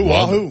wahoo. Yeah. Blue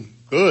Wahoo.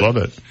 Good. Love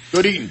it.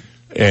 Good eating.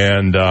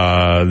 And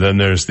then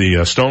there's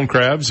the Stone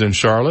Crabs in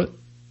Charlotte.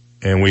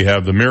 And we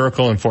have the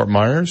Miracle in Fort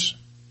Myers.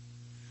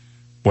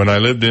 When I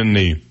lived in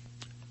the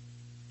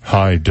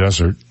high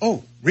desert.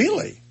 Oh,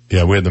 really?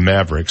 Yeah, we had the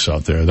Mavericks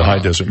out there, the high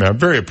desert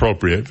Mavericks. Very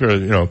appropriate,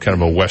 very, kind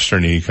of a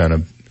westerny kind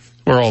of,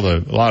 where a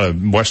lot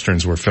of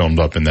westerns were filmed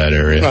up in that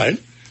area. Right.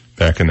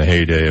 Back in the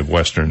heyday of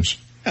westerns.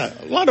 Yeah,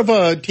 a lot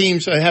of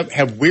teams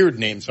have weird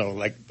names though,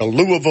 like the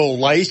Louisville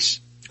Lice.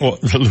 Well,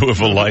 the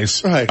Louisville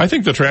Lice. Right. I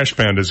think the Trash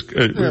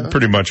Pandas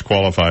pretty much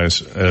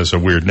qualifies as a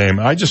weird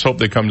name. I just hope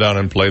they come down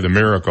and play the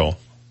Miracle,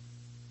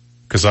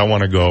 because I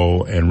want to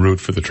go and root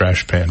for the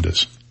Trash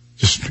Pandas.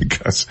 Just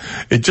because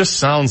it just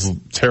sounds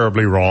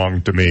terribly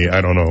wrong to me.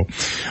 I don't know.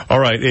 All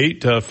right,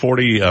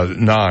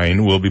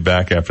 8:49. We'll be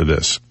back after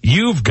this.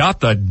 You've got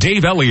the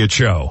Dave Elliott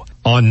Show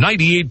on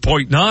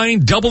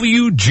 98.9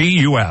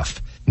 WGUF,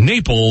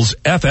 Naples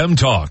FM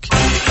Talk.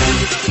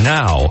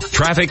 Now,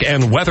 traffic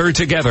and weather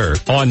together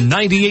on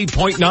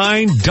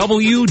 98.9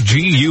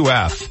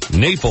 WGUF,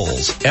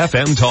 Naples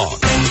FM Talk.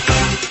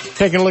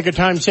 Taking a look at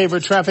time saver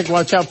traffic.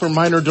 Watch out for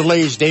minor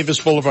delays. Davis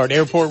Boulevard,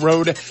 Airport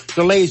Road.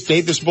 Delays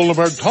Davis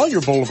Boulevard,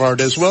 Collier Boulevard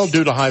as well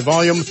due to high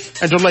volume.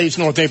 And delays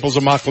North Naples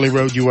and Immokalee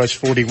Road, US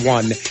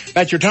 41.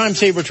 That's your time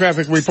saver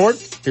traffic report.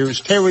 Here's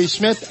Terry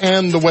Smith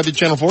and the Weather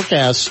Channel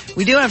forecast.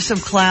 We do have some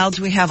clouds.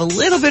 We have a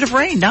little bit of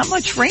rain. Not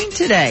much rain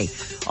today.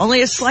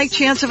 Only a slight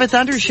chance of a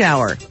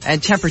thundershower,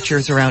 and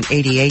temperatures around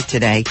 88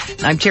 today.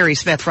 I'm Terry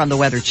Smith from the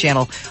Weather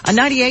Channel on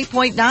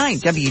 98.9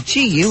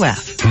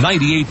 WGUF.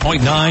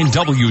 98.9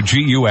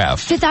 WGUF.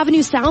 Fifth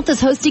Avenue South is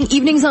hosting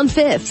Evenings on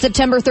 5th,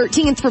 September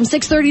 13th from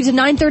 6:30 to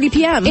 9:30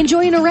 p.m.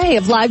 Enjoy an array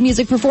of live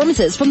music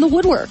performances from The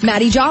Woodwork,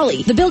 Maddie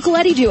Jolly, the Bill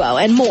Coletti Duo,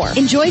 and more.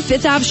 Enjoy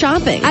Fifth Ave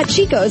shopping at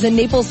Chico's and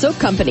Naples Soap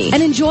Company,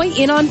 and enjoy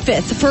In on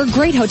 5th for a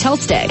great hotel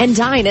stay. And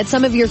dine at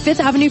some of your Fifth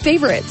Avenue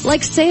favorites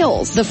like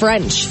Sales, The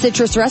French,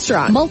 Citrus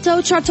Restaurant,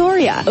 Molto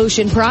Trattoria,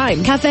 Ocean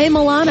Prime, Cafe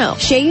Milano,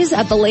 Shays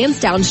at the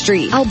Lansdowne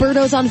Street,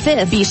 Alberto's on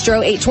 5th,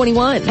 Bistro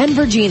 821, and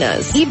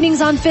Virginia's.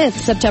 Evenings on 5th,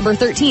 September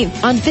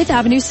 13th on 5th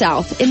Avenue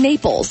South in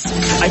Naples.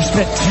 I've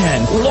spent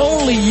 10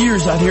 lonely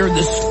years out here in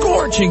the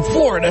scorching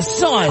Florida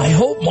sun. I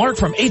hope Mark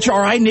from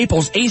HRI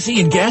Naples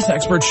AC and gas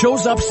expert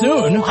shows up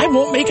soon. I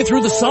won't make it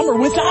through the summer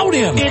without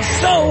him. It's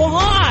so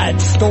hot.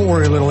 Don't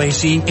worry, little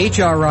AC.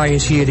 HRI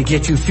is here to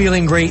get you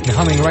feeling great and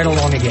humming right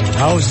along again.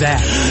 How's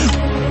that?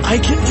 I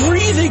can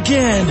breathe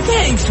again.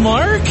 Thanks,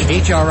 Mark.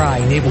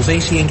 HRI, Naples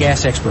AC and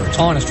gas experts.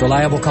 Honest,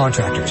 reliable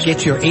contractors.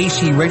 Get your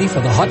AC ready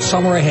for the hot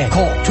summer ahead.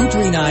 Call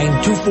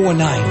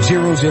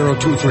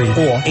 239-249-0023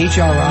 or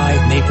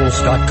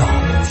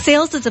HRINaples.com.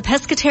 Sales is a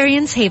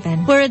pescatarian's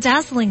haven, where a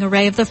dazzling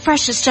array of the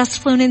freshest just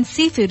flown in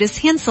seafood is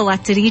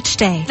hand-selected each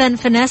day, then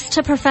finessed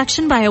to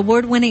perfection by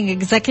award-winning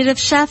executive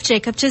chef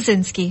Jacob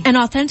Jasinski. An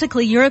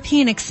authentically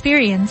European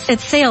experience, at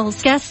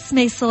Sales, guests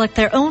may select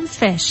their own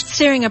fish,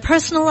 sharing a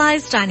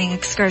personalized dining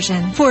excursion.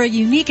 For a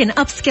unique and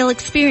upscale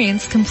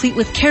experience complete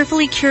with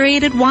carefully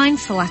curated wine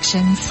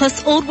selections,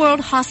 plus old world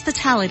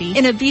hospitality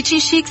in a beachy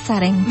chic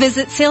setting,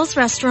 visit Sales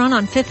Restaurant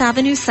on 5th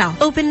Avenue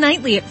South, open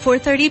nightly at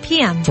 4:30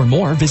 p.m. For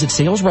more, visit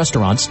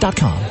salesrestaurants.com.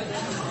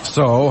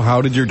 So,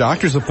 how did your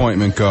doctor's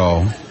appointment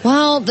go?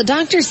 Well, the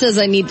doctor says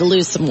I need to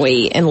lose some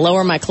weight and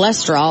lower my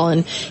cholesterol,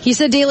 and he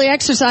said daily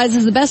exercise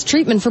is the best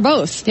treatment for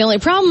both. The only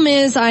problem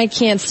is I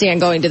can't stand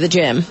going to the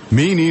gym.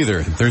 Me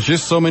neither. There's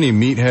just so many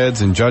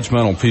meatheads and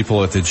judgmental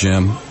people at the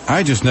gym.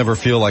 I just never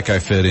feel like I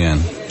fit in.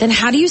 Then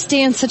how do you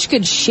stay in such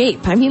good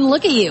shape? I mean,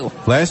 look at you.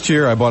 Last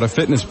year, I bought a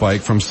fitness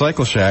bike from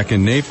Cycle Shack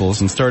in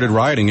Naples and started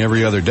riding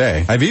every other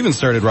day. I've even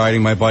started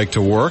riding my bike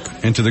to work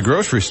and to the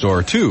grocery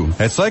store, too.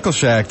 At Cycle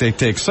Shack, they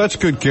take such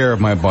good care of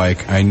my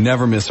bike, I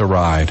never miss a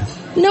ride.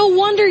 No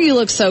wonder you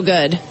look so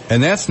good.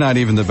 And that's not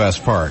even the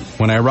best part.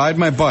 When I ride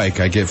my bike,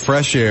 I get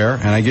fresh air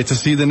and I get to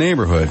see the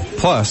neighborhood.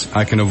 Plus,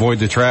 I can avoid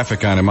the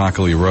traffic on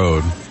Immokalee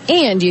Road.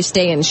 And you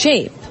stay in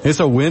shape. It's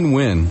a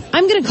win-win.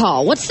 I'm gonna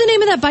call. What's the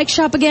name of that bike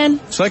shop again?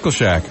 Cycle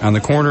Shack on the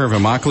corner of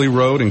Immokalee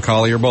Road and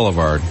Collier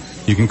Boulevard.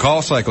 You can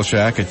call Cycle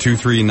Shack at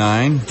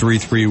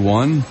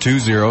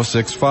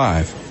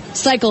 239-331-2065.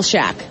 Cycle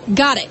Shack.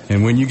 Got it.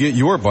 And when you get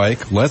your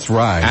bike, let's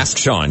ride.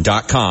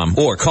 AskSean.com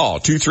or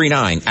call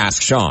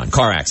 239-ASK-SEAN.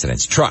 Car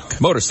accidents,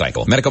 truck,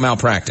 motorcycle, medical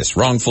malpractice,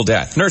 wrongful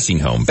death, nursing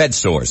home, bed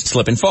sores,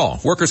 slip and fall,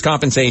 workers'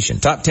 compensation.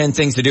 Top 10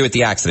 things to do at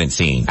the accident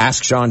scene.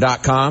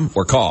 AskSean.com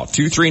or call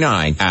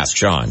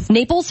 239-ASK-SEAN.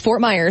 Naples, Fort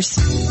Myers.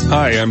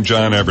 Hi, I'm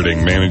John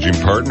Everding, managing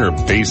partner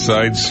of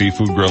Bayside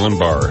Seafood Grill and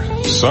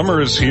Bar.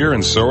 Summer is here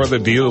and so are the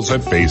deals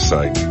at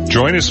Bayside.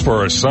 Join us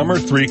for our summer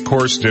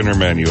 3-course dinner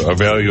menu, a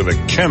value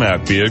that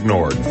cannot be ignored.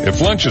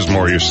 If lunch is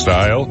more your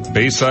style,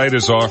 Bayside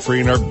is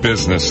offering our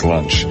business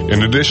lunch.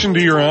 In addition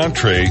to your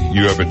entree,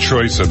 you have a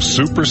choice of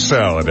super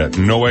salad at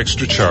no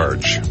extra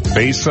charge.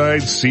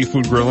 Bayside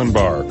Seafood Grill and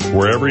Bar,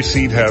 where every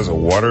seat has a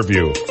water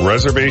view.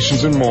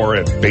 Reservations and more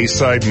at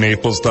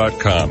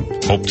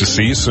BaysideNaples.com. Hope to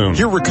see you soon.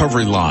 Hear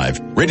Recovery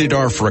Live. Rated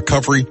R for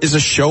Recovery is a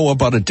show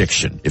about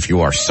addiction. If you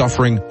are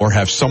suffering or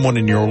have someone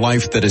in your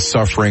life that is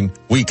suffering,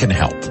 we can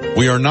help.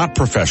 We are not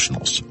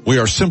professionals. We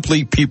are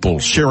simply people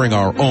sharing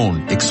our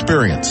own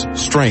experience,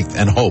 strength,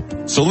 and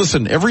hope. So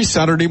listen every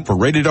Saturday for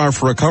Rated R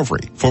for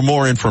Recovery. For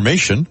more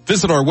information,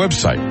 visit our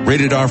website,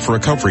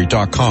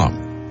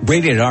 ratedrforrecovery.com.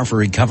 Rated R for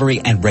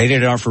Recovery and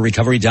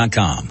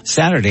ratedrforrecovery.com.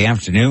 Saturday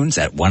afternoons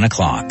at 1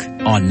 o'clock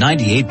on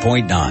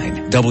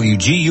 98.9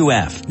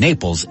 WGUF,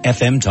 Naples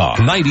FM Talk.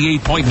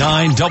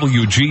 98.9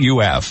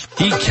 WGUF.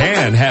 He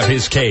can have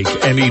his cake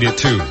and eat it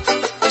too.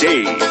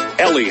 Dave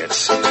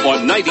Elliott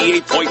on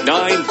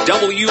 98.9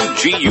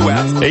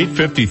 WGUF.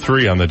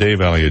 8:53 on the Dave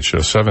Elliott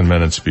Show, 7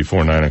 minutes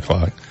before 9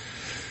 o'clock.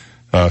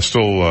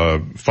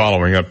 Still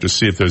following up to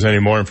see if there's any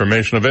more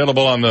information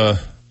available on the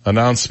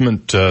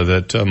announcement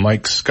that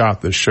Mike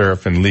Scott, the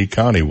sheriff in Lee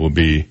County, will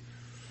be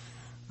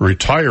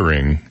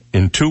retiring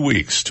in 2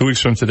 weeks. 2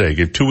 weeks from today.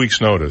 Gave 2 weeks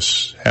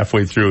notice.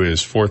 Halfway through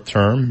his 4th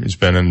term. He's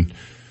been in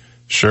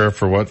sheriff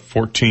for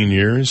 14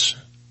 years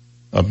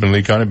up in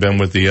Lee County. Been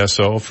with the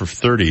SO for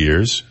 30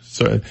 years.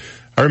 So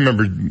I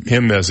remember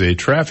him as a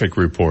traffic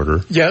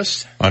reporter.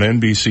 Yes. On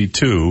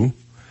NBC2.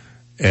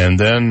 And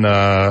then,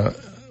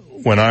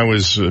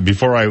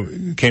 before I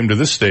came to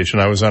this station,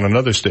 I was on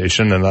another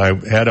station and I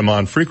had him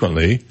on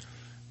frequently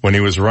when he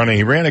was running.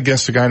 He ran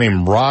against a guy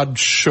named Rod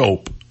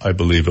Shope, I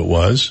believe it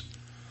was.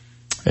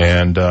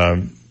 And,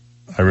 I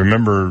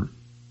remember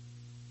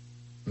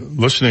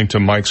listening to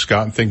Mike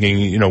Scott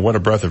thinking, what a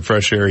breath of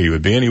fresh air he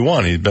would be. And he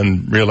won. He's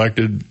been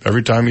reelected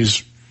every time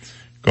he's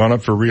gone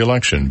up for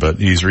re-election, but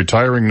he's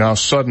retiring now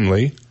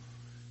suddenly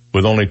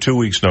with only 2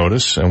 weeks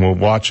notice, and we'll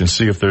watch and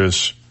see if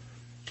there's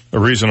a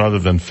reason other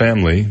than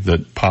family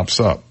that pops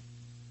up.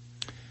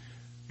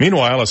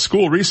 Meanwhile, a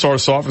school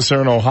resource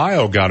officer in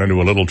Ohio got into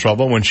a little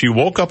trouble when she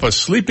woke up a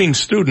sleeping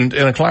student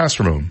in a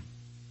classroom.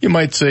 You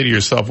might say to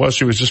yourself, well,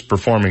 she was just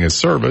performing a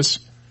service.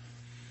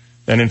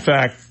 And in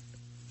fact,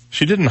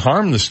 she didn't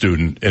harm the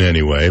student in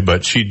any way,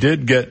 but she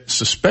did get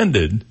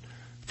suspended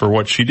for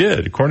what she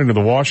did. According to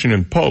the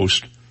Washington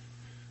Post,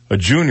 a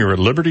junior at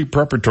Liberty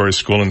Preparatory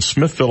School in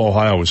Smithville,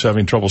 Ohio, was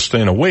having trouble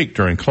staying awake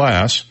during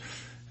class.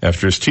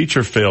 After his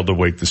teacher failed to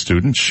wake the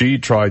student, she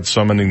tried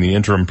summoning the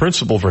interim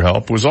principal for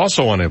help, was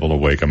also unable to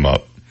wake him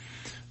up.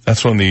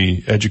 That's when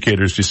the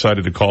educators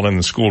decided to call in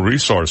the school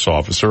resource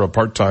officer, a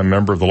part-time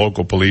member of the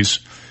local police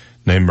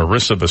named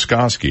Marissa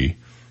Vysotsky.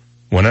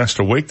 When asked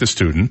to wake the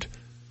student,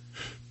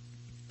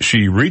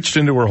 she reached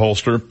into her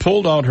holster,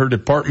 pulled out her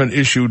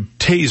department-issued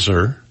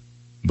taser,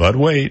 but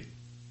wait.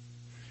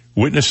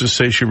 Witnesses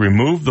say she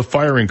removed the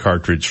firing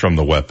cartridge from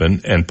the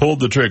weapon and pulled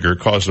the trigger,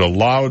 caused a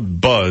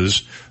loud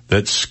buzz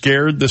that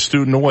scared the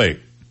student awake.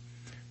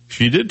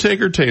 She did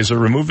take her taser,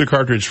 remove the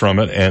cartridge from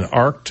it, and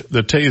arced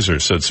the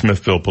taser, said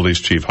Smithville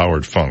Police Chief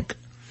Howard Funk.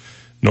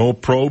 No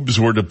probes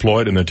were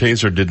deployed and the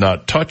taser did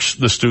not touch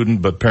the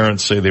student, but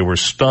parents say they were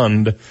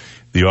stunned.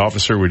 The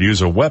officer would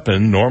use a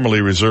weapon normally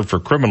reserved for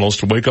criminals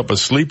to wake up a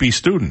sleepy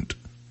student.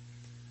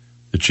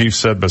 The chief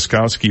said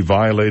Vysotsky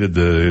violated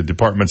the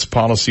department's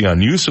policy on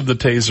use of the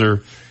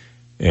taser,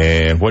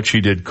 and what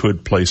she did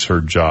could place her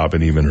job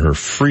and even her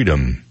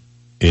freedom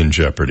in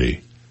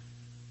jeopardy.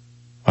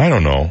 I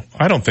don't know.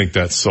 I don't think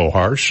that's so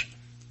harsh.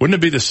 Wouldn't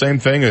it be the same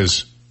thing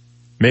as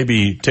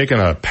maybe taking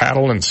a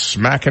paddle and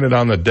smacking it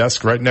on the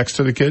desk right next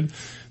to the kid?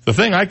 The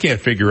thing I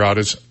can't figure out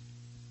is,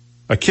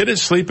 A kid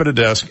asleep at a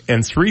desk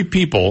and 3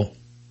 people,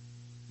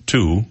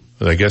 2,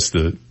 I guess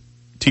the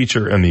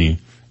teacher and the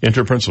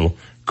interprincipal,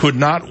 could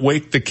not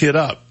wake the kid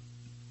up,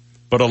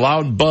 but a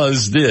loud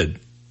buzz did.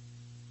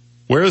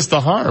 Where's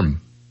the harm?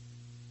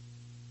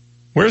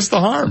 Where's the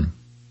harm?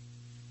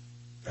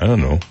 I don't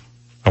know.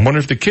 I wonder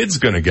if the kid's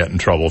going to get in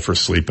trouble for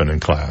sleeping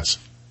in class.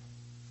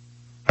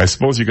 I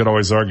suppose you could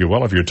always argue,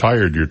 well, if you're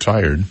tired, you're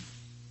tired.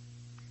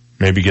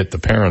 Maybe get the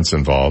parents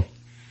involved.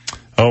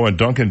 Oh, and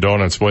Dunkin'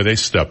 Donuts, boy, they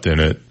stepped in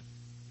it.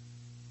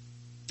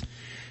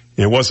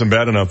 It wasn't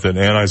bad enough that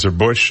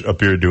Anheuser-Busch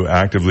appeared to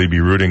actively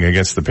be rooting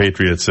against the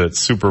Patriots at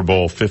Super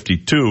Bowl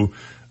 52.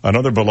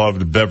 Another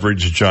beloved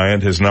beverage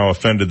giant has now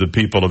offended the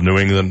people of New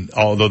England,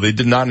 although they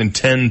did not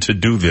intend to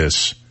do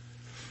this.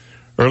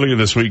 Earlier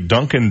this week,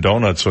 Dunkin'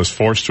 Donuts was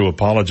forced to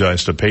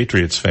apologize to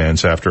Patriots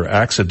fans after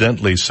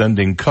accidentally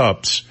sending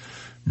cups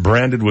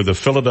branded with the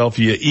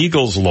Philadelphia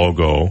Eagles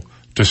logo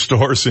to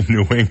stores in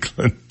New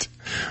England.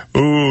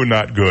 Ooh,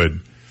 not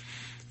good.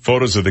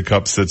 Photos of the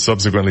cups that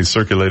subsequently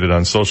circulated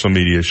on social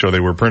media show they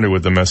were printed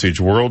with the message,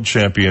 "World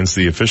Champions,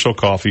 the official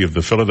coffee of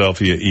the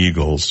Philadelphia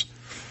Eagles."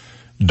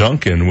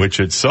 Dunkin', which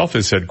itself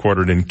is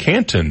headquartered in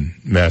Canton,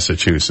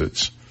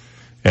 Massachusetts,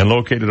 and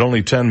located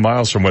only 10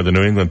 miles from where the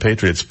New England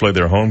Patriots play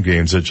their home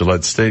games at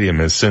Gillette Stadium,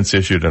 has since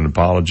issued an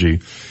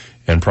apology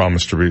and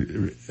promised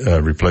to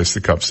replace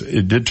the cups.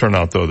 It did turn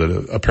out, though,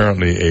 that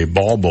apparently a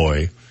ball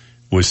boy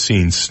was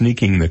seen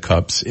sneaking the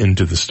cups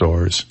into the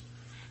stores.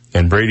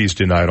 And Brady's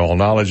denied all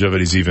knowledge of it.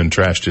 He's even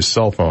trashed his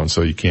cell phone,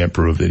 so you can't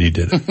prove that he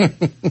did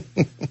it.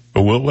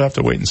 But we'll have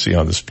to wait and see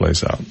how this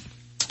plays out.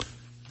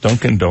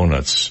 Dunkin'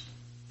 Donuts.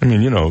 I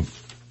mean, you know,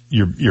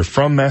 you're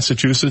from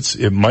Massachusetts.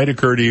 It might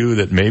occur to you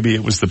that maybe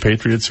it was the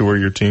Patriots who were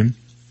your team.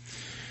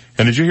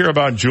 And did you hear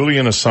about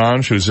Julian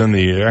Assange, who's in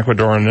the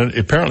Ecuadorian,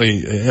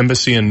 apparently,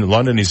 embassy in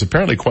London? He's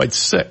apparently quite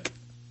sick.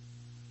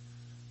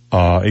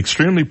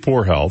 Extremely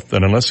poor health,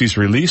 and unless he's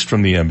released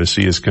from the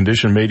embassy, his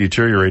condition may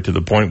deteriorate to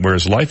the point where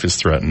his life is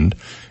threatened,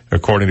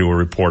 according to a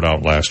report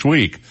out last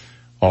week.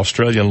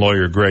 Australian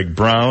lawyer Greg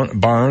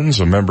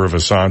Barnes, a member of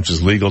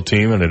Assange's legal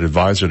team and an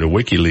advisor to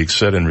WikiLeaks,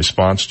 said in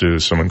response to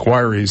some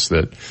inquiries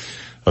that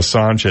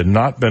Assange had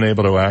not been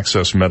able to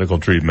access medical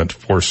treatment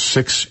for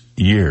 6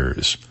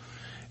 years.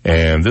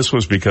 And this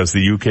was because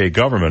the UK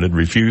government had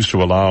refused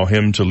to allow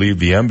him to leave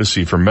the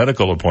embassy for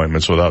medical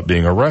appointments without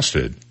being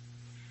arrested.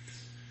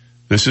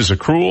 This is a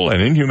cruel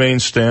and inhumane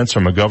stance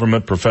from a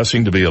government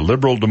professing to be a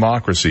liberal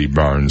democracy,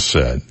 Barnes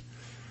said.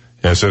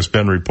 As has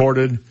been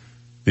reported,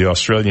 the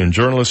Australian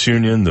Journalists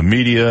Union, the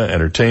Media,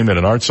 Entertainment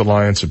and Arts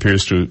Alliance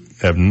appears to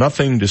have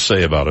nothing to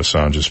say about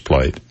Assange's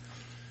plight.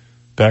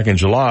 Back in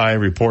July,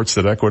 reports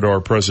that Ecuador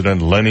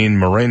President Lenin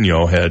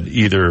Moreno had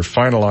either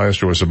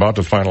finalized or was about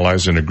to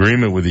finalize an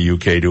agreement with the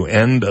UK to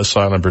end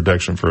asylum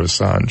protection for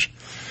Assange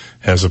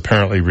has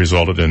apparently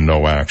resulted in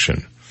no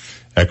action.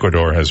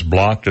 Ecuador has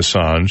blocked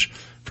Assange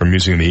from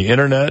using the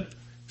internet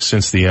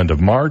since the end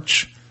of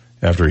March,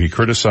 after he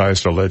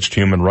criticized alleged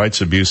human rights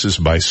abuses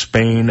by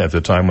Spain at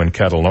the time when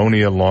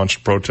Catalonia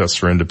launched protests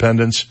for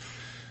independence.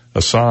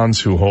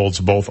 Assange, who holds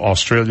both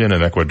Australian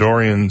and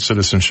Ecuadorian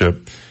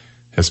citizenship,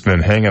 has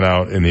been hanging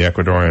out in the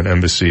Ecuadorian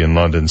embassy in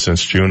London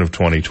since June of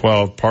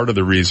 2012. Part of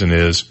the reason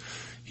is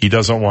he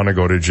doesn't want to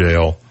go to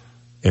jail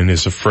and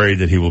is afraid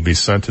that he will be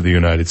sent to the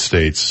United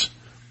States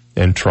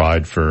and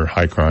tried for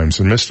high crimes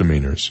and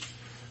misdemeanors.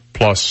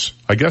 Plus,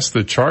 I guess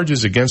the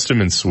charges against him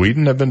in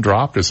Sweden have been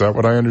dropped. Is that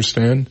what I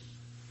understand?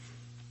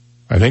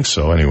 I think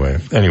so, anyway.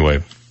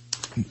 Anyway,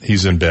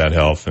 he's in bad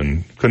health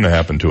and couldn't have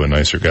happened to a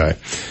nicer guy.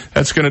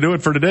 That's going to do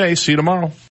it for today. See you tomorrow.